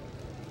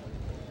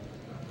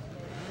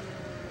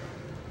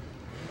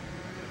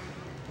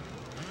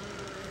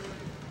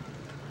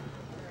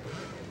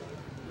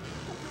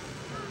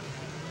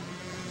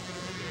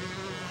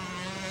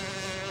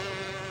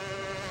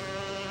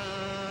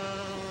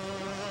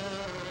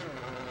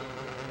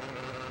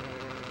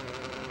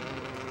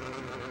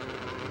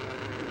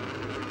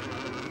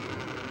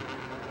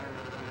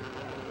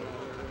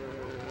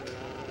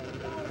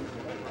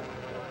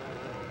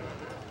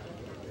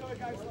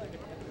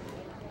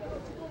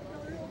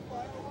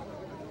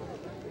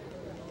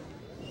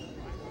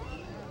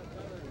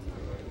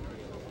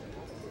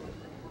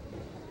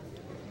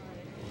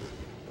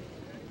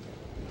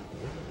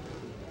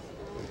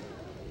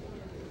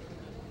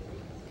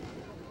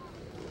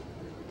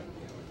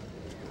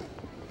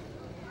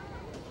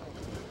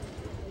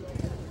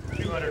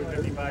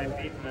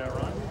 255 feet from that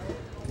run.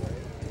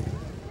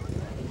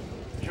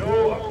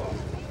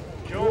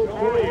 Joe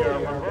Courier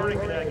from Vernon,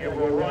 Connecticut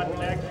will run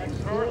next. He's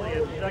currently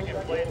in second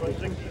place with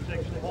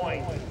 66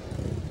 points.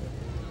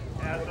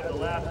 As of the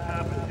last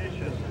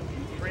competition,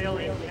 he's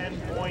trailing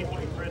 10 points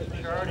from Chris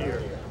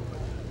Chartier.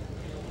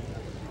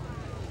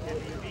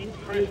 If he beats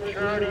Chris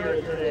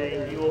Chartier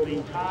today, he will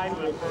be tied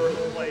with first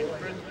place.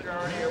 Chris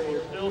Chartier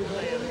will still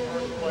stay in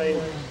first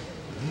place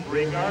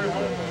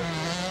regardless.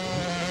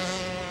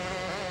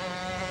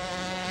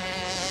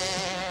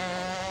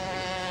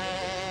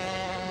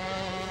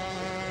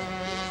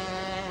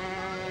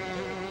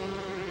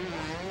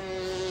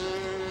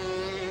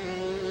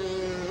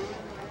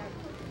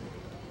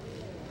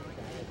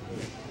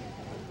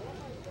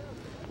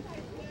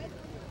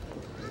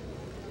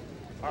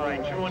 All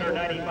right,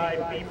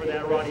 295 feet for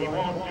that run. He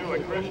won't do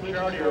it. Chris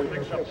Chartier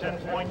picks up 10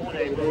 points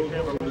today, moves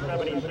him from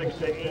 76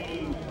 to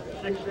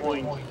 86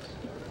 points,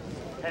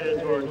 headed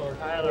towards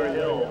Tyler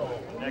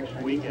Hill next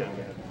weekend.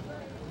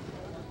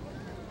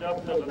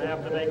 Duff doesn't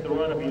have to make the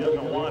run if he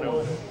doesn't want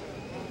to.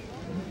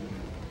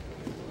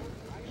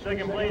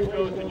 Second place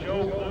goes to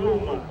Joe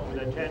Bloom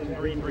with a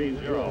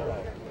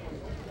 10.330.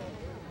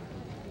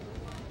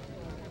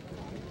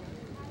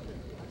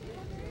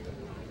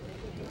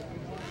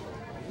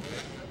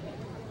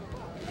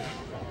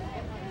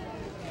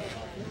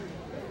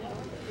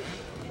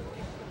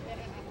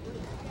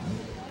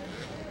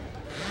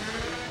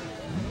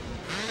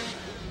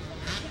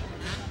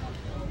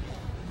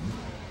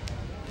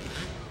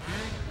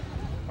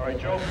 All right,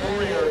 Joe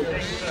Courier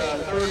takes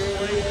third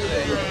place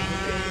today, 88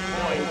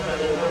 points.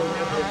 That'll move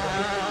him from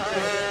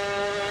 66.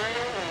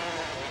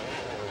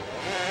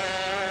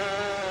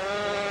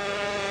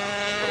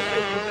 From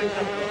 66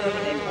 up to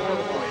 74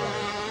 points.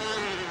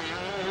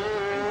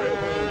 And Chris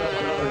moves up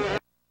another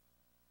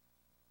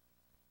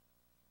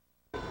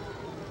 10.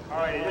 All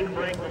right, he didn't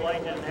break the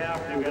light, didn't have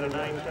to. Got a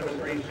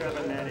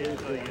 9.737. That is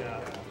the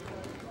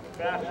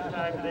fastest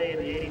time today in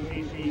the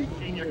ATCC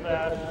senior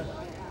class.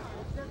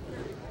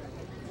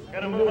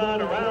 Going to move on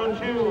to round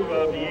 2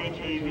 of the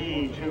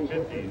ATV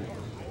 250s.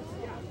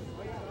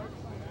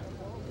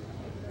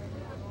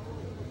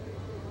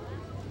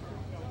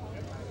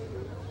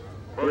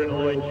 Vernon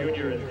Lloyd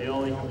Jr. is the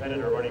only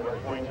competitor running for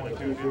points in the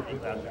 250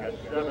 class. We got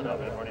 7 of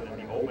them running in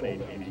the open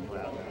ATV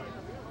class.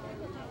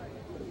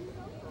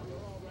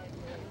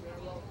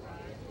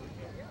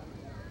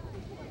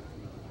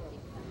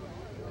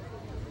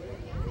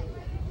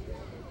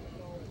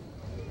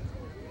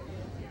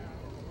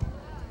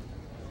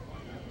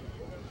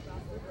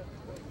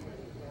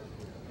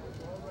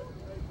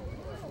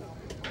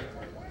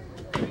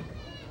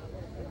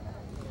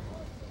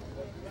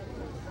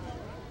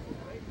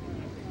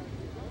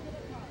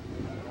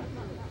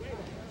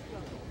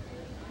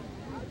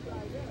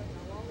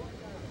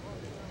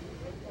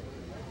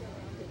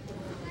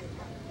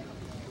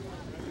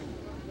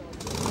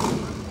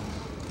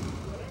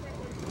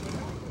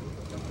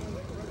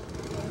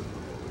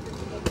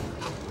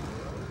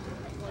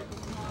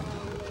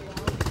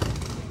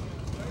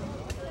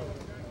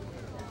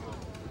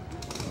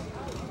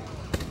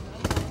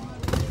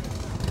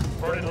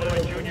 Vernon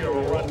Lloyd Jr.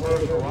 will run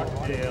first for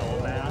Rockdale,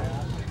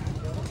 Mass.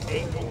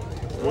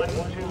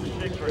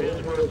 8.126 for his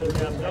first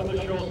attempt.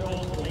 Douglas Schultz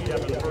holds the lead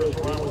after the first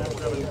run with a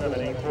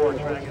 7.784.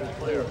 Track is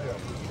clear.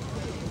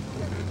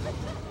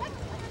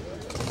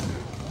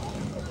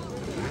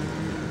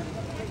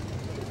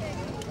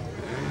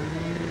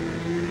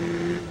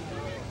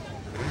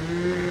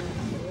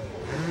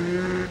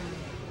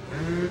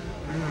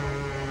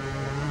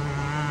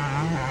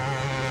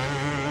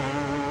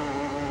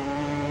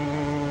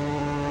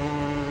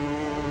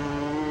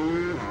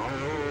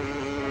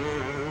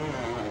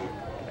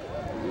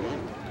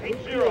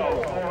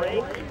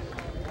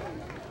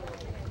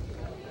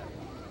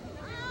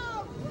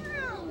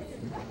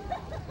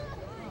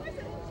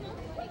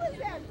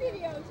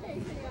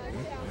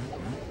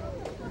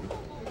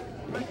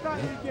 I thought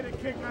you'd get a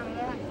kick out of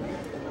that.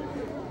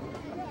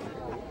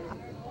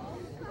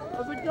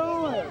 How's it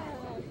going?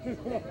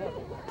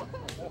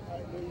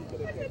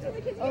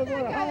 I was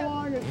wondering, how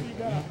long has she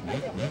got?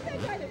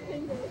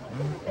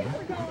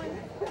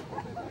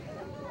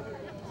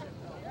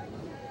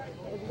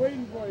 I was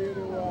waiting for you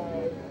to...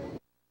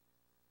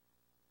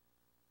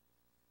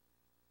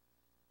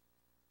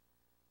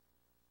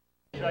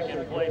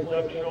 Second place,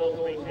 Doug Schultz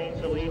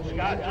maintains the lead.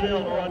 Scott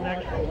Gill to run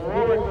next from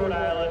Warwick, Rhode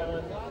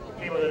Island.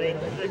 Came with an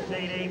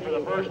 8.688 for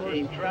the first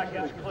heat. Track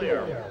is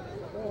clear.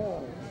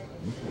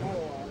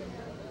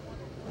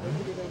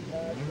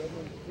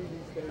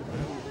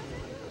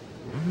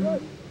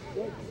 Good.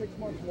 6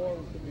 months more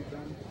to be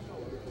done.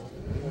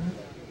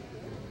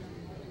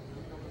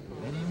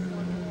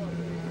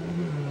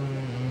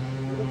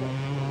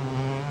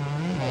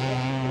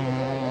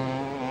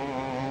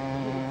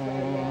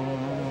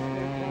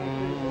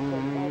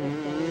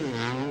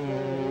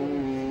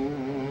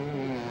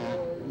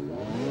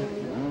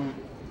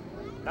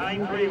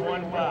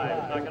 9315.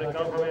 It's not going to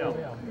come from him.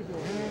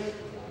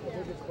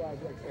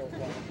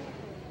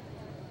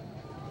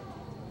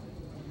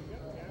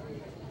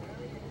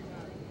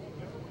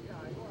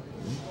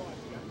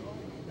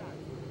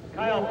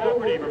 Kyle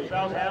Fogarty from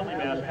South Hadley,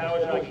 Mass. Power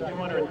jockey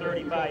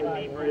 235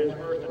 feet for his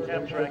first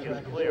attempt. Track is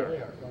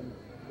clear.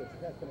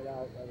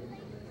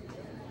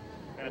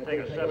 Going to take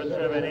a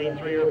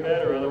 7-7, 8-3 or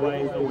better,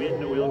 otherwise the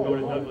win will go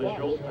to Douglas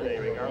Schultz today,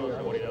 regardless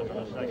of what he does in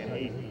the second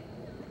heat.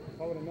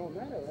 I would have known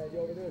that. I had you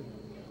over there,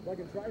 like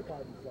a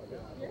tripod and stuff.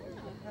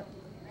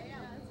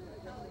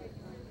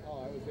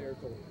 Oh, I was there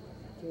till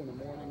 2 in the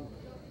morning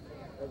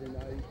every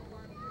night.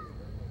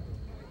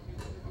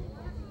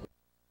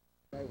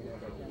 I we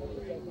had like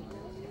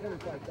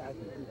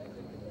 25,000 people.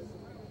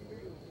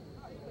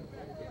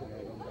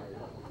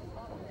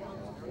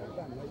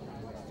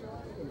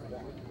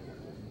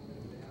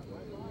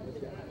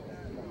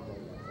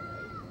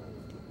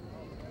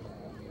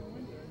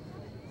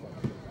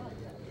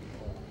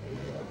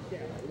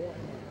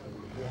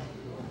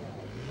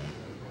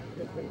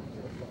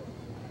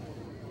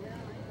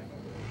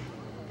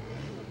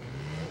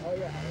 Oh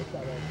yeah, it's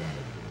all right.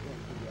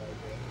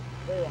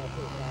 They're all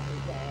so soft.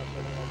 It's all right.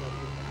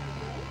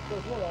 So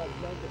it's more all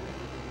junking.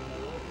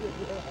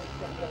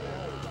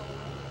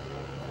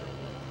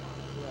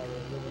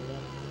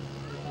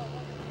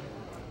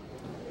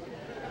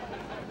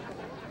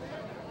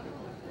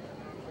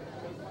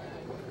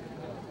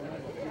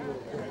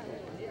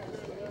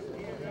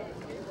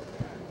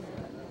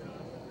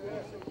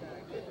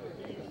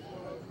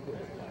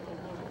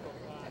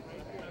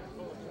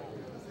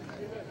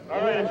 All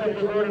right, it's up to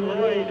Vernon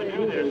Lloyd to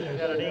do this. He's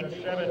got an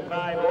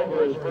 8.75 over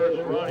his first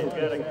run. He's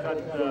got to cut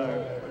a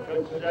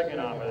good second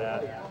off of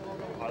that.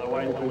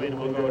 Otherwise, the win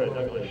will go to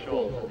Douglas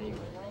Schultz in the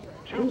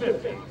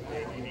 250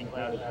 ATV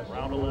class,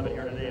 round 11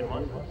 here today in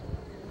Monson.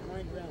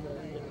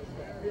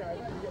 Yeah, I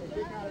think you get a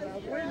kick out of that. I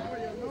was waiting for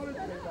you to notice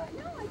it.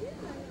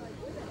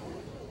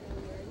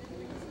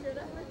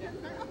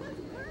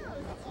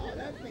 Oh,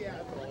 that's the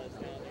asshole that's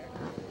down there.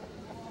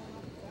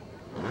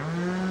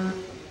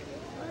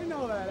 I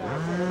know that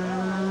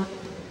asshole.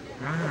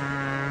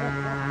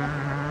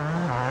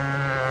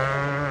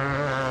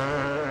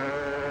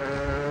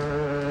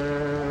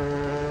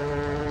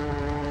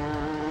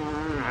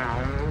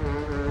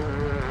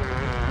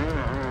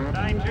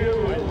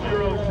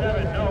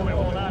 No, it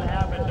will not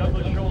happen.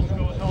 Douglas Schultz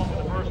goes home with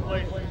the first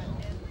place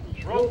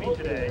trophy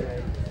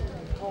today.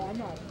 Oh, I'm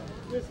not.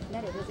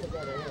 None of this will go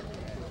to him.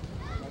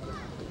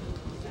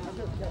 I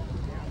just kept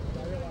it down because I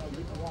realized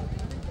we can watch.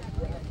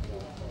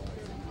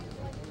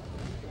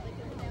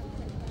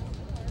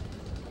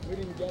 We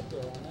didn't get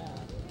there on that,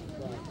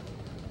 but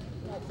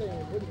I'm not saying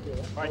we wouldn't do it.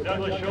 All right,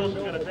 Douglas Schultz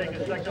is going to take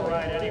a second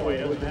ride anyway.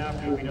 He doesn't have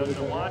to if he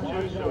doesn't want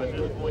to, so at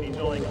this point he's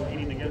only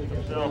competing against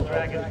himself.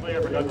 Track is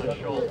clear for Douglas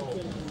Schultz.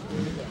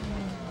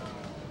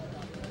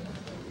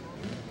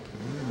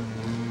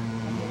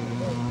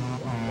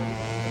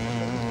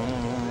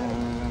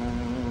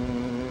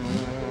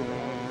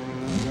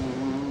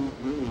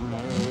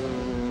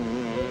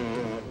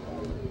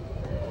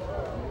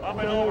 Up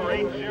and over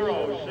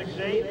 8-0,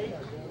 6-8.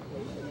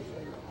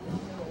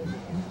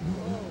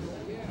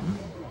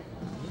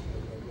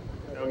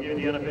 They'll give you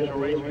the unofficial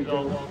race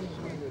results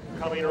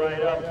coming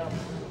right up.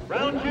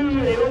 Round 2,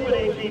 the open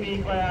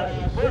ATV class.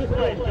 First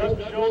place, Doug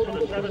Schultz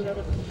with a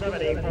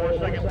 7.784.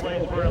 Second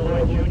place, Vernon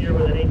Lloyd Jr.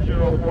 with an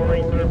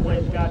 8.048. Third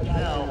place, Scott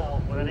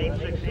Snell with an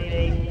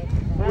 8.688.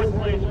 Fourth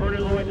place,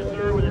 Vernon Lloyd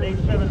III with an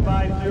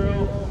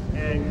 8.750.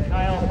 And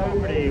Kyle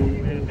Fogarty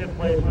in fifth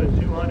place with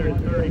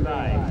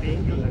 235 feet.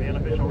 Those are the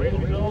unofficial race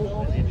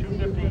results in the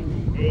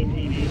 250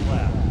 ATV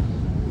class.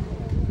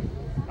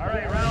 All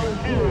right, round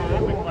 2,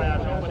 open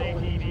class, open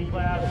ATV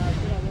class.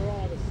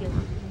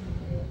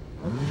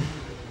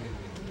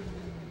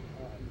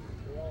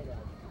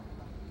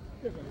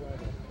 Different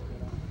weather, you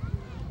know.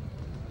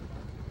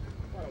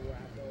 Not a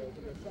wacko,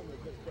 because some of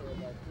just care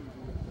about TV.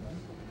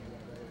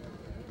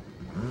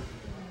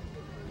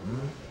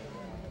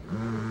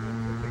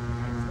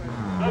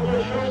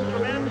 Douglas Schultz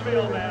from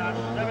Enfield, Mass.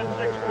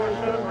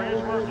 7.647 for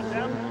his first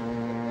attempt.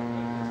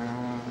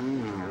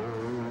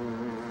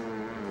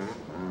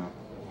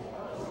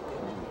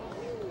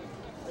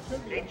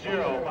 $8.059.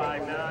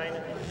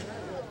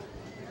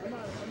 I'm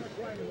not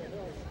trying to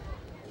help.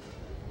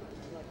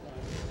 I'm not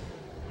trying.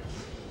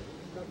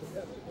 Not the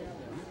best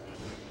camera.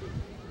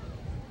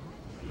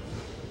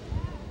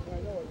 I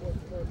know it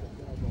works perfect.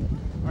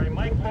 All right,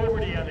 Mike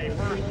Fogarty on the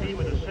first tee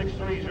with a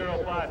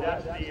 6.305.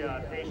 That's the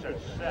pace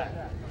that's set.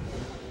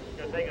 He's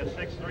going to take a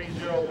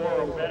 6.304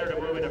 or better to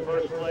move into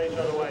first place.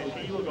 Otherwise,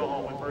 he will go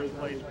home with first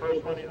place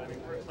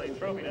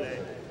trophy today.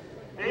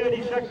 David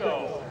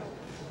DeSecco,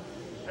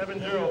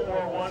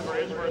 7.041 for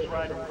his first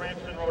ride from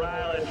Cranston, Rhode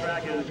Island.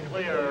 Track is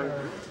clear.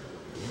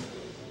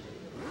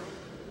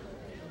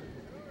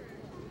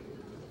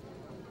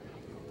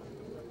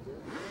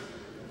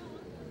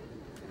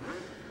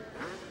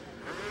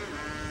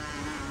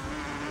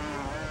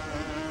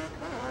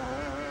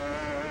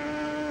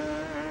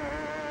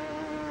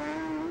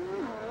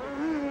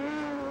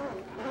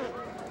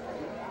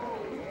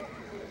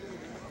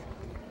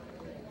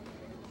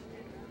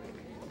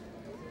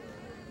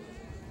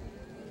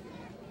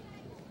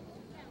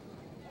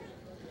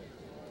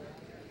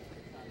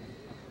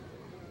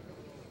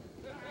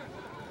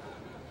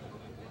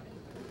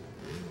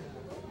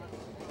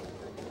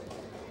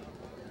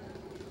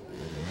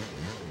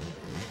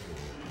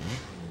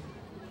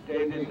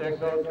 Previous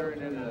echo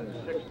turned in a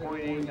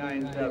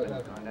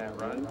 6.897 on that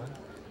run.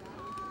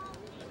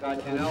 Scott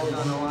Janelle's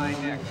on the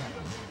line next.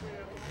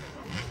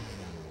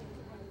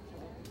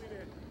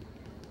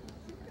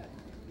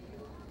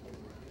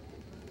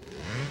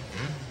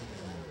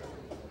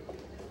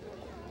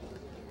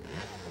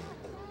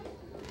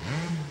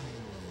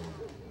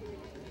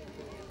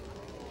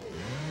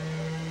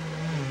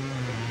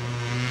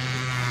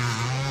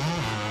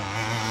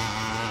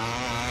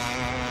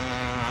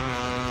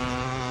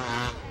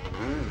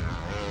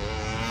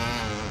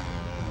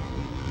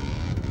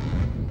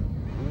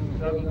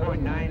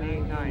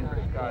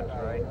 Scott's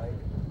right.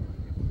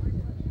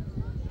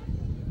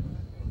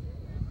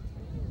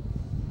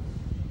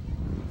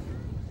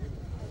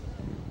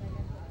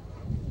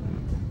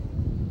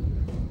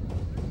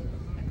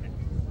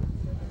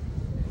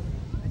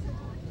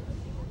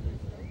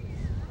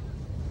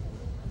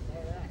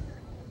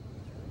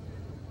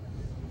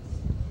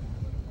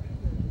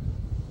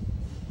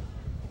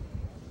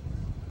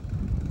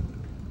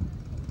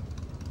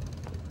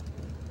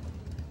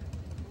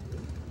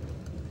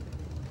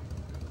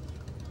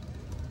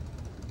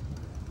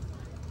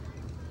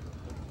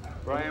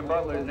 Brian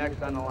Butler is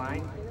next on the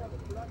line.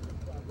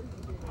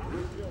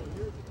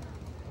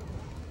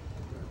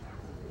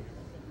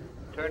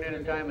 Turned in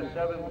a time of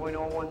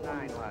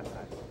 7.019 last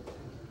time.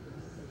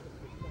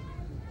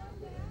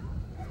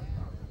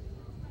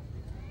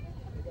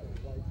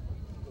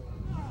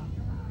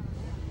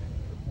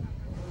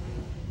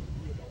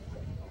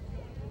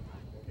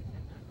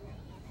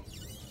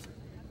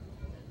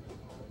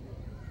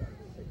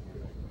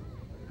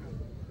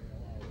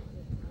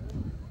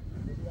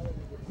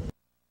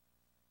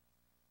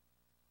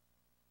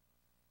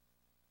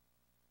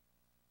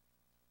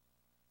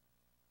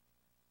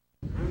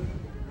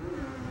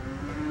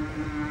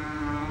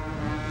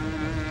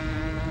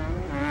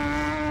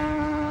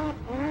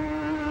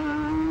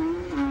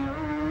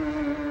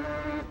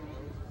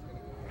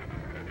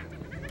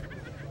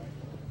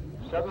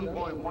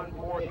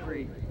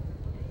 .143.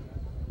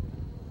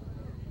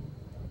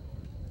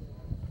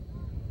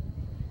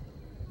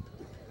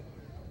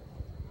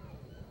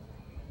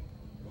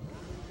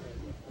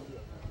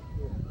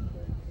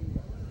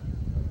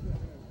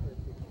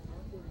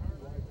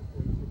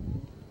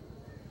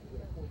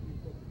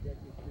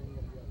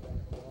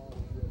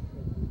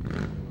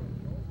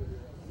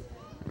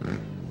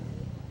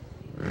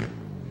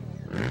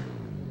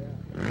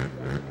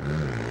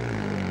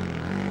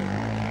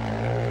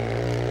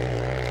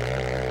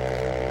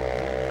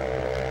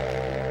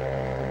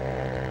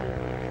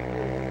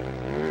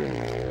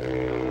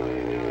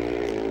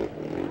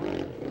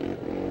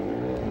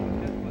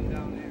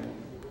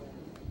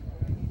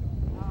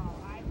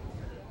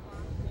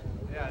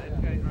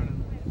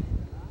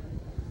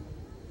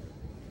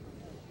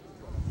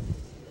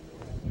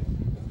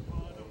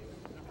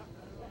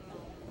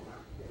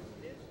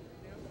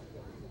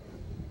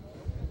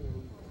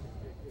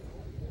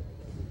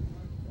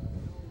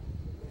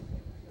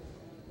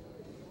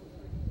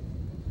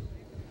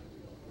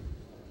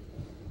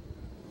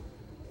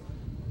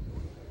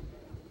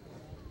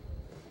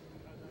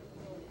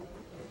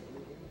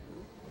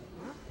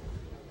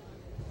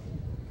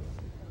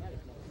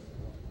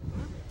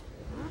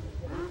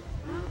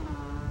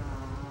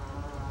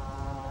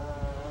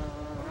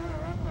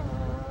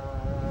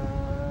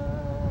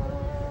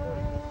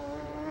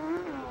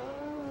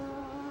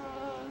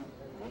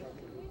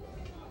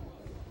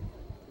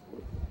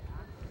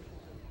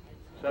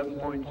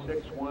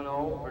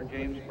 .610 for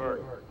James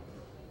Burke.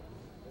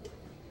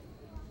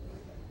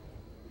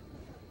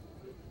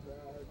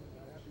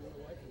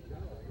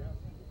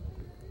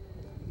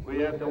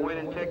 We have the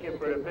winning ticket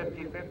for the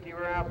 50-50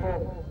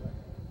 raffle.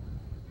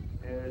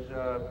 There's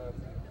a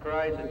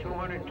prize of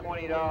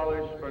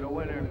 $220 for the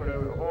winner, for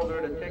the holder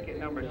of the ticket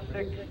number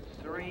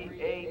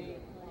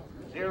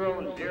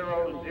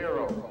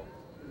 638000.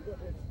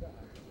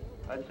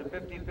 That's the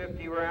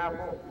 50-50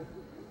 raffle.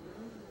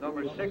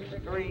 Number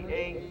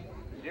 638000.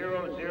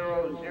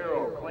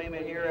 Claim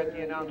it here at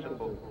the announcer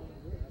booth.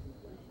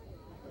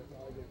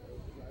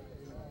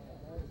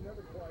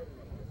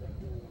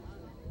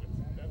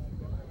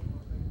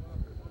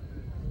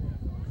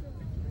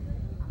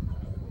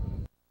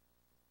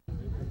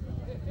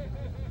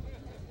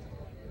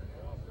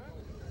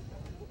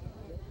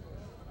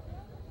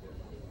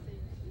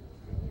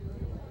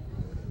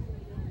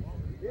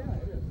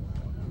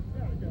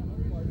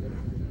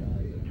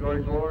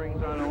 George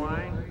Loring's on the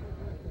line.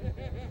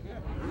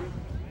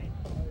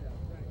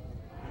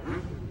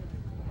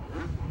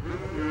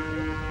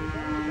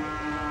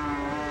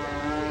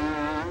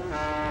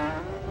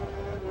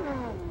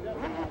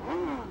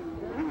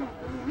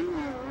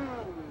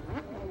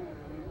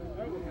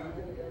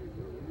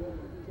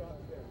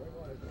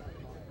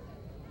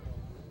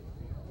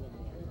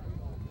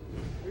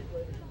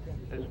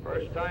 His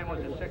first time was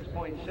a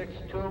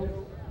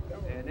 6.62,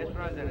 and this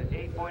runs at an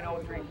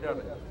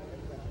 8.037.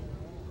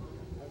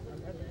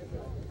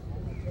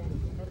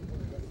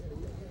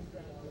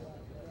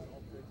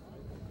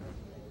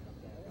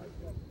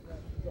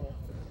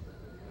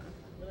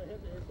 Then I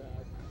hit the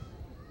impact,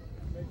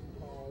 makes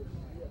it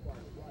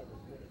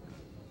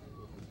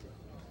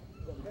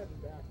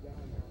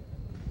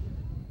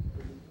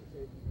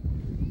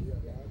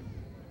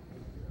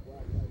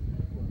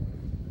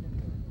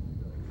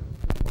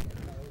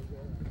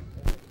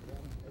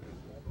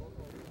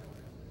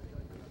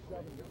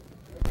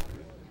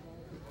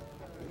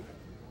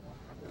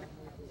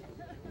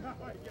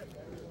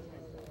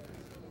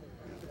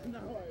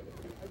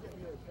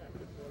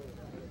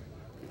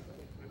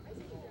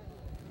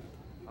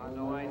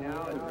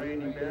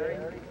Randy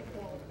Berry.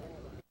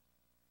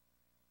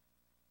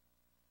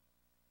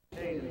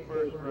 His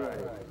first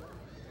ride.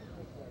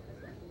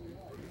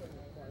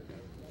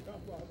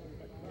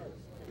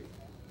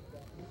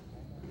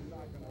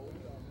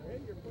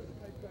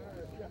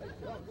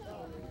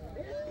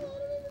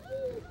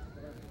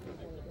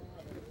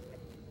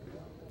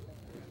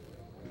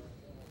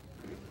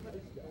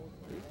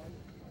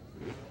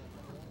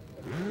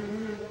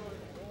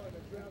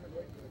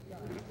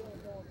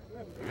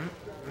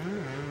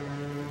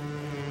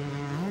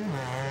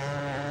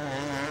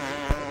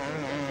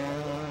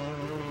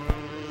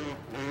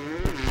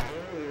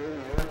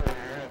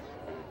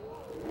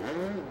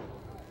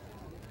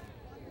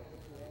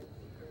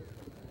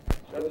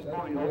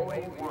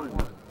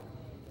 .081.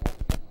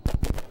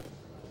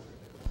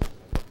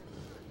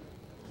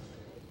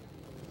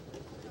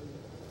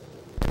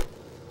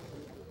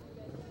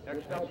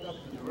 Next up is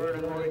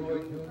Vernon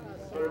Lloyd,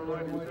 third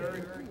line and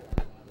third.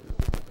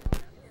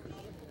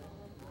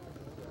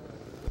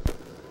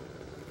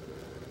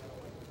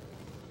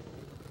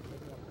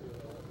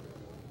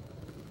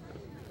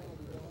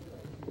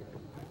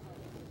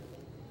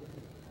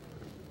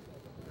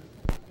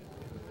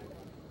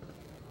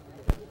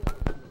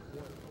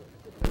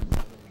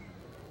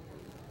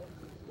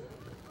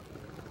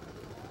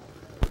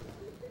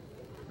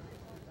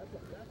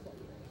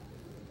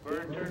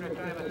 Vernon turned a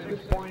time of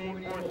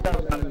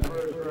 6.84 on his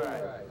first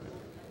ride.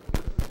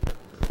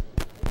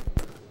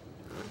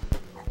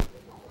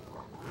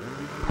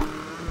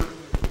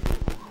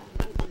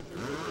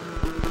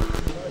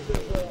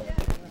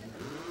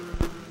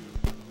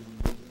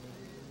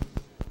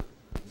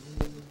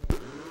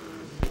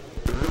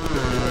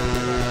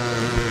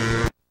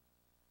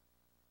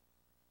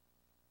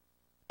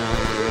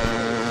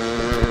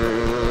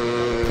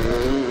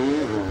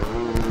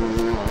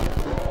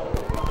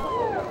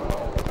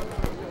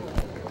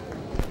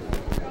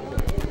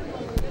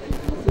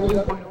 We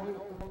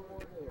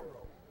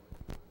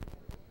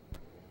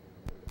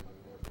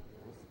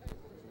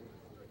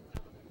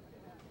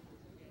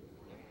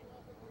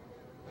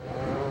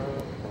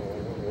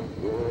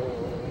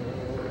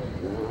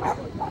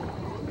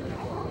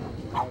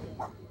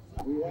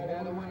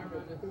had a winner of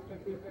the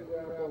 50-50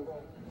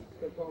 raffle.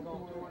 It's on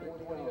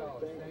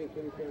 $220. Thank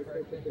you for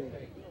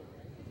participating.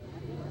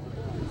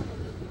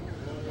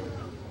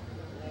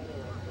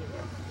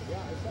 Yeah,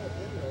 I saw a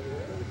video over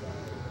there.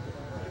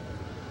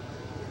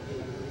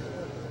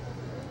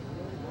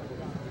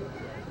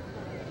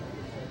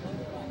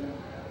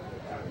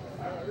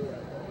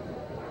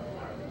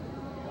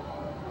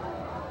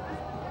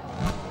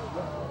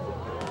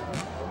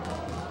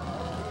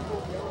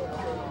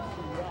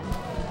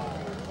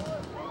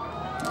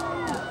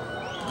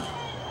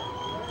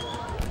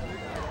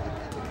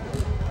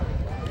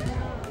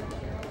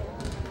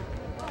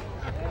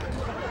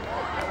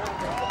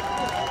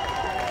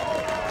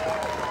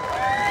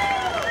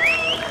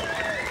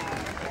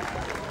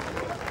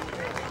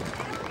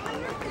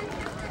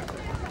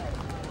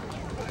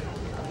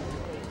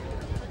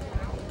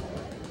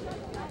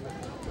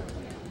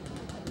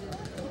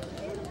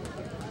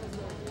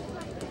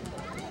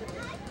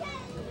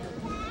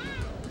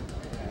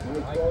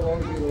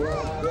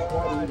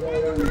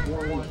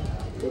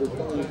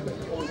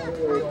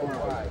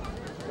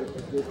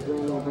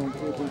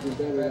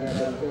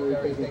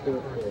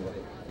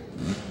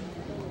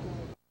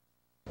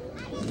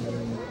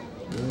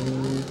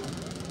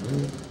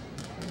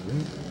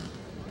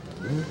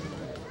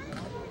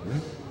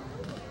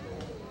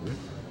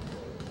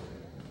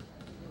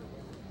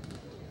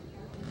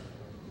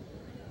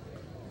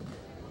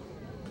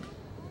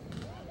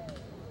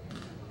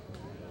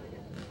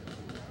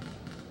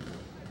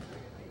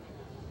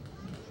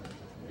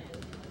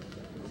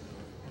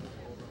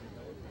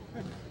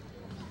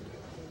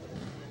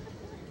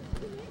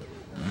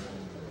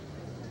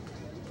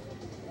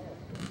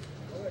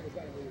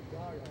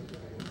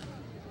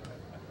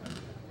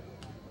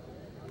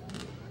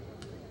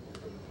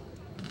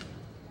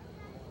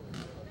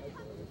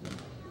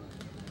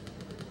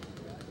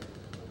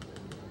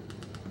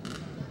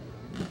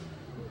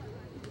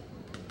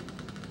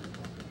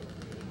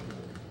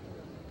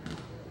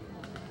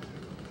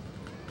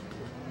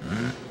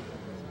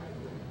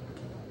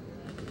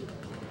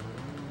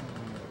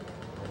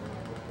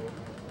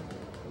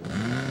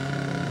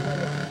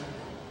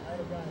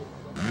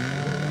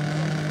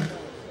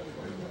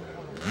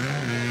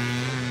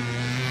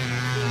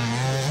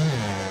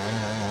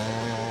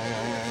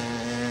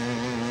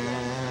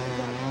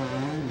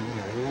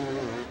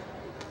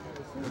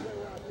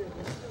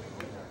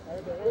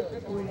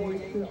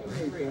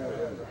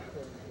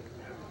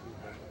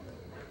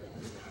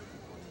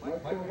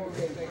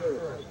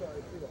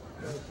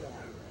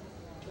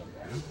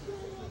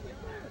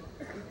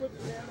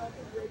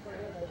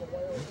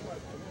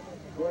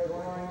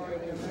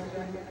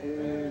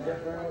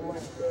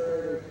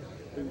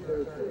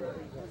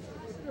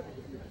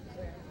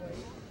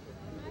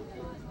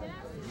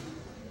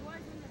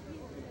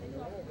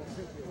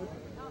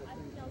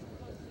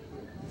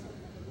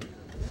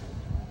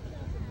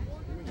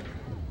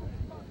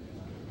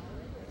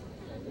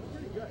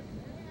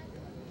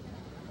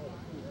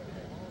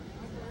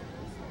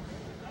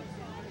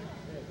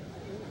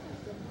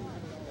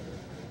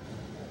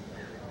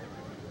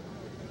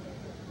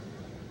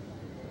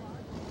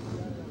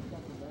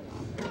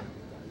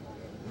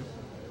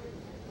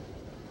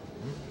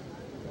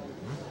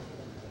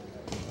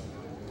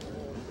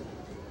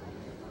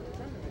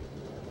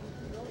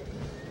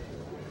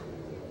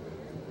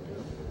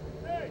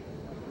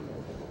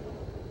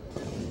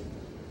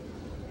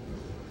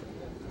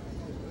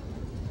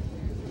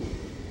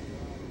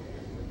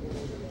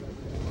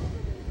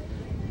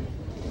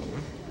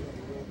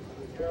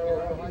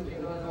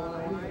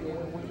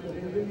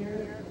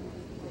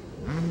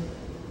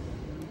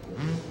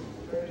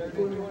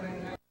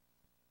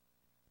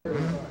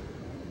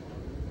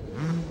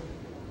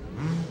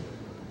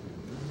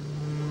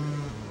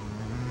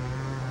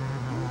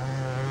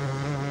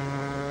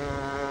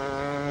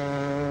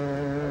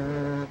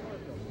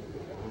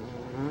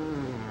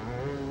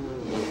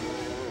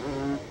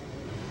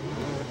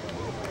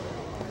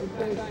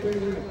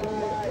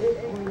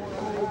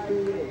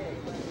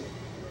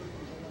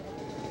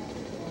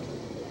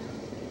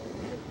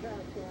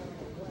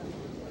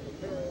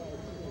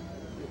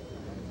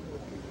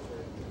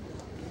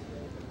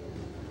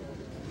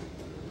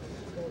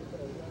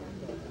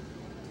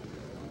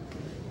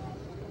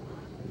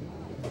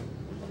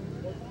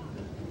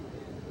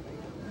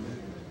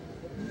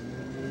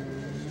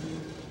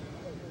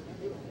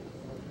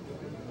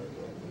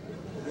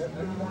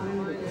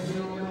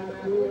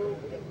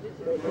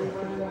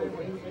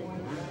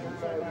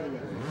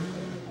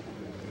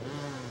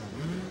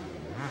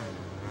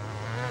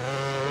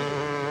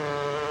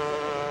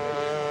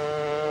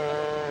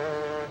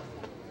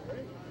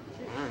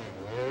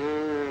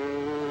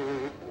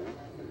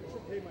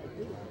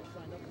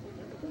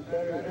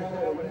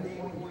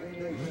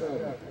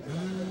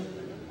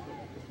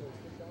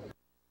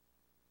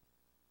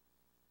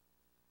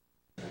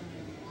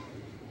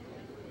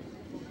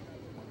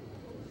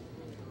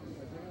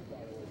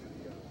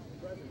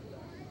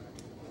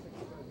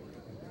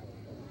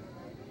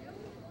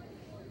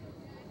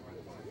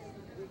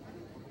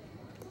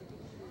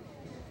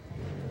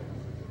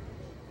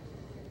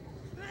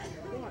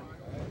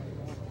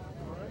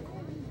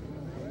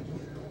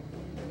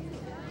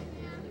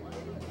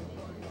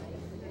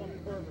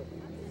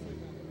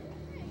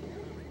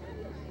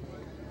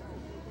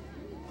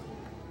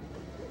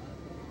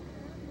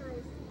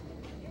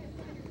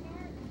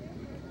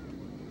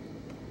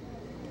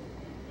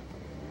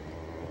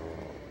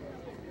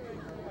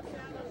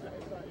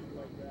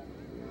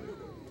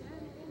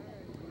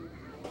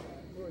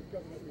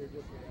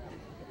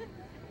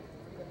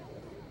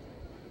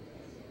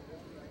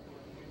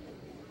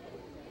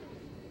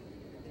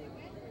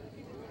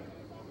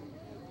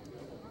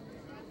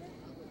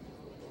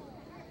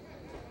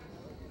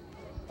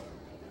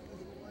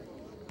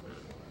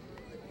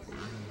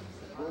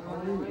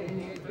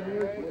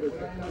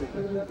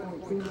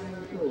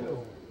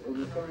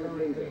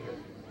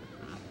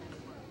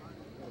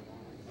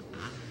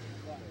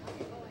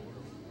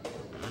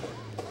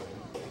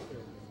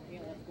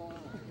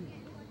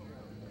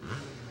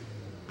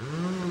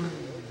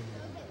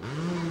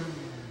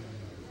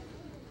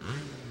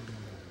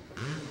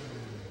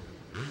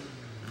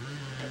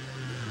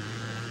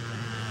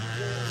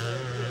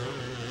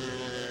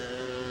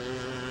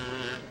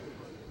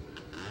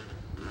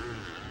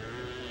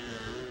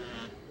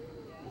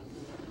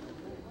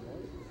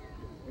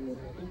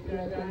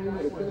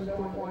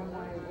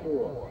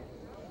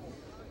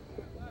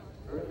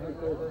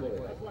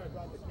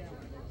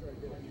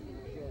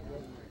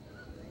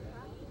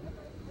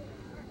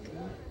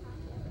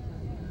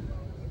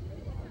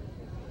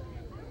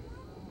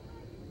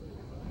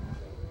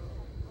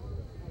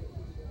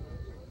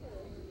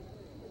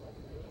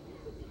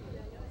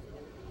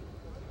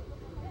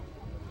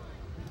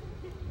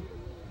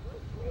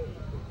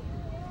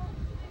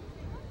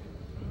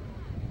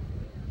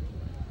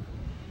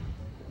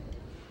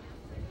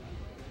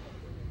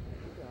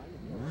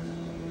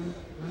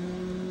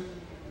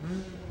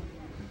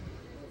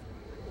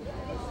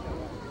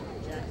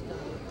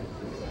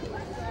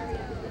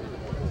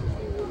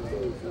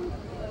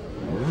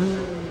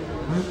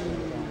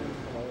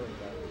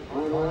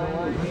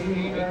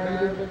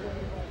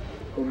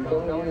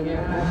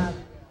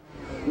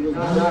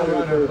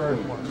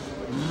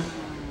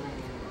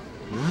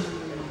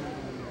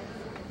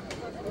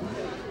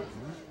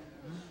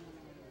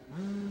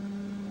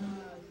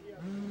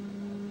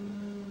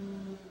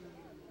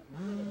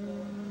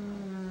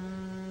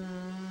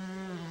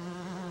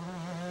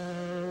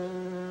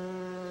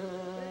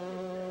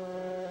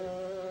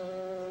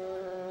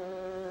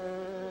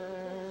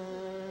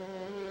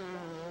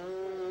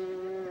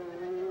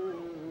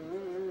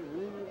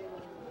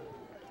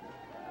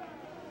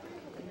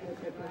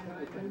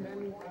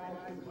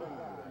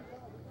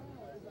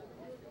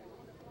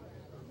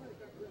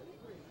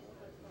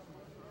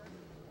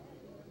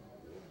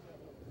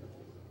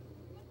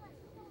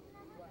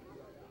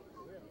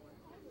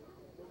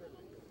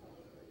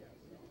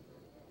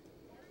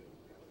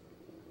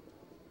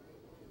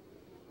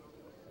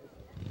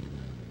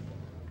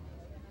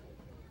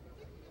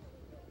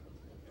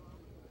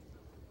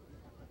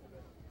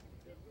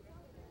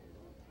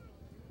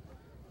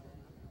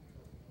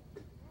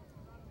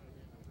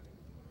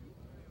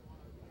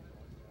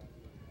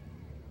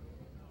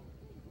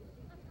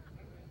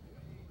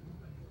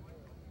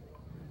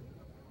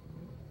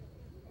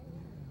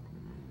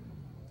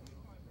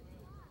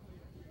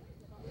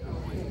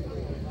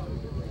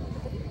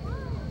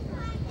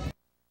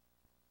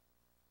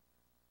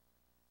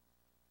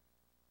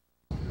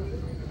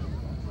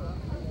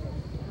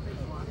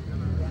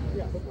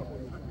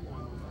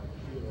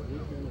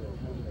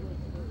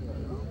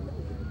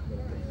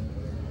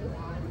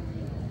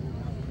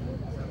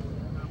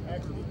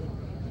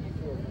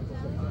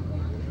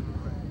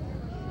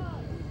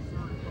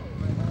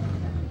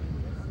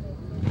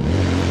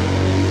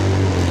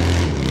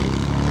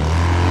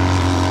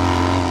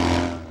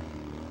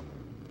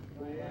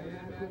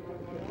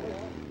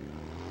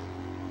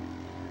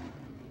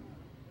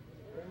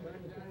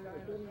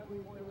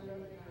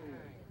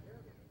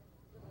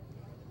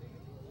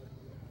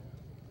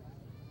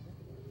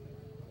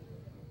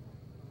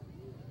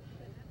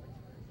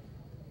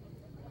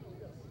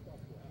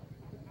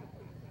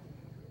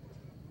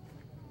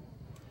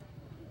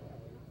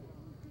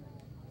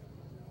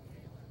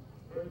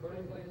 First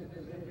place in the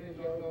division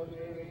goes to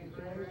ATV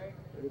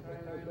with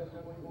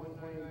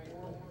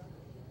 7.194.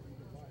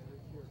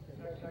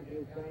 Second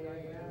is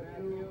Diane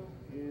Matthew,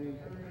 and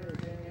third is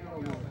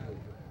Danielle Matthew.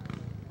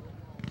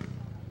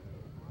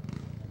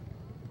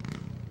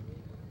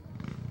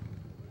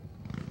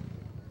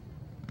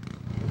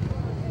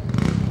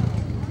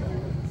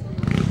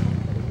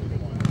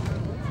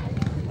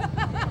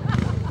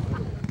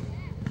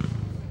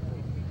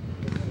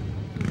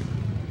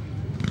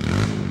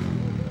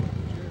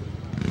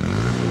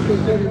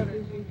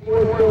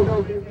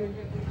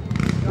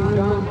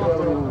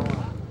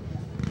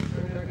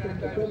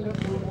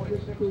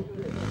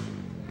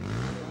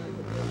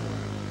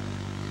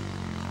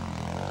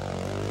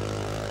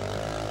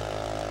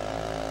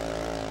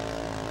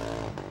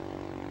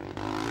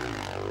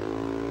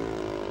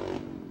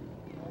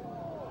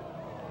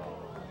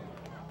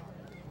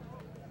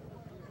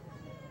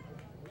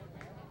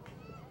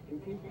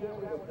 Keep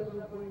going at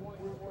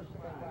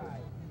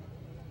 7.445.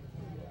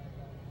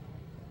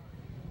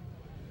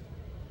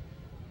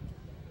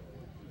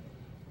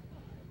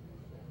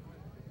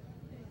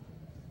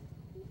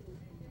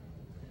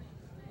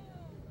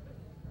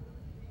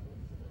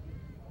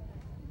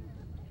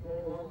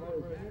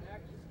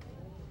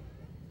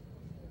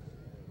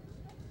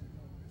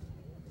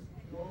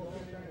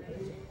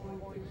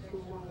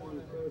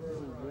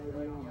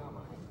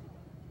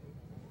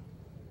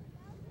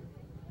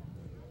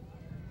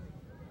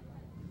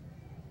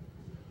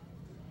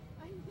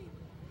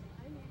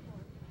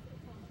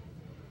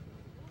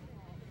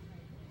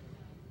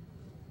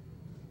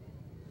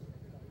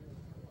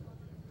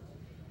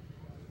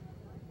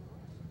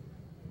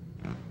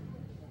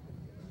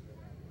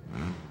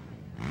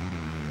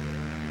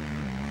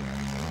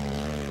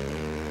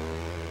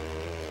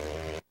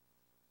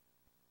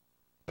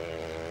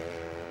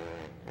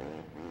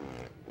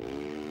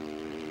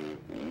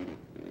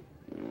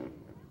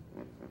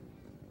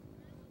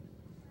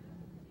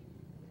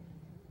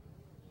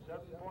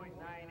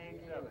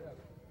 .987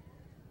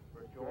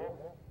 for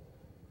Joel.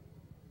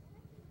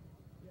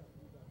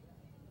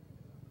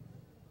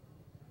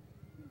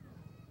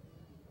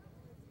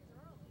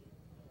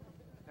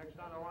 Next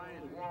on the line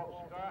is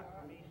Walt Scott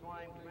from East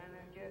Lyme,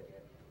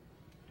 Connecticut.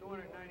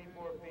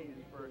 294 feet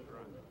his first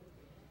run.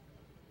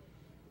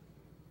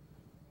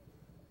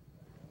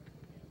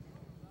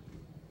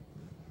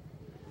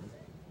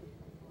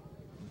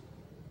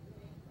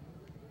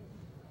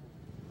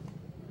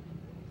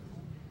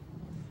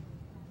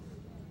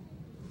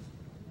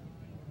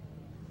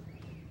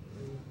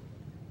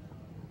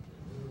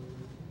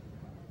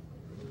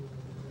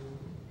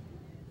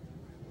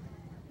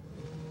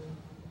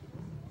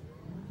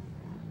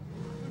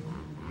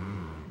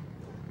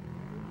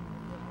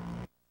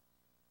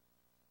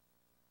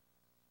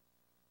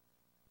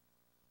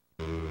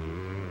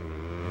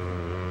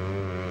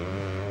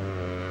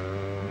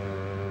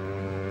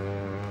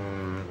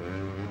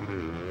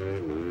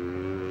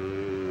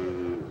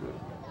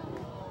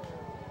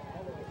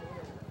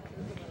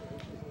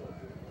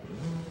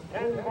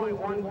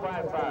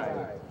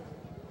 .155.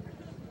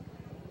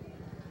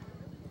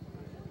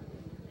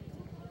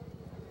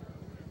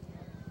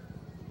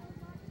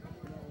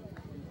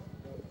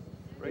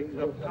 Brings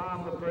up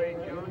Tom LaBray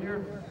Jr.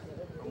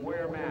 from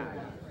Ware, Mass.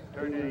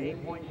 Turned in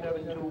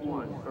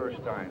 8.721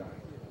 first time.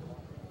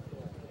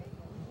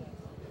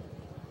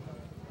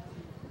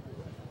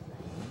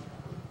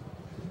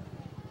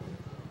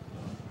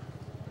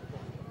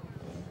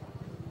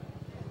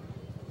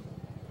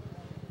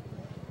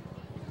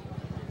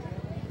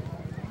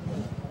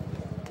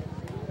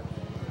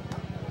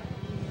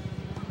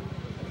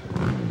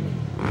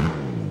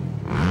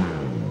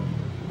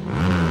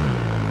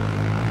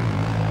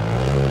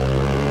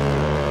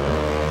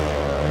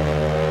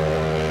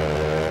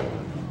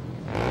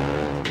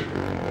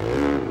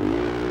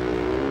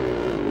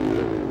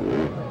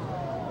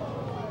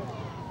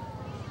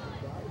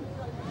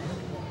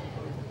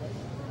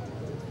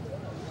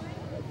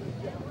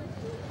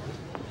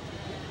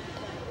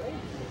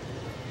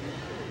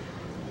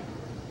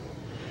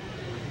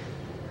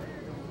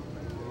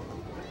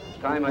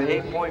 Time of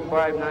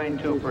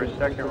 8.592 for his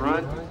second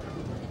run.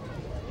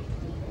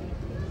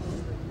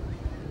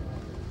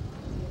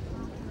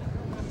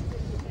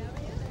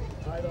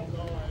 I don't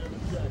know, I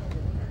haven't checked.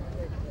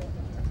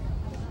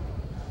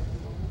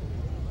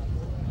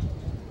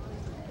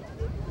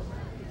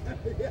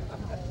 Yeah,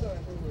 that's not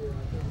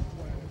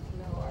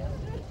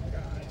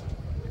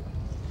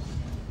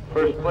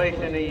First place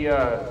in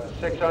the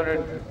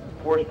 600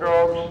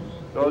 four-strokes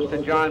goes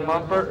to John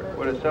Mumpert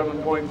with a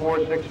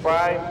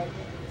 7.465.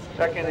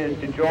 Second is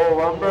to Joel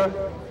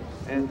Lumbra,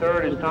 and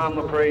third is Tom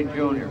LaPrade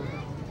Jr.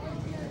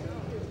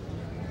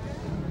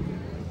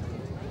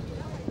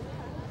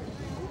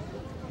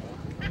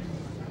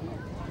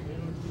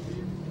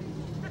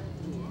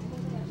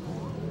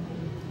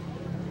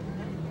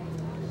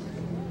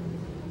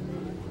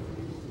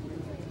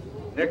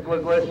 Nick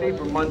Leglissi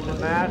from Monson,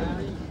 Mass.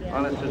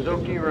 On a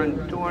Suzuki,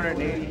 run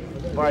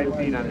 285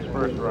 feet on his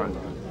first run.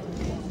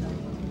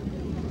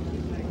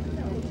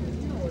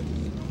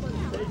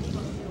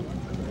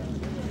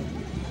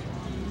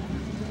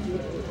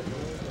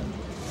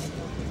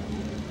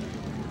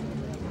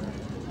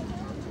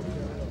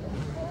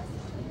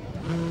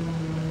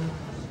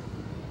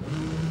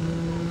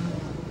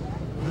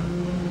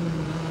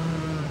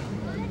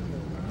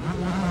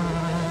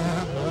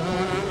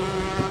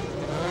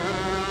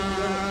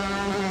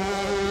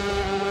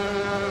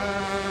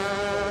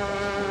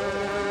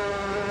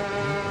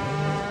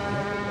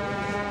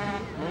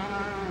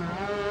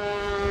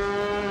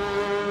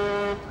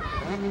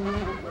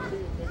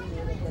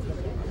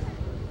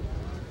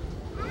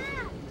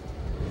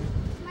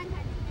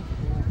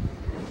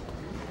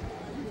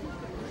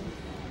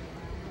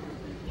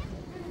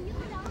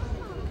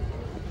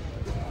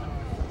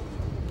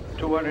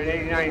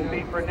 $289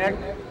 feet for Nick.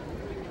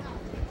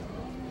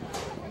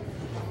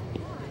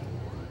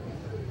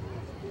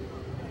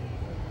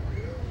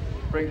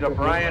 Brings up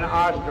Ryan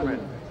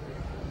Osterman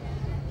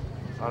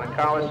on a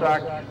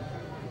Kawasaki.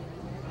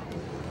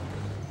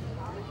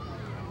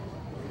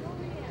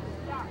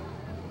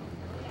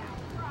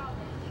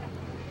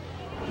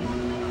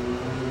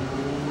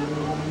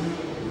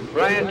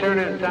 Ryan turned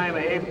in a time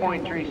of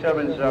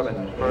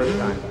 8.377 his first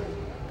time.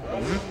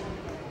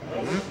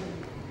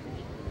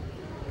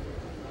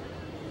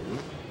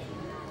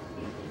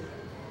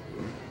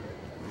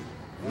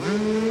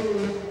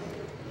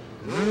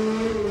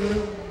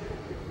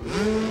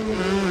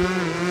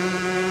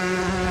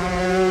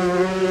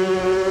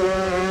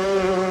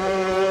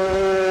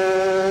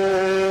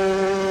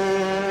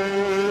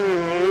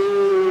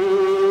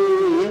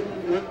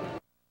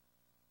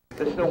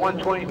 This is the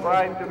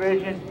 125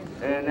 division,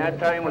 and that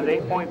time was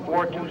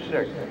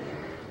 8.426.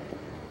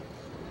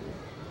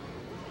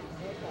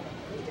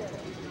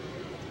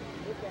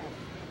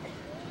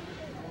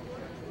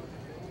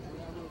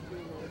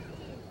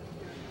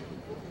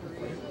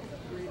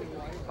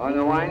 On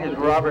the line is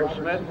Robert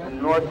Smith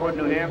from Northwood,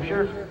 New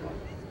Hampshire.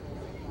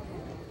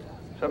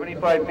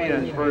 75 feet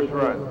on his first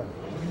run.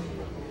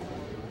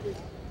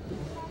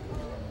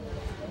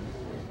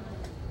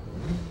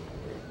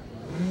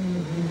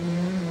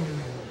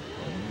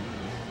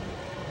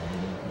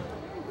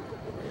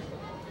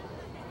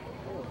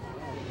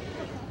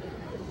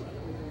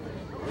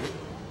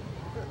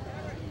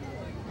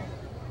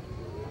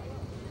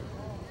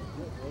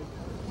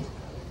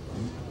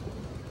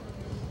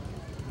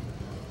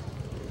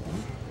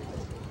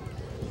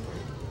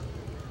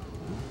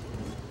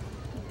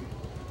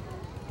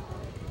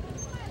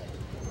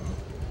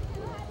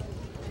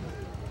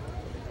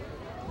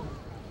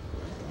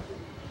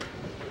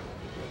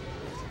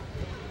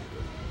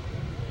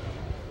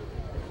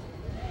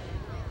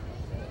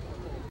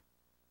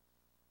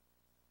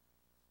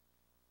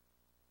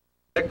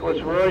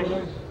 Nicholas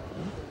Royce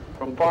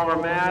from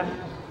Palmer, Mass.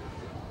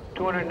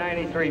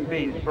 293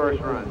 feet his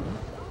first run.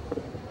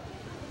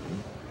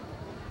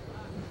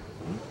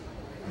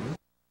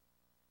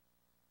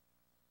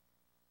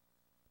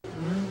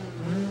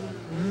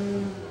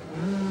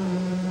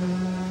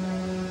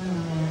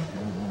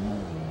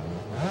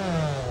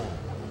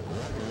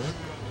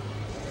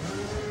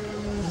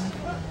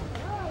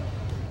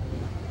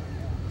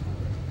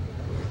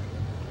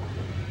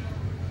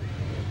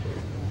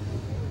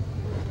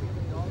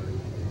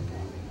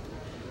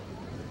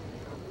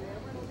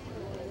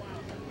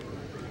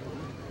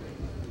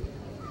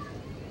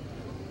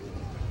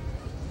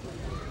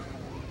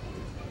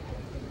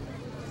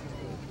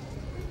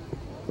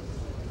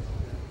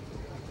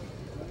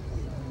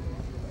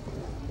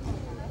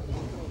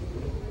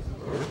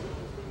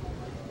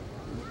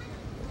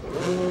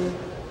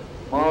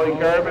 Molly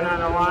Carbon on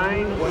the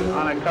line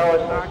on a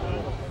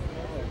Kawasaki.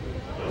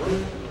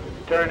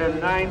 Turned in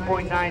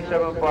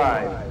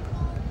 9.975.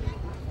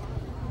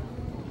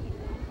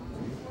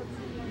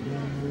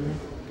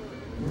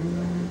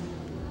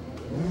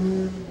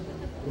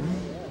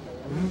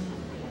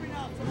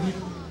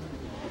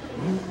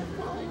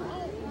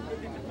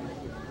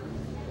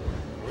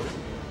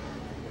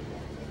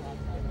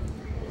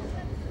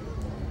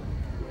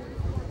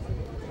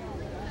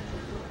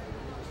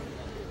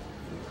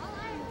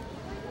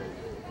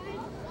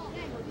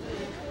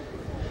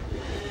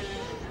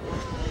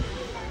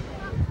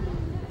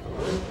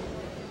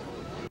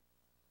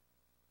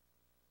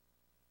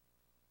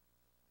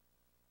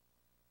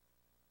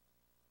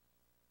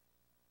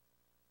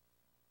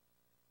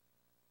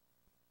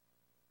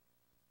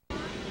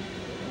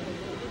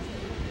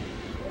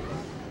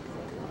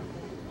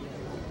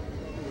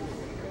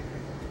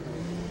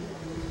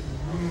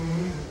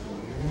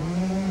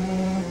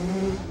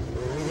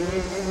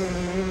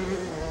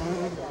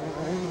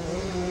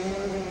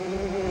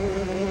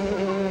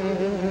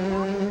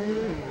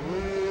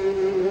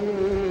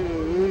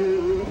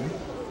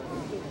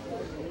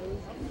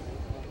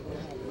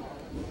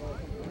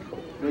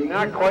 Did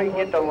not quite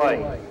get the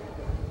light.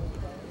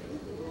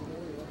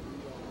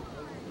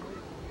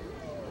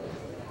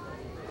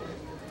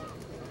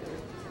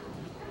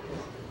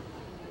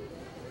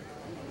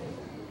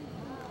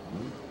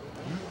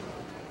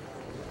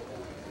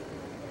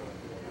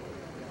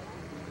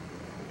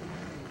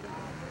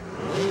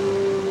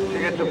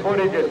 the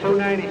footage at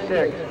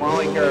 296,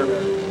 Molly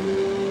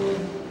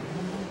Garvin.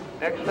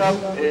 Next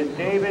up is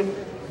David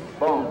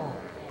Bone.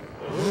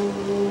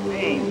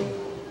 Maine.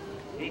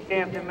 East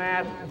Hampton,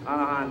 Mass. on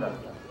a Honda.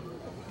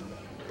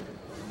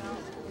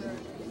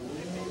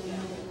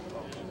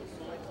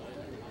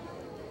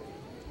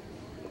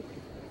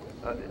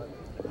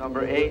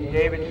 Number 8,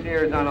 David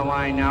Sears on the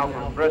line now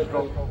from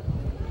Bristol.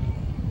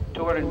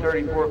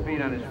 234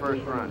 feet on his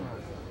first run.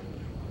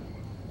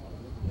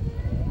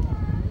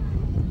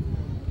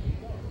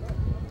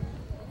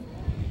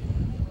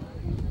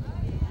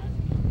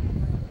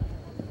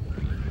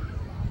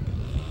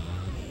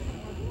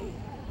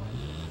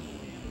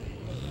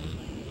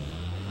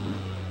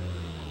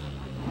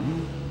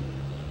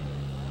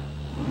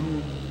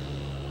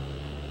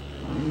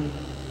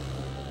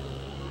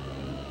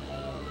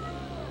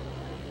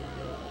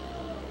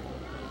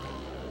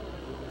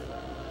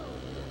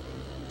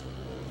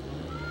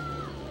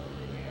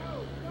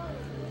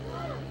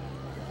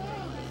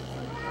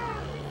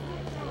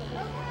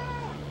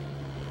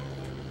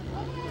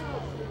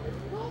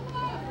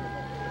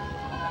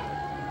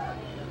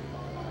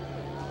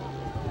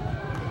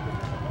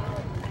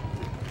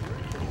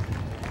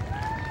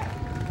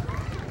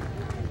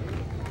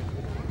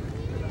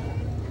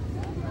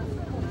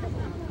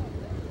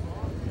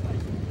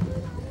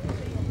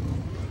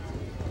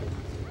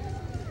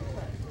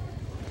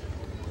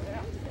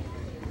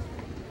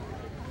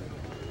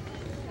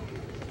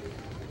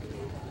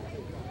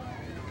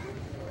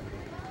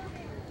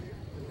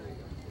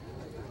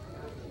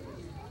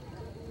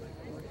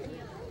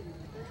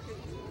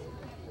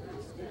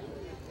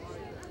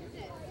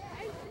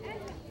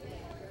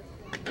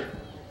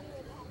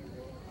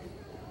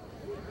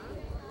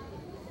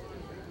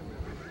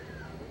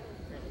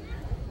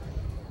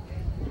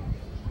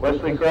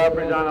 Wesley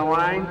Crawford's on the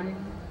line.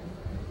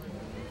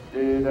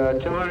 Did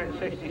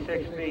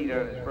 266 feet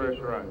on his first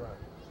run.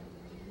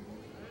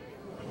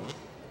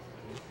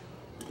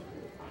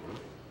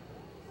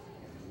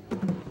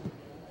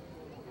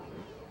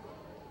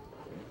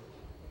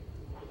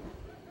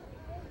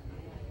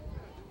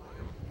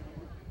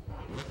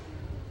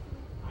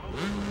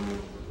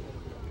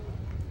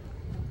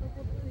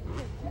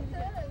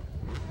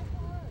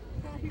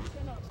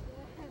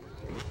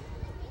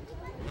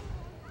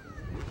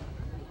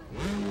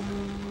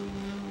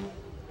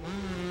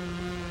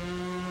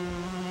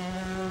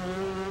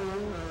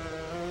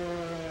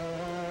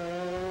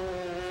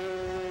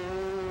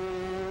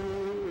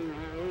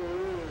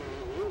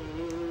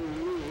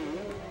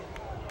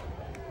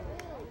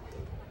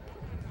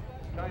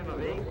 Time of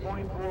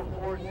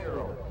 8.440.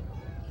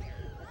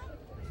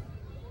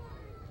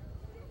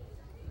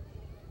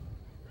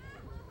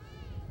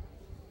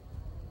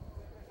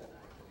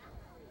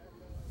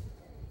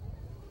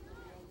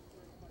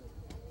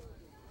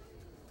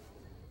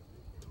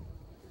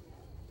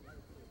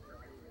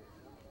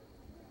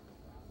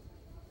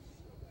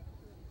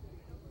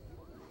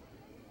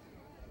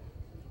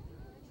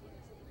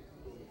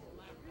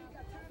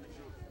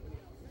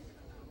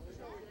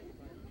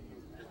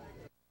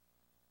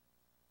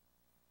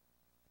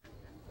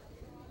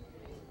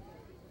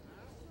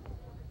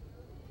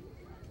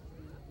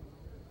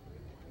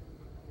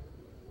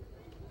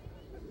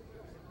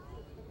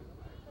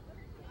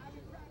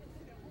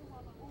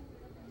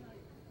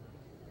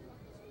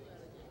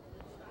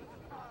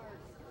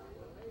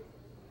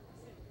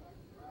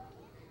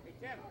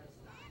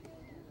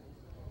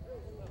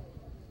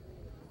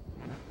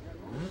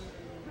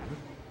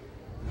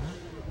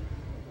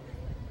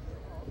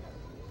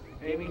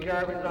 Amy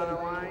Garvin's on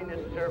the line. This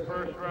is her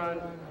first run.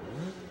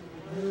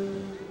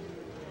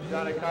 She's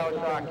out of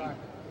Kawasaki.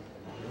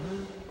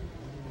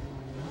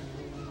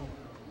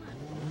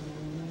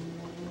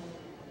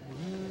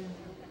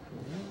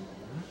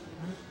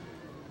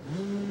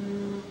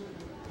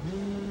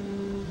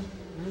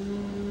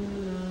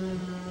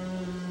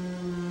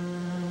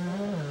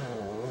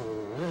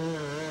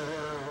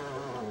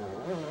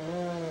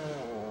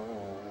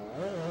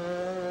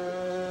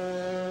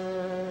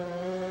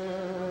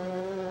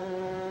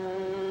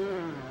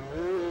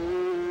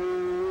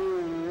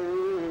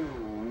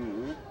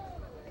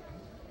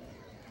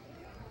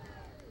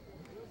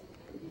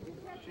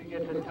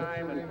 Gets a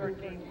time of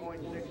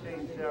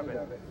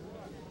 13.687.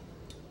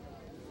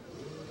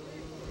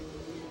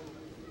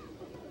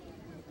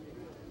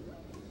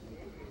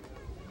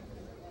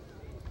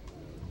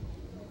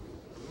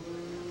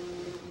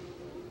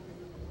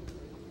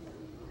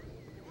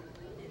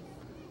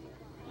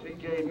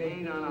 CJ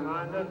Mean on a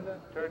Honda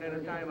turned in a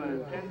time of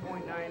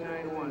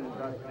 10.991.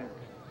 Is up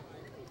next.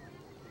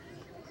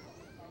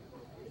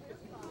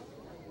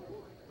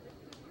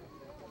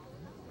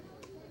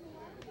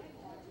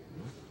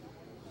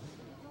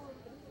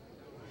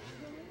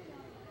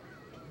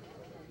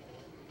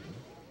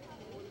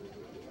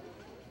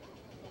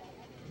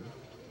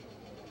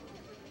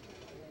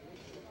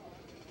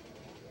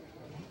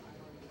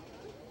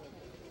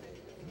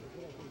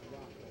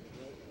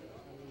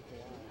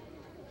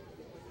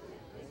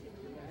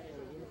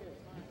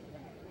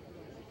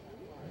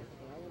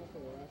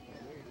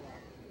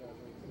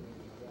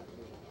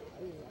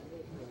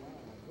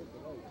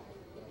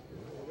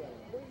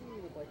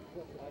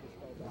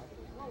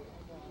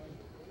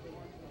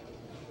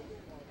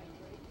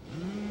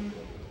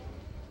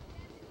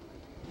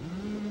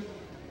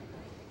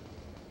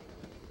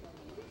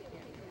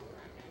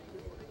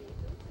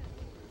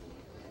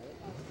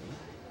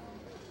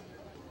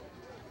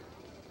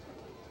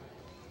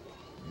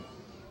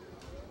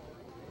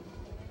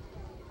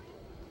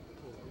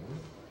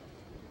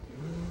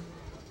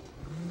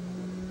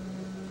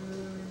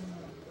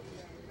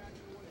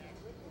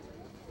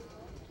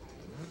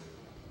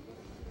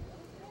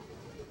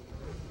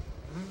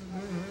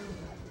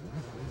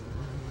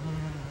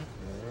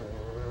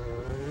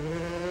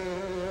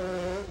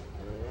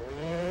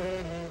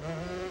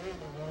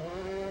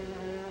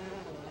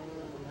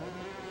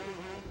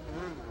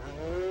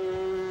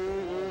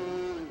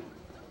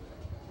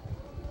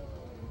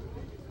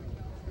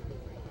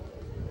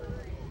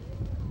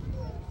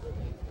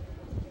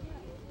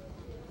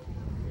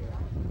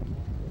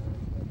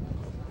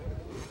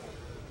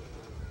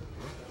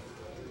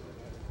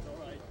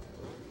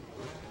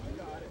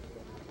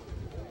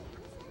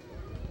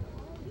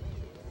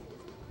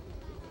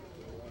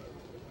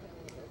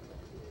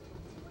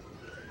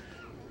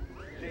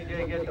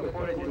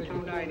 at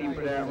 290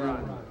 for that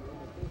run.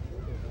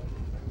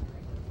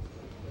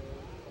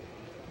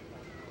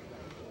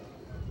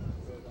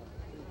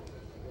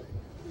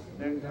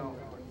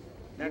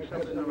 Next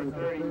up is number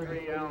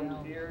 33, Alan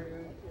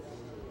Sears.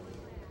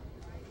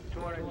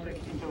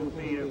 262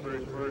 feet for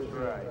his first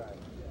ride.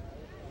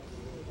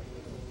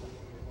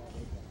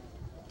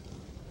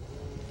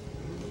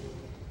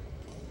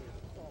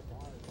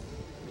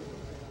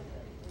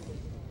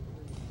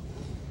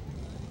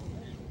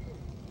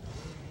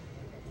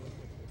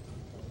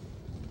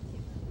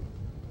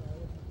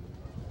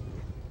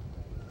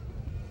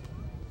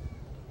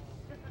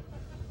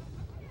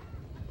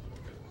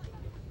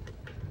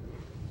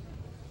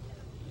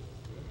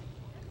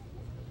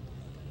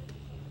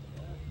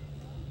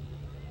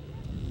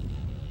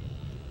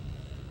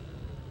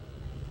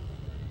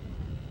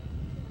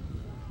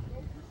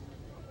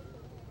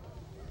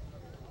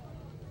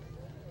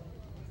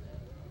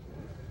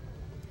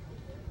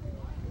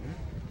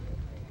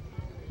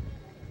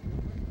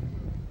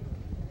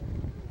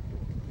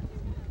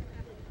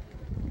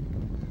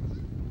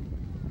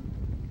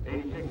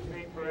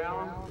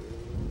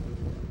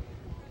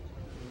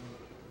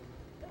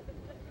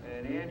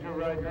 And Andrew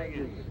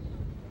Rodriguez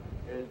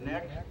is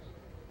next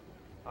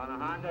on a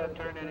Honda,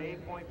 turning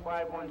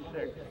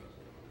 8.516.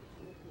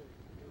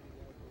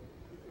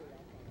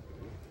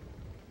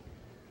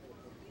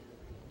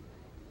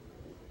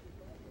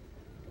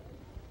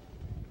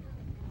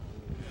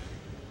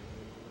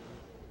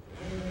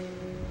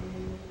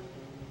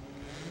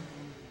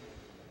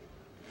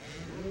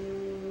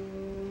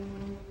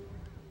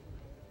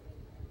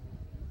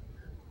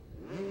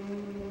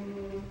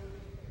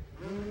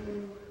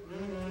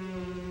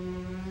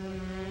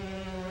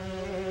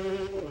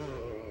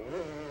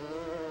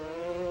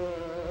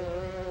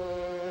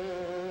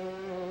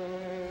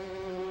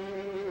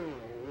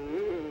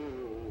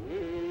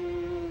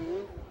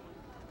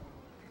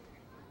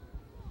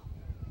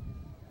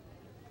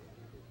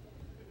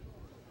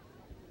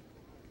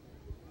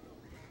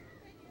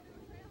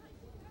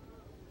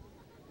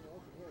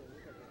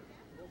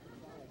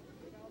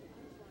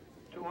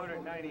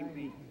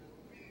 feet.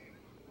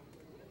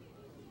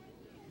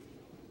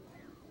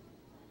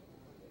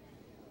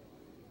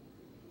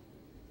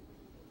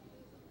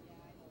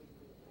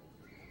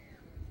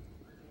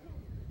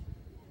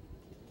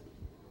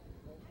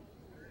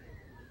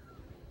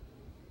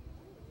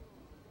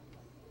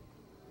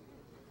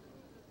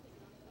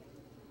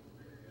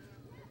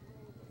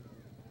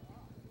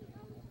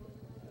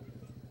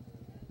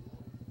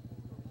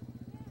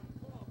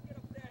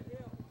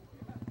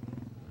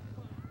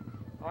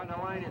 On the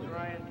line is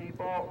Ryan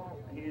Tebow.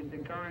 He is the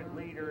current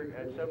leader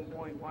at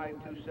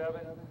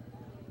 7.527.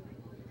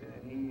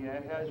 And he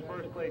has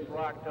first place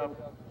locked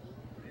up.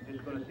 He's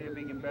just going to see if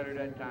he can better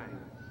that time.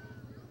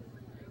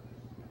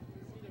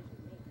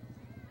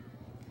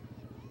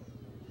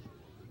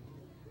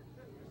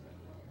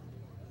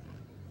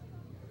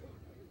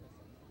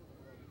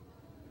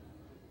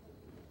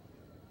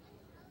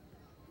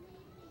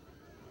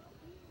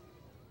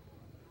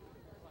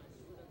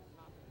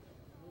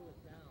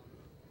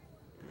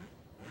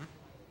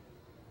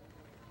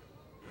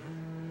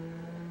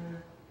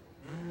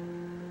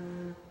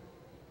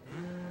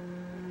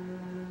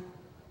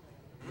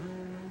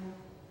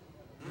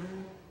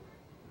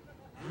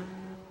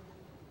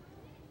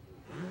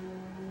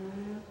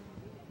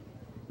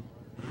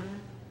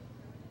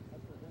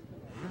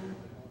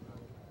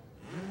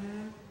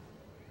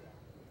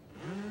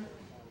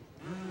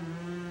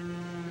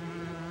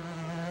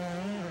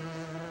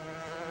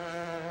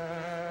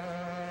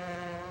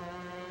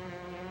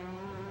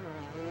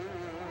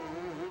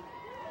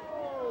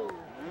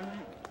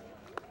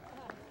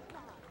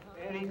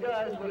 He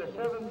does with a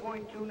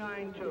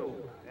 7.292,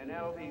 and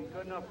that'll be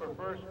good enough for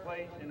first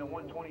place in the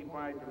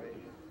 125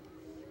 division.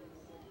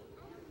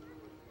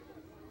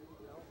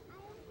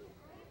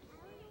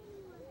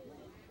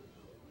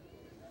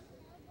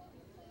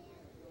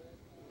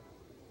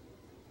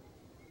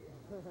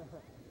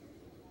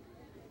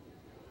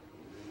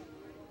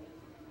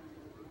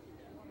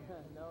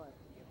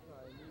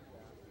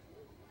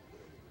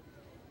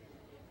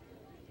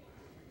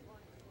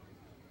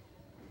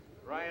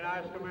 Ryan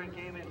Osterman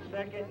came in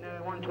second in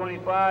the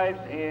 125s,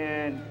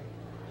 and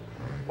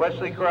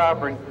Wesley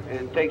Crawford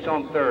takes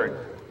home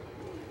third.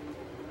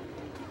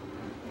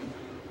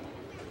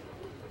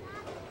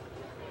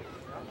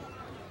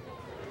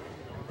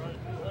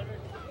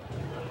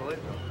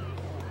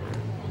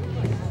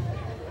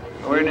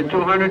 We're in the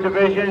 200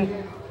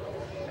 division,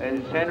 and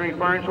it's Henry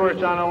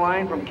Farnsworth on the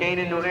line from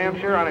Canaan, New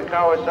Hampshire on a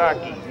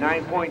Kawasaki,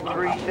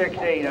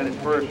 9.368 on his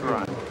first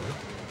run.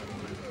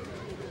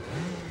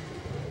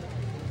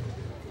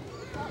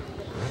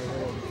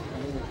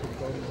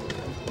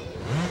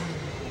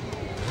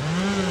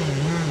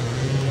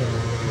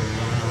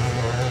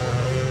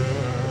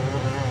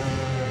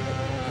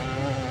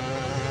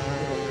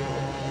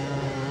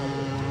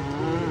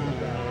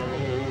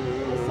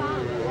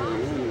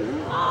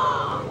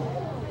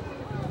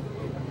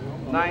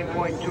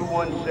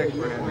 .216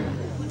 for Henry.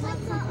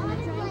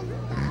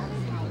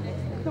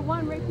 The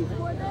one right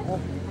before this, I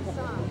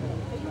saw.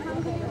 Are you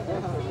hungry or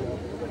thirsty?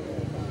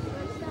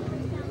 There's stuff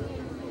right down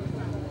here.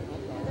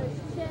 There's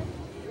chips,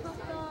 hot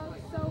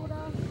dogs,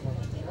 soda.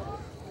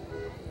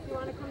 You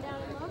want to come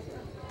down and look?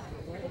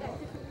 They got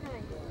different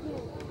kinds.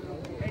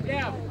 Hey,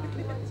 Dad.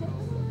 You want chips?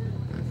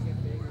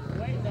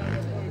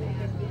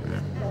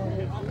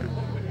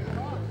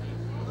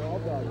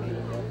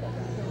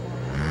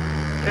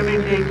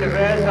 Timothy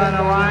Tevez on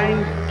the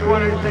line,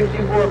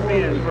 264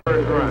 feet his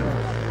first run.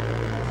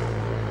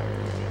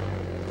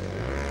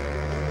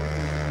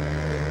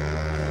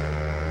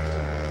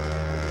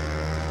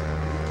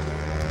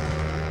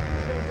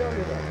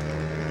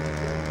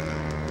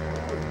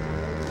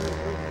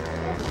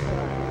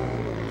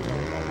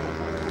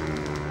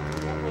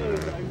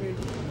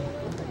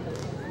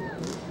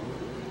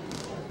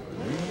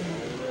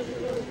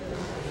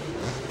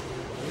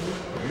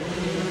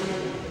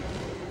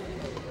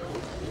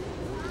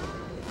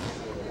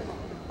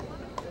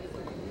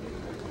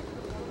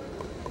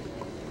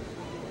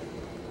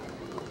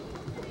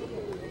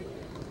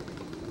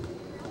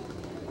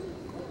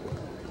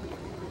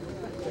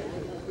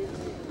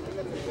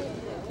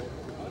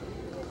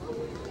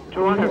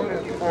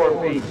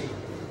 Feet.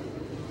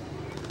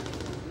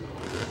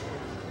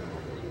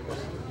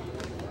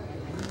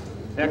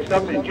 Next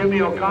up is Jimmy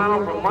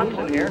O'Connell from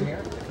Monson here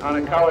on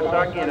a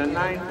Kawasaki and a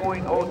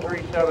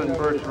 9.037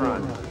 first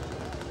run.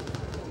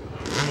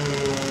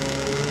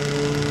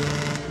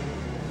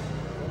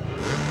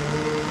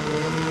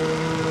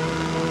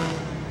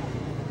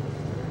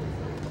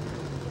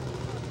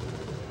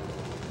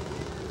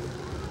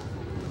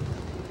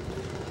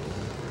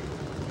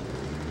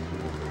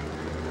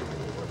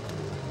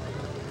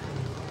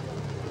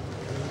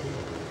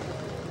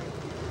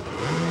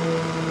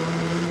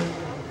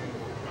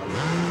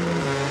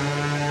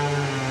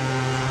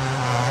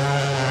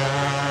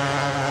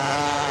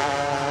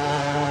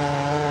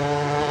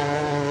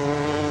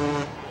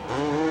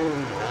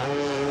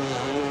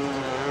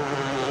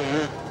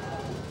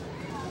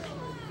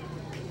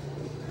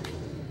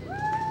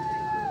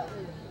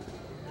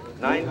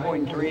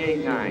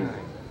 .389.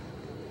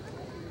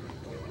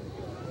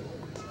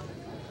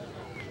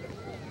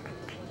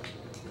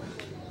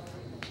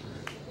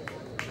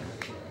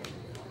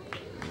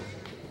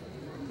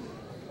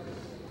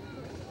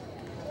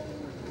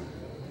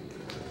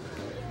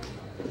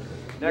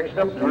 Next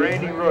up is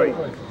Randy Royce,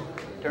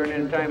 turned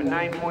in time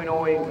at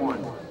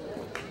 9.081.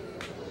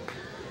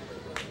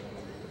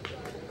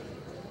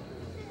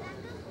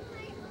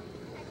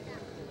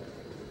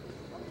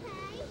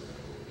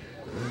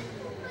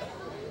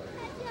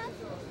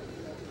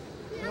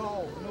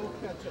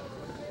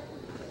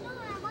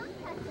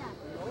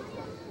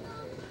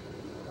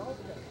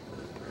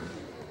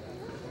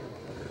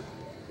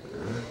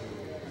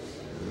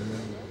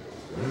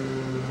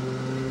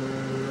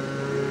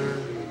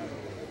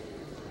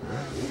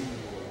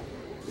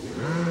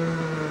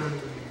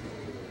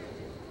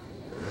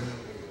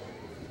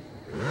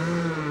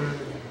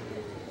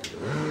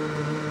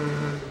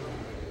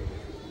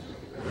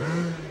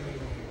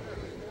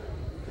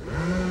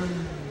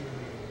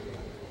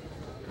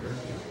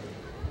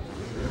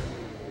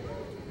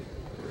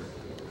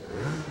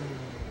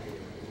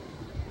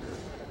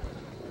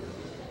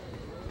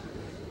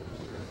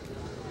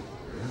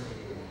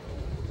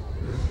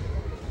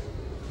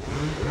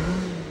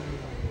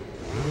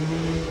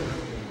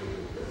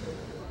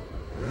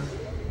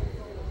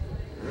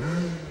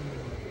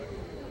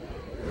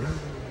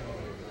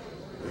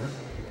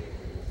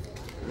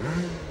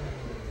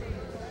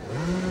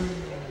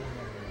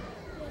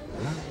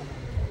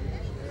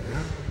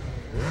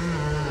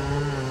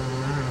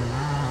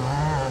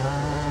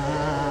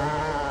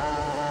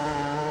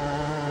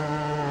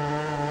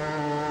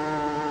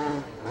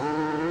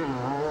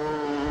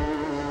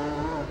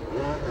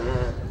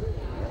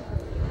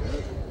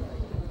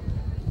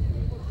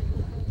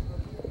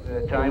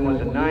 Time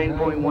was a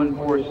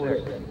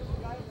 9.146.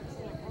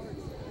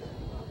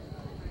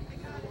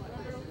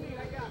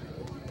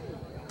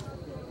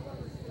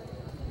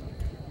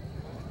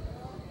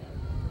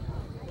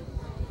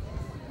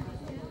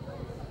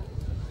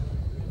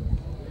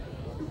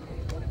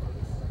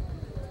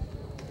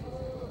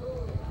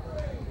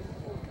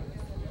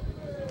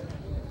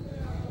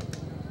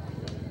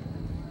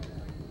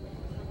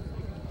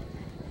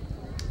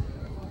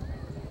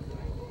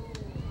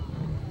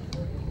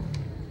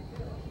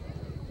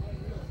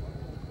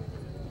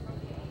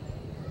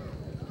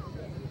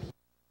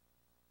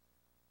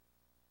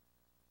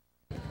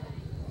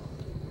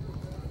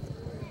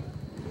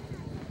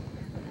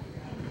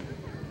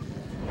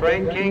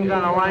 Frank King's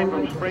on the line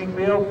from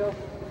Springfield,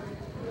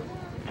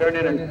 turned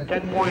in a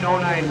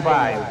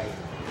 10.095.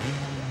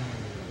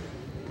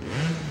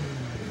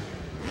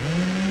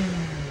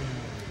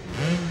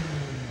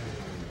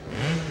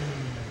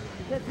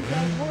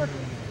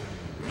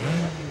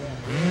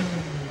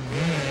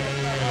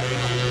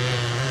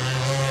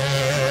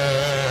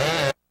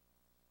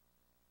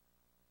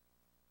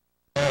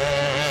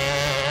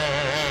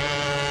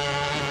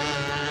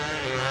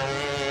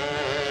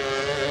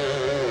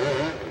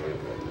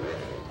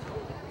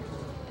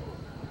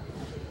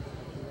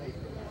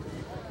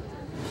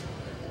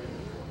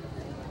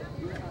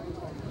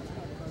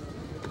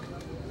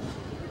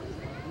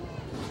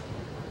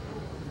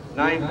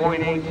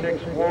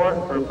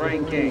 9.864 for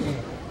Frank King.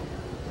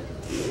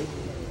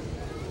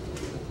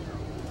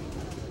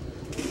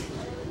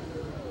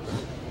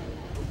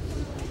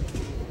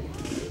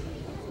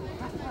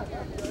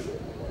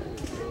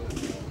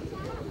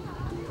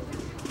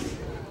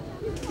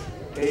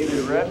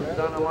 David Rest is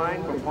on the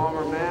line from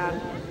Palmer,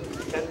 Mass.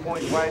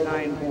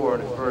 10.594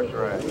 in his first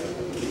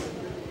ride.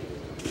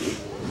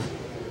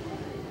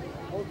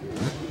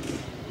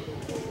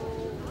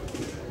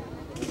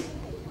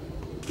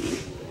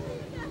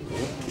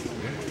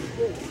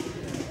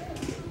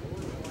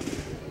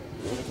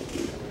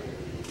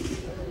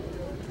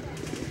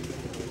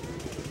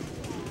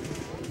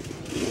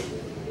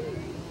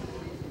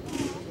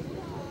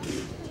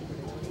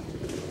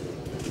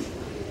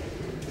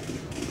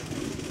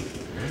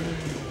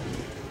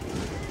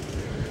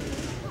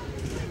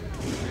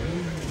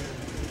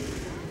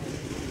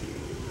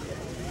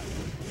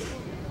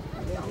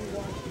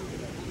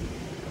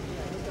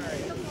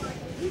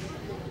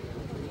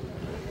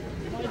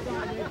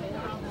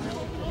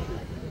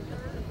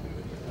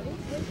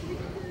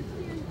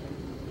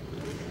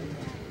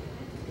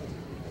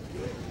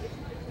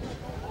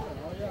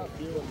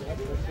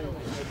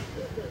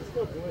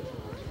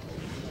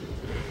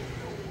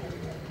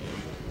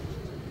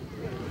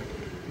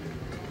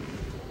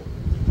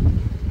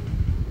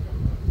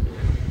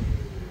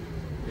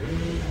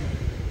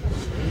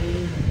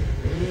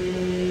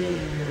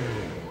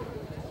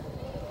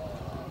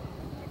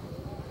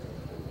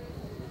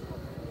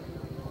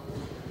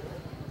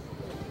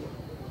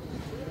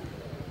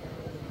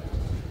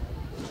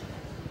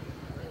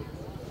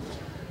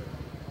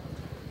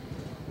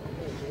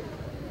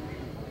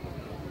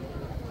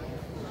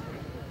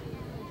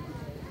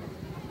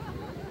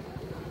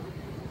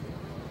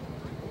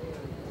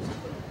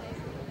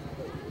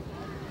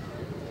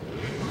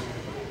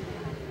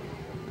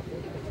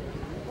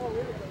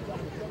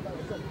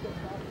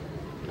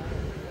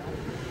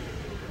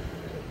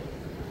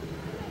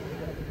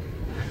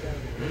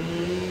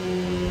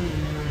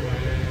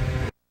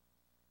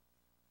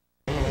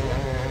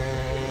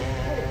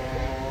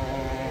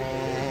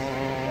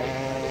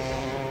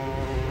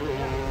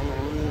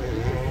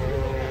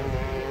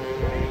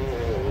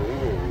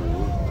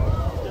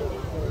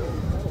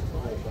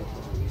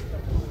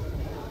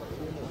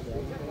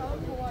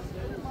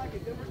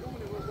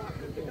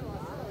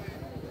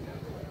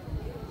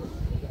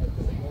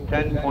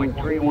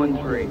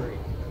 .313.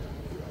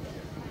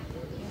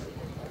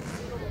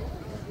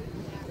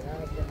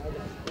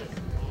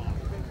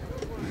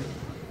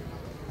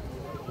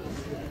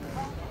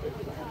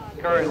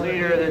 Current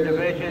leader of the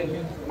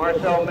division,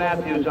 Marcel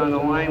Matthews, on the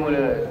line with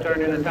a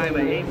turned in a time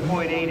of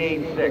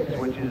 8.886,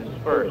 which is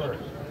first.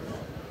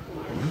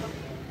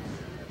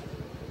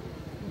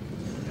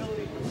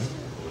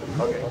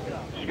 Okay.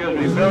 Excuse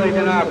me, Billy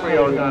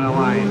D'Onofrio is on the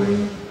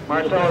line.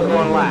 Marcel is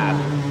going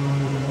last.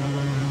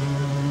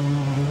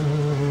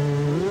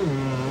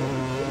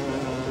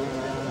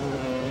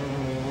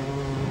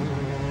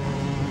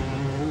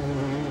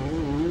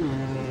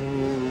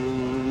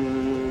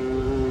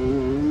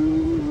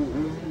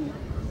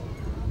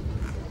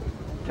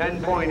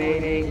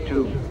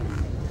 .882.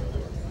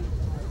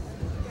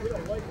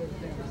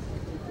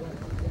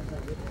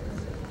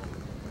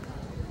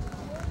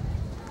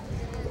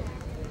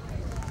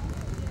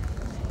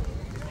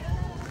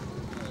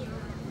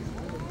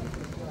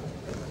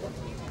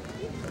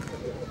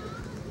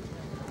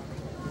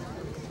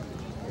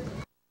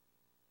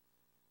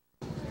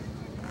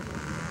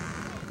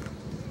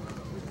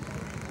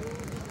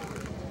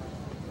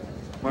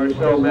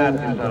 Marcel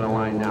Matthews on the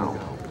line now.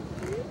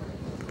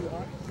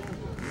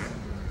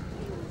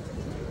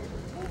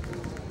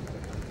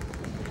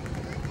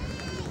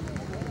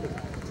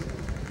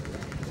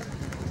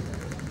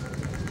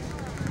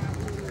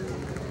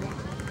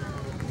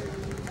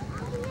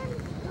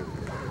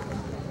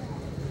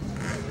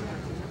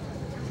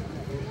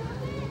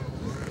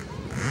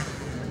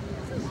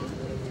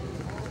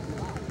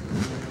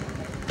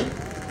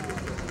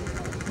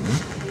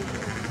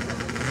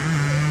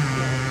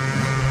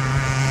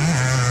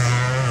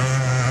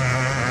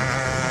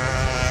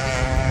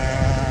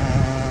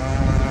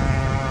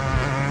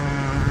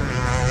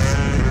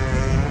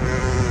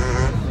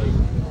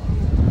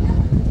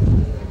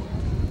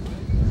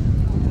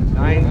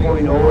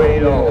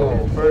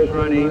 .080. His first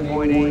run,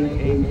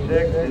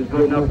 8.886, is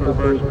good enough for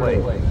first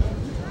place.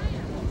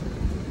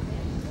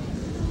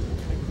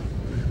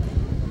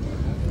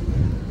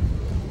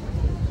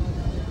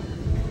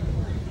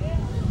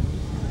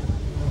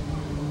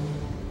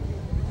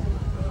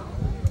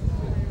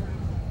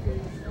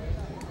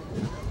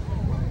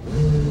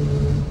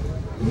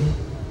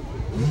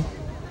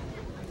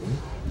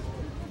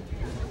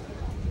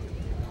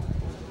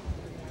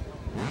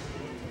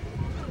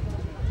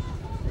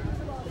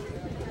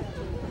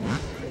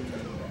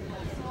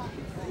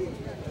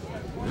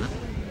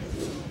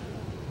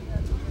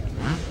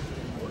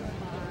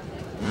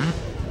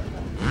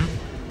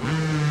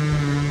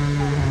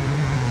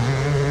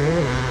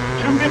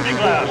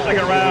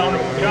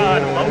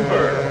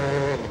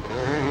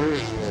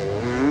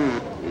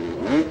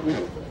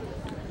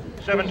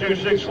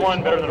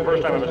 7.261, better than the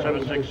first time of a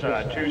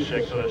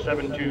 7.626, so the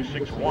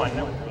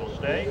 7.261 will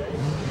stay.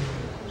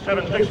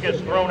 7.6 gets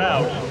thrown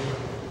out.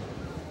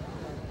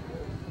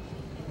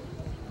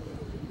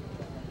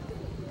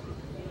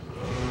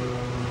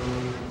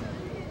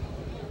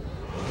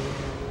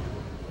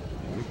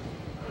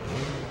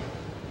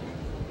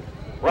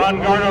 Ron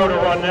Garno to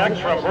run next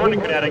from Vernon,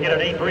 Connecticut, an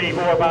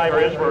 8.345 for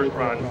his first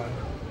run.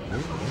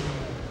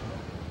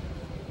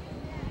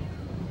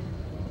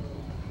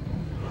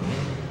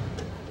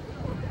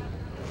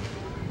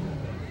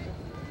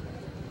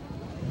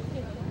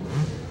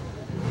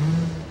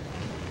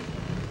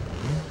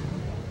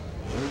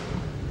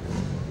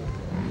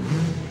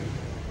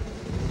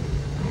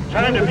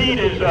 Time to beat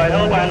is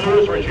held by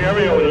Louis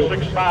Ruggiero with a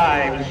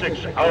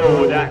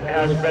 6.5.60. That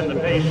has been the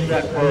pace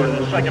set for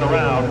the second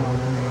round.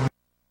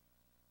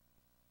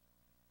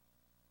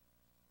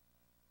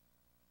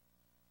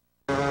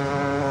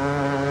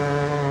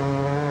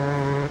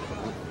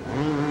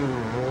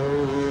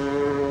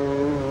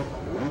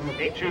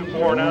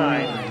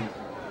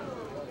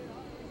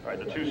 All right,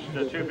 the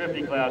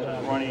 250 class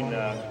is running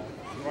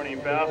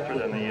faster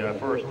than the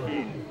first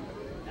heat,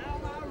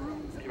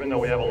 even though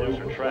we have a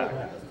looser track.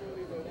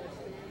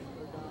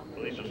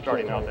 At least it's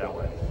starting out that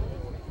way.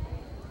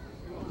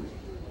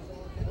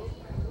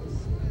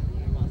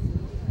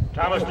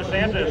 Thomas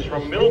DeSantis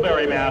from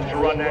Middlebury, Mass. to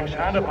run next.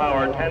 Honda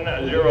Power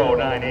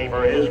 10.098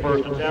 for his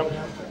first attempt.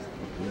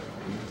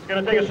 It's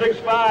going to take a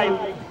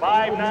 6.5,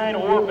 5.9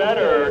 or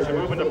better to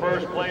move into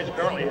first place,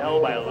 currently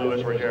held by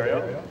Louis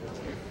Ruggiero.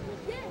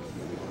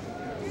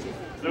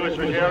 Louis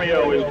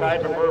Ruggiero is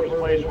tied for first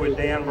place with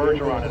Dan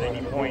Bergeron at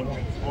 80 points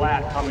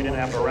flat, coming in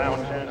after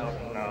round 10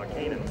 out in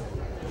Canaan.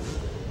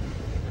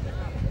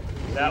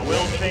 That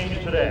will change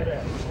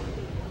today.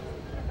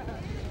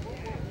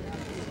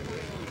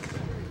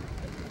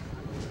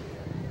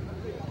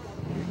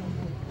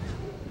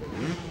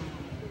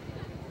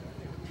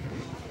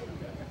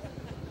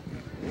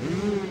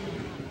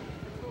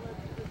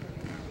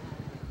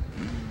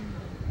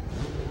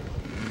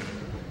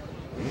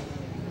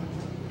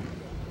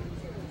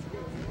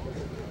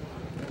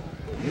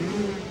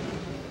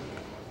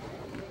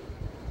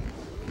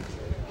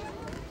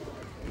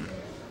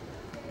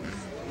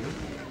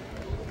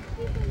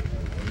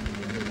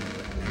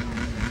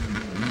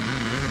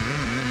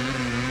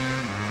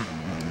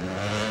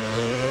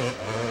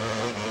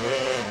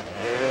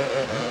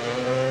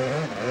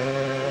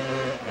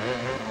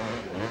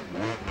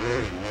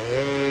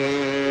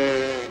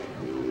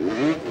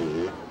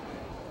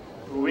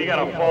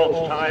 A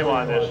false time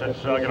on this.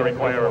 It's going to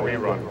require a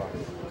rerun.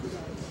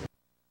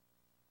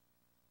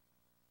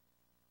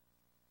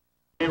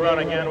 Rerun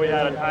again. We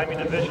had a timing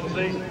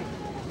deficiency.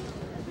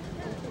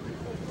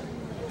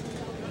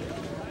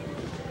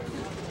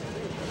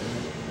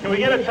 Can we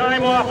get a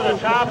time off at the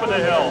top of the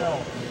hill?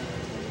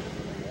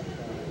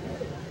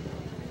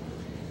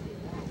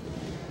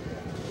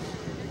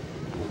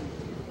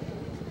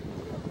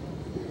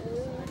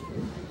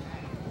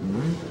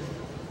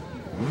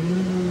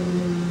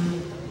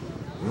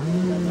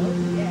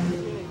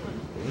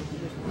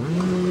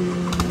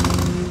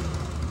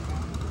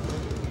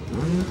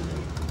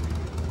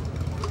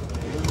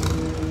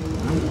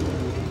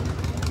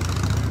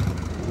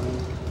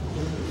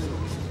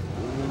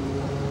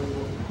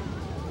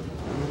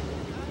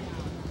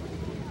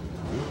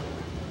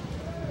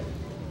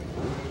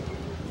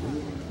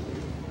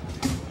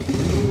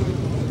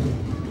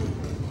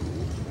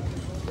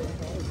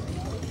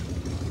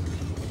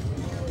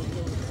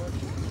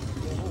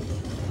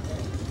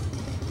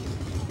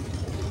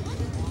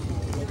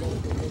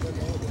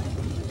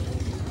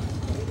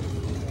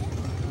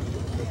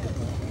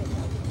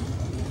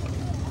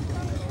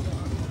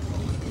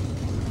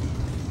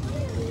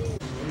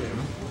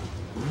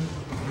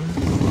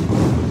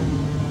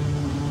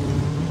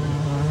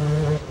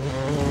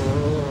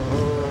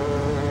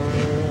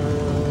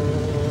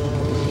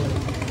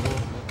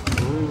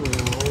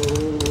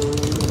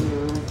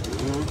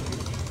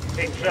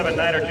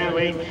 Nine or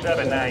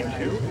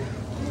 28792.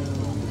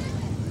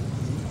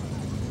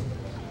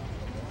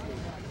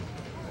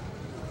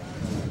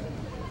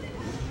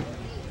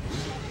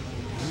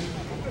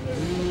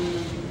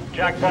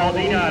 Jack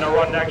Baldina on a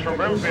run next from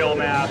Brimfield,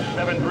 Mass.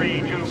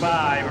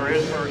 7325 for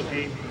his first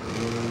heat.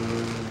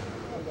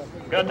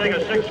 Going to take a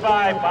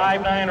 6.5,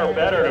 5.9 or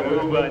better to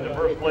move into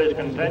first place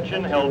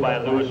contention, held by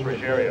Louis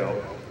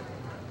Ruggiero,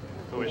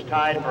 who is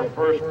tied for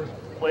first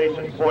place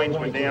in points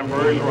with Dan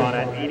Bergeron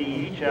at 80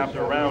 each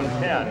after round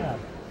 10.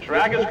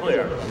 Track is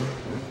clear.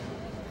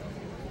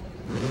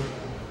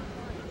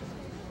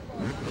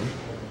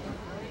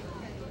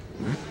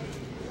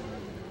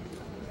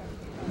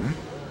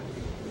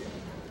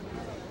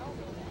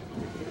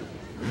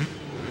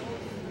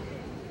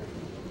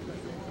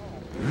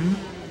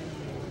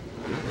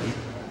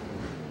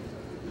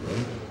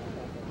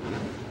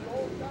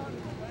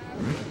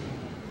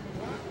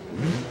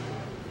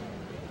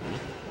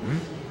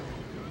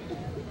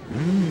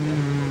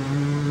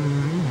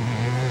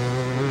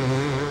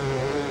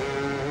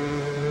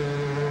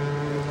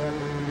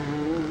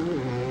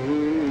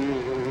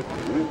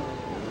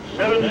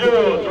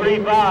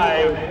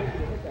 7035.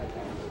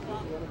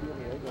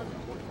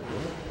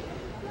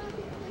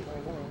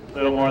 A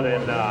little more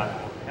than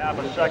half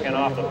a second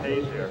off the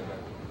pace here.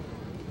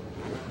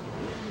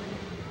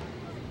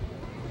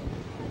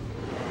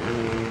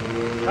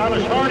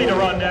 Thomas Harney to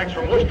run next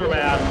from Worcester,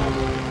 Mass.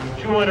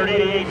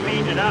 288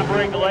 feet, did not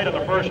break the light on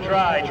the first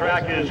try.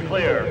 Track is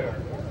clear.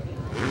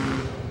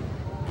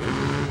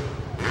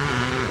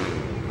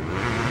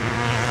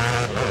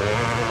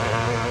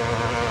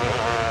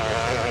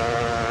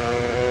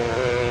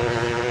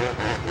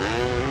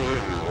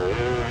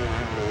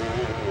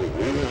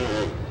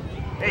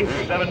 Eight,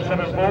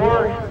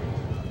 774.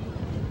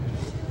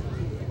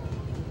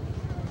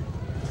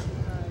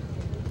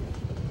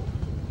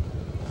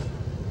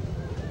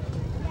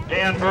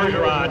 Dan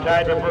Bergeron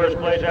tied for first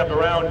place after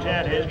round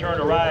 10. His turn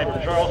to ride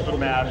from Charleston,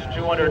 Mass.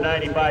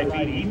 295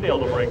 feet. He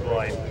failed to break the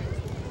light.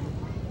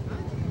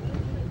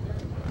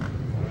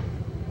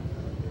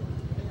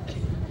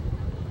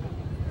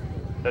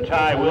 The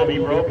tie will be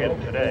broken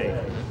today.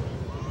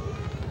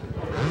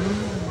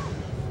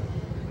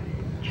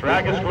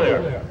 Track is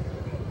clear.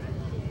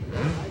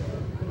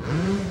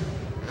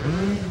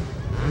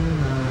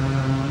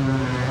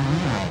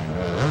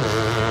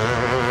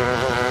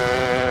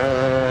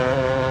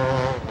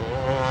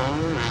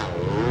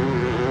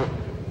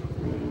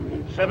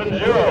 Seven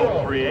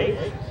zero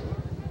 38.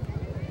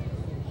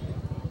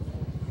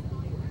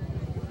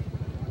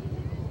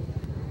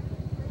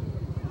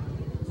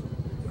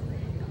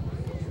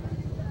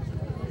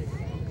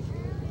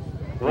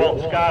 Walt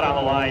Scott on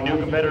the line, new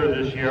competitor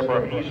this year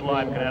from East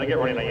Lyme, Connecticut,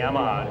 running a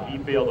Yamaha. He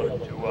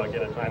failed to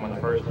get a time on the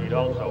first heat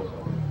also.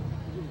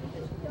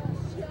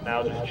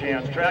 Now's his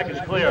chance. Track is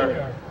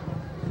clear.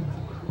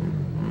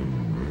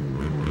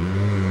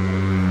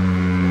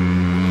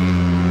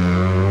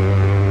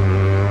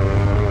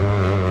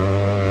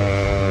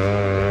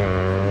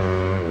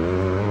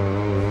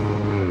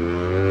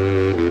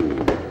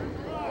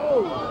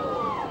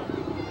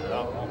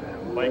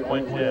 Bike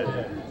went dead.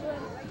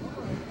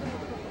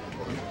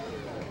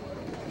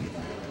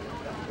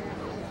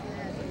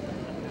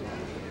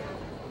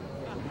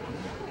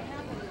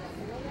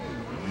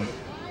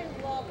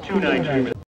 Two 292.